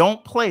 you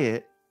don't play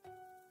it,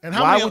 and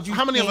how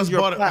many of us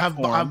have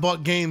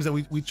bought games that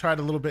we tried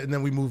a little bit and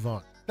then we move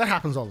on? That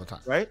happens all the time.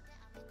 Right?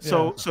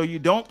 So you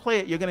don't play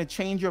it, you're going to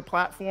change your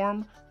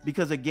platform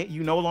because again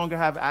you no longer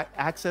have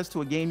access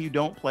to a game you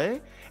don't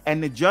play,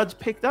 and the judge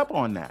picked up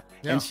on that.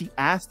 And she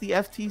asked the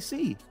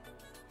FTC,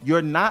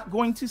 you're not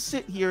going to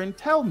sit here and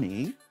tell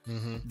me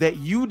that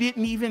you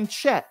didn't even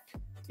check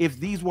if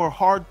these were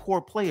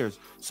hardcore players.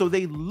 So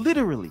they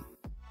literally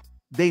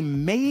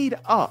made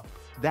up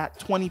that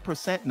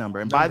 20% number.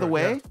 And by the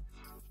way,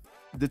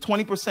 the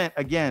 20%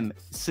 again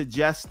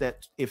suggests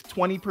that if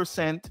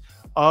 20%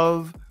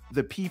 of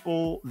the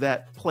people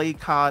that play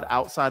COD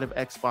outside of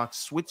Xbox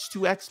switch to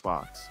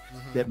Xbox,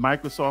 that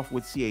Microsoft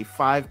would see a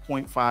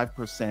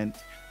 5.5%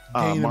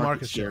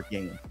 market share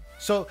gain.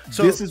 So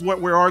this is what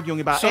we're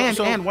arguing about.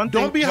 And one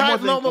thing, don't be high.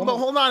 No, but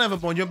hold on,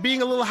 Everborn. You're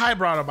being a little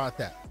highbrow about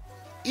that.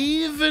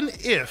 Even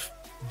if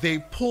they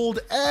pulled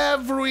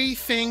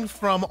everything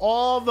from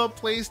all the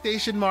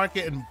PlayStation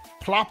market and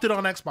plopped it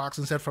on Xbox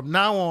and said, from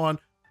now on,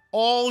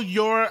 all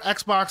your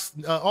Xbox,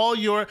 all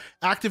your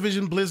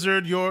Activision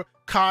Blizzard, your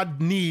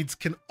COD needs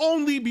can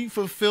only be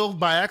fulfilled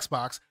by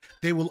Xbox.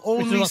 They will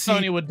only see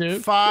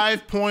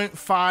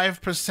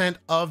 5.5%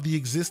 of the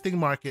existing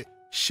market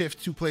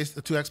shift to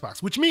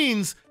Xbox, which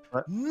means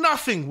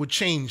nothing would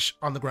change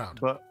on the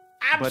ground.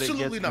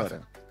 Absolutely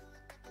nothing.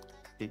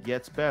 It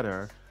gets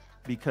better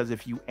because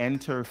if you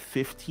enter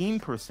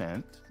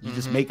 15%, you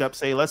just make up,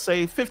 let's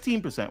say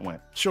 15% win.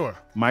 Sure.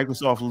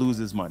 Microsoft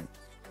loses money.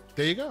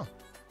 There you go.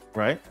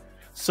 Right?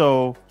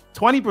 So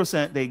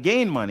 20% they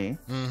gain money.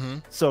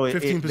 So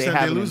 15% they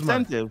have they lose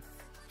incentive.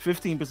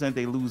 15%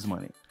 they lose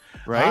money.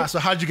 Right? So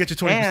how'd you get your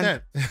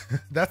 20%?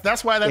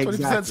 That's why that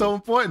 20% is so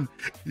important.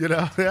 You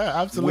know, yeah,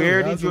 absolutely.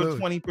 Where did your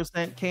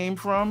 20% came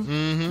from?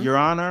 Your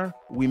Honor,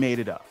 we made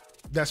it up.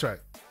 That's right.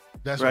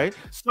 That's right.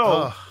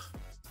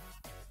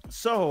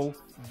 So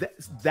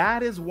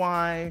that is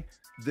why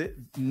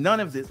none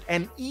of this,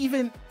 and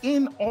even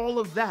in all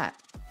of that,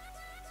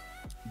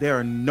 there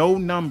are no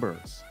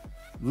numbers,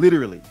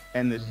 literally,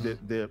 and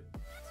the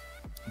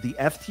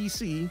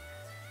FTC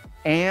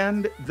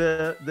and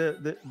the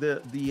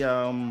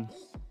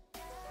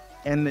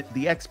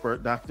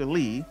expert, Dr.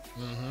 Lee,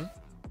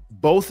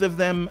 both of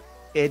them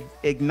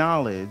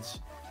acknowledge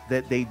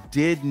that they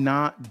did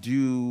not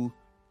do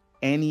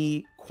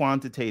any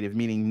quantitative,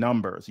 meaning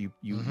numbers. You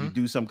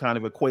do some kind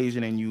of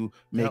equation and you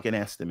make an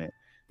estimate.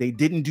 They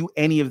didn't do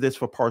any of this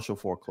for partial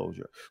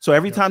foreclosure. So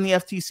every time the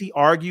FTC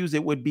argues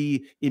it would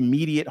be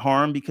immediate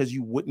harm because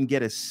you wouldn't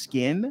get a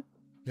skin.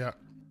 Yeah.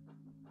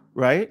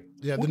 Right?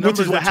 Yeah, the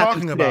numbers they're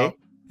talking about.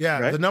 Yeah,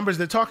 right? The numbers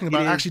they're talking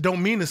about actually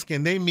don't mean the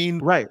skin. They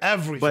mean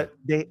everything. But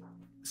they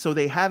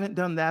haven't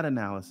done that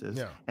analysis.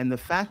 Yeah. And the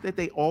fact that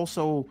they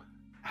also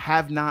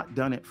have not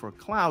done it for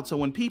cloud. So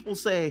when people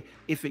say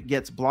if it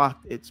gets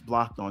blocked, it's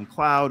blocked on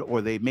cloud,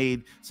 or they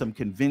made some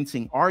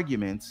convincing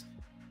arguments,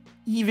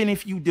 even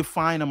if you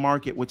define a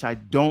market, which I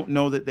don't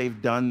know that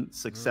they've done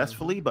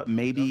successfully, but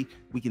maybe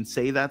we can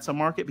say that's a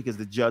market because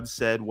the judge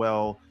said,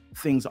 well,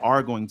 things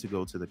are going to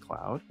go to the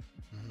cloud.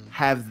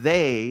 Have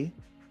they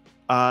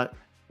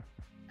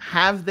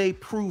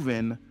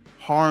proven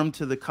harm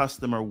to the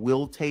customer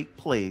will take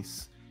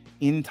place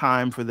in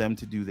time for them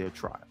to do their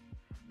trial?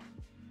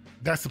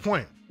 That's the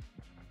point.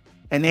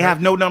 And they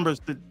have no numbers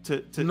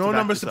to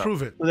numbers to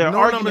prove it. So their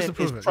argument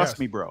is, trust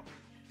me, bro.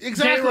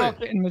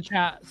 Exactly. In the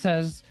chat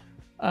says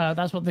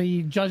that's what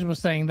the judge was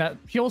saying. That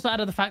he also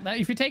added the fact that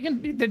if you take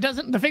in,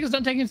 the figures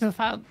don't take into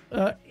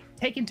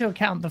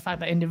account the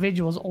fact that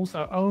individuals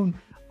also own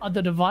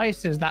other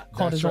devices that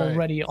COD is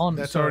already on.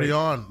 That's already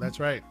on. That's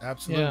right.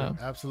 Absolutely. Yeah.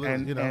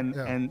 Absolutely.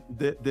 And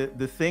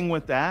the thing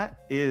with that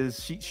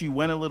is she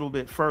went a little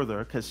bit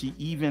further because she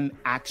even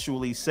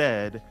actually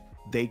said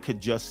they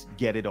could just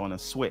get it on a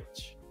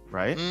Switch,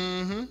 right?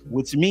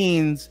 Which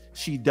means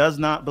she does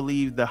not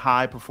believe the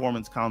high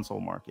performance console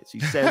market. She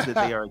says that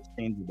they are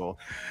exchangeable.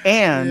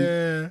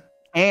 And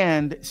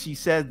she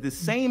said the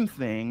same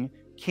thing,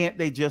 can't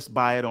they just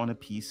buy it on a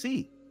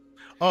PC?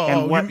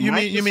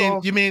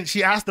 You mean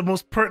she asked the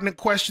most pertinent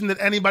question that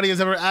anybody has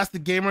ever asked a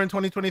gamer in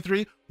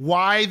 2023?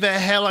 Why the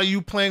hell are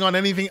you playing on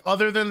anything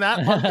other than that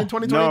in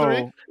 2023?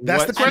 No,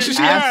 that's the question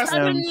she asked.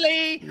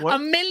 Suddenly, a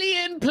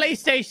million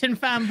PlayStation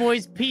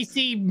fanboys'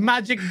 PC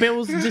magic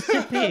bills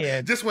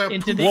disappeared. Just went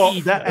into the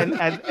ether.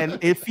 And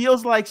it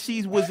feels like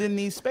she was in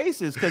these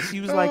spaces because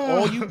she was like,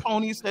 all you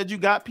ponies said you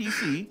got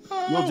PC.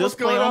 You'll just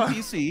play on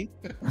PC.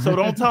 So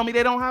don't tell me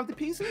they don't have the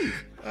PC.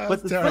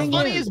 But the thing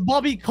is,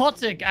 Bobby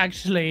Kotick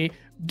actually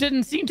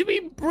didn't seem to be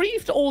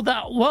briefed all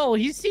that well.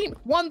 He's seen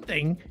one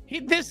thing.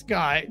 This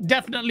guy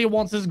definitely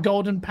wants his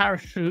golden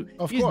parachute.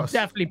 He's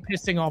definitely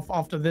pissing off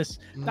after this.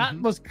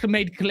 That was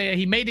made clear.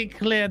 He made it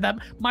clear that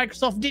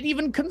Microsoft didn't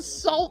even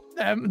consult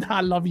them.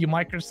 I love you,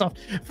 Microsoft.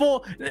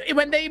 For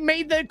when they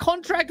made their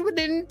contract with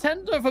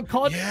Nintendo for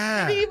COD, they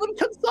didn't even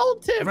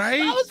consult him.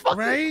 Right? That was fucking,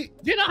 right?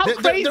 Do you know how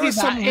crazy there was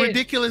that some is?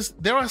 ridiculous.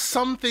 There are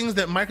some things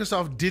that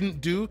Microsoft didn't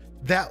do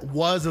that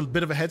was a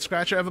bit of a head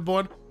scratcher,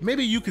 Everborn.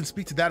 Maybe you can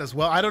speak to that as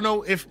well. I don't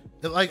know if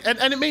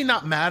and it may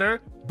not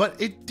matter,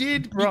 but it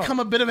did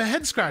become a bit of a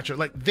head scratcher.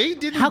 Like they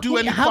didn't do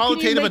any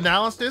qualitative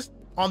analysis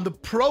on the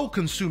pro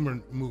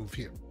consumer move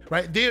here,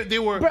 right? They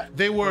were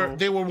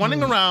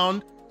running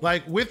around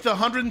like with the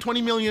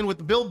 120 million with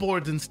the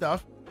billboards and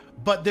stuff,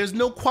 but there's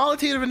no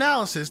qualitative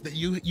analysis that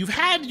you've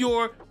had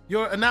your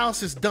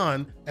analysis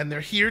done, and they're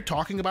here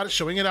talking about it,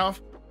 showing it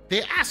off.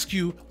 They ask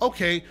you,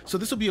 okay, so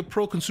this will be a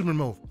pro consumer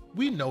move.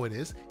 We know it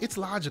is. It's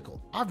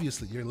logical.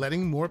 Obviously, you're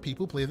letting more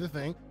people play the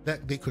thing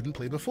that they couldn't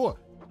play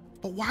before.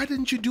 but why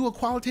didn't you do a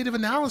qualitative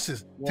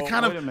analysis Well, to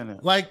kind wait a of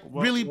minute. like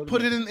Well, really wait a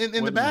put it minute. in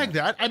the Wait a bag minute.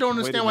 there? I don't Wait a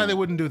understand why they minute.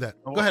 wouldn't do that.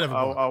 Go ahead,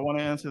 everyone. I want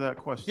to answer that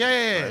question.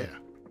 Yeah.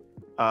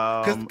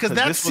 Because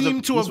that this was a-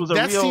 seemed to this have was a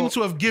real- seems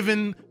to have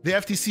given the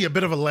FTC a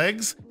bit of a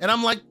legs, and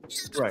I'm like,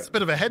 it's Right. a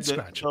bit of a head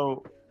scratch.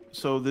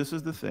 So this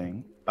is the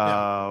thing.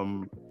 Yeah.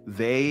 And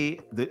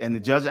the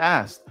judge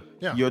asked,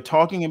 Yeah. you're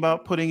talking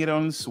about putting it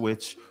on the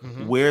Switch.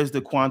 Mhm. Where's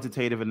the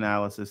quantitative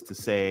analysis to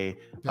say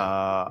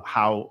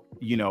how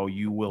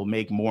you will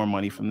make more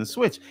money from the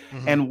Switch?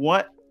 Mhm. And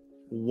what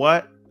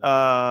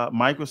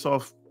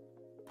Microsoft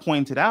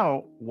pointed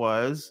out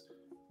was,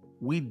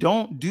 we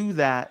don't do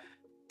that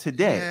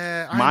today.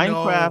 Yeah, I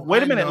Minecraft. know,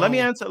 Wait a I minute. Let me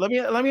know. answer. Let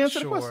me answer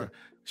the question.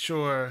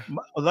 Sure.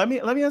 Let me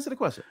answer the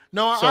question.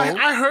 No, So-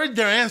 I heard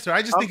their answer.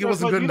 I just think it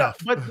wasn't good enough.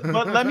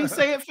 But let me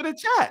say it for the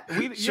chat.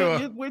 We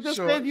just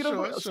said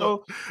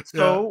sure.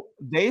 So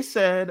they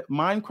said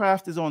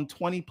Minecraft is on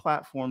 20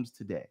 platforms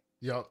today.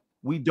 Yep.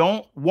 We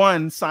don't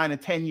sign a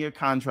 10-year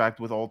contract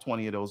with all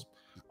 20 of those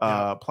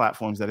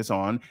platforms that it's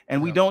on,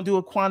 and we don't do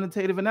a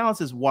quantitative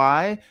analysis.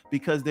 Why?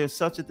 Because there's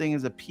such a thing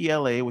as a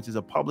PLA, which is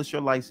a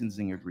publisher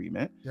licensing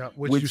agreement,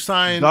 which you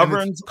sign,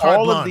 governs carte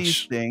all blanche. of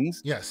these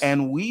things. Yes.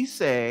 And we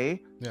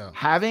say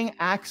having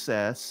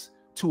access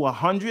to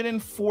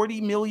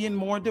 140 million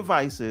more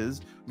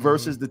devices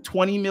versus the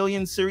 20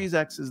 million Series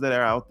X's that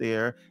are out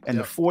there and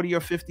the 40 or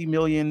 50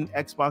 million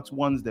Xbox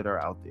Ones that are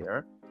out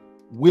there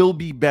will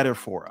be better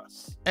for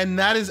us. And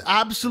that is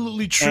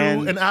absolutely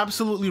true and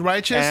absolutely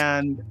righteous.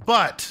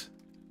 But,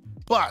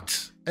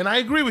 and I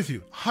agree with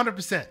you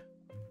 100%.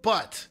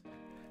 But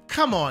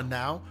come on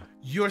now.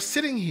 You're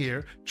sitting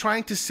here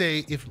trying to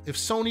say if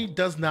Sony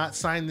does not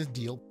sign this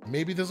deal,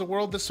 maybe there's a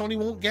world that Sony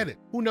won't get it.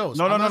 Who knows?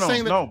 No.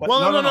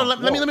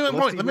 Let me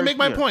make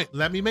my point.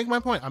 Let me make my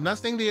point. I'm not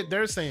saying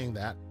they're saying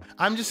that.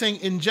 I'm just saying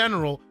in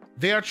general,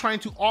 they are trying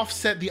to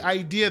offset the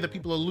idea that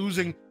people are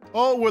losing.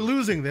 Oh, we're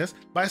losing this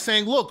by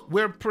saying, look,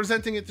 we're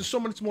presenting it to so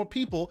many more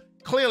people.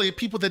 Clearly,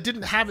 people that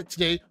didn't have it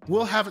today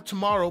will have it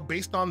tomorrow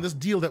based on this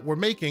deal that we're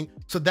making.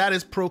 So that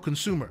is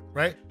pro-consumer,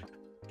 right?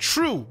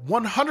 True,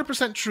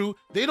 100% true.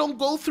 They don't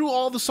go through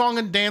all the song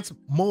and dance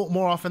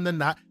more often than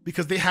not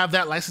because they have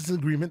that licensing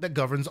agreement that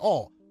governs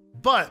all.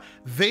 But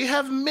they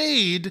have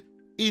made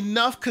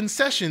enough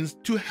concessions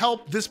to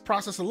help this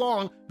process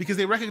along because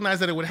they recognize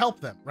that it would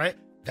help them, right?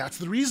 That's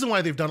the reason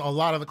why they've done a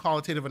lot of the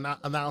qualitative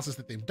analysis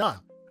that they've done,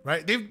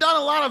 right? They've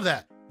done a lot of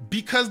that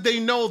because they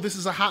know this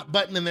is a hot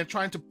button and they're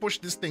trying to push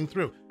this thing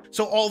through.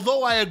 So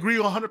although I agree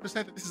 100%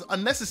 that this is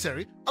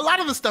unnecessary, a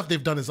lot of the stuff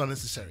they've done is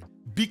unnecessary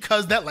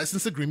because that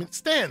license agreement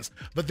stands.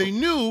 But they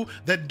knew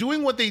that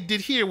doing what they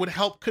did here would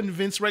help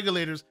convince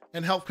regulators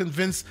and help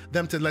convince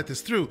them to let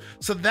this through.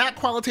 So that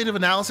qualitative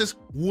analysis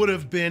would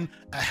have been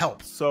a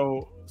help.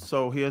 So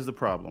here's the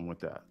problem with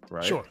that,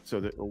 right? Sure. So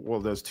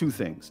there's two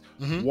things.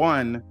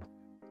 One,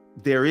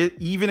 there is,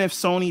 even if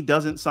Sony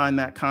doesn't sign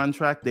that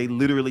contract, they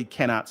literally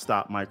cannot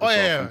stop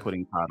Microsoft from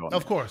putting COD on.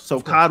 Of course. So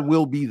COD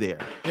will be there.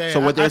 So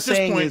what they're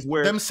saying is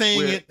them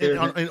saying it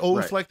in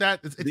oaths like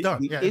that, it's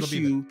done.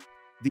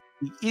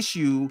 The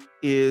issue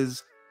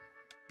is,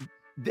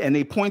 and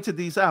they pointed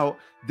these out,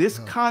 this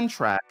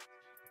contract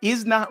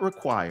is not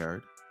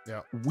required.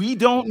 We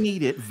don't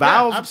need it.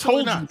 Valve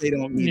told you they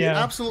don't need it.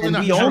 Absolutely and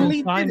not. We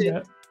only did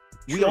it.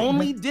 We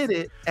only did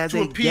it as to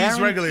a appease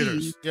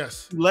regulators.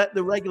 Yes. To let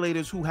the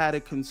regulators who had a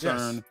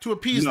concern to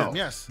appease them.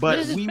 Yes. But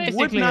this is we basically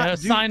would not a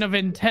sign of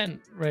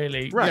intent,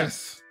 really. Right.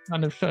 Yes.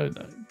 Kind of show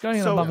that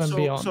going above and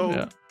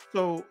beyond.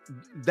 So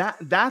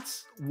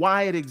that's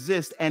why it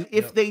exists. And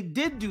if they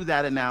did do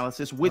that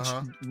analysis, which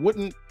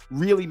wouldn't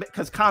really,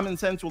 because common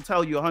sense will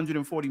tell you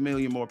 140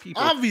 million more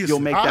people, you'll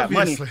make that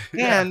money.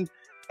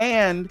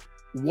 And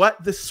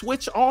what the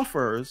Switch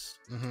offers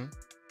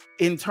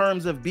in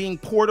terms of being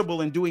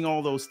portable and doing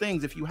all those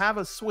things, if you have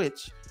a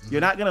Switch,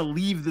 you're not going to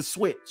leave the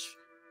Switch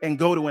and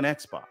go to an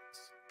Xbox.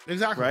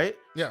 Exactly. Right?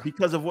 Yeah.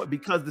 Because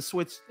the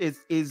Switch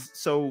is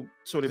so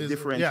sort of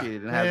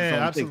differentiated and has its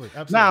own thing.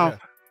 Absolutely.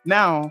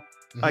 Now,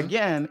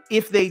 again,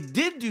 if they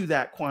did do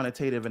that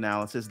quantitative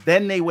analysis,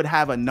 then they would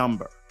have a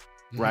number,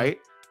 right?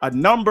 A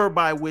number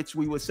by which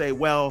we would say,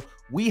 well,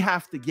 we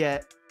have to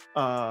get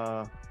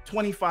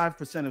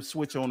 25% of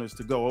Switch owners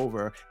to go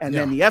over. And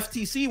then the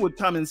FTC would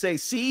come and say,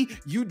 see,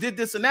 you did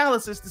this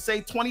analysis to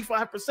say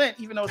 25%,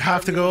 even though it's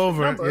have to go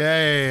over.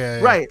 Yeah.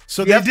 Right.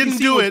 So they didn't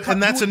do it,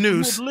 and that's a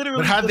noose.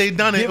 But had they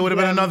done it, it would have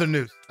been another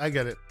noose. I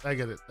get it.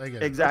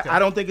 Exactly. Okay. I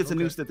don't think it's a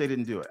noose that they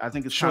didn't do it. I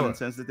think it's common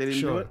sense that they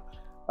didn't do it.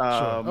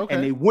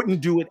 And they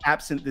wouldn't do it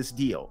absent this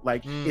deal.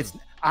 Like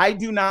I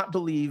do not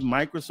believe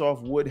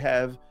Microsoft would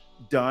have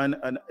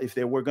done if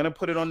they were going to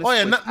put it on the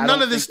Switch.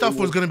 None of this stuff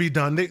was going to be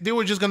done. They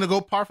were just going to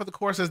go par for the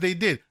course as they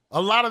did.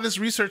 A lot of this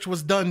research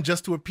was done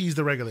just to appease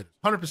the regulators.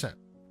 100%.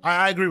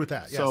 I agree with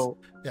that. Yes.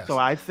 So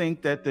I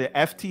think that the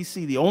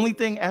FTC, the only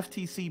thing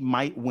FTC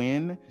might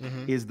win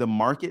is the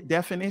market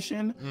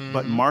definition,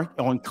 but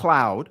on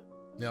cloud,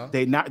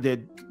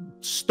 they're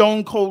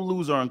stone cold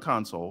loser on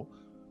console.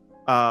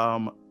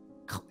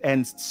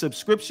 And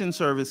subscription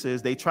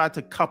services, they tried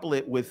to couple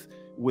it with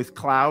with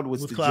Cloud,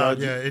 which the judge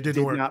it did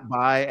not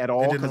buy at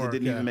all because it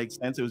didn't work, even make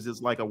sense. It was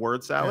just like a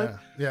word salad.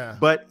 Yeah.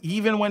 But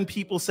even when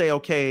people say,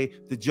 okay,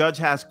 the judge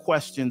has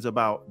questions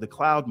about the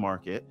cloud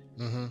market,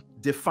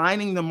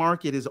 defining the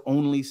market is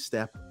only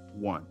step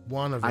one.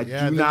 I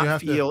do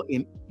not feel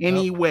in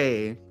any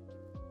way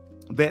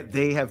that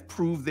they have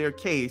proved their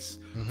case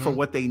for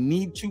what they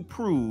need to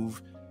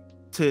prove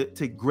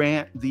to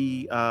grant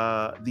the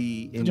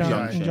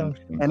injunction.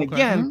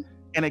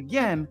 And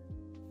again,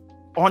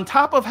 on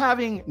top of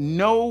having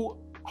no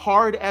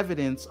hard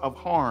evidence of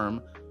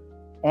harm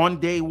on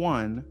day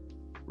one,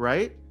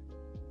 right?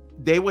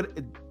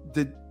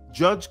 The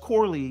Judge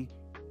Corley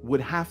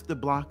would have to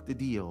block the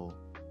deal,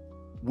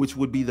 which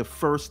would be the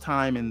first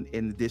time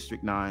in the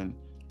District 9.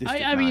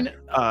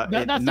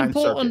 That's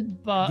important,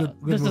 circuit. But good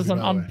this is an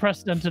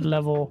unprecedented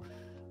level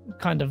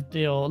kind of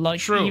deal.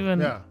 Like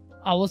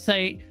I will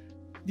say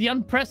the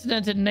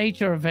unprecedented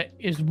nature of it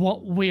is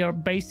what we are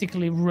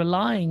basically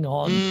relying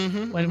on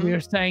when we are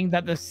saying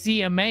that the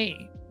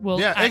CMA will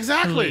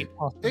exactly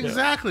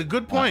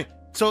good point.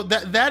 So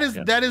that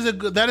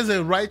is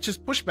a righteous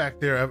pushback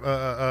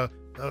there,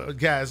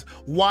 Gaz.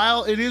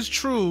 While it is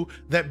true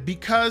that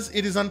because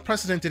it is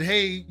unprecedented,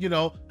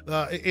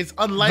 it's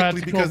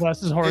unlikely vertical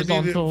versus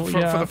horizontal for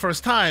the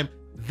first time.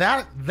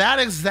 That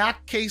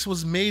exact case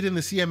was made in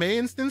the CMA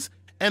instance,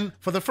 and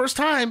for the first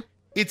time,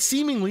 it's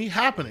seemingly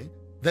happening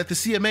that the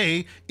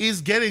CMA is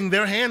getting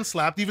their hand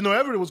slapped, even though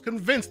everyone was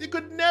convinced it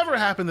could never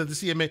happen that the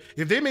CMA,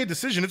 if they made a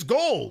decision, it's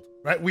gold,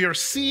 right? We are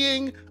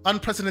seeing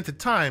unprecedented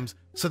times.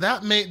 So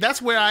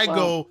that's where I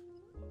go,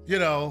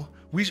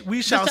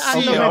 we shall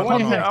see. I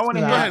want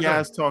to hear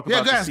Gaz talk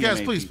about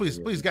Gaz, please,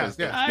 Gaz.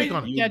 Speak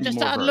on it. Just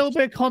to add a little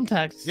bit of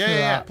context.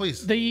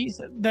 Please.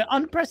 The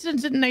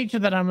unprecedented nature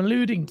that I'm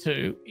alluding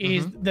to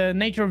is the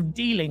nature of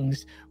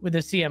dealings with the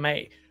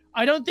CMA.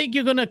 I don't think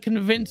you're going to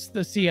convince the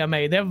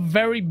CMA. They're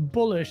very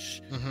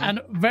bullish and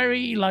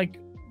very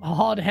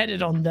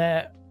hard-headed on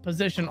their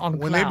position on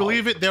when cloud. They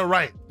believe it, they're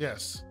right.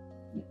 Yes.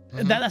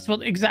 That's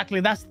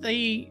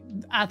the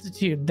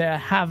attitude they're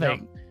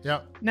having.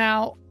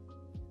 Now,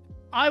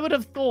 I would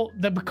have thought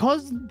that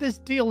because this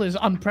deal is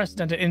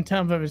unprecedented in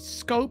terms of its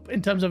scope,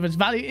 in terms of its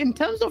value, in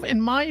terms of,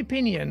 in my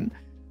opinion,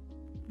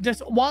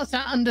 just whilst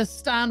I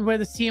understand where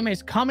the CMA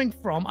is coming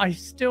from, I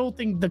still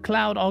think the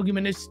cloud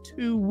argument is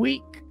too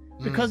weak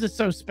because it's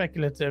so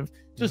speculative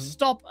to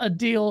stop a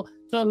deal,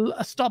 to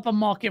stop a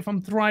market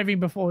from thriving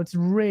before it's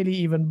really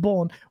even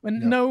born,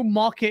 when no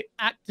market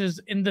actors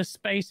in this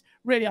space,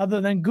 really,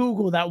 other than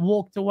Google that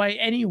walked away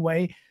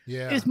anyway,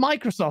 is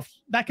Microsoft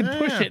that can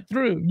push it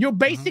through. You're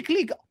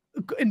basically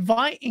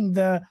inviting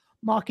the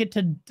market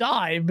to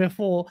die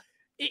before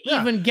it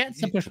even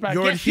gets a pushback.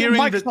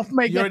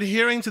 You're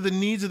adhering to the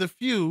needs of the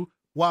few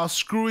while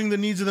screwing the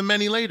needs of the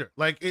many later.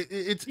 Like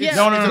it's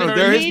no.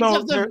 There is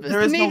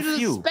no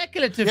few.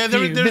 Speculative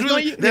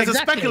there's a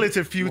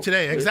speculative few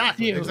today.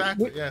 Exactly.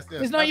 Yes.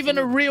 There's not even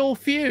a real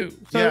few.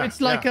 So it's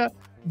like a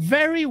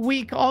very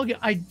weak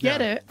argument. I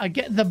get it. I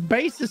get the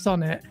basis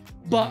on it.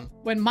 But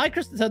when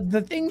Microsoft,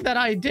 the thing that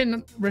I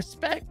didn't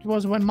respect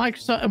was when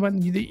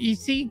the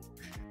EC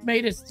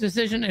made its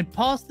decision and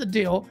passed the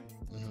deal,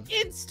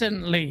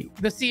 instantly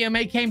the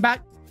CMA came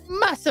back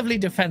massively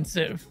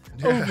defensive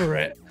over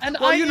it. And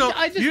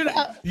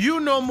you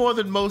know more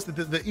than most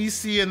that the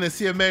EC and the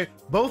CMA,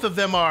 both of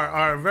them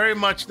are very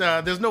much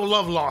there's no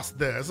love lost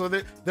there, so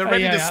they're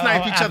ready to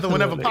snipe each other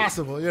whenever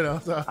possible.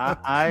 So.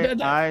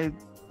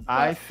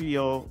 I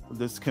feel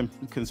this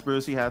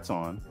conspiracy hats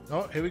on.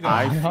 Oh, here we go.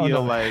 I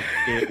feel like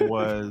it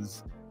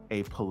was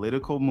a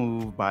political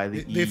move by the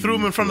EU. They threw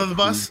him in front of the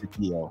bus.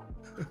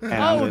 And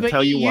I'm going to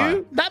tell you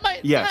why. That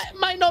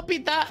might not be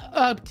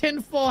that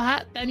tinfoil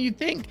hat than you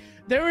think.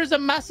 There is a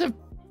massive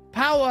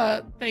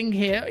power thing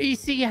here.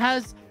 EC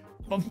has,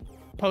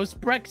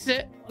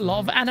 post-Brexit, a lot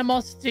of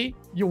animosity.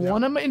 You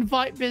want to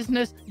invite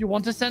business. You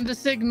want to send a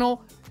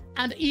signal.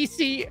 And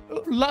EC,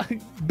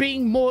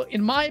 being more,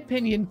 in my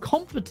opinion,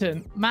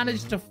 competent,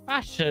 managed to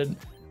fashion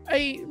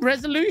a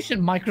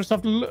resolution.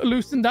 Microsoft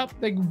loosened up.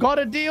 They got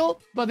a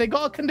deal, but they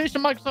got a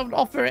condition. Microsoft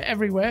offer it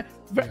everywhere.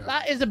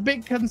 That is a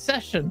big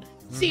concession.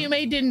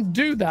 CMA didn't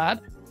do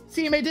that.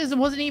 CMA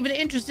wasn't even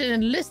interested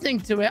in listening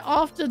to it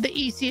after the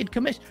EC had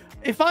commissioned.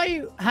 If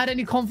I had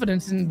any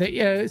confidence in the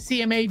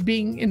CMA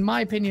being, in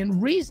my opinion,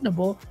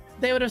 reasonable,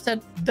 they would have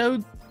said,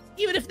 though,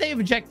 even if they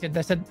objected,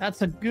 they said,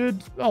 that's a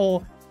good,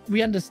 or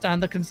we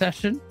understand the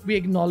concession, we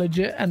acknowledge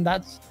it, and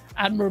that's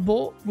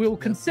admirable. We'll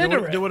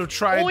consider it. They would have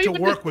tried to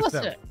work with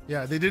them.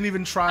 Yeah, they didn't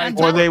even try.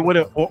 Or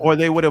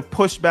they would have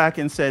pushed back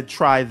and said,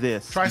 "Try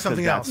this. Try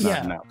something else."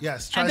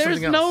 Yes. Try and there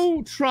is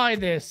no try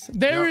this.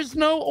 There is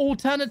no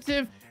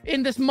alternative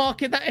in this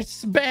market that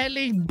is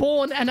barely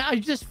born, and I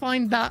just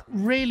find that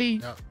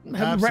really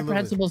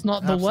reprehensible is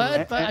not the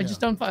word, but I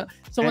just don't find.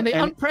 So when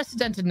the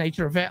unprecedented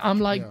nature of it, I'm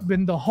like,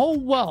 when the whole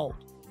world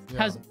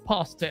has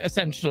passed it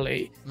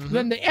essentially,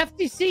 when the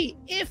FTC,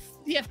 if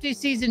the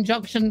FTC's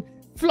injunction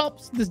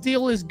flops, this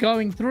deal is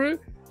going through.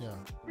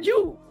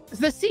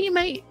 The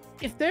CMA,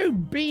 if they're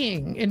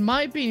being, in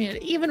my opinion,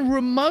 even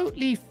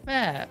remotely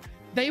fair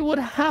they would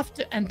have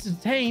to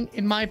entertain,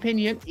 in my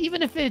opinion,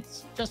 even if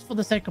it's just for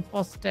the sake of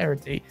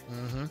posterity,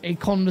 a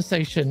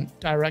conversation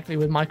directly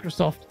with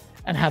Microsoft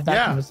and have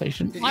that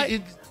conversation.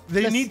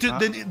 There needs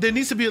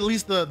to be at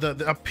least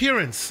the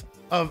appearance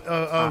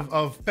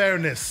of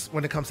fairness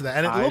when it comes to that,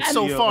 and it looks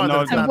so far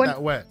that it's not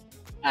that way.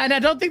 And I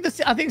don't think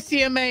I think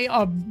CMA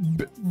are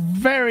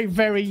very,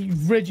 very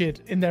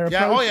rigid in their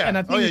approach, and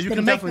I think it's going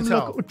to make them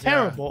look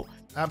terrible.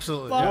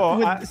 Absolutely. But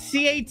with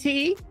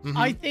CAT,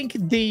 I think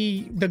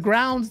the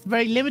grounds,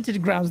 very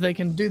limited grounds they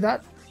can do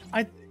that.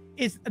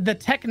 Is the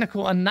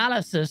technical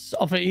analysis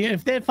of it.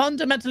 If they're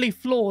fundamentally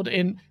flawed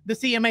in the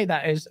CMA,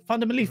 that is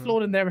fundamentally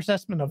flawed in their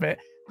assessment of it,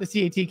 the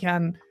CAT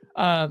can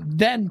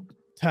then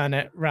turn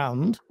it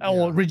round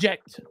or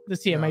reject the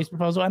CMA's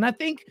proposal. And I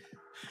think,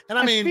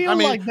 I mean,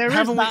 like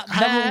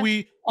haven't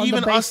we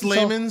even us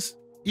laymen's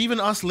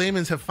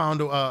have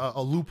found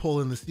a loophole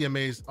in the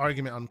CMA's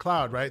argument on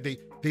cloud, right?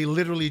 They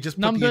literally just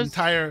put the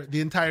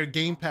entire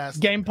Game Pass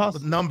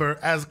number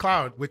as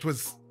cloud, which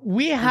was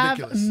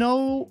ridiculous.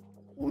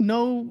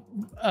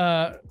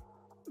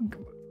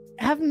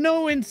 Have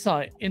no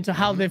insight into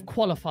how they've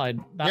qualified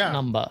that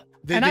number.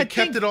 They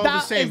kept it all the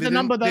same.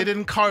 They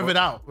didn't carve it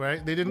out,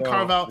 right? They didn't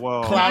carve out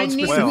cloud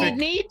specific. We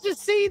need to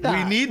see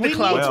that. We need the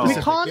cloud specific.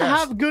 We can't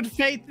have good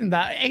faith in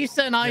that.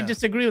 Asa and I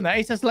disagree on that.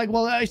 Asa's like,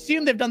 well, I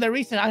assume they've done their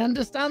research. I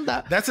understand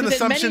that. That's an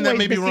assumption that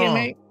may be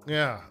wrong.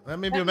 Yeah, that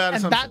may be a bad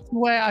assumption. And that's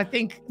where I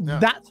think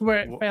that's where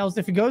it fails.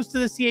 If it goes to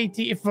the CAT,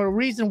 if for a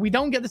reason we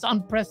don't get this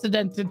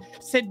unprecedented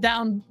sit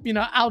down,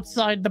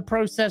 outside the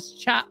process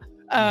chat,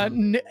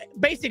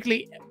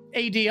 basically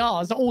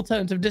ADRs,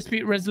 alternative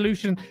dispute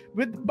resolution,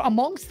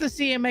 amongst the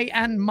CMA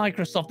and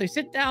Microsoft. They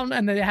sit down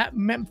and they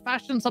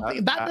fashion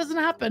something. That doesn't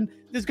happen.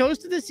 This goes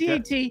to the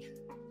CAT.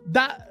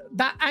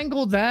 That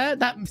angle there,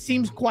 that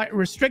seems quite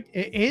restrictive.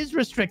 It is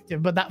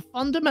restrictive, but that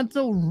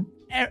fundamental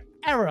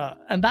error,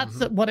 and that's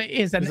what it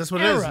is. And that's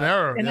what it is, an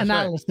error in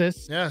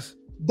analysis. Right. Yes.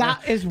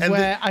 That is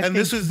where I think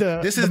this is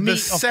the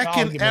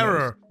second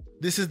error.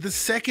 This is the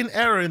second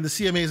error in the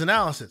CMA's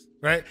analysis,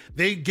 right?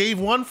 They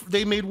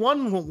made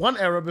one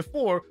error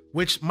before,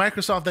 which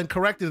Microsoft then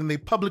corrected, and they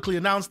publicly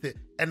announced it.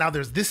 And now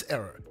there's this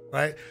error,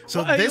 right?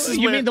 So this is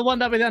you mean the one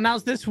that we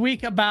announced this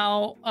week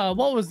about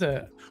what was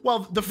it?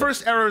 Well, the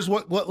first error is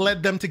what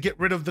led them to get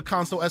rid of the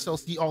console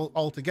SLC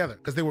altogether,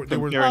 because they were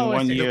comparing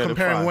 1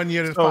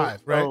 year to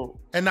 5, right?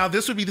 And now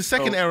this would be the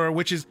second error,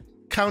 which is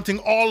counting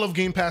all of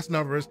Game Pass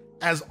numbers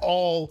as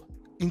all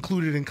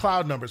included in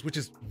cloud numbers, which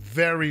is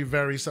very,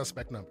 very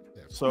suspect number.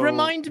 So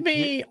remind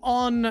me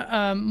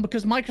on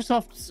because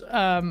Microsoft's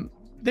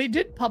they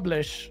did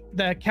publish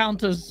their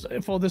counters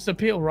for this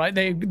appeal, right?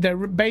 Their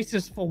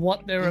basis for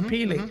what they're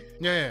appealing.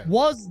 Yeah.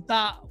 Was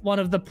that one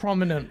of the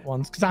prominent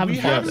ones? Because I haven't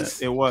heard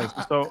it. It was.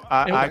 So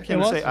I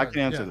can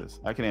answer this.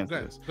 I can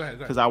answer this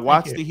because I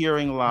watched the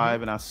hearing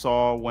live and I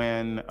saw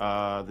when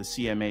the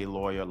CMA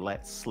lawyer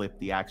let slip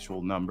the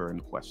actual number in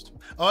question.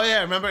 Oh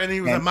yeah, remember? And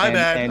he was like, "My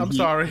bad. I'm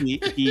sorry."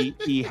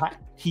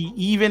 He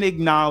even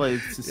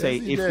acknowledged to say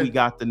if we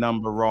got the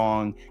number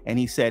wrong, and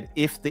he said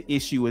if the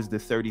issue is the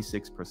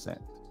 36%.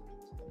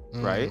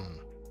 Right,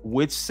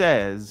 which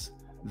says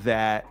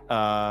that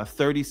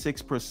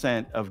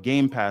 36% of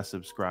Game Pass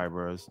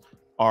subscribers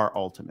are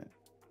Ultimate,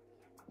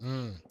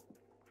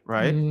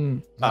 right?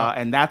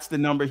 And that's the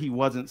number he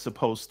wasn't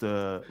supposed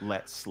to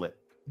let slip.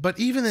 But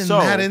even in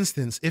that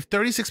instance, if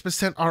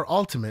 36% are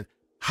Ultimate,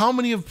 how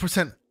many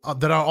percent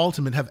that are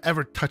Ultimate have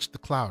ever touched the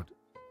cloud?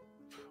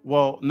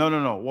 Well,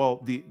 no. Well,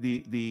 the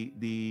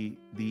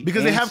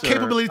because they have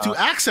capability to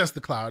access the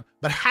cloud,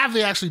 but have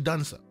they actually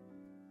done so?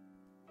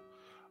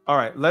 All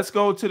right, let's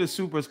go to the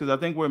supers because I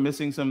think we're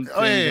missing some things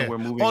and we're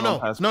moving on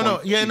past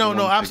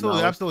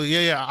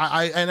absolutely.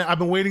 I've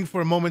been waiting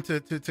for a moment to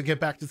get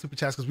back to super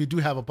chats because we do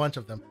have a bunch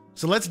of them.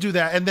 So let's do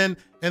that, and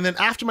then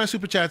after my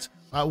super chats,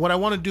 what I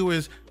want to do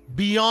is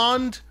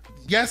beyond.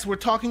 Yes, we're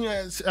talking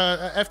FTC,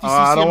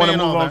 I don't want to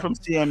move on from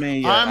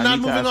CMA yet. I'm not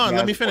moving on.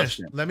 Let me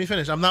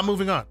finish. I'm not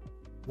moving on.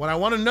 What I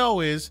want to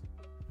know is,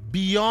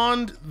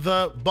 beyond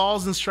the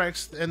balls and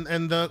strikes and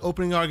the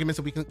opening arguments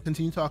that we can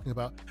continue talking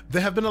about,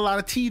 there have been a lot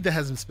of tea that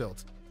hasn't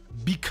spilled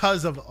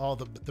because of all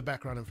the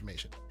background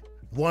information.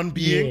 One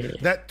being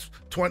that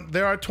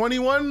there are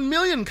 21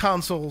 million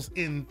consoles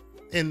in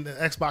the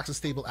Xbox's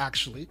stable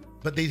actually,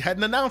 but they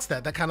hadn't announced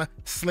that. That kind of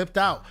slipped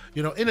out,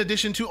 in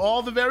addition to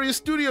all the various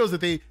studios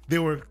that they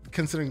were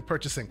considering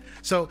purchasing.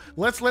 So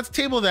let's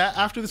table that.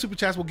 After the super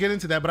chats, we'll get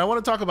into that, but I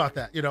want to talk about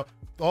that,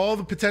 all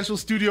the potential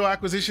studio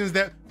acquisitions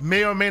that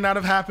may or may not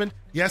have happened.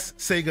 Yes,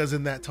 Sega's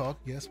in that talk.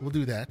 Yes, we'll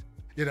do that,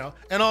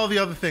 and all the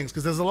other things,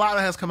 because there's a lot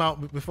that has come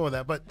out before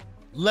that. But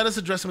let us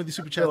address some of these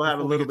super chats. We'll have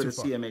a little bit of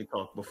CMA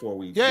talk before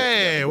we.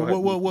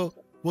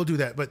 We'll do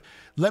that. But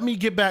let me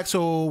get back.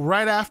 So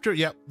right after,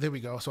 there we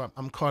go. So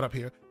I'm caught up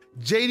here.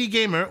 JD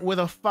Gamer with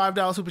a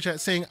 $5 super chat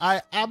saying,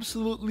 "I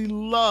absolutely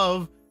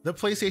love the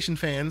PlayStation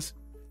fans,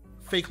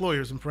 fake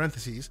lawyers in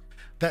parentheses,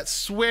 that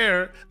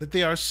swear that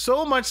they are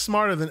so much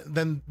smarter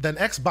than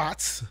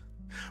Xbots,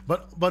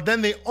 but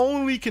then they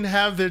only can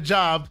have their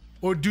job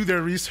or do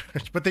their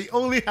research, but they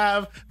only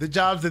have the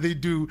jobs that they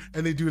do,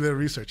 and they do their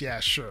research. Yeah,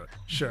 sure.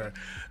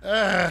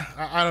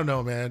 I don't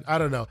know, man. I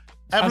don't know.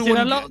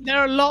 Everyone, there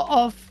are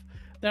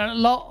a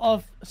lot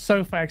of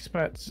sofa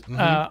experts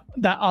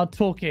that are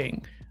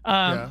talking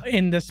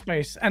in this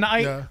space, and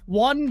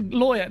one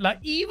lawyer, like,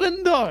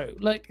 even though,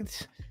 like,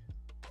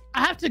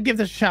 I have to give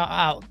the shout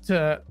out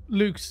to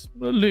Luke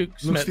Smith,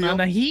 Steele?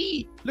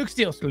 and Luke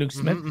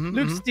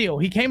Steele.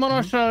 He came on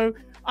our show.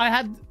 I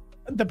had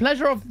the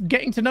pleasure of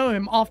getting to know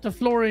him after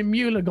Florian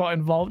Mueller got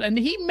involved, and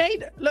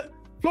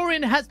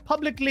Florian has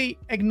publicly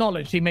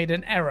acknowledged he made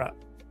an error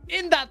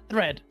in that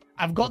thread.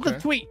 I've got the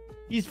tweet.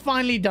 He's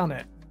finally done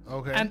it.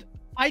 Okay. And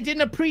I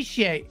didn't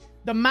appreciate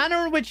the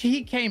manner in which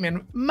he came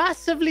in,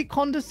 massively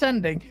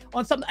condescending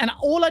on something. And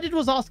all I did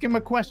was ask him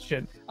a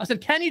question. I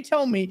said, can you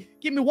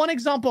give me one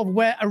example of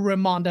where a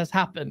remand has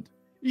happened?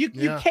 You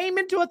came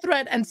into a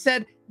thread and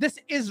said, this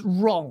is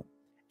wrong.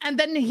 And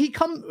then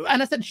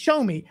and I said,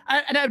 show me.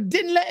 And I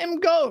didn't let him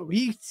go.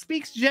 He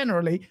speaks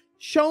generally.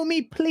 Show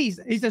me, please.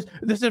 He says,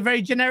 this is a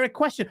very generic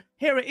question.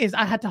 Here it is.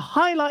 I had to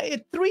highlight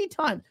it 3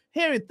 times.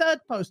 Here, third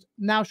post.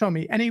 Now show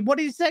me. And what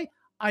did he say?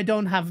 I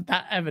don't have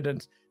that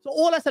evidence. So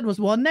all I said was,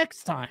 well,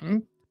 next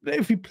time,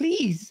 if you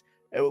please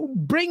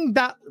bring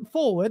that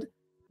forward.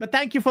 But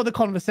thank you for the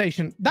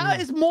conversation.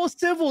 That is more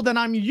civil than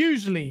I'm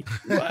usually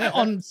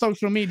on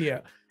social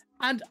media.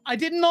 And I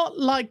did not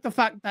like the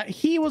fact that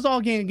he was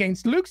arguing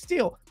against Luke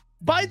Steele.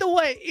 By the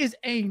way, is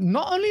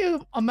not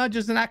only a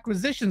mergers and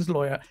acquisitions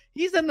lawyer,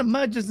 he's an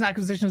mergers and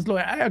acquisitions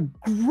lawyer at a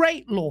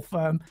great law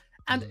firm.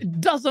 And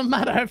it doesn't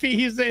matter if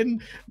he's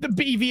in the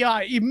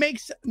BVI. It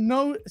makes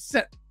no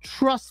sense.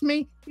 Trust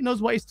me, he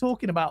knows what he's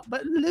talking about.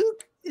 But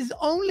Luke is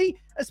only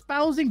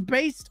espousing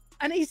based,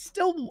 and he's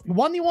still,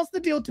 he wants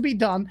the deal to be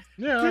done.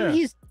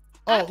 He's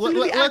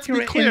let's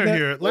be clear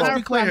here. Let's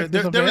be clear.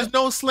 There is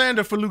no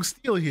slander for Luke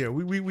Steele here.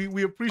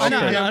 We appreciate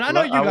it. I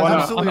know you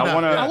guys.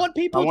 I want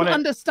people to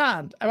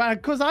understand,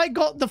 because I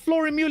got the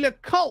Florian Mueller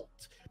cult.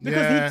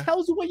 Because he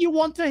tells you what you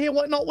want to hear,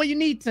 not what you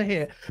need to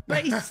hear.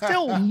 But he's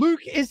still,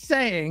 Luke is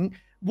saying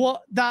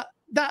that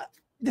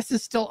this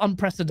is still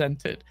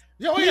unprecedented.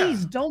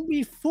 Please don't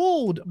be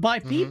fooled by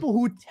people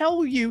who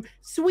tell you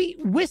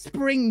sweet,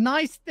 whispering,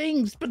 nice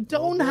things, but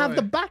don't have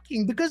the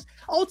backing, because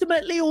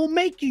ultimately it will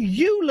make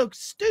you look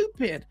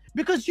stupid,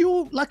 because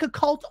you like a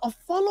cult of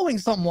following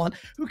someone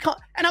who can't.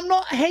 And I'm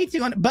not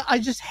hating on it, but I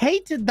just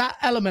hated that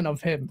element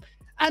of him.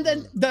 And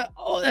then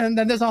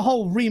there's a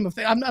whole ream of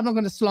things. I'm not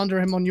going to slander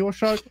him on your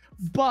show,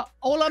 but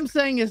all I'm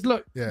saying is,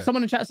 look,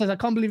 someone in chat says, I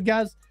can't believe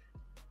Gaz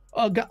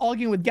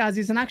arguing with Gaz.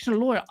 He's an actual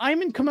lawyer.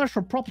 I'm in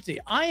commercial property.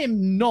 I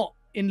am not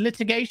in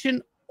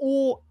litigation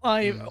or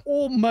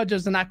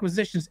mergers and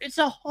acquisitions. It's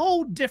a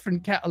whole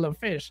different kettle of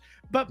fish.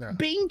 But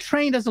being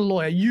trained as a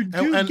lawyer, you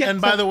do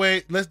and by the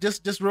way, let's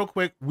just real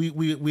quick,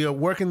 we are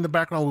working in the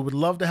background. We would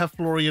love to have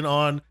Florian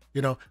on.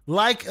 You know,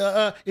 like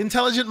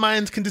intelligent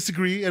minds can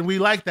disagree, and we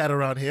like that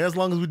around here, as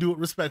long as we do it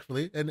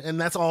respectfully,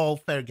 and that's all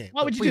fair game.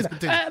 Why would you do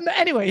that?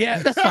 Anyway,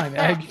 that's fine.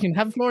 You can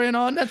have Florian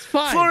on. That's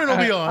fine. Florian will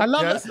be on. I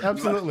love it.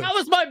 Absolutely. That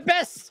was my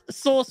best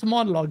source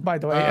monologue, by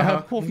the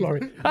way. Poor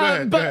Florian. Go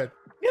ahead.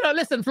 You know,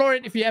 listen,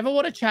 Florian, if you ever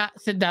want to chat,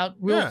 sit down.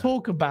 We'll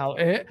talk about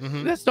it.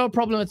 There's no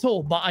problem at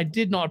all. But I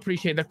did not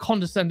appreciate the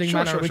condescending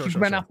manner in which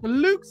you went after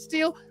Luke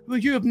Steele, who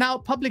you have now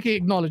publicly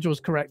acknowledged was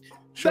correct.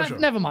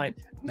 Never mind.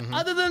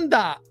 Other than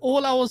that,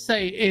 all I will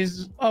say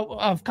is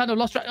I've kind of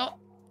lost track.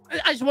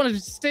 I just wanted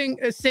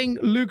to sing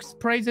Luke's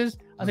praises.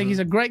 I think he's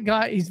a great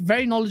guy. He's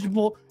very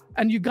knowledgeable,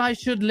 and you guys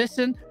should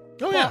listen.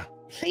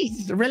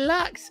 Please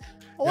relax.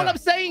 All I'm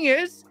saying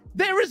is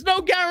there is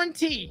no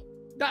guarantee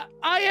that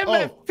I am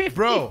at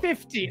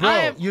 50-50.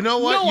 Bro, you know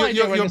what?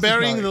 You're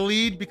burying the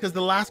lead, because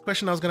the last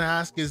question I was going to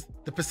ask is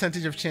the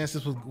percentage of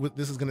chances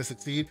this is going to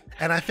succeed.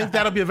 And I think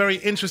that'll be a very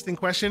interesting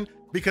question,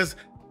 because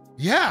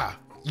you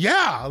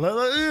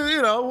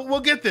know, we'll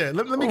get there.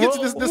 Let me get to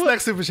this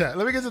next super chat.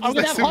 Let me get to this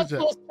next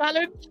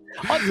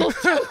super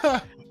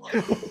chat.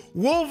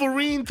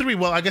 Wolverine 3.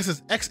 Well, I guess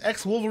it's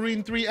XX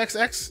Wolverine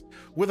 3XX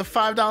with a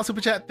 $5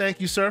 super chat.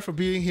 Thank you, sir, for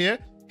being here.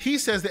 He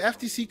says the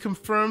FTC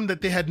confirmed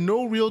that they had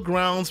no real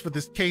grounds for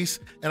this case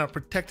and are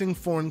protecting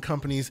foreign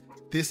companies.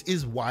 This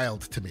is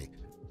wild to me.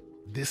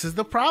 This is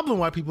the problem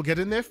why people get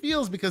in their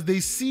feels, because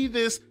they see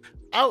this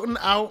out and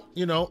out,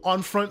 you know,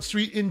 on Front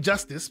Street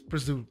injustice,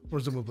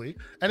 presumably,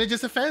 and it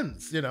just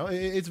offends. You know,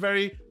 it's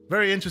very,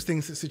 very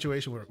interesting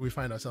situation where we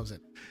find ourselves in.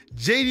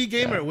 JD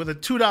Gamer with a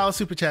 $2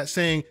 super chat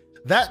saying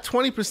that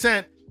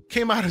 20%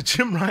 came out of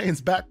Jim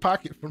Ryan's back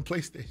pocket from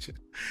PlayStation.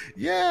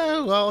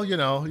 Yeah, well, you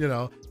know,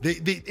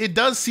 it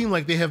does seem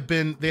like they have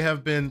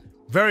been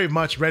very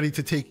much ready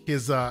to take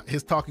his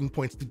talking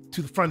points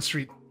to the Front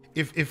Street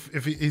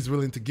if he's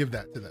willing to give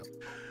that to them.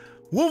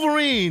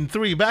 Wolverine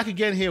 3 back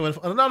again here with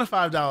another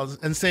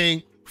 $5 and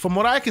saying, from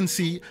what I can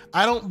see,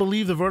 I don't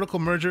believe the vertical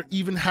merger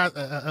even has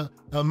a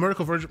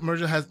vertical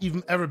merger has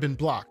even ever been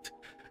blocked.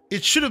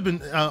 It should have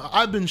been.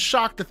 I've been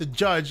shocked that the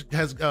judge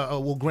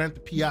will grant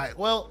the PI.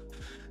 Well,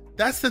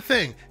 that's the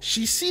thing.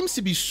 She seems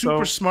to be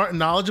super smart and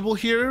knowledgeable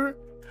here,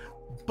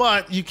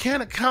 but you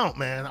can't account,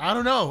 man. I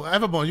don't know.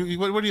 Everbone,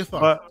 what are your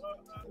thoughts?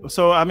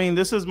 So I mean,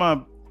 this is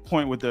my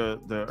point with the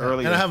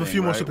earlier. And I have a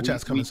few more right? super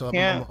chats coming, so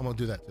I'm gonna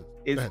do that too.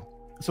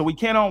 So we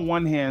can't on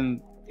one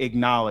hand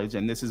acknowledge,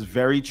 and this is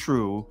very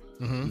true,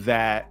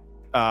 that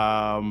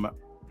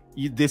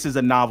this is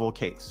a novel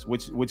case,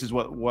 which is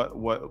what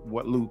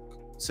Luke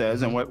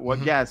says and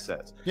what Gaz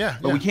says.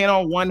 But we can't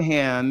on one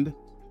hand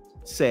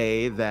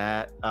say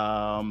that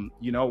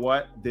you know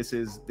what, this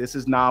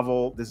is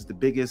novel. This is the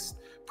biggest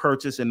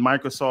purchase in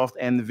Microsoft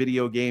and the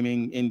video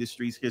gaming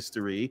industry's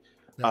history.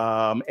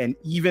 And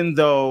even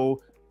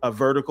though a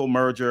vertical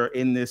merger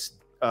in this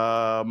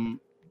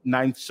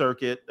Ninth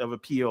Circuit of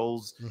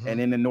Appeals and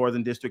in the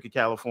Northern District of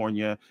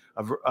California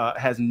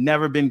has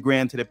never been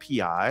granted a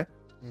PI,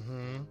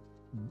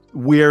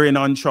 we're in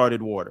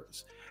uncharted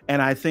waters.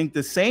 And I think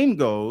the same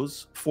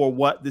goes for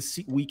what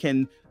we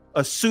can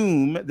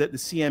assume that the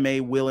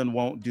CMA will and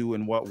won't do,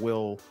 and what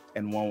will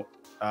and won't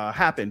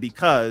happen,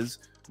 because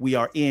we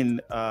are in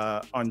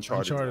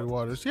uncharted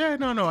waters. Yeah,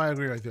 no, I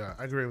agree with you.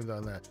 I agree with you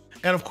on that.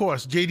 And of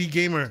course, JD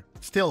Gamer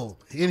still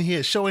in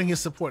here showing his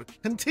support,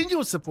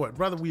 continuous support.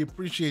 Brother, we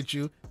appreciate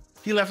you.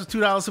 He left a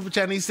 $2 super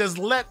chat and he says,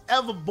 "Let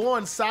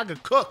Everborn Saga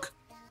cook."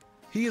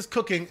 He is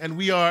cooking, and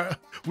we are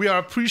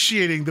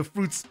appreciating the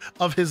fruits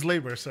of his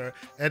labor, sir.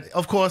 And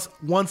of course,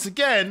 once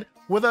again,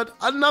 with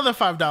another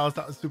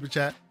 $5 super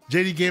chat,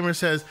 JD Gamer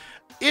says,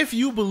 "If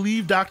you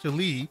believe Dr.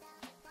 Lee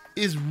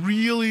is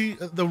really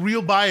the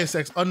real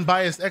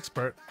unbiased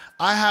expert,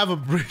 I have a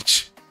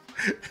bridge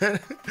and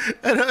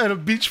a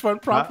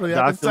beachfront property.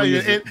 I can tell you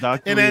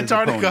in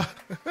Antarctica."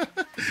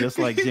 Just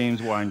like James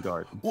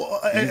Weingarten. Well,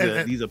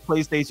 these are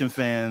PlayStation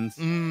fans.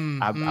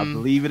 I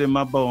believe it in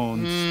my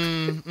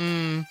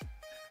bones.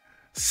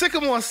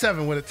 Sycamore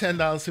 7 with a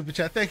 $10 super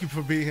chat. Thank you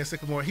for being here,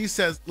 Sycamore. He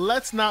says,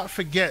 "Let's not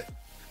forget,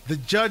 the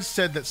judge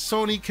said that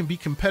Sony can be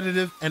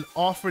competitive and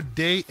offer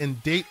day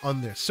and date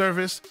on their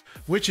service,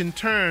 which in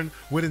turn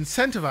would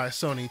incentivize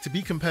Sony to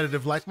be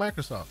competitive like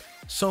Microsoft.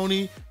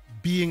 Sony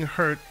being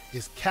hurt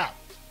is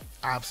capped."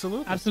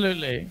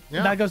 Absolutely.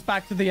 Yeah. That goes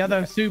back to the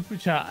other super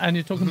chat, and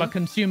you're talking about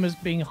consumers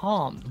being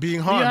harmed.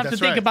 You have to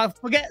think about,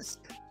 forget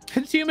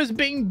consumers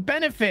being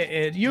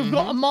benefited. You've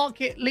got a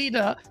market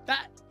leader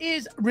that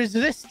is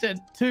resistant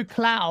to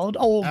cloud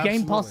or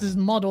Game Pass's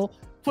model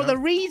for the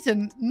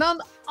reason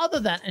none other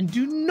than, and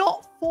do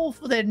not fall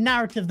for their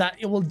narrative that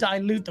it will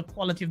dilute the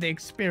quality of the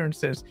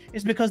experiences.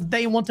 It's because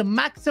they want to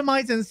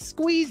maximize and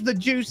squeeze the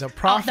juice of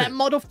that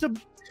model to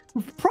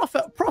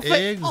profit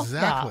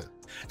exactly.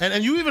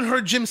 And you even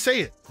heard Jim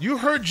say it. You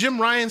heard Jim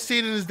Ryan say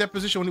it in his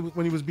deposition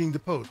when he was being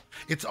deposed.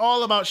 It's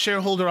all about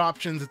shareholder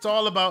options. It's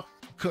all about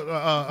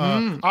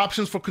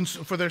options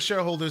for their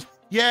shareholders.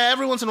 Yeah,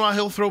 every once in a while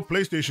he'll throw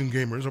PlayStation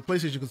gamers or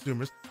PlayStation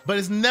consumers, but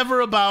it's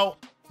never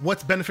about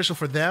what's beneficial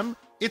for them.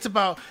 It's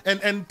about,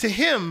 and to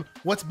him,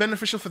 what's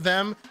beneficial for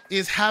them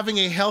is having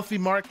a healthy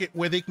market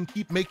where they can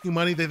keep making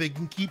money, that they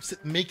can keep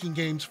making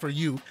games for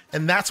you.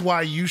 And that's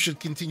why you should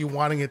continue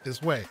wanting it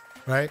this way,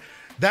 right?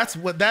 That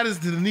is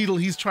the needle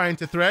he's trying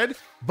to thread,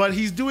 but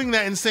he's doing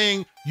that and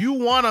saying, you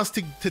want us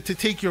to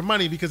take your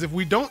money, because if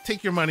we don't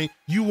take your money,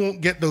 you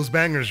won't get those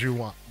bangers you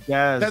want.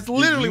 Gaz, that's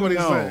literally what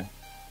he's saying.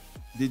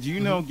 Did you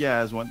know,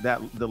 Gaz,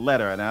 the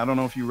letter, and I don't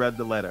know if you read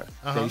the letter,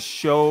 they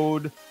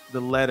showed the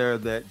letter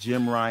that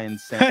Jim Ryan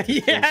sent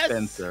to Phil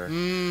Spencer,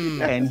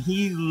 and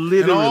he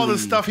literally, and all the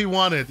stuff he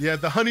wanted,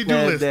 the honey-do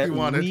list he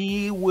wanted.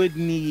 We would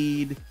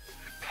need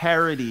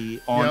parity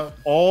on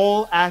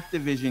all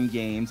Activision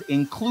games,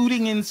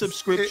 including in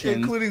subscriptions,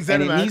 including ZeniMax.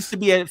 And it needs to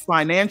be at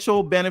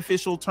financial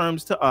beneficial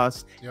terms to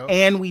us,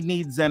 and we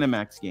need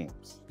ZeniMax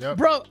games.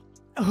 Bro,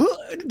 who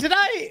did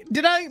I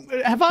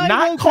have I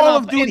not Call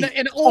of Duty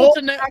in an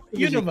alternate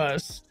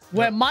universe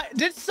where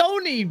did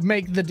Sony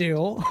make the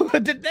deal?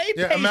 Did they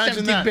pay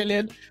 70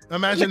 billion?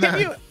 Imagine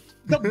that.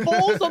 The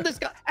balls on this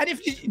guy. And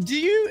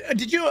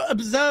did you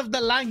observe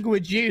the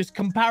language used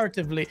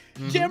comparatively?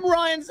 Jim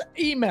Ryan's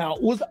email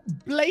was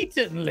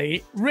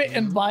blatantly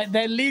written by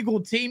their legal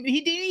team. He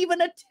didn't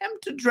even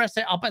attempt to dress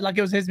it up like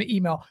it was his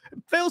email.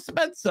 Phil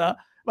Spencer,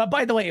 but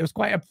by the way, it was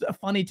quite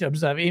funny to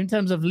observe in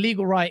terms of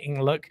legal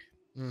writing. Look,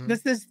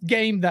 there's this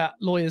game that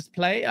lawyers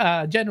play.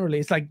 Generally,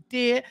 it's like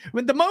dear.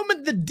 When the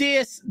moment the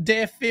dear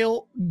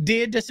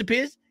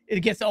disappears, it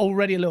gets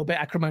already a little bit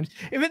acrimonious.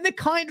 If the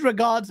kind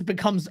regards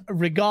becomes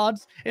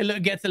regards,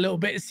 it gets a little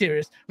bit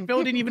serious.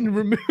 Phil didn't even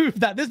remove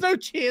that. There's no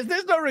cheers,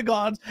 there's no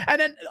regards.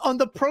 And then on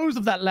the prose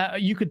of that letter,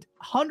 you could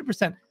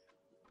 100%.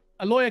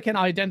 A lawyer can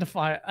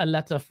identify a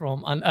letter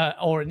from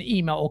or an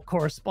email or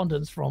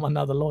correspondence from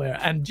another lawyer.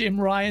 And Jim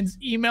Ryan's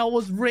email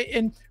was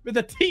written with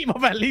a team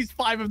of at least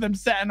 5 of them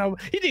setting over.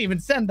 He didn't even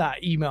send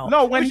that email.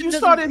 No, when you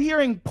started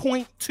hearing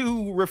point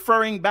 2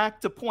 referring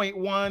back to point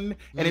 1,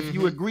 and if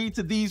you agreed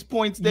to these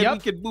points, then we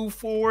could move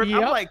forward.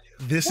 I'm like,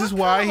 this is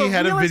why he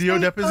had a video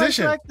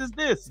deposition. Is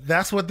this?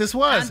 That's what this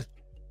was.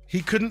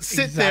 He couldn't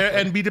sit there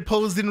and be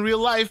deposed in real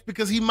life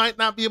because he might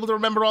not be able to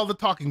remember all the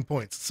talking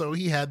points. So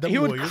he had the He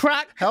would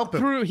crack help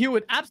him. through. He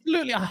would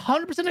absolutely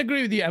 100%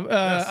 agree with you,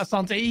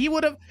 Asante. He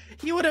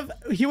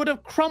would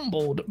have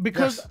crumbled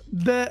because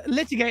the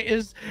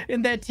litigators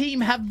in their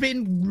team have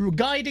been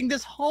guiding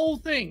this whole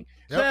thing.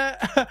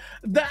 Yep.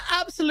 The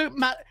absolute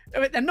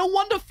and no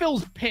wonder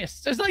Phil's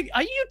pissed. It's like,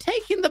 are you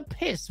taking the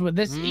piss with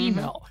this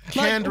email?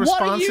 Canned like,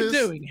 responses, what are you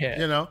doing here?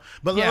 You know,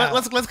 but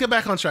let's get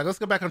back on track. Let's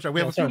get back on track. We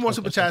have a few more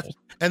super chats,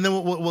 and then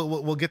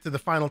we'll get to the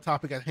final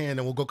topic at hand,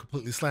 and we'll go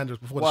completely slanderous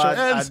before the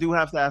show ends. I do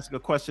have to ask a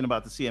question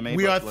about the CMA.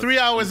 We are 3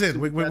 hours in.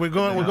 We're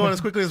going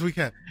as quickly as we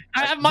can.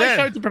 I have my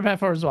show to prepare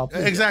for as well.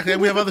 Please. Exactly,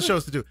 and we have other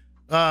shows to do.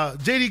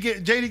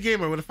 JD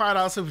Gamer with a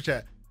 $5 super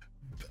chat.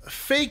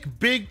 Fake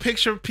big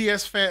picture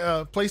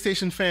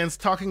PlayStation fans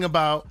talking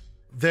about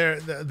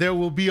there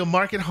will be a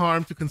market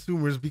harm to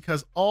consumers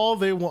because all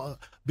that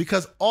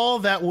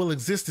will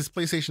exist is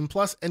PlayStation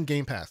Plus and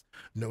Game Pass.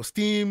 No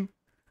Steam,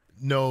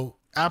 no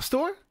App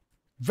Store.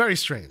 Very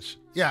strange.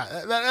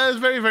 Yeah, that is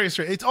very, very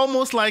strange. It's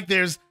almost like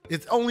it's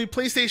only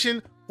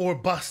PlayStation or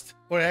bust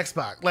or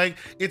Xbox. Like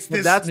it's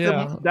this. That's the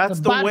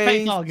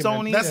way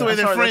Sony. That's the way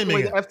they're framing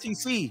it.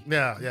 FTC.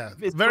 Yeah.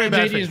 It's very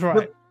bad. JD is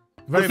right.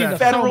 The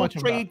Federal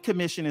Trade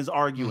Commission is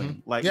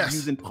arguing,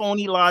 using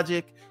pony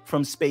logic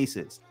from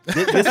Spaces.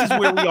 This is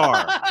where we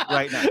are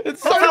right now.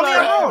 It's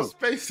so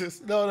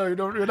Spaces. No,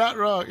 you're not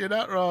wrong. You're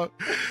not wrong.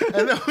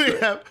 And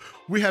then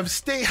we have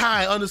Stay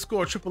High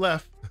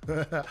 _FFF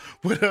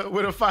with a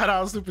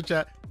 $5 super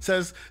chat.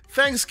 Says,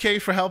 thanks Kay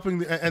for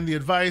helping and the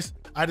advice.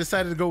 I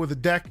decided to go with the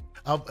deck.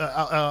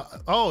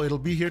 It'll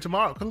be here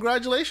tomorrow.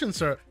 Congratulations,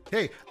 sir.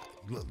 Hey,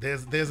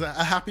 there's a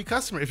happy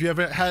customer. If you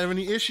ever have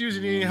any issues,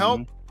 you need any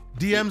help,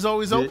 DM's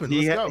always open.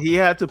 He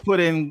had to put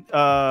in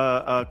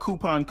a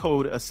coupon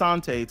code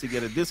Asante to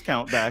get a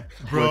discount back.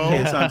 Bro,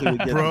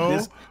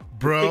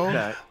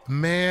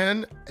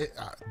 man,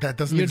 that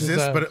doesn't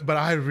exist, but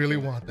I really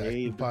want that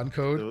coupon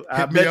code.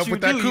 Hit me up with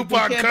that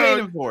coupon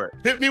code.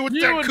 Hit me with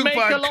that coupon code. You would make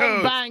a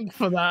lot bank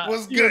for that.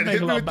 What's good?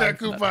 Hit me with that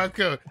coupon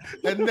code.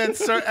 And then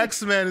Sir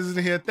X-Man is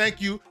in here.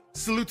 Thank you.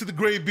 Salute to the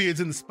gray beards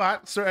in the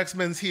spot. Sir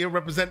X-Man's here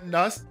representing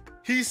us.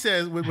 He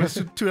says, with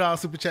 $2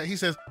 super chat, he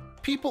says,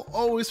 people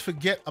always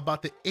forget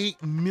about the 80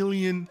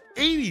 million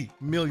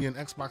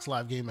Xbox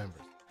Live game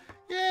members.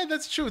 Yeah,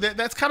 that's true.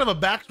 That's kind of a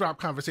backdrop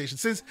conversation.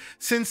 Since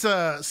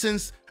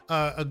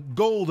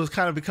Gold has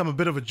kind of become a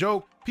bit of a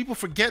joke, people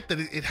forget that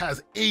it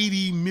has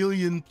 80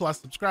 million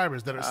plus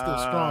subscribers that are still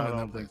strong. I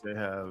don't think they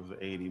have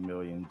 80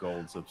 million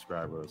Gold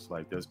subscribers.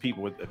 Like there's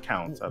people with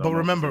accounts. But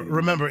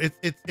remember,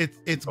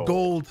 it's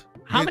Gold.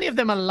 How many of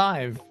them are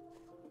live?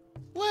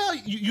 Well,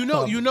 you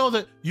know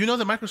that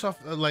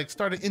Microsoft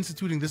started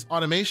instituting this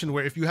automation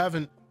where if you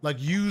haven't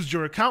used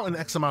your account in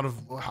X amount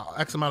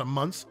of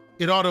months,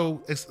 it auto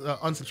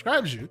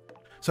unsubscribes you.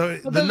 So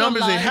the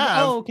numbers they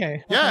have,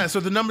 so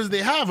the numbers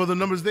they have are the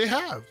numbers they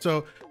have.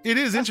 So it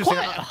is interesting.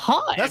 Quite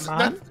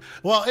high,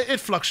 well, it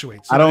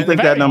fluctuates. I don't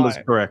think that number's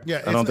correct.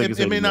 Yeah, I don't think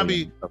it may not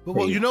be.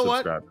 Well, you know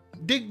what?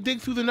 Dig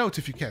through the notes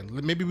if you can.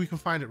 Maybe we can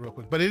find it real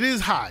quick. But it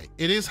is high.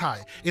 It is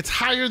high. It's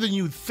higher than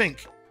you'd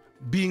think.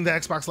 Being the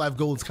Xbox Live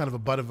Gold is kind of a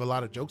butt of a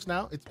lot of jokes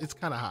now. It's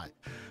kind of high.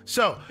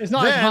 So it's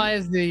not as high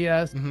as the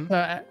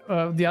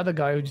other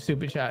guy who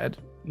super chatted.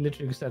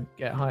 Literally said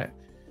get high.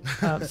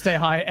 Stay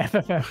high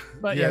FFF.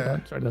 But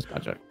sorry, that's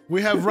bad joke.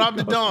 We have Rob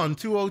the Dawn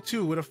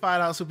 202 with a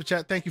 $5 super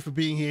chat. Thank you for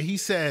being here. He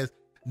says,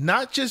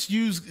 not just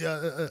use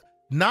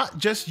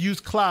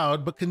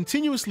cloud, but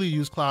continuously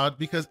use cloud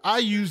because I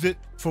used it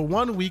for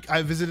 1 week.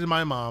 I visited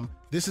my mom.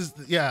 This is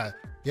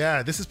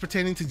this is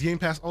pertaining to Game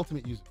Pass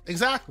Ultimate users.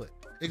 Exactly.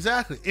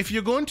 If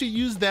you're going to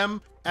use them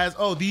as,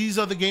 these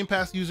are the Game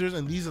Pass users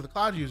and these are the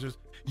cloud users,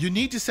 you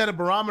need to set a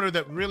barometer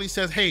that really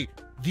says, hey,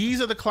 these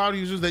are the cloud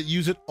users that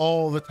use it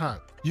all the time.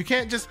 You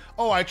can't just,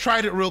 I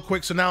tried it real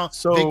quick, so now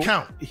they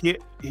count.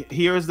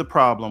 Here's the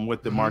problem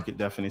with the market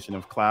definition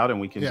of cloud,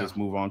 and we can just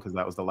move on because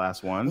that was the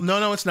last one.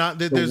 No, it's not.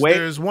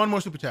 There's one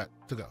more super chat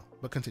to go,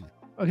 but continue.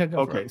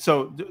 Okay,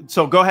 so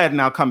go ahead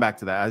and I'll come back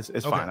to that.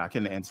 It's fine. I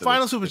can answer.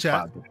 Final super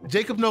chat.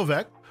 Jacob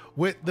Novak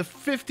with the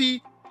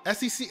 50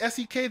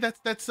 SEK.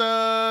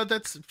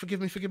 That's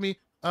forgive me.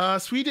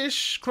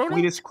 Swedish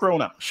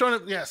krona.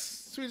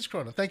 Swedish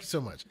krona. Thank you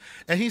so much.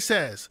 And he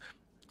says,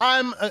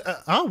 "I'm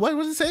what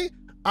does it say?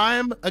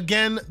 I'm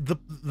again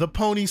the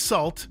pony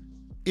salt.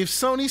 If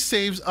Sony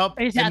saves up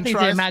and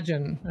tries,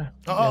 imagine.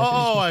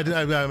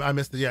 I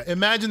missed it. Yeah,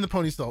 imagine the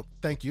pony salt.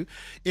 Thank you.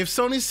 If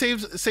Sony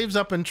saves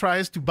up and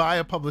tries to buy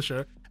a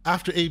publisher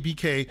after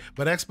ABK,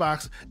 but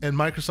Xbox and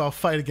Microsoft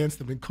fight against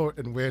them in court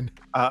and win.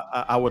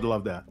 I would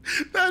love that.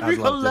 That'd be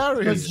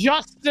hilarious. The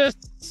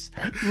justice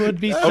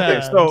would be served.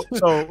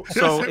 Okay,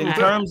 so in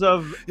terms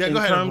of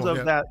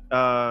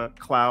that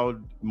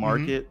cloud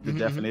market, the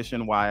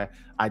definition, why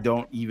I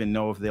don't even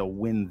know if they'll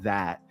win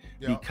that,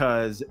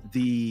 because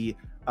the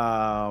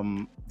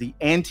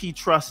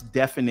antitrust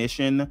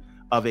definition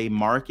of a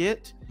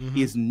market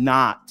is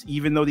not,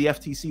 even though the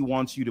FTC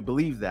wants you to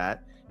believe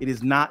that, it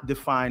is not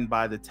defined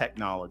by the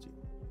technology,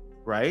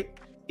 right?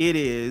 It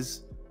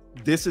is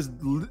this is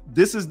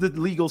the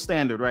legal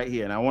standard right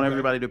here, and I want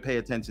everybody to pay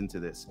attention to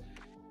this.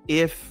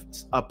 If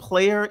a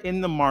player in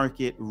the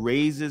market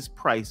raises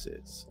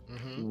prices,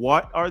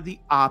 what are the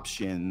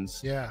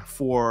options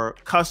for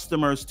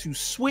customers to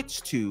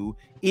switch to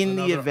in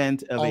the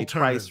event of a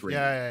price raise?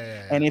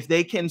 And if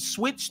they can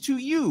switch to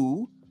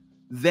you,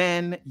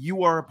 then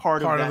you are a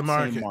part of that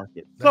same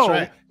market.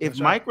 So if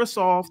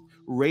Microsoft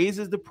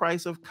raises the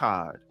price of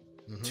COD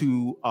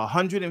to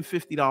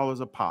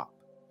 $150 a pop,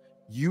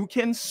 you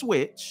can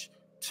switch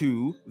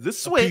to the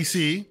Switch,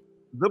 PC,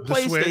 the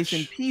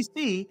PlayStation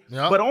PC,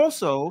 but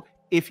also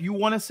if you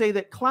want to say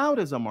that cloud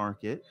is a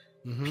market,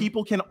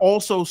 people can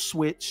also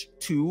switch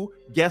to,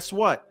 guess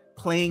what?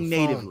 Playing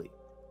natively.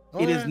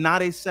 It is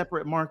not a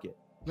separate market.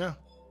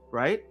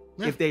 Right?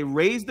 If they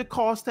raise the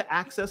cost to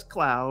access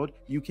cloud,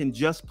 you can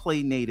just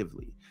play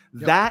natively.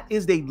 That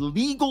is a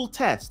legal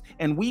test.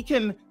 And we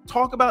can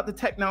talk about the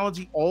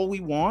technology all we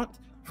want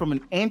from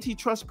an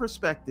antitrust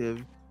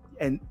perspective.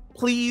 And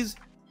please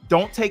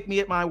don't take me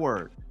at my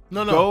word.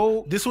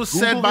 No. This was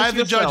said by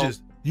the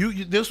judges.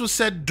 This was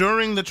said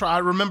during the trial. I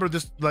remember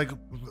this like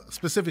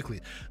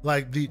specifically,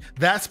 like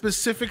that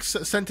specific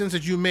sentence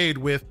that you made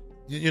with,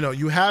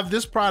 you have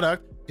this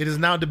product. It is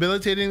now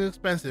debilitating and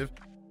expensive.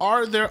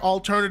 Are there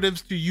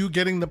alternatives to you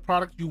getting the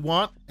product you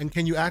want? And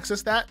can you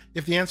access that?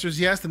 If the answer is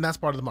yes, then that's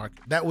part of the market.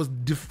 That was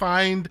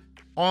defined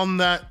on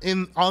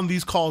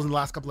these calls in the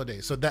last couple of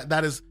days. So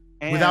that is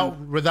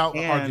without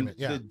argument.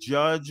 The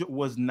judge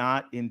was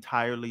not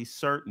entirely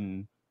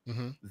certain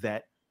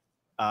that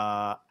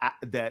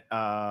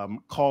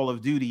Call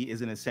of Duty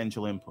is an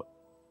essential input.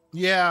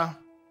 Yeah.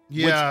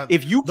 Which,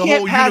 if you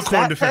can't pass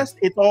that test,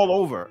 it's all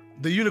over.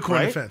 The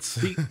unicorn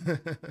defense.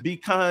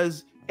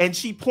 Because, and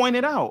she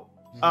pointed out,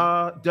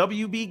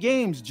 WB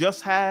Games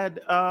just had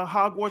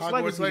Hogwarts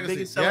Legacy, the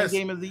biggest selling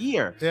game of the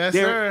year.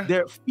 Their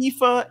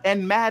FIFA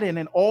and Madden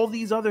and all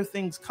these other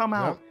things come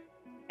out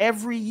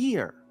every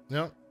year.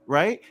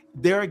 Right?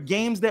 There are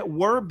games that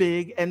were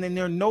big and then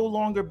they're no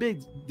longer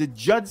big. The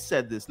judge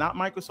said this, not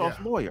Microsoft's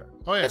lawyer.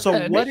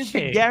 So what is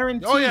the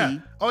guarantee?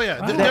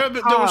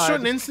 There were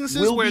certain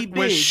instances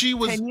where she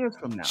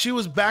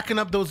was backing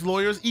up those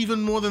lawyers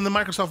even more than the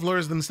Microsoft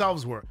lawyers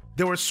themselves were.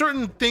 There were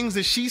certain things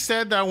that she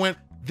said that I went,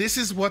 this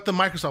is what the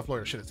Microsoft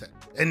lawyer should have said.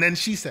 And then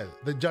she said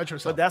it, the judge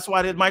herself. But that's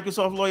why the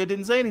Microsoft lawyer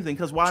didn't say anything,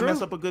 because why mess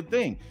up a good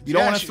thing? You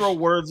don't want to throw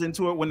words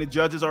into it when the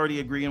judge is already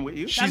agreeing with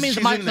you. That means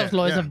the Microsoft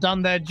lawyers have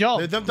done their job.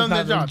 They've done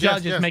their job. The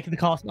judge is making the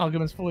cost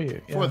arguments for you.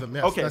 For them,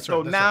 yes. Okay,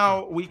 so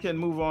now we can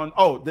move on.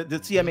 Oh, the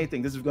CMA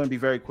thing. This is going to be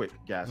very quick,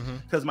 guys.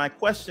 Because my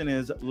question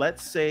is,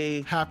 let's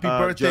say happy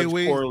birthday,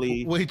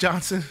 Corley. Wade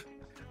Johnson.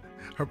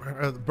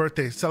 Her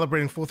birthday,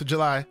 celebrating 4th of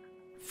July.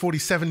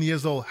 47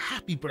 years old.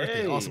 Happy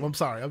birthday. Awesome. I'm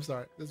sorry.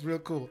 That's real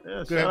cool.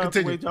 Go ahead,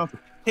 continue.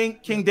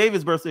 King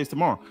David's birthday is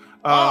tomorrow.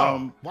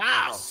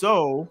 Wow.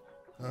 So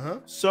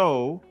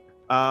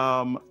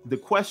the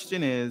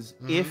question is,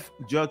 if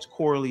Judge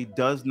Corley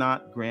does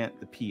not grant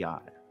the PI,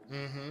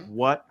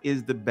 what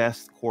is the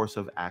best course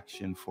of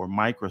action for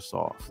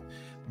Microsoft?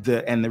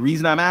 And the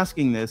reason I'm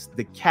asking this,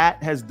 the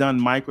cat has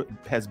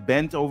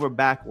bent over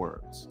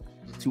backwards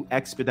to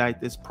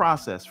expedite this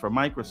process for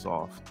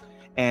Microsoft.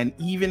 And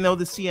even though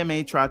the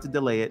CMA tried to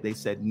delay it, they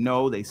said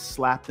no, they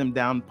slapped them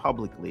down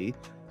publicly.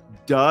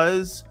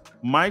 Does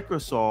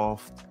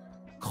Microsoft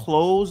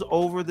close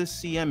over the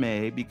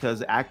CMA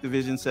because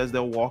Activision says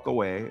they'll walk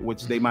away,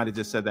 which they might have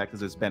just said that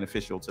because it's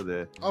beneficial to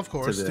the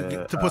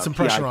to put some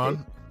pressure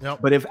on.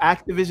 But if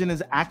Activision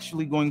is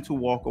actually going to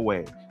walk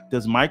away,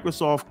 does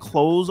Microsoft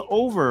close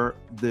over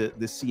the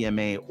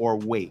CMA or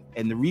wait?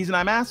 And the reason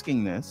I'm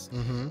asking this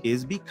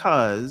is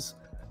because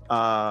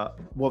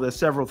there's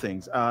several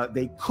things.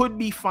 They could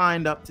be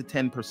fined up to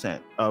 10%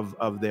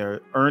 of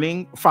their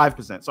earning,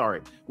 5%,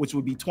 sorry, which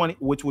would be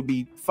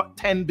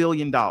 $10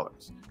 billion,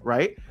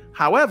 right?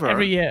 However,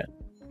 every year.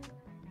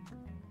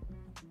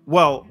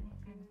 Well,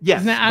 yes,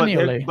 isn't it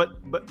annually? But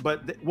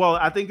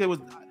I think it was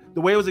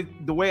the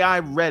way I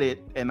read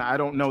it, and I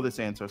don't know this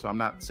answer, so I'm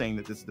not saying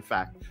that this is the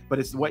fact, but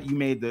it's what you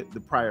made the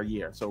prior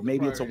year. So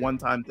maybe it's a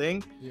one-time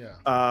thing.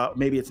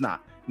 Maybe it's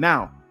not.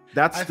 Now,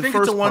 I think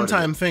it's a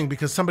one-time thing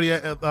because somebody,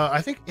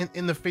 I think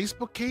in the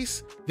Facebook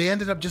case, they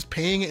ended up just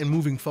paying it and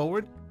moving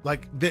forward.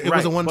 Like it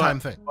was a one-time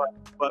thing.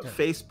 But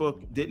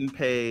Facebook didn't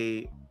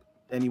pay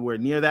anywhere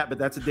near that. But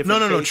that's a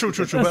different. No, true.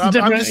 But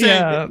I'm just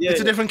saying it's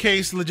a different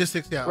case.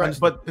 Logistics, Right.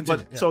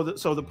 So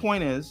the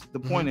point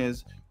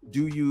is,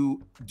 do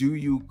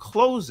you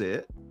close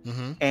it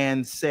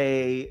and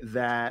say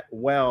that,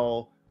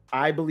 well,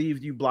 I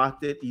believe you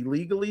blocked it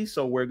illegally,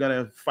 so we're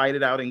gonna fight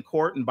it out in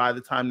court, and by the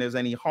time there's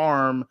any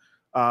harm,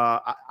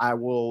 I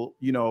will,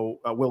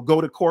 we'll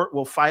go to court,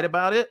 we'll fight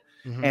about it.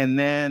 And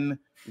then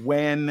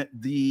when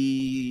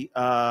the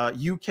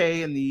UK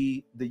and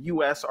the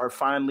US are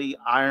finally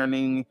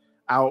ironing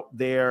out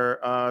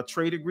their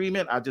trade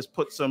agreement, I just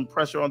put some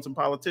pressure on some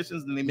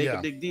politicians and they make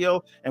a big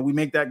deal and we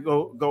make that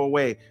go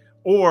away.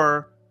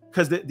 Or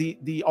because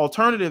the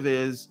alternative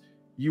is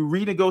you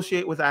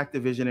renegotiate with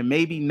Activision, and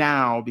maybe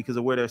now, because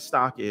of where their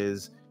stock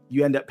is,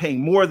 you end up paying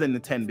more than the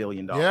 $10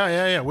 billion.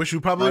 Yeah. Which you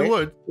probably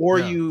would. Or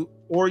you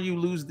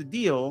lose the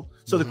deal.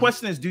 So the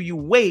question is, do you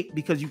wait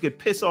because you could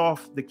piss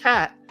off the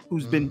cat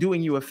who's been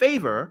doing you a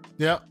favor?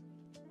 Yeah.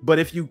 But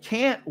if you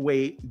can't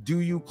wait, do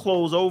you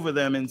close over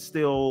them and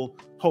still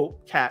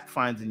hope cat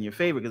finds in your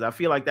favor? Because I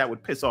feel like that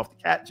would piss off the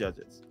cat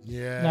judges.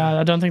 Yeah. No,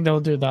 I don't think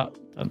they'll do that.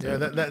 Yeah,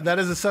 that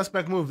is a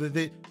suspect move.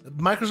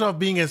 Microsoft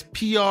being as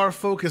PR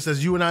focused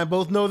as you and I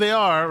both know they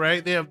are,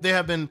 right?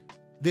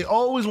 They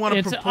always want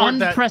to purport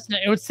that. It's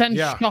unprecedented. It would send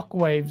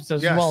shockwaves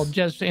as well,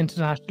 just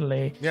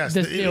internationally. Yes.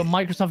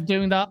 Microsoft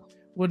doing that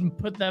wouldn't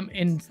put them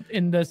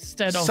in the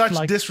stead of such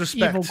like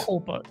disrespect. Evil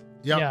corporate.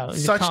 Yep. Yeah,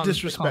 such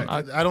disrespect.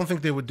 I don't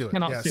think they would do it.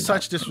 Yeah,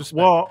 such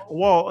disrespect.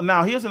 Well,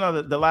 now here's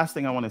the last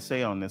thing I want to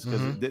say on this,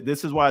 because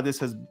this is why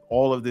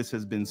all of this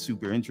has been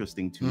super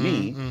interesting to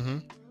me.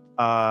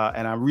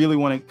 And I really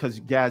want to, because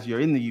Gaz, you're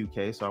in the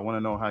UK, so I want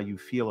to know how you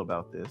feel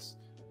about this.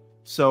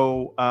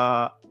 So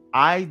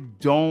I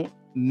don't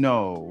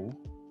know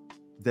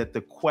that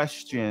the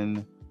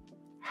question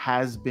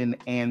has been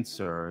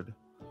answered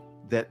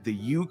that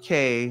the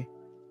UK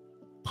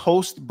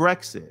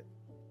post-Brexit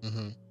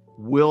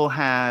will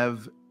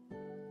have,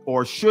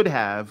 or should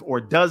have, or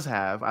does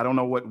have, I don't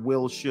know what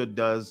will, should,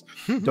 does,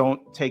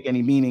 don't take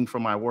any meaning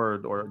from my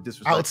word or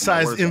disrespect.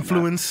 Outsized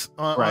influence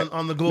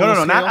on the global No,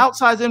 scale? not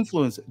outsized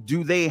influence.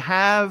 Do they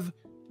have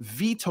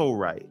veto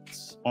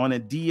rights on a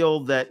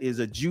deal that is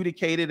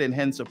adjudicated and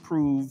hence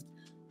approved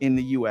in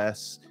the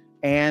US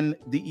and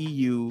the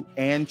EU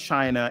and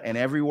China and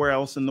everywhere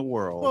else in the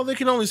world? Well, they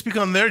can only speak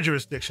on their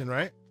jurisdiction,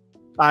 right?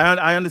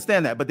 I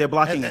understand that, but they're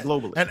blocking it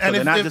globally. And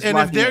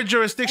if their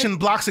jurisdiction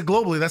blocks it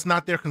globally, that's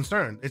not their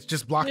concern. It's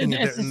just blocking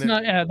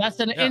it. That's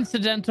an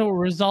incidental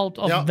result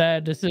of their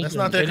decision. That's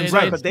not their concern.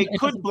 Right, but they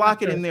could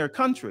block it in their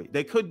country.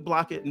 They could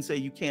block it and say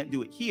you can't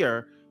do it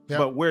here,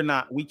 but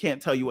we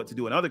can't tell you what to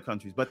do in other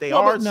countries. But they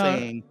are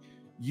saying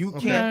you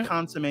can't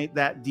consummate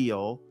that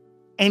deal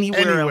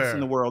anywhere else in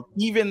the world,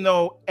 even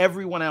though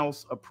everyone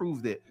else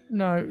approved it.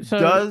 No. So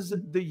does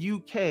the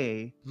UK?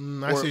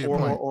 I see your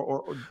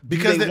point.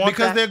 Because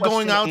they're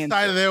going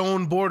outside of their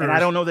own borders. And I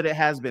don't know that it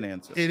has been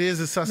answered. It is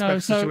a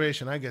suspect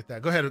situation. I get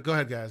that. Go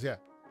ahead, guys. Yeah.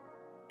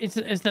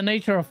 It's the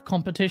nature of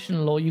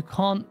competition law. You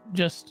can't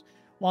just,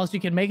 whilst you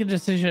can make a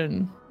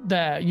decision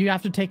there, you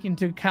have to take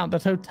into account the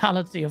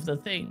totality of the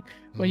thing.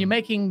 When you're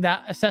making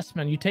that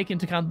assessment, you take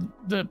into account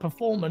the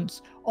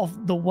performance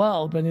of the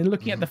world. When you're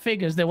looking at the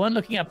figures, they weren't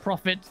looking at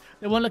profits.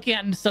 They weren't looking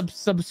at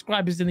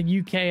subscribers in the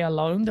UK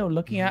alone. They were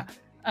looking at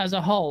as a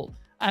whole.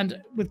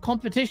 And with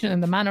competition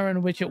and the manner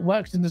in which it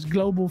works in this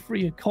global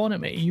free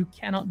economy, you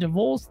cannot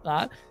divorce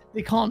that.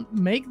 They can't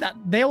make that.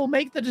 They will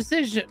make the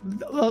decision.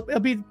 It'll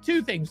be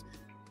two things.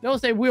 They'll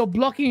say, we're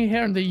blocking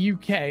here in the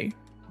UK,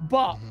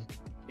 but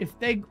if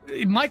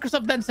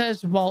Microsoft then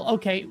says, well,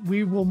 okay,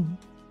 we will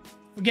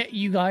forget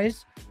you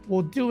guys,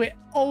 we'll do it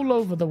all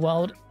over the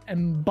world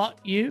and butt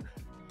you,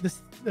 the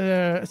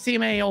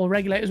CMA or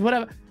regulators,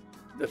 whatever,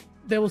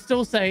 they will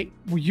still say,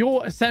 well,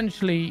 you're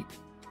essentially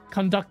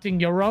conducting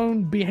your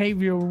own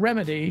behavioral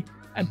remedy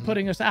and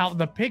putting us out of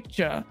the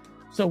picture,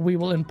 so we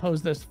will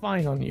impose this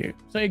fine on you.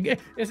 So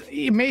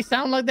it may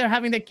sound like they're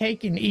having their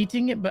cake and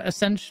eating it, but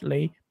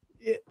essentially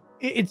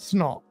it's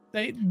not.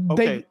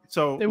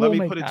 So let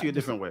me put it to you a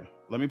different way.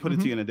 Let me put it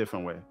to you in a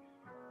different way.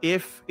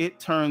 If it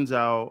turns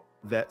out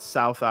that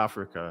South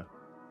Africa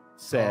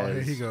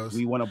says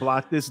we want to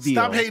block this deal,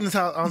 stop hating on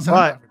South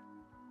Africa.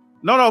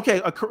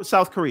 Okay,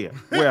 South Korea,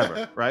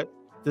 wherever, right?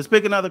 Just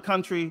pick another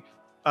country.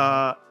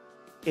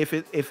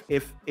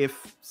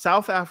 If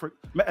South Africa,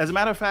 as a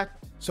matter of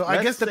fact, so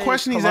I guess the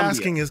question he's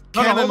asking is,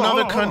 can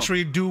another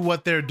country do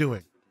what they're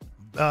doing?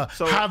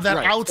 Have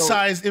that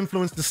outsized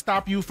influence to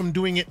stop you from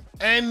doing it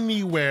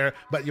anywhere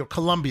but your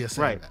Colombia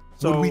saying that.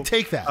 So would we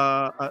take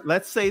that?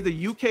 Let's say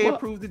the UK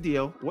approved the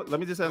deal. Let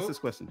me just ask this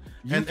question.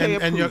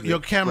 And your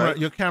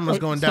camera's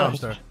going down,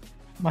 sir.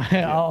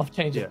 I'll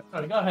change it.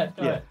 Sorry, go ahead.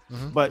 Go ahead.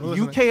 But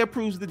UK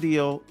approves the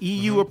deal,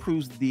 EU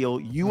approves the deal,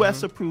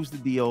 US approves the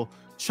deal,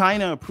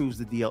 China approves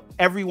the deal,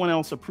 everyone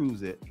else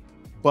approves it.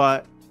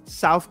 But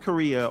South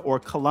Korea or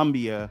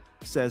Colombia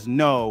says,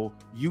 no,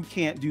 you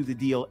can't do the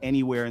deal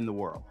anywhere in the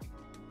world.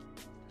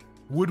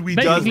 Would we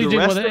do the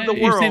rest of the world?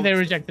 You're saying they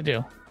reject the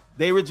deal?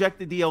 They reject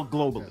the deal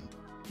globally.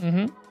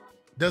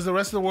 Does the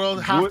rest of the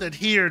world have to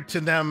adhere to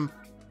them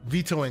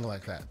vetoing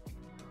like that?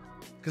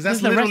 Because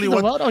that's literally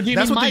what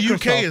the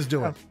UK is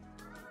doing.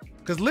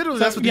 Because literally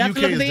that's what the UK is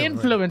doing. The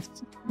influence.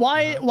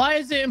 Right? Why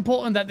is it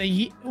important that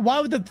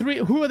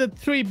who are the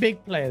three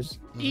big players?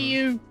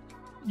 EU,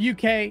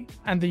 UK,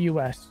 and the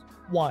US.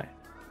 Why?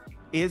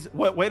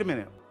 Wait a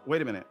minute.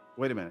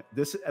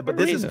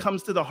 This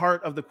comes to the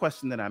heart of the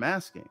question that I'm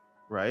asking,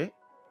 right?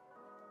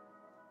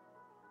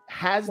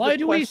 Why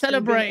do we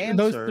celebrate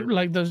those?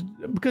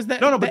 Because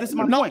but this is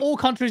my not point. All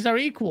countries are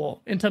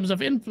equal in terms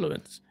of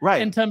influence, right?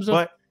 In terms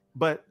of,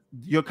 but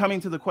you're coming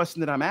to the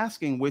question that I'm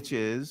asking, which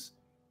is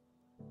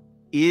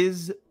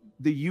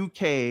the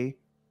UK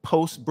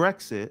post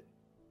Brexit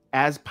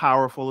as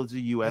powerful as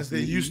the US as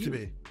they used to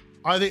be?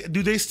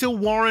 Do they still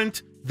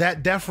warrant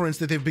that deference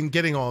that they've been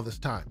getting all this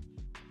time?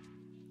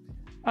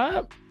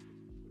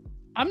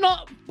 I'm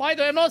not. By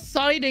the way, I'm not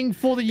siding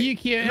for the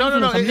UK.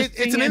 No.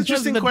 It's an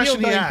interesting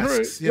question he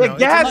asks. You know,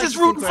 Gaz is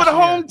rooting for the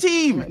home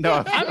team.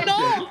 No, I'm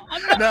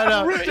not.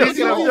 No. He's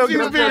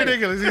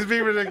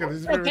being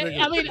ridiculous. Okay,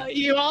 I mean,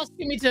 you're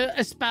asking me to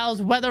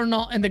espouse whether or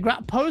not in the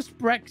post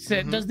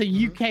Brexit does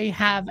the UK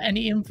have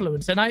any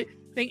influence, and I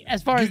think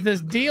as far as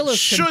this deal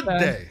is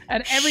concerned,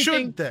 and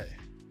everything.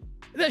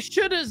 The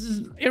should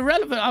is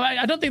irrelevant.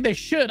 I don't think they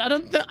should.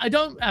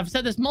 I've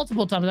said this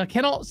multiple times. I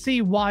cannot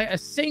see why a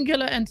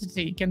singular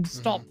entity can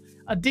stop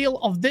a deal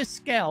of this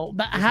scale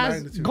that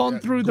has gone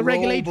through the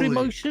regulatory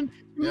motion,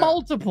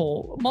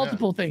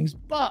 multiple things.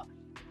 But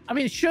I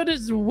mean, should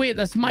is weird.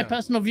 That's my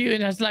personal view,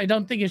 and I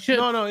don't think it should.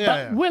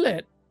 But will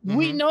it?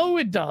 We know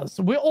it does.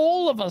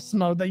 All of us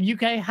know that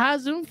UK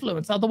has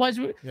influence. Otherwise,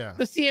 the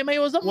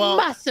CMA was a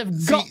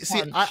massive gut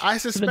punch. I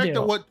suspect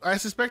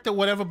that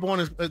what Everborn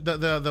is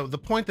the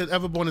point that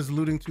Everborn is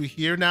alluding to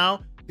here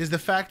now is the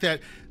fact that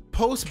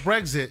post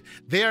Brexit,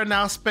 they are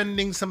now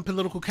spending some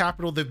political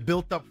capital they've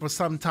built up for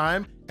some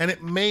time, and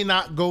it may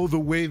not go the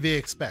way they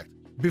expect.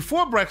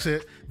 Before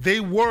Brexit,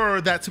 they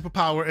were that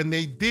superpower, and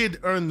they did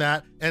earn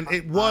that, and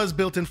it was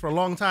built in for a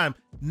long time.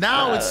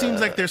 Now it seems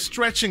like they're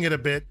stretching it a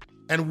bit.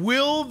 And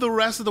will the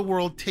rest of the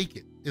world take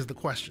it? Is the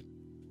question.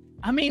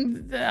 I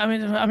mean,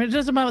 it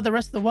doesn't matter the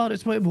rest of the world.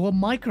 It's will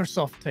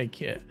Microsoft take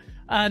it?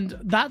 And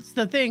that's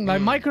the thing.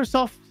 Like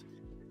Microsoft,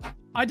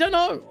 I don't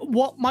know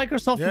what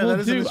Microsoft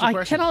will do.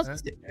 I cannot.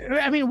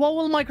 I mean, what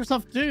will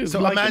Microsoft do?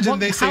 So like, imagine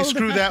they say,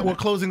 "Screw that, we're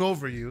closing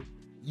over you."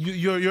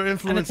 Your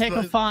influence. And take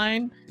a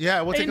fine. Yeah,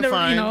 we'll take a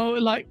fine. You know,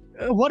 like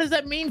what does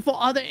that mean for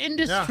other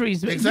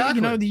industries? Exactly.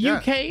 You know, the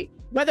UK,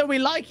 whether we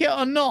like it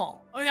or not.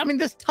 I mean,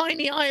 this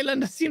tiny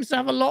island seems to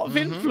have a lot of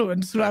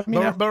influence. I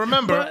mean, but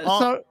remember,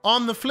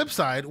 on the flip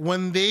side,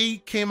 when they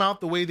came out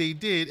the way they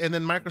did, and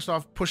then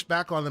Microsoft pushed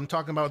back on them,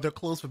 talking about they're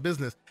closed for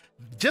business,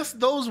 just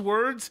those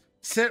words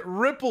sent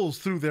ripples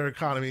through their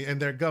economy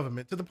and their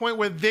government to the point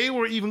where they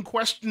were even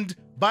questioned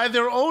by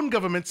their own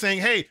government, saying,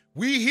 "Hey,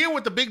 we hear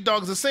what the big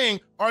dogs are saying.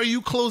 Are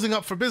you closing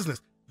up for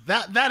business?"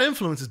 That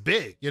influence is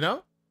big, you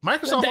know.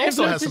 Microsoft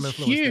also has some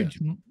influence. Huge.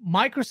 There.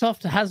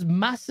 Microsoft has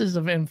masses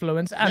of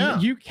influence, and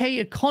the UK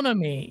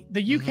economy,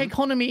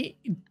 economy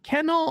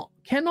cannot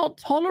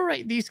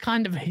tolerate these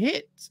kind of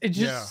hits. It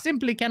just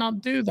simply cannot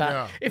do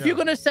that. If you're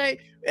gonna say,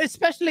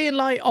 especially in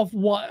light of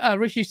what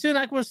Rishi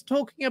Sunak was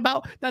talking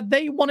about, that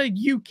they want a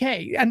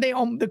UK, and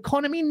the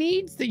economy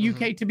needs the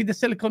UK to be the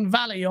Silicon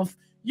Valley of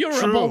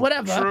Europe or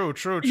whatever.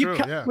 True.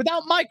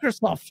 Without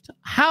Microsoft,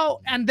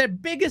 how, and their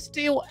biggest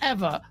deal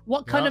ever,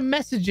 what kind of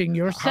messaging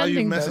you're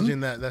sending them? How are you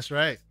messaging that? That's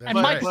right. And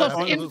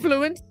Microsoft's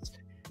influence,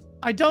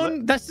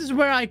 this is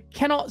where I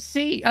cannot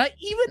see.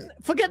 Even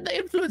forget the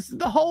influence,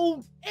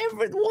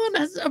 everyone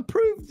has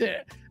approved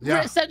it.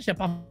 Censorship.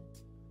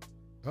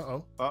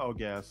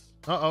 Gas.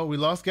 We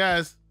lost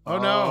Gas. Oh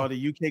no!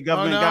 The UK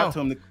government got to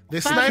him. They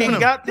sniping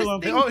him. Got to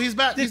him. He's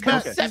back. He's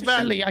back.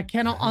 Conceptually, I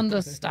cannot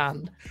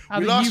understand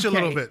how we lost you a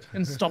little bit.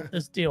 Can stop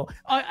this deal.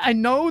 I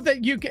know that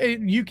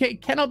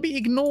UK cannot be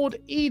ignored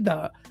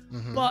either,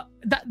 but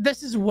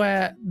this is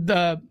where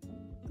the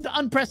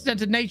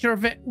unprecedented nature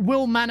of it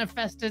will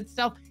manifest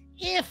itself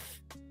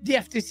if the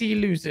FTC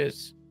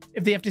loses.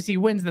 If the FTC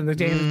wins, then the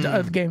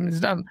game is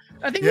done.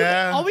 I think.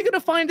 Are we going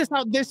to find this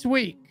out this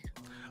week?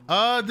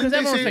 Did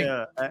they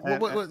say?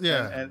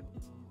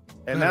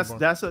 And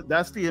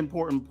that's the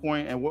important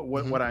point. And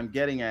what I'm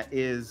getting at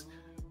is,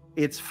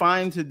 it's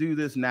fine to do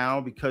this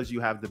now because you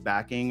have the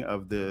backing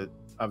of the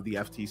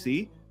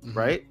FTC,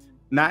 right?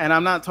 And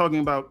I'm not talking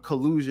about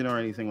collusion or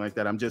anything like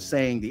that. I'm just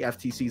saying the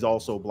FTC is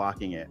also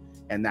blocking it,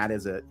 and that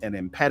is an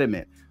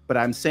impediment. But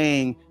I'm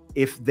saying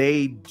if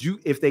they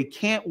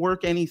can't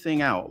work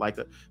anything out, like,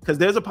 because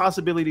there's a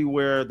possibility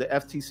where the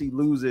FTC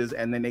loses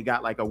and then they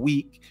got like a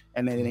week,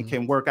 and then they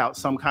can work out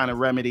some kind of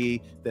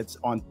remedy that's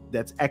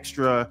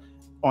extra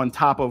on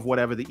top of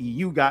whatever the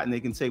EU got, and they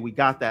can say we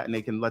got that, and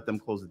they can let them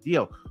close the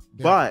deal.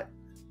 But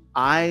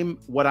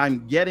what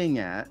I'm getting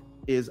at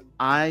is,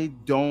 I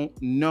don't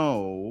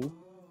know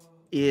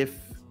if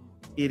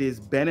it is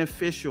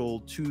beneficial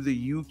to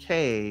the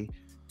UK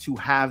to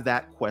have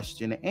that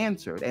question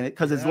answered, and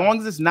because as long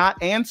as it's not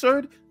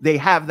answered, they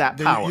have that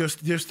power.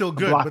 You're still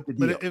good,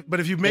 but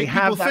if you make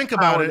people think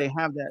about it, they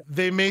have that.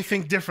 They may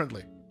think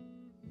differently.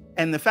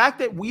 And the fact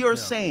that we are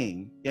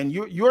saying, and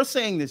you're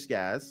saying this,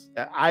 guys,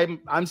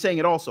 I'm saying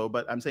it also,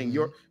 but I'm saying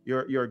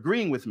you're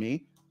agreeing with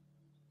me.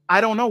 I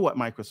don't know what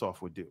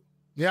Microsoft would do.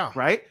 Yeah.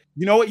 Right.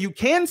 You know what you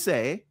can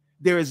say?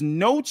 There is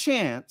no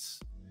chance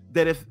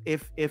that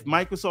if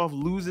Microsoft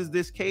loses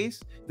this case,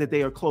 that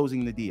they are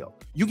closing the deal.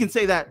 You can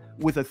say that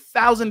with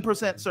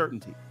 1,000%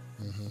 certainty.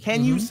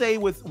 Can you say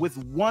with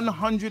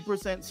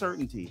 100%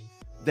 certainty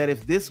that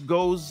if this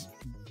goes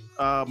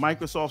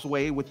Microsoft's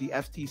way with the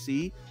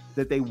FTC,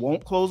 that they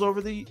won't close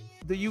over the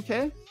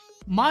UK?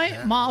 My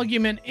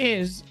argument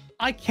is,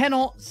 I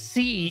cannot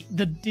see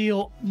the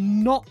deal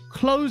not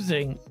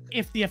closing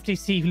if the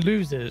FTC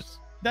loses.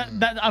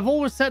 That I've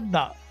always said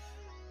that.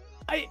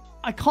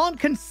 I can't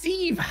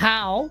conceive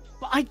how,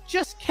 but I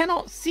just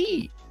cannot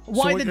see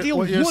why the deal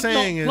would not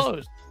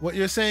close. What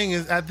you're saying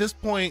is, at this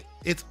point,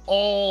 it's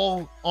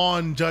all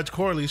on Judge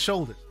Corley's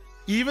shoulders.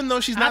 Even though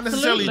she's not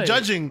necessarily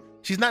judging,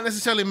 she's not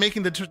necessarily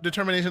making the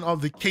determination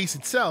of the case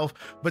itself,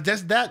 but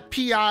just that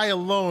PI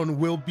alone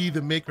will be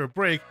the make or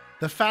break.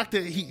 The fact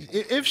that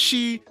if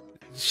she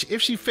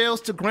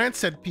fails to grant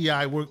said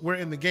PI, we're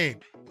in the game.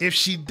 If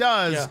she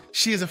does,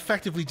 she has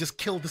effectively just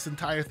killed this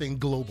entire thing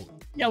globally.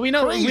 Yeah, we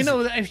know. Crazy. We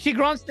know that if she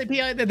grants the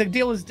PI, that the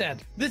deal is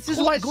dead. This is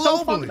why it's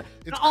so fun.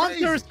 The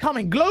answer is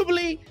coming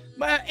globally.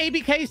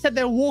 ABK said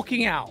they're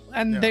walking out,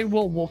 and they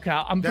will walk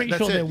out. I'm pretty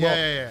sure they will.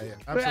 Yeah.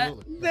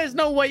 Absolutely. There's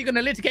no way you're going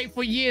to litigate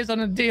for years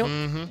on a deal.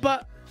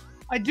 But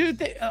I do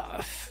think,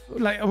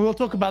 like, we'll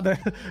talk about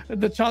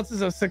the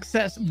chances of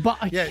success. But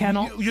I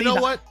cannot. You know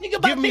what?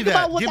 Give me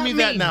that. Give me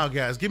that now,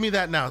 guys. Give me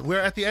that now. We're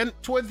at the end,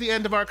 towards the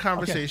end of our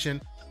conversation.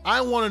 Okay.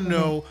 I want to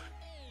know.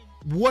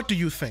 What do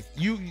you think?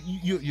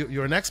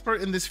 You're an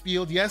expert in this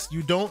field. Yes,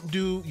 you don't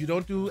do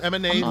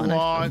M&A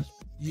law.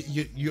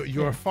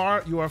 You are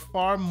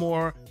far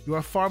more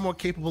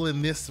capable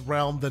in this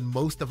realm than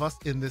most of us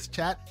in this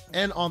chat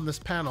and on this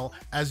panel,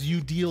 as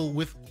you deal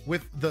with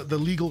the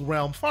legal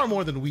realm far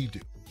more than we do,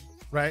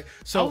 right?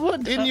 So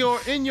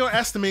in your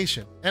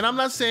estimation, and I'm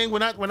not saying we're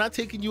not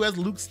taking you as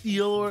Luke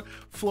Steele or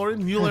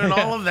Florian Mueller and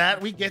all of that.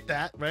 We get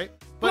that, right?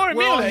 But Florian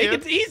Mueller,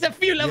 he's a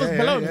few levels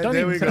below.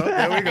 There we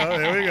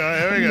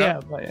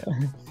go.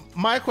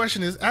 My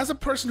question is, as a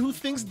person who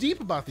thinks deep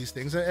about these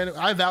things, and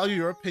I value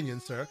your opinion,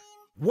 sir,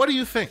 what do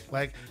you think?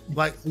 Like,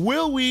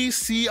 will we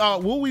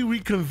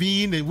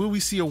reconvene, and will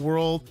we see a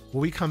world where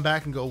we come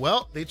back and go,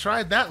 well, they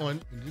tried that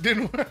one, it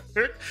didn't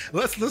work.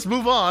 Let's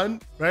move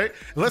on, right?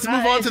 Let's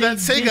move on to that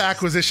Sega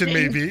acquisition,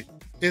 maybe.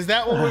 Is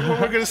that what we're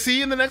going to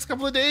see in the next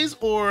couple of days,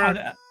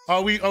 or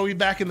are we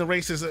back in the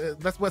races?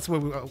 That's what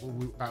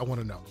I want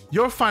to know.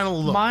 Your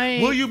final look.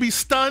 Will you be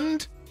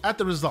stunned at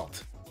the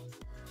result?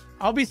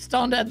 I'll be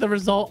stunned at the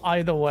result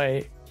either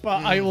way,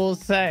 but I will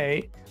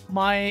say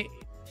my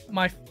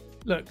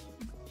look.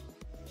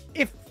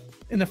 If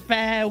in a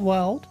fair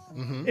world,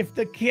 if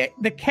the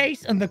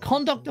case and the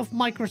conduct of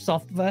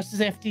Microsoft versus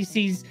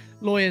FTC's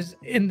lawyers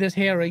in this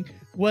hearing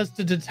was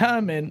to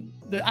determine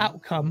the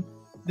outcome,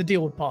 the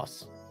deal would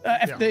pass.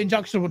 If the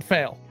injunction would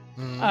fail.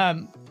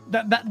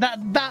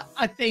 That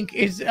I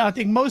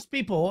think most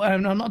people,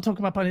 and I'm not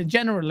talking about it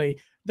generally,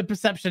 the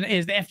perception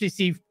is the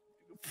FTC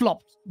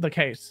flopped the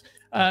case.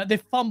 They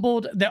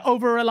fumbled. Their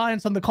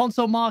over-reliance on the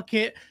console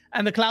market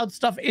and the cloud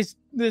stuff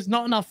there's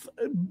not enough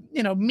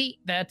meat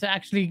there to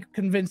actually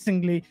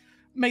convincingly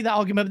make that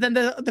argument. But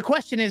then the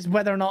question is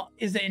whether or not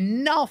is it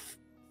enough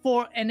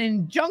for an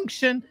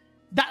injunction.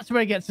 That's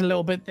where it gets a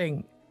little bit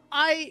thing.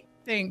 I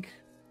think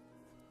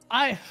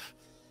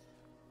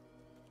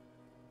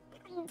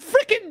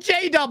freaking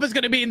J-Dub is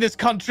going to be in this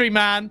country,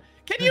 man.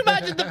 Can you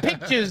imagine the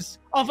pictures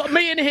of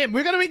me and him?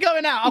 We're going to be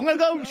going out. I'm going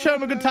to go show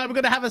him a good time. We're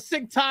going to have a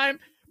sick time.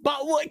 But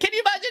can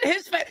you imagine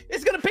his face?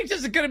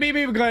 Pictures are going to be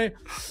me going,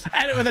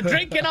 and with a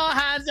drink in our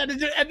hands, and then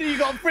you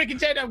got freaking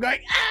J-Dub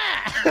going,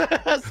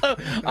 ah! So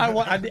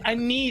I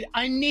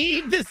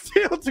need this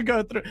deal to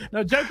go through.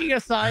 No, joking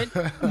aside,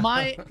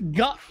 my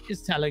gut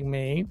is telling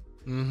me,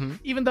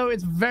 even though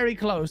it's very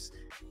close,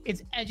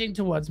 it's edging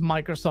towards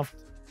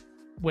Microsoft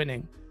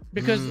winning.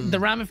 Because the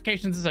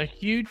ramifications are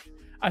huge.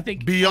 I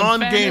think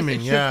beyond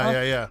gaming,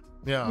 yeah.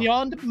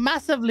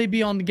 Massively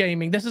beyond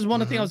gaming. This is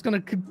one of the things I was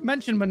going to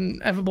mention when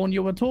Everborn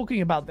you were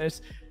talking about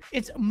this.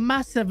 It's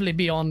massively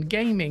beyond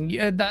gaming.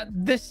 That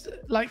this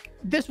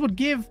would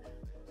give,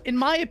 in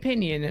my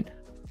opinion,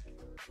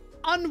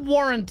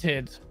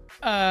 unwarranted,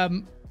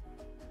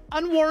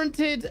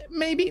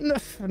 maybe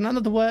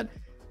another word.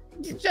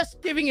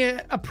 Just giving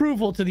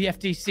approval to the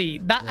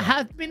FTC that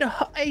has been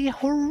a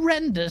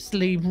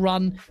horrendously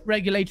run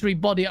regulatory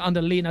body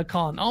under Lina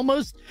Khan,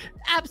 almost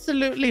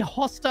absolutely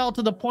hostile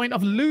to the point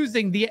of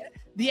losing the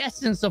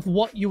essence of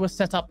what you were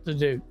set up to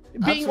do.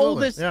 Being all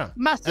this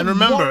massive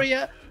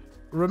warrior.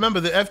 Remember,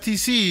 the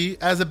FTC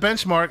as a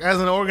benchmark, as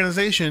an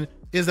organization,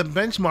 is a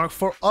benchmark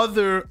for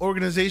other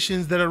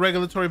organizations that are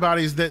regulatory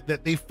bodies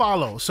that they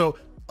follow. So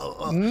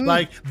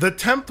like the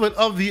template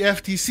of the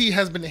FTC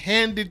has been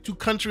handed to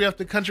country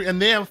after country,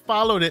 and they have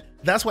followed it.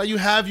 That's why you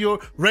have your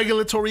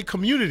regulatory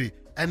community.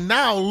 And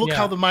now look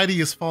how the mighty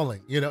is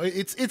falling.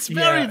 It's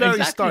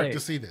very stark to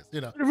see this.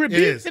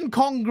 Rebukes in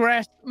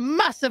Congress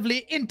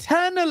massively.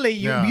 Internally,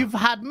 you've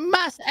had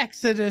mass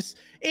exodus.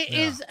 It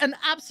is an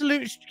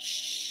absolute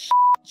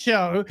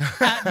show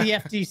at the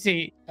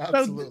FTC.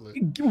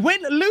 Absolutely. So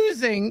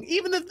losing,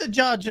 even if the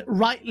judge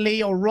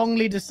rightly or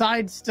wrongly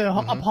decides to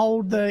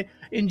uphold the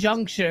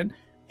injunction,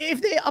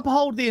 if they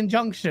uphold the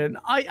injunction,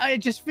 I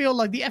just feel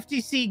like the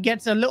FTC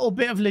gets a little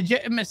bit of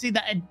legitimacy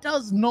that it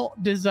does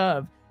not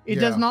deserve. It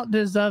does not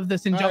deserve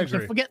this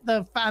injunction. Forget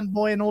the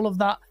fanboy and all of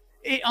that.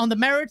 On the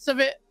merits of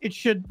it, it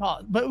should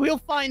pass. But we'll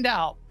find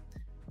out.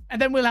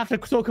 And then we'll have to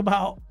talk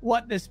about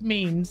what this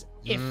means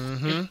if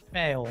it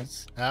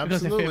fails.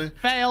 Absolutely. Because if it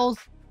fails,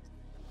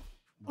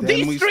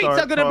 These streets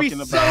are going to be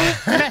so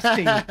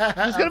messy.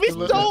 There's going to be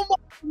so much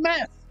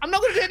mess. I'm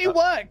not going to do any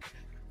work.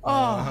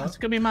 Oh, it's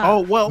going to be mad. Oh,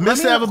 well,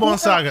 Mr. Everborn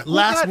Saga,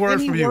 last word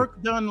from you.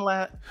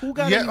 Who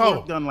got any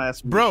work done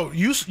last week? Bro,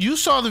 you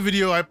saw the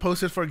video I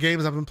posted for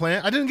games I've been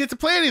playing. I didn't get to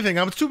play anything.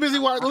 I was too busy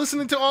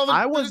listening to all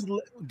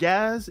the...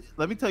 Gaz,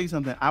 let me tell you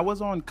something. I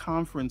was on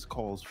conference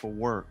calls for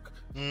work.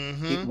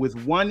 With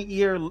one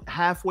ear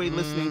halfway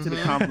listening to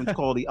the conference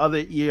call, the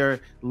other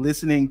ear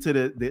listening to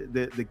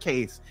the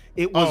case.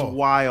 It was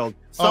wild.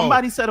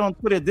 Somebody said on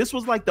Twitter, this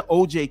was like the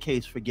OJ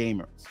case for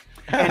gamers.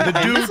 And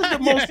this is the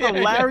most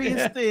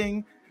hilarious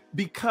thing,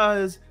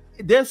 because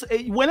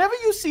whenever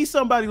you see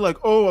somebody like,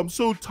 oh, I'm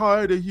so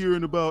tired of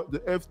hearing about the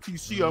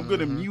FTC, I'm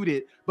gonna mute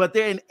it, but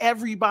they're in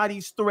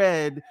everybody's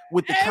thread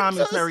with the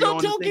commentary on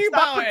it.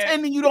 Stop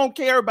pretending you don't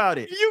care about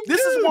it.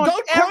 This is one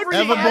every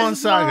Everborn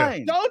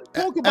Saga. Don't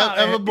talk about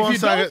Everborn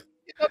Saga.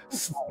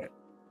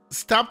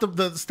 Stop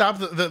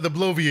the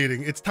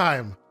bloviating. It's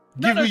time.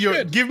 Give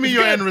me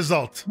your end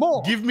result.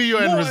 Give me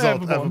your end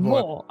result, Everborn.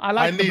 More. I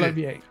like the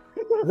bloviate.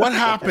 What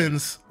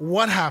happens?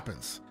 What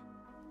happens?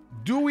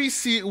 Do we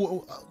see?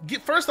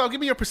 First off, give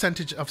me your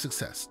percentage of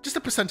success. Just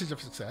a percentage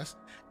of success.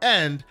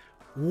 And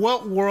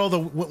what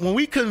world? When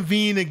we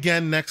convene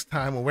again next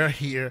time, when we're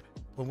here,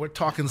 when we're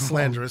talking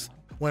slanderous,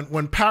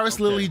 when Paris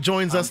Lily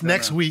joins us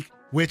next week,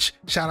 which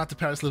shout out to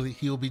Paris Lily,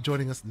 he will be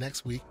joining us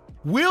next week.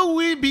 Will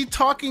we be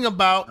talking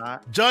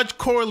about Judge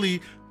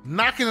Corley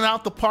knocking it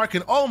out the park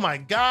and oh my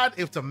God,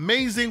 it's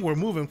amazing, we're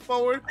moving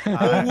forward,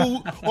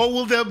 or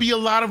will there be a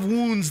lot of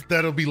wounds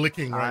that'll be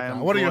licking right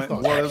now? What are your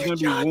thoughts? Well, there's going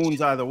to be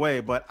wounds either way,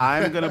 but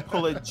I'm going to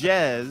pull a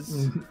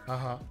Jez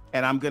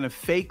and I'm going to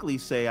fakely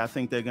say I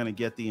think they're going to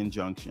get the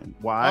injunction.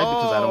 Why?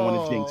 Because I don't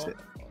want to jinx it.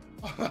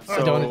 So,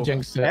 I don't want to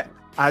jinx it.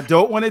 I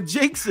don't want to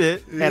jinx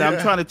it, and I'm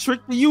trying to trick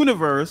the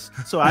universe,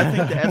 so I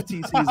think the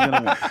FTC is going to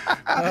win.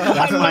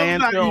 That's my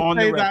answer on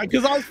the record.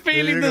 Because I was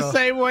feeling the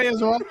same way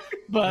as well.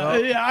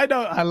 But yeah, I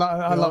know. I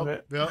love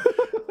it.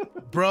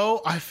 Bro,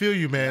 I feel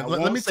you, man.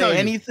 Let me say tell you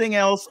anything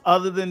else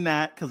other than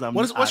that, because I'm.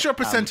 What's your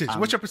percentage?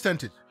 What's your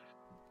percentage?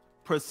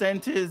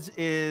 Percentage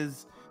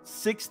is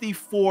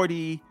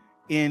 60-40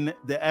 in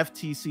the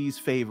FTC's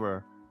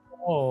favor.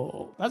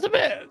 Oh, that's a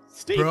bit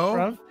steep,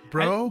 bro.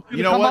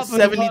 You know what?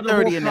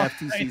 70-30 in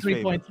FTC's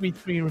favor.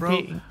 3.33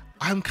 repeating.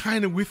 I'm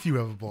kind of with you,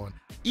 Everborn.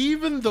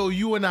 Even though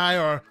you and I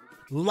are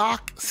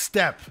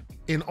lockstep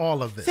in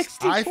all of this.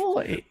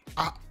 60-40.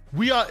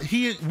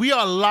 We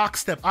are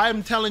lockstep.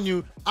 I'm telling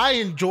you, I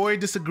enjoy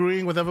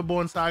disagreeing with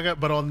Everborn Saga,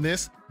 but on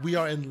this, we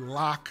are in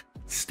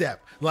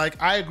lockstep.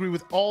 Like, I agree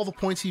with all the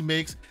points he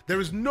makes. There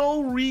is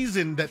no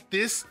reason that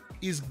this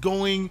is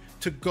going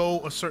to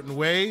go a certain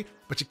way,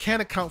 but you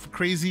can't account for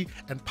crazy,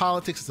 and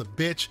politics is a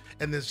bitch,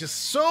 and there's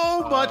just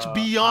so much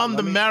beyond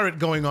the merit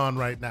going on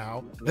right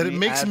now that it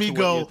makes me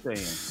go,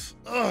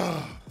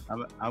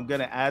 I'm going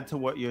to add to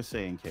what you're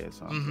saying,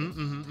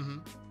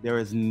 KSM. There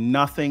is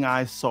nothing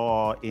I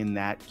saw in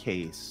that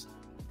case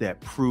that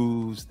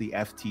proves the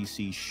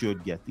FTC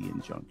should get the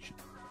injunction.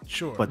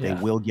 Sure. But they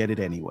will get it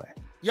anyway.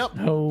 Yep.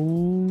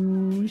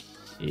 Oh,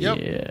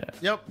 shit.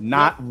 Yep.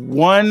 Not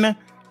one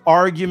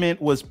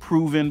argument was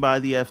proven by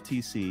the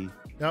FTC.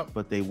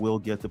 But they will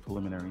get the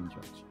preliminary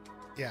injunction.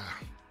 Yeah.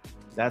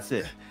 That's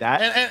it.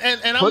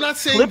 And I'm not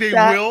saying they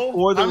will.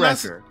 Or the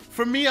record.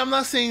 For me, I'm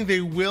not saying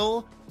they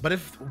will, but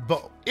if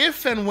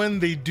and when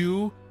they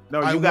do,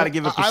 no, you got to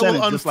give a percentage. I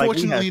will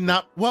unfortunately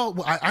not. Well,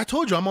 I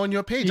told you I'm on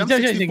your page. I'm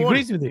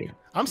 60-40.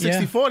 I'm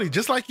 60-40,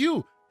 just like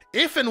you.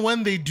 If and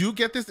when they do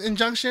get this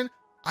injunction,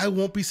 I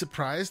won't be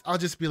surprised. I'll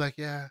just be like,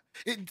 yeah.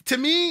 To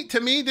me,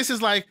 this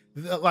is like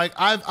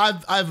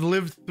I've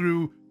lived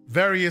through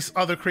various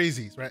other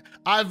crazies, right?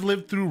 I've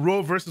lived through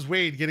Roe versus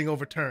Wade getting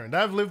overturned.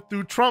 I've lived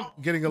through Trump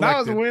getting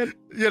elected. That was weird.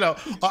 You know,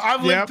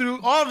 I've lived through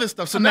all this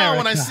stuff. So now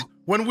when I see,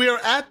 when we're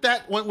at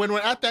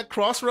that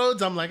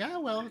crossroads, I'm like,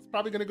 well, it's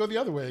probably gonna go the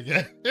other way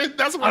again.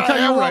 That's what I'll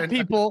tell you what,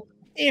 people.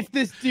 If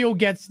this deal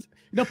gets,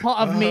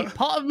 part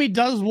of me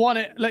does want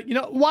it. Like,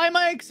 why am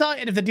I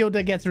excited if the deal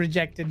gets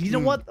rejected? You know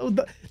what?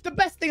 The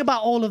best thing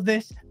about all of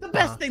this, the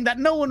best thing that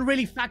no one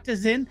really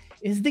factors in,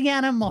 is the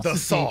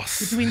animosity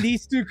between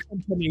these two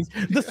companies.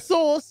 The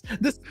sauce,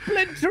 the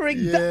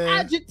splintering, the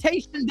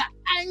agitation, the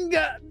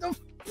anger, the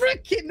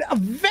freaking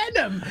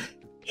venom.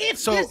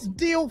 If this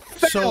deal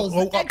fails,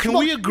 can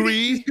we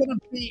agree? It's gonna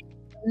be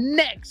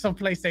next on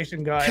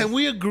PlayStation, guys. Can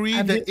we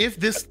agree that if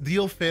this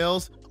deal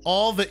fails,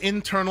 all the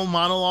internal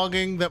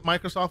monologuing that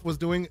Microsoft was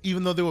doing,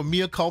 even though they were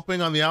mea culping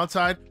on the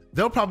outside,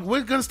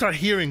 we're gonna start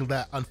hearing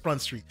that on Front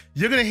Street.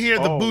 You're gonna hear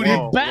the booty.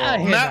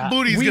 Matt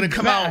Booty's gonna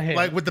come out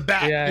like with the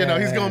bat.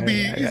 He's gonna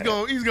be, he's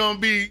gonna be, it's gonna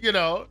be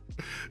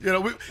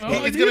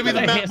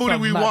the Matt Booty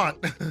we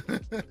want.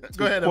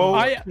 Go ahead.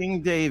 Quote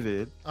King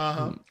David.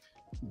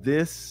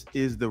 This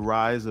is the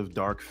rise of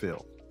Dark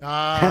Phil.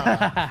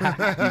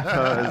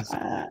 Because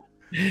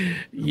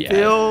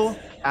Phil,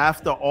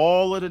 after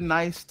all of the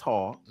nice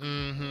talk,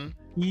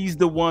 he's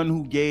the one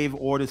who gave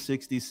Order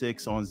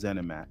 66 on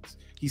ZeniMax.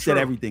 He said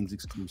everything's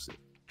exclusive.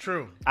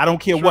 True. I don't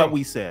care what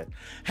we said.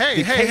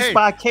 Hey, case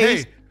by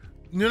case.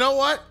 You know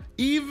what?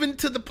 Even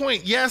to the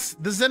point, yes,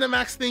 the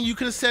ZeniMax thing, you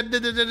could have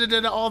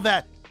said all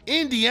that.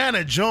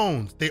 Indiana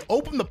Jones, they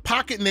opened the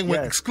pocket and they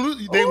went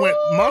they went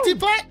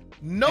multi-plat?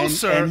 No,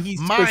 sir. And he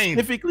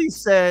specifically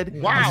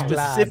said, wow.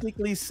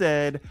 Specifically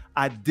said,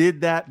 I did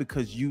that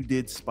because you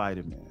did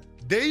Spider-Man.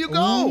 There you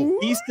go. Ooh.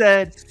 He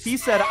said,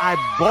 I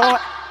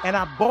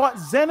bought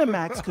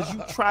ZeniMax because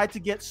you tried to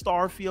get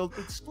Starfield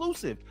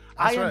exclusive.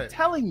 That's I am right.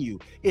 telling you,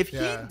 if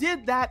he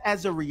did that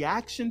as a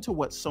reaction to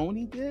what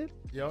Sony did,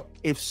 yep.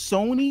 If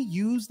Sony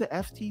used the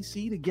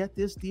FTC to get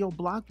this deal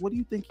blocked, what do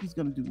you think he's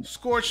going to do?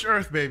 Scorched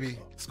earth, baby.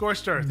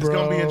 Scorched earth. It's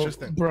going to be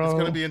interesting. Bro. It's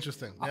going to be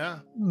interesting. Yeah.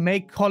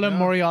 Make Colin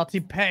Moriarty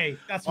pay.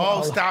 That's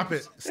what stop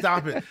it.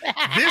 Stop it.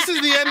 This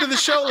is the end of the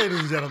show, ladies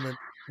and gentlemen.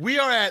 We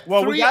are at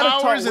 3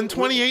 hours and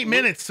 28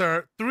 minutes,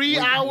 sir. 3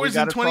 hours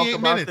and 28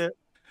 minutes.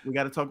 We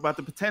got to talk about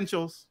the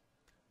potentials.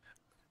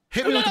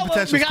 Hit me with the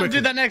potentials. We got to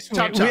do that next week.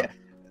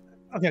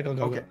 Okay,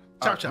 go.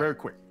 Chop. Very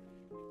quick.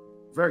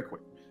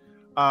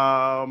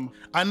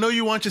 I know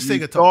you want your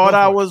Sega talk. Thought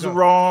I was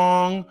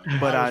wrong,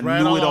 but I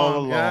knew it all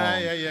along.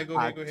 Yeah. Go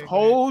ahead. I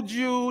told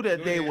you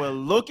that they were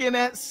looking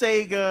at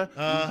Sega.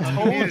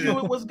 Told you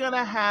it was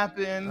gonna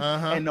happen,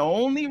 and the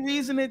only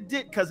reason it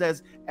did, because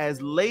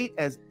as late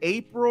as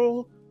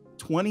April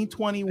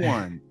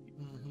 2021,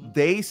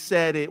 they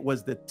said it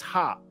was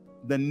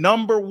the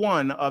number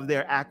one of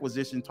their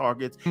acquisition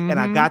targets, and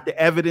I got the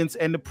evidence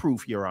and the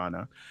proof, Your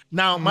Honor.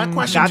 Now, my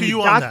question to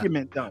you on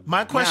that.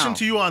 My question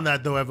to you on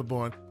that, though,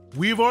 Everborn.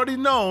 We've already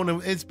known,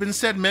 and it's been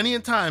said many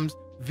times,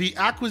 the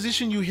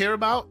acquisition you hear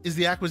about is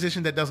the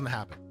acquisition that doesn't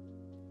happen.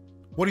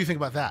 What do you think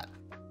about that?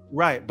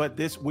 Right, but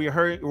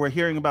we're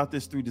hearing about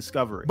this through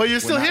Discovery. But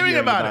you're still hearing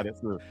about it.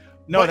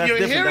 No, that's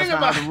different. That's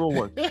not how the rule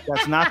works.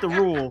 That's not the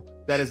rule.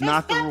 That is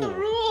not the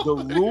rule. The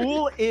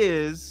rule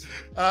is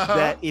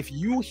that if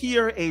you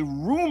hear a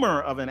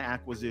rumor of an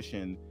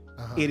acquisition,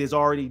 it is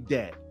already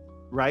dead,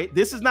 right?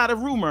 This is not a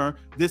rumor.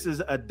 This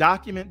is a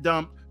document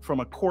dump from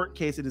a court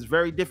case. It is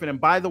very different. And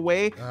by the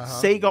way,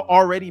 Sega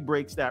already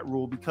breaks that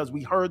rule because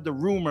we heard the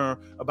rumor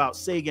about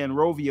Sega and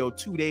Rovio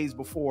 2 days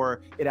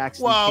before it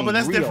actually came but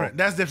that's real. different.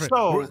 That's different.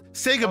 So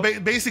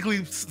Sega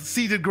basically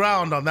ceded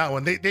ground on that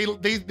one. They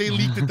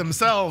leaked it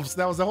themselves.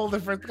 That was a whole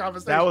different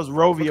conversation. That was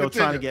Rovio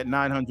trying to get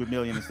 900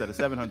 million instead of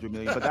 700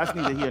 million, but that's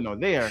neither here nor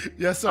there.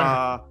 Yes,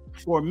 sir.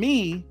 For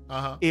me,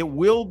 it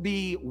will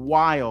be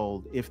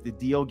wild if the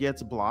deal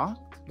gets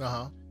blocked,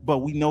 but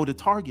we know the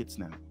targets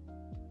now.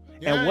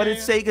 And what did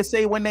Sega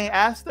say when they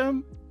asked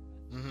them?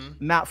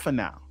 Not for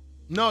now.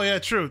 No, yeah,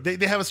 true.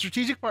 They have a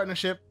strategic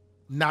partnership.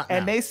 Not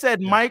and now. They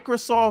said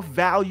Microsoft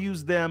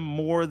values them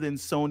more than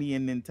Sony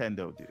and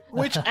Nintendo do.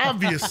 Which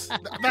obvious.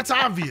 That's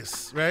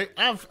obvious, right?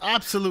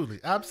 Absolutely.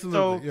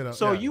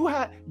 So you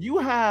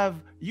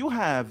have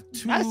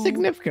two. That's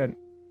significant.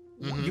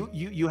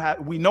 You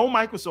have. We know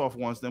Microsoft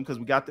wants them because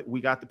we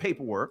got the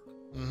paperwork.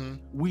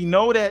 We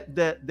know that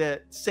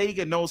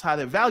Sega knows how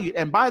they're valued.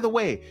 And by the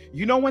way,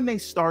 you know when they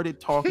started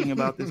talking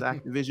about this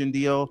Activision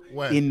deal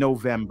in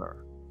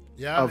November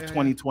of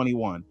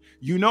 2021.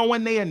 You know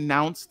when they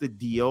announced the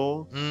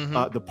deal,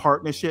 the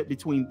partnership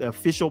between the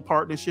official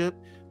partnership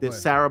that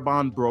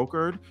Sarabon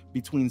brokered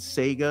between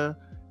Sega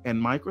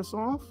and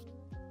Microsoft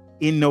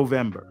in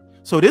November.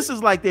 So this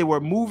is like they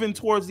were moving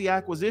towards the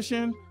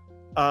acquisition.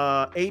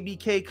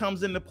 ABK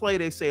comes into play.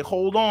 They say,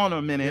 hold on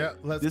a minute.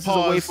 This is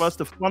a way for us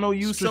to funnel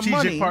you some money.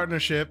 Strategic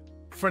partnership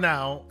for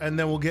now, and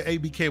then we'll get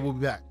ABK. We'll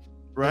be back.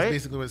 Right. That's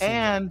basically what it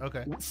and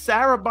okay.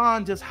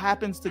 Sarabon just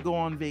happens to go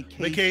on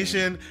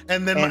vacation.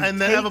 And then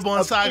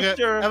Everborn Saga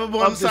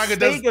does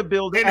Sega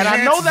building. And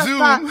I know that's Zoom.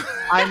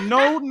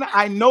 Not.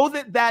 I know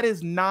that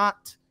is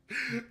not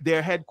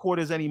their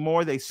headquarters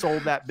anymore. They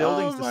sold that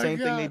building. It's the same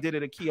thing they did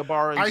at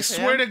Akihabara in Japan.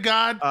 Swear to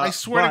God, I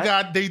swear to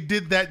God, they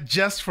did that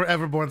just for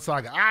Everborn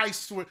Saga. I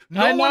swear,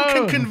 no one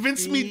can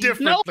convince me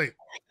differently.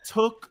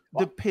 Took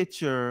the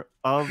picture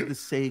of the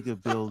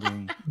Sega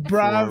building,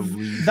 bruv.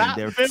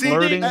 They're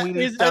flirting with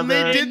each other. And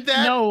they did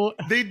that. No.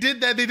 They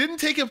did that. They didn't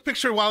take a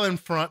picture while in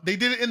front. They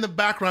did it in the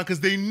background because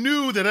they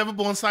knew that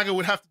Everborn Saga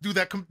would have to do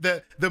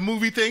that the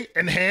movie thing,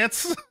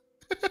 enhance.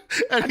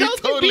 And I don't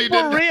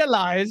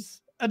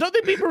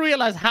think people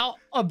realize how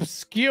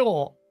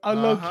obscure a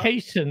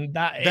location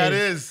that is. That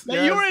is.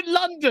 Like, you're in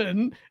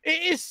London.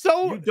 It is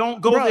so. You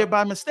don't go there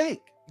by mistake.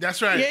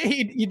 That's right. Yeah,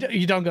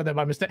 you don't go there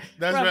by mistake.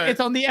 That's right.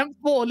 It's on the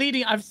M4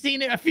 leading. I've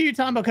seen it a few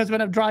times because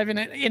when I'm driving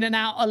it in and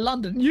out of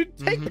London, you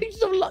take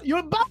pictures of. You're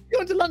about to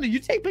go into London. You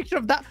take picture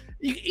of that.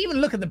 You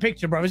even look at the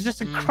picture, bro. It's just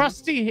a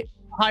crusty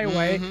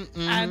highway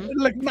and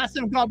look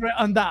massive guardrail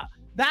on that.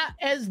 That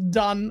is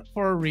done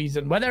for a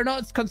reason. Whether or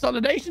not it's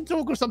consolidation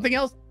talk or something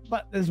else,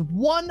 but there's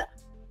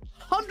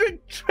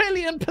 100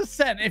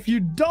 trillion%. If you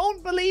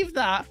don't believe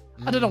that,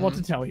 I don't know what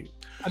to tell you.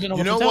 I don't know.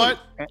 You know what?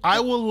 I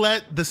will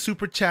let the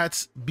super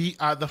chats be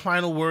the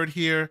final word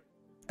here,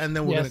 and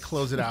then we're gonna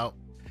close it out.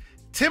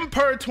 Tim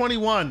Purr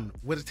 21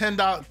 with a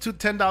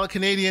 $10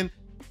 Canadian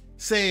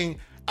saying,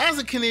 as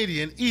a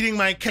Canadian eating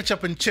my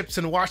ketchup and chips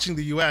and watching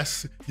the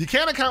US, you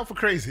can't account for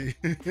crazy.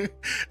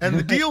 And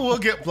the deal will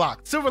get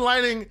blocked. Silver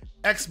lining,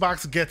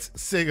 Xbox gets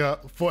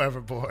Sega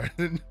Forever Board.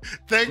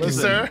 Thank you,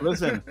 sir.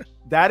 Listen,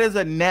 that is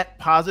a net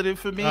positive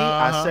for me.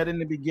 I said in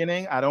the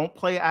beginning, I don't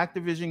play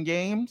Activision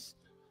games.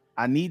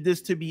 I need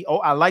this to be.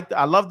 I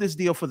love this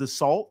deal for the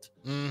salt,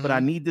 but I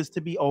need this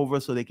to be over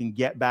so they can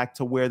get back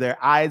to where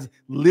their eyes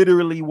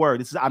literally were.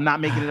 I'm not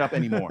making it up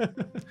anymore.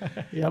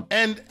 Yep.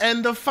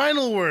 And the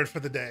final word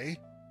for the day,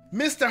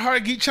 Mr.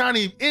 Hargeet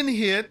Chani in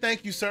here.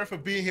 Thank you, sir, for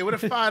being here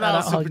with a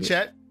 $5 super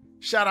chat.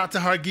 Shout out to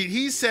Hargeet.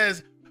 He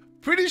says,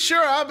 pretty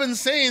sure I've been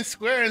saying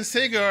Square and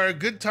Sega are a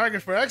good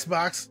target for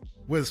Xbox,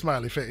 with a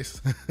smiley face.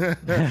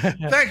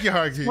 Thank you,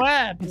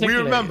 Hargeet. We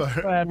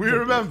remember. We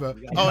remember.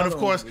 Oh, and of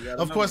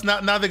course,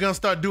 now they're gonna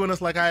start doing us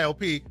like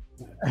ILP.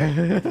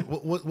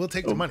 We'll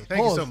take the money.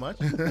 Thank you so much.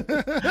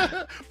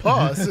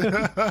 Pause.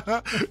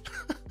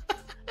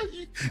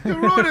 You're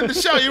ruining the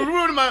show. You're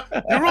ruining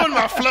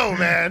my flow,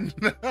 man.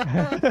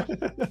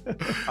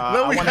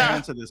 I want to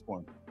answer this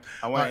one.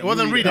 Well,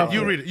 then read it.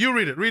 You read it. You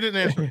read it. Read it and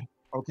answer it.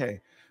 Okay.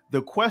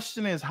 The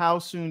question is, how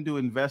soon do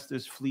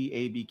investors flee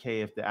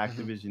ABK if the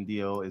Activision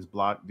deal is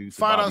blocked due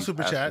to $5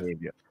 super chat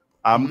behavior?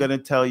 I'm gonna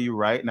tell you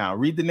right now.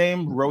 Read the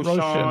name,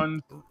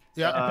 Roshan.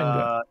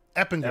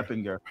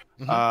 Eppinger.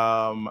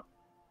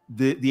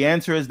 The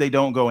answer is they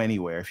don't go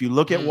anywhere. If you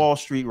look at Wall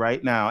Street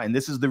right now, and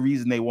this is the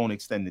reason they won't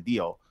extend the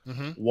deal.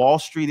 Wall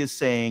Street is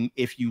saying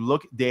if you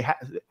look,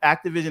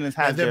 Activision has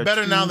had they're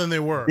better now than they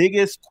were.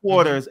 Biggest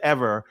quarters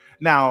ever.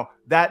 Now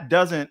that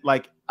doesn't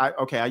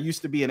I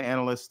used to be an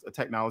analyst, a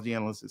technology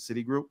analyst at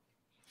Citigroup.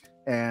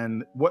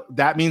 And what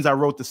that means, I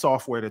wrote the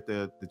software that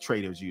the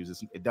traders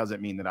use. It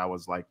doesn't mean that I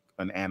was like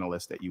an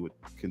analyst that you would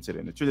consider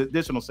in the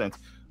traditional sense,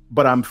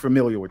 but I'm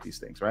familiar with these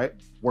things, right?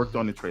 Worked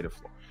on the trader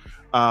floor.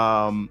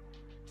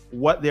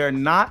 What they're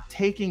not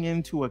taking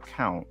into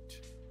account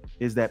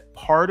is that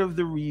part of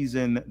the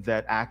reason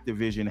that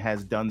Activision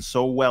has done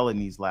so well in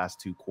these last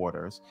 2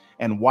 quarters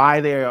and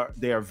why they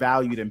are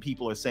valued and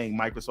people are saying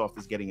Microsoft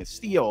is getting a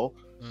steal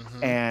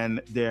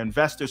and their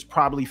investors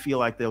probably feel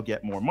like they'll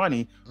get more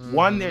money.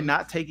 One, they're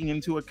not taking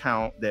into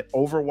account that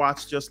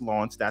Overwatch just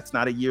launched. That's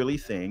not a yearly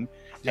thing.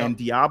 And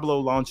Diablo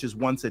launches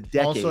once a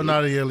decade. Also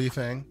not a yearly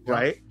thing.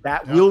 Right?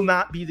 That will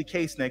not be the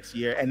case next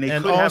year. And they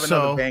could have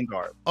another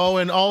Vanguard. Oh,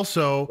 and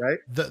also, right?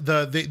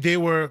 They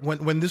were,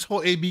 when this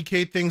whole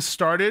ABK thing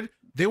started,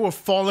 they were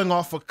falling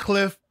off a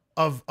cliff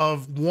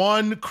of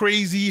one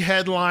crazy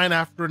headline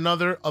after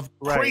another of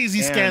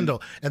crazy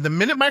scandal. And the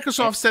minute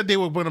Microsoft said they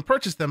were going to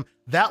purchase them,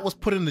 that was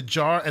put in the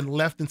jar and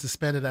left in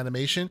suspended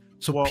animation.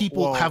 So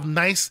people have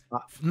nice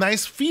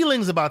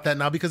feelings about that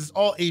now because it's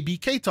all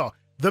ABK talk.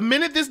 The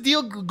minute this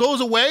deal goes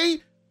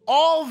away,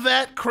 all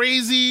that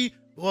crazy,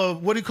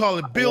 what do you call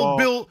it?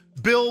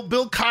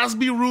 Bill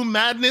Cosby room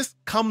madness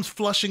comes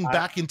flushing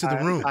back into the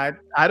room.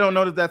 I don't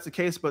know that that's the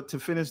case, but to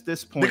finish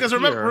this point, because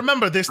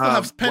remember, they still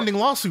have pending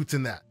lawsuits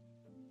in that.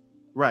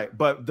 Right,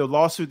 but the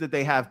lawsuit that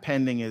they have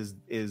pending is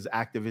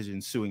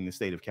Activision suing the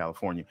state of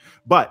California.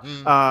 But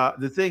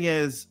the thing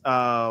is,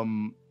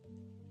 to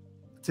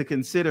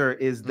consider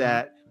is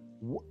that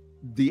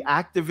the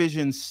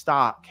Activision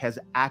stock has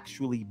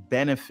actually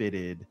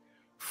benefited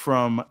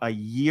from a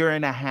year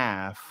and a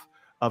half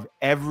of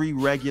every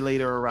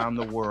regulator around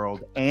the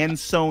world and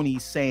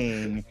Sony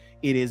saying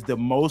it is the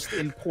most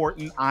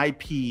important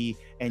IP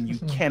and you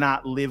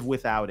cannot live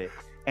without it.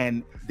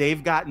 And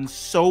they've gotten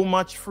so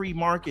much free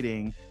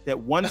marketing that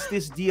once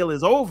this deal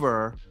is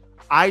over,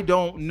 I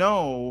don't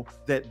know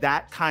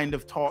that kind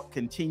of talk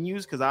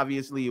continues, because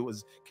obviously it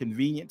was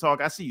convenient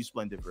talk. I see you,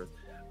 Splendiferous.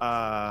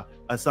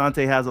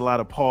 Asante has a lot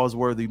of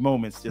pause-worthy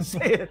moments. Just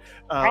say it.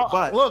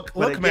 But look,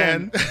 again,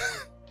 man.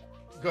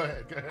 Go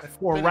ahead.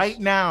 For right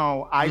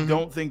now, I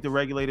don't think the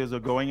regulators are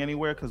going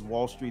anywhere because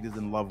Wall Street is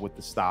in love with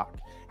the stock.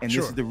 And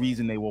this is the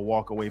reason they will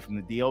walk away from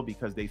the deal,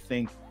 because they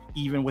think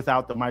even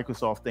without the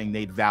Microsoft thing,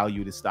 they'd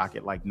value the stock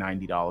at like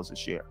 $90 a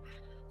share.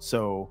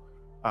 So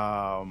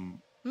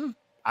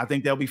I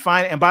think they'll be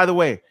fine. And by the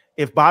way,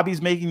 if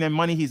Bobby's making them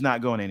money, he's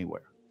not going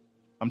anywhere.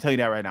 I'm telling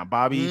you that right now.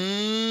 Bobby.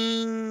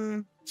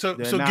 So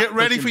get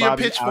ready for your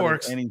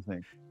pitchforks.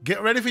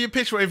 Get ready for your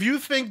pitchfork. If you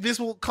think this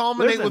will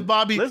culminate with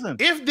Bobby,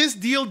 if this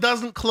deal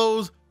doesn't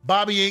close,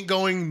 Bobby ain't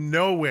going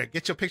nowhere.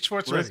 Get your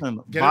pitchforks ready.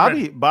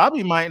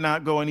 Bobby might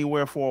not go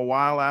anywhere for a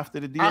while after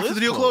the deal. After the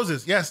deal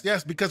closes,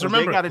 yes, because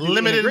remember,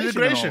 limited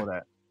integration.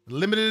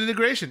 Limited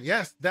integration,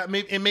 yes.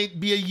 It may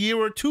be a year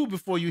or two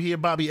before you hear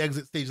Bobby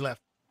exit stage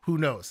left. Who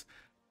knows?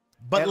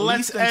 But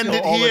let's end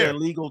it all here. Of their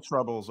legal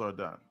troubles are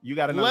done. You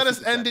got to let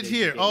us end it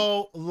here.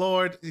 Oh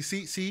Lord, you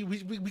see,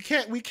 we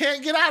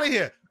can't get out of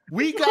here.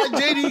 We got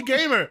JD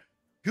Gamer,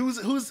 who's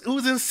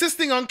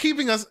insisting on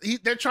keeping us.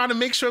 They're trying to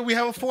make sure we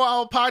have a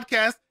 4-hour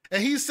podcast,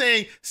 and he's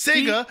saying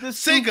Sega.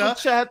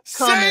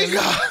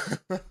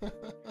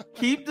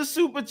 Keep the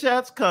super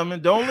chats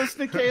coming. Don't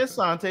listen to Kay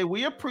Asante.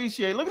 We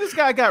appreciate it. Look at this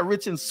guy got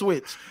rich and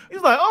switch.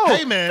 He's like, oh,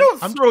 hey man,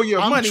 don't throw your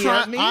money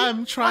at me.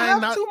 I'm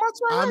trying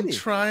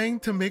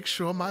to make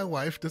sure my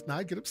wife does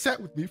not get upset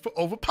with me for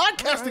over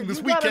podcasting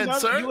this weekend,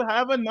 sir. You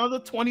have another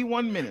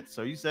 21 minutes.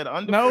 So you said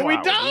under. No, we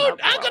don't.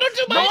 I'm gonna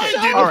do my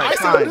show. All right,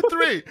 I said under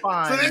 3.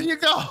 Fine. So there you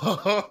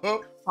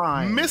go.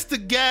 Fine.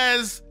 Mr.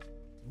 Gaz,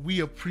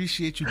 we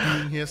appreciate you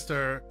being here,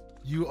 sir.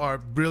 You are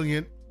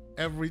brilliant.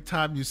 Every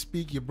time you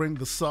speak, you bring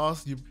the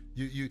sauce. You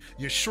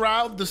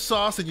shroud the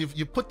sauce, and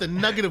you put the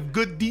nugget of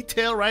good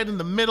detail right in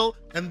the middle.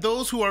 And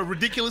those who are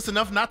ridiculous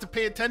enough not to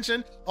pay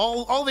attention,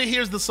 all they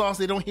hear is the sauce.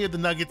 They don't hear the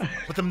nuggets,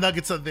 but the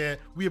nuggets are there.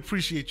 We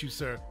appreciate you,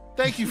 sir.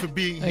 Thank you for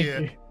being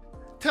here.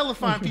 Tell the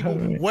fine people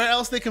where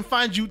else they can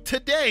find you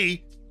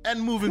today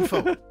and moving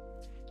forward.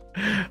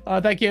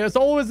 Thank you. It's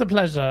always a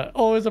pleasure.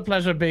 Always a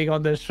pleasure being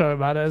on this show,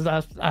 man.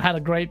 I had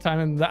a great time,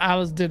 and the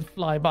hours did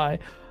fly by.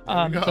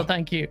 So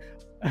thank you.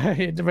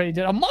 It really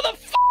did. A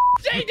motherfucker,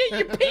 JD,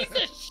 you piece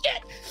of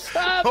shit.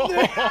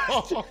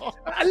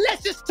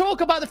 Let's just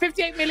talk about the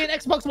 58 million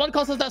Xbox One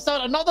consoles that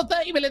sold. Another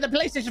 30 million the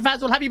PlayStation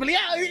fans will have you believe.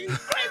 Yeah,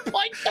 great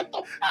point.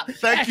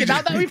 Thank you.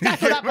 Now that we've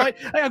tackled that point,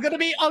 I'm going to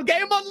be on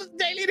Game On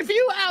Daily in a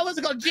few hours.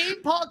 I've got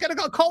Gene Park and I've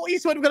got Colt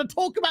Eastwood. We're going to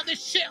talk about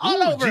this shit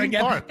all over Gene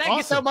again. Park. Thank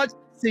you so much.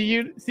 See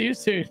you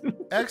soon.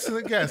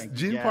 Excellent guest,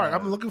 Gene Park.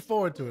 I'm looking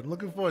forward to it.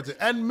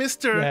 And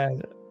Mr.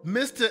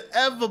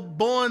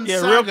 Everborn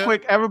Saga. Real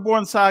quick,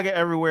 Everborn Saga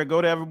everywhere. Go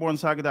to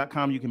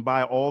everbornsaga.com. You can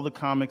buy all the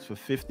comics for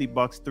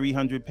 $50,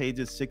 300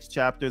 pages, 6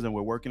 chapters, and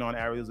we're working on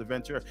Ariel's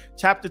Adventure.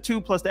 Chapter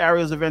 2 plus the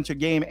Ariel's Adventure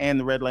game and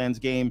the Redlands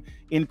game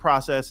in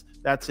process.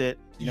 That's it.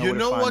 You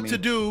know what to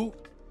do.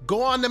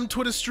 Go on them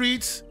Twitter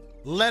streets.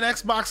 Let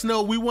Xbox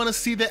know we want to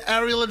see the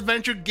Ariel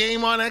Adventure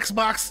game on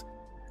Xbox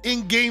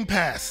in Game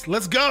Pass.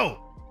 Let's go.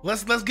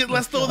 Let's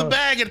throw the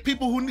bag at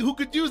people who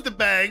could use the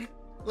bag.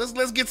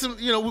 Let's get some,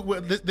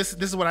 this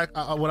is what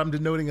I'm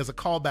denoting as a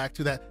callback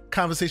to that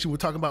conversation we're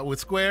talking about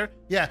with Square.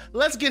 Yeah,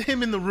 let's get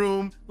him in the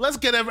room. Let's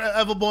get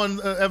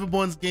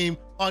Everborn's game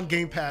on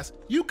Game Pass.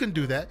 You can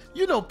do that.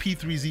 You know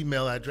P3's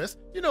email address.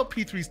 You know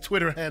P3's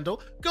Twitter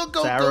handle. Go.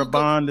 Sarah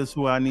Bond is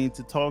who I need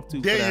to talk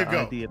to. There you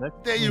go.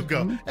 There you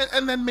go.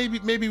 And then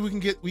maybe we can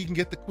get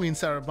the Queen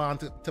Sarah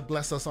Bond to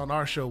bless us on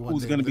our show one day.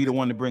 Who's going to be the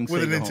one to bring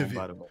Sega home,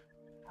 by the way.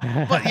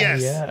 But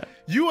yes,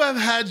 you have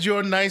had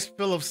your nice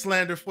fill of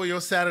slander for your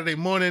Saturday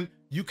morning.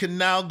 You can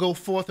now go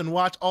forth and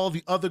watch all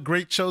the other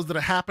great shows that are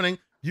happening.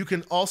 You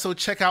can also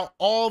check out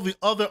all the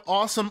other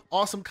awesome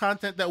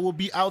content that will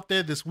be out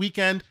there this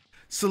weekend.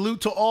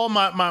 Salute to all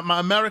my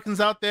Americans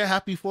out there.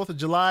 Happy 4th of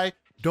July.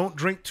 Don't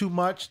drink too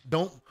much.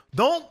 Don't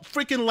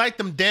freaking light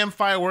them damn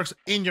fireworks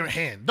in your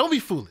hand. Don't be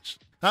foolish.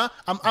 Huh?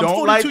 I'm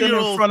don't light them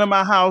in front of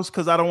my house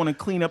because I don't want to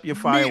clean up your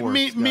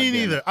fireworks. Me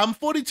neither. I'm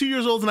 42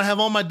 years old and I have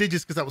all my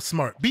digits because I was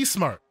smart. Be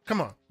smart.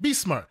 Come on, be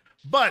smart.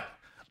 But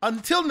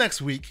until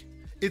next week,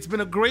 it's been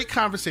a great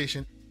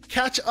conversation.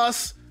 Catch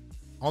us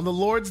on the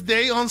Lord's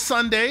Day on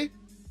Sunday.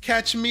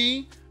 Catch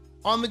me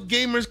on the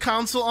Gamers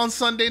Council on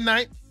Sunday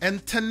night.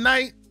 And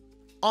tonight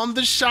on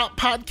the Shop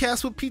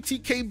Podcast with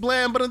PTK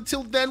Bland. But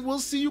until then, we'll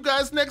see you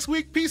guys next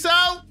week. Peace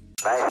out.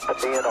 Nice to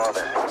be in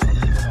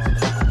orbit.